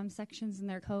eligibility sections in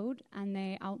their code, and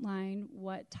they outline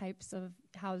what types of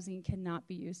housing cannot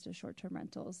be used as short-term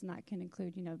rentals, and that can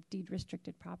include,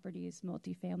 deed-restricted properties,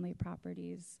 multifamily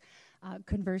properties.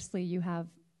 Conversely, you have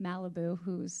Malibu,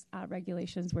 whose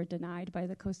regulations were denied by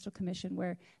the Coastal Commission,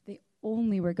 where they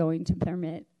only were going to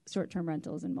permit short-term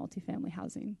rentals in multifamily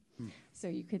housing. So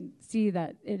you can see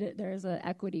that there is an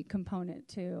equity component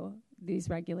to these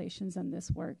regulations and this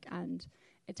work, and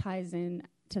it ties in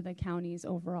to the county's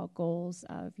overall goals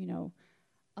of,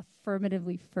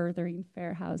 affirmatively furthering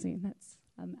fair housing. That's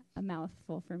a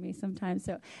mouthful for me sometimes.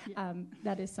 So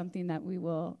that is something that we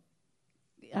will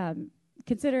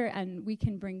consider, and we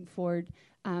can bring forward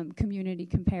community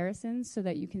comparisons so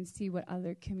that you can see what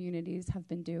other communities have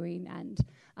been doing and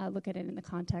look at it in the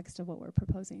context of what we're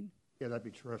proposing. Yeah, that'd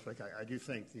be terrific. I do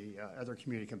think the other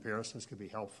community comparisons could be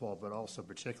helpful, but also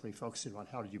particularly focusing on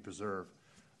how do you preserve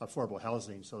affordable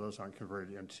housing so those aren't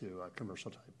converted into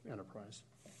commercial-type enterprise.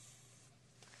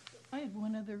 I had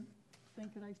one other thing.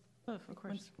 Could I? Oh, of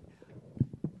course.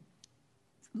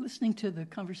 Listening to the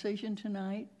conversation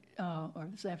tonight or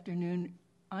this afternoon,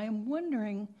 I am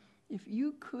wondering if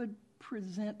you could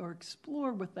present or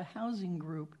explore with the housing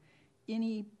group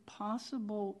any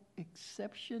possible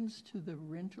exceptions to the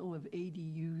rental of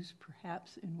ADUs,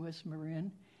 perhaps in West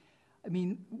Marin. I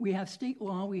mean, we have state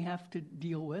law we have to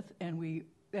deal with, and we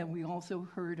also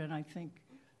heard, and I think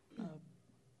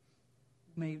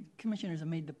commissioners have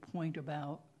made the point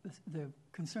about the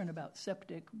concern about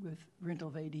septic with rental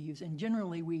of ADUs, and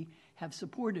generally we have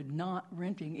supported not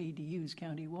renting ADUs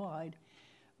countywide.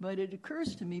 But it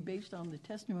occurs to me, based on the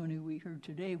testimony we heard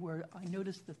today, where I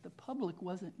noticed that the public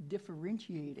wasn't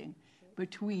differentiating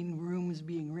between rooms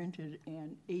being rented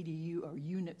and ADU or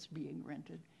units being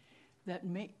rented, that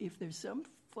if there's some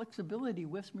flexibility,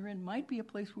 West Marin might be a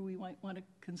place where we might want to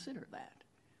consider that,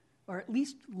 or at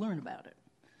least learn about it.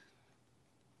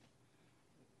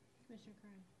 Commissioner Kern.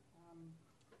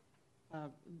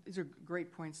 These are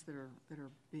great points that are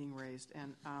being raised,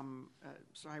 and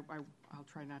so I'll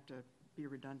try not to be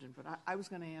redundant, but I was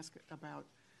going to ask about,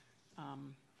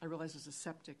 I realize there's a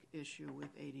septic issue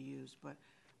with ADUs, but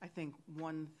I think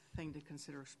one thing to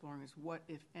consider exploring is what,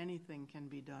 if anything, can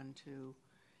be done to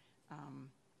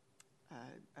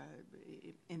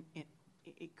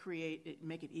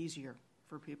make it easier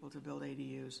for people to build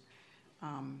ADUs.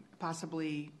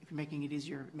 Possibly, if you're making it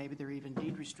easier, maybe they're even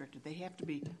deed restricted. They have to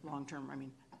be long-term,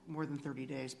 more than 30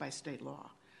 days by state law.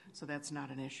 So that's not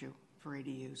an issue for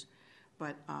ADUs.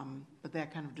 But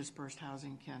that kind of dispersed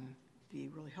housing can be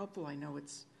really helpful. I know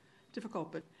it's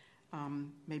difficult, but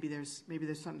maybe there's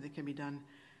something that can be done.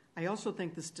 I also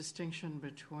think this distinction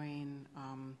between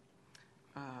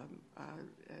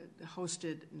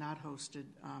hosted, not hosted,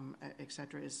 et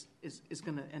cetera, is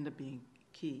going to end up being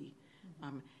key.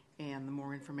 And the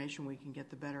more information we can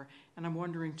get, the better. And I'm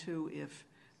wondering, too, if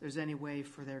there's any way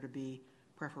for there to be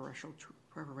preferential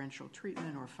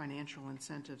treatment or financial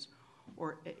incentives,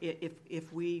 or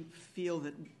if we feel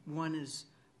that one is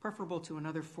preferable to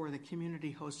another for the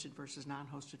community-hosted versus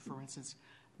non-hosted, for instance,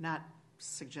 not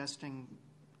suggesting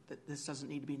that this doesn't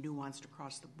need to be nuanced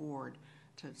across the board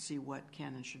to see what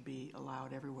can and should be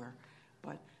allowed everywhere,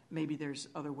 but maybe there's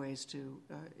other ways to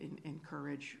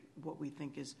encourage what we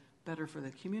think is better for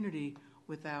the community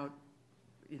without,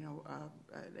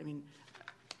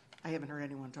 I haven't heard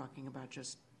anyone talking about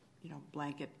just,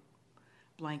 blanket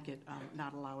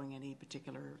not allowing any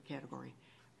particular category.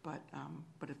 But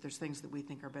if there's things that we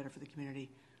think are better for the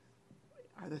community,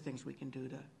 are there things we can do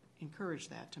to encourage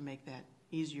that, to make that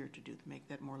easier to do, to make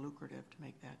that more lucrative, to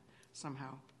make that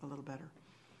somehow a little better?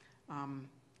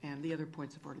 And the other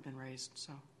points have already been raised,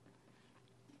 so.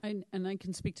 And I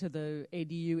can speak to the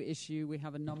ADU issue. We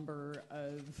have a number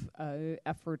of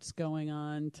efforts going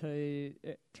on to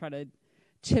try to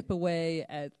chip away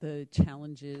at the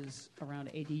challenges around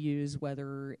ADUs,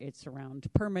 whether it's around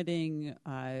permitting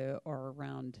or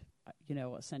around,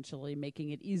 essentially making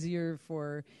it easier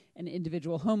for an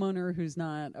individual homeowner who's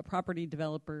not a property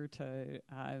developer to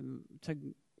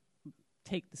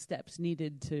take the steps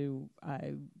needed to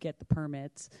get the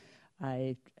permits.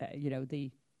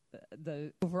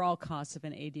 the overall costs of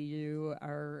an ADU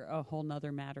are a whole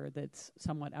nother matter that's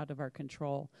somewhat out of our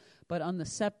control. But on the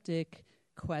septic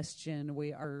question,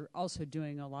 we are also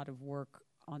doing a lot of work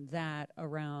on that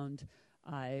around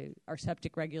our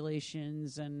septic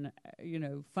regulations and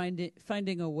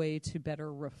finding a way to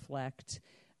better reflect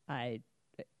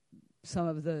some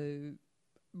of the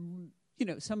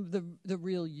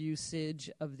real usage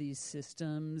of these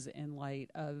systems in light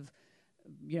of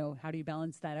how do you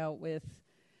balance that out with,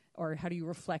 or how do you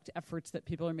reflect efforts that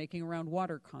people are making around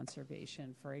water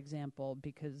conservation, for example,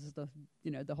 because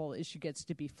the whole issue gets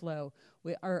to be flow.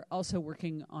 We are also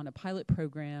working on a pilot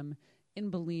program in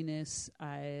Bolinas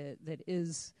that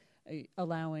is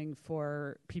allowing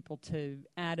for people to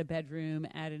add a bedroom,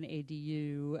 add an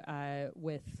ADU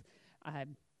with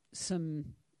some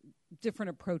different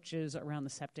approaches around the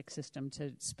septic system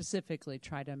to specifically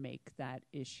try to make that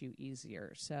issue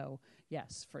easier. So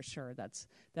yes, for sure, that's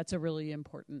a really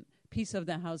important piece of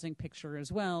the housing picture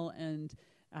as well. And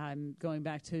going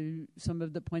back to some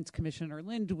of the points Commissioner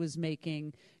Lind was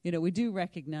making, we do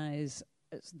recognize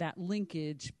that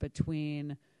linkage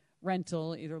between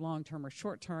rental, either long-term or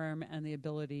short-term, and the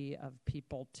ability of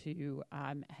people to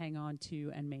hang on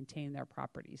to and maintain their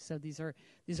properties. So these are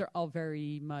all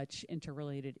very much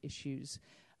interrelated issues.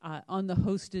 On the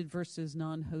hosted versus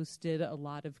non-hosted, a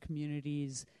lot of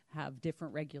communities have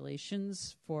different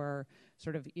regulations for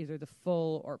sort of either the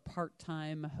full or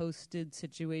part-time hosted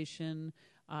situation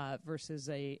versus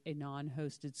a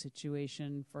non-hosted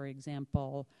situation. For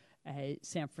example,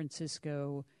 San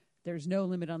Francisco, there's no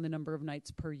limit on the number of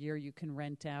nights per year you can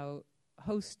rent out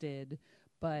hosted,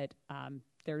 but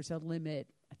there's a limit,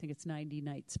 I think it's 90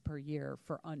 nights per year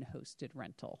for unhosted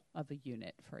rental of a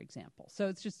unit, for example. So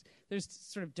it's just, there's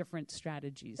sort of different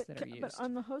strategies that are used. But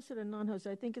on the hosted and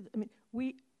non-hosted, I think,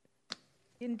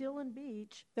 in Dillon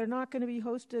Beach, they're not going to be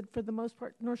hosted for the most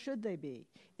part, nor should they be.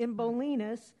 In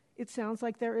Bolinas, it sounds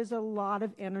like there is a lot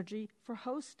of energy for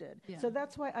hosted. Yeah. So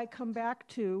that's why I come back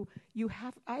to,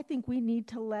 I think we need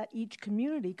to let each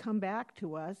community come back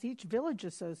to us, each village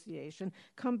association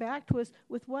come back to us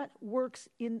with what works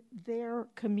in their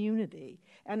community.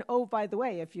 And oh, by the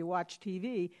way, if you watch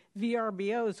TV,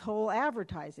 VRBO's whole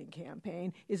advertising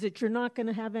campaign is that you're not going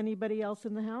to have anybody else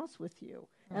in the house with you.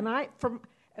 Right. And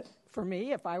for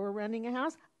me, if I were renting a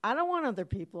house, I don't want other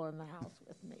people in the house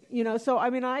with me. So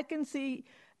I can see.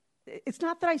 It's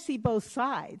not that I see both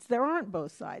sides. There aren't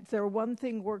both sides. One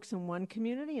thing works in one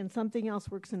community and something else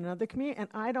works in another community, and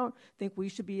I don't think we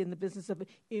should be in the business of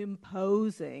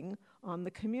imposing on the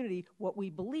community what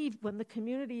we believe when the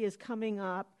community is coming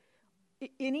up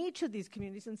in each of these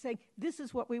communities and saying, this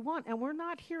is what we want. And we're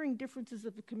not hearing differences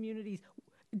of opinions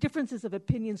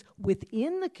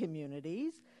within the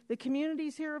communities. The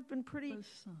communities here have been pretty,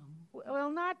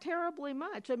 well, not terribly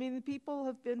much. People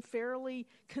have been fairly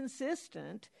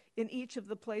consistent in each of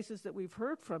the places that we've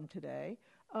heard from today,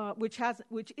 which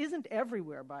isn't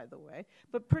everywhere, by the way,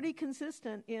 but pretty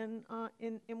consistent in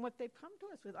what they've come to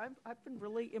us with. I've been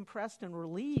really impressed and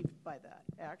relieved by that,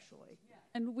 actually. Yeah.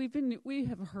 And we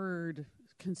have heard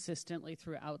consistently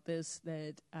throughout this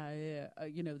that there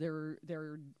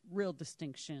are real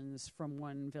distinctions from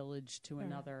one village to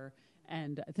another.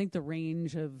 And I think the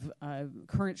range of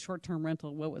current short-term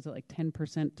rental, what was it, like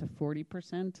 10% to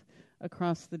 40%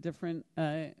 across the different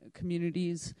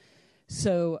communities.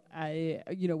 So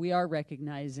we are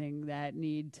recognizing that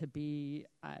need to be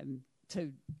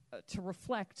to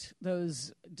reflect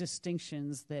those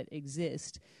distinctions that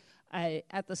exist.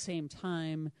 At the same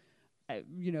time,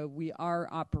 we are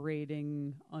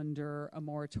operating under a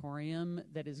moratorium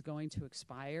that is going to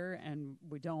expire, and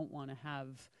we don't want to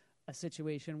have a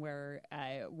situation where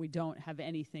we don't have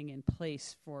anything in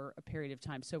place for a period of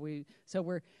time. So we're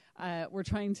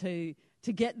trying to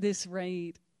get this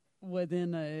right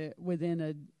within a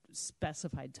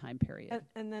specified time period.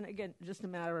 And then again, just a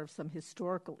matter of some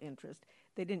historical interest.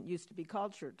 They didn't used to be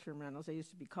called short-term rentals. They used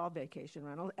to be called vacation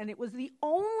rentals. And it was the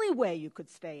only way you could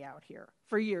stay out here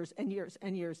for years and years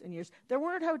and years and years. There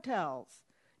weren't hotels,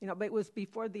 but it was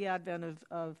before the advent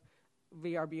of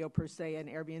VRBO per se and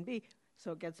Airbnb.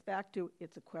 So it gets back to,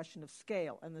 it's a question of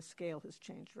scale, and the scale has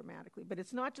changed dramatically. But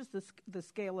it's not just the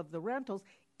scale of the rentals,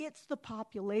 it's the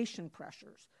population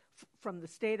pressures from the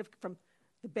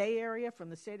Bay Area, from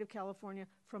the state of California,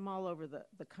 from all over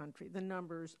the country. The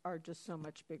numbers are just so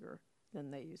much bigger than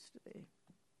they used to be.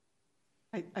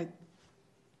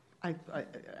 I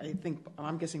think,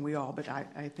 I'm guessing we all, but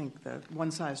I think that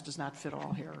one size does not fit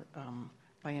all here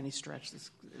by any stretch.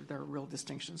 There are real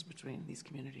distinctions between these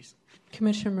communities.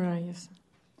 Commissioner Moraes.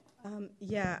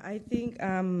 Yeah, I think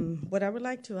what I would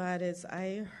like to add is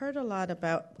I heard a lot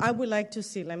about, I would like to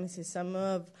see, let me see, some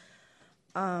of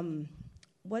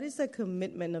what is the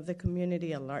commitment of the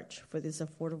community at large for this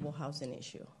affordable housing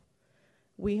issue?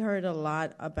 We heard a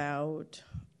lot about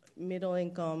middle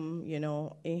income,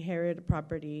 inherited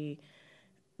property,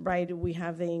 right? We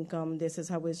have the income, this is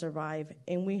how we survive.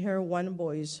 And we heard one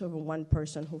voice of one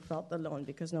person who felt alone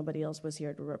because nobody else was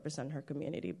here to represent her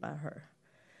community but her.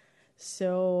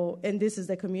 So, and this is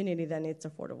the community that needs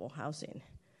affordable housing.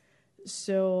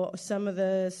 So some of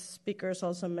the speakers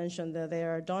also mentioned that they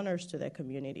are donors to their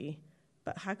community,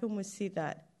 but how can we see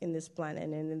that in this plan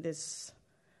and in this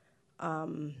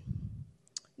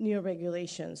new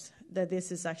regulations, that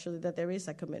this is actually, that there is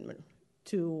a commitment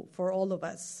for all of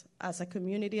us as a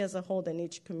community as a whole and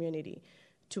each community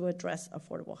to address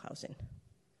affordable housing?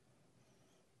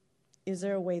 Is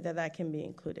there a way that that can be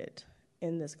included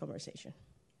in this conversation?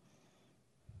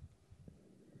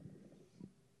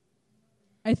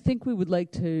 I think we would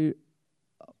like to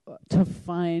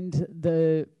find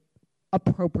the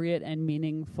appropriate and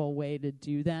meaningful way to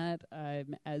do that.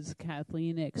 As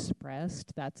Kathleen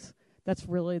expressed, that's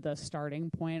really the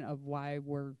starting point of why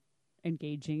we're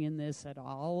engaging in this at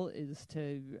all, is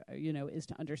to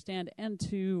understand and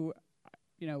to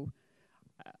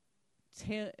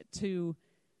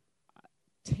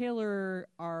tailor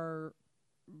our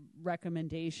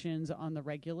recommendations on the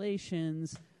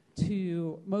regulations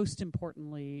to, most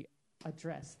importantly,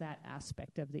 address that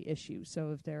aspect of the issue.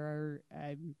 So if there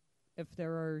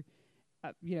are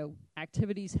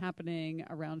activities happening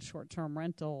around short-term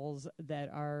rentals that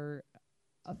are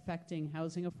affecting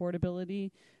housing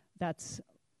affordability, that's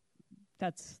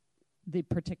the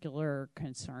particular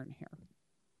concern here.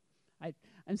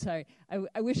 I'm sorry.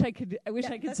 I wish I could say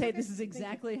okay. This is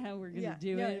exactly how we're going to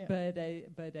do it,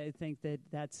 but I think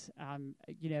that's an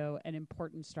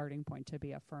important starting point to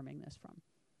be affirming this from.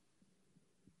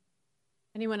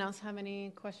 Anyone else have any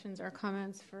questions or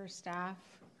comments for staff?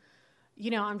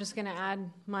 I'm just going to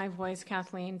add my voice,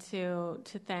 Kathleen, to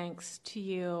thanks to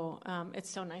you. It's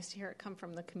so nice to hear it come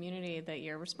from the community that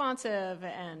you're responsive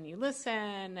and you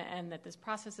listen, and that this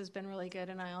process has been really good.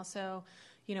 And I also,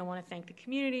 want to thank the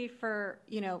community for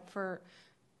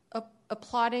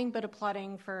applauding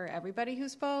for everybody who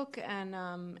spoke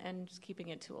and just keeping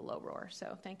it to a low roar.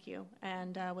 So thank you.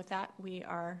 And with that, we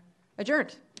are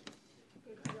adjourned.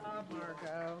 Good job,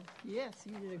 Margot. Yes,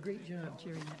 you did a great job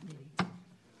chairing that meeting.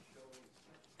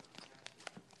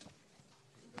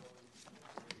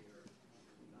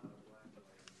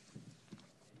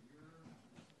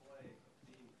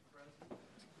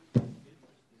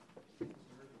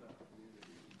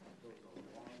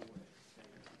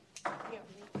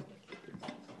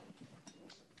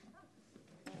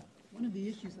 One of the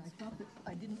issues I thought that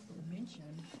I didn't mention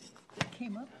that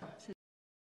came up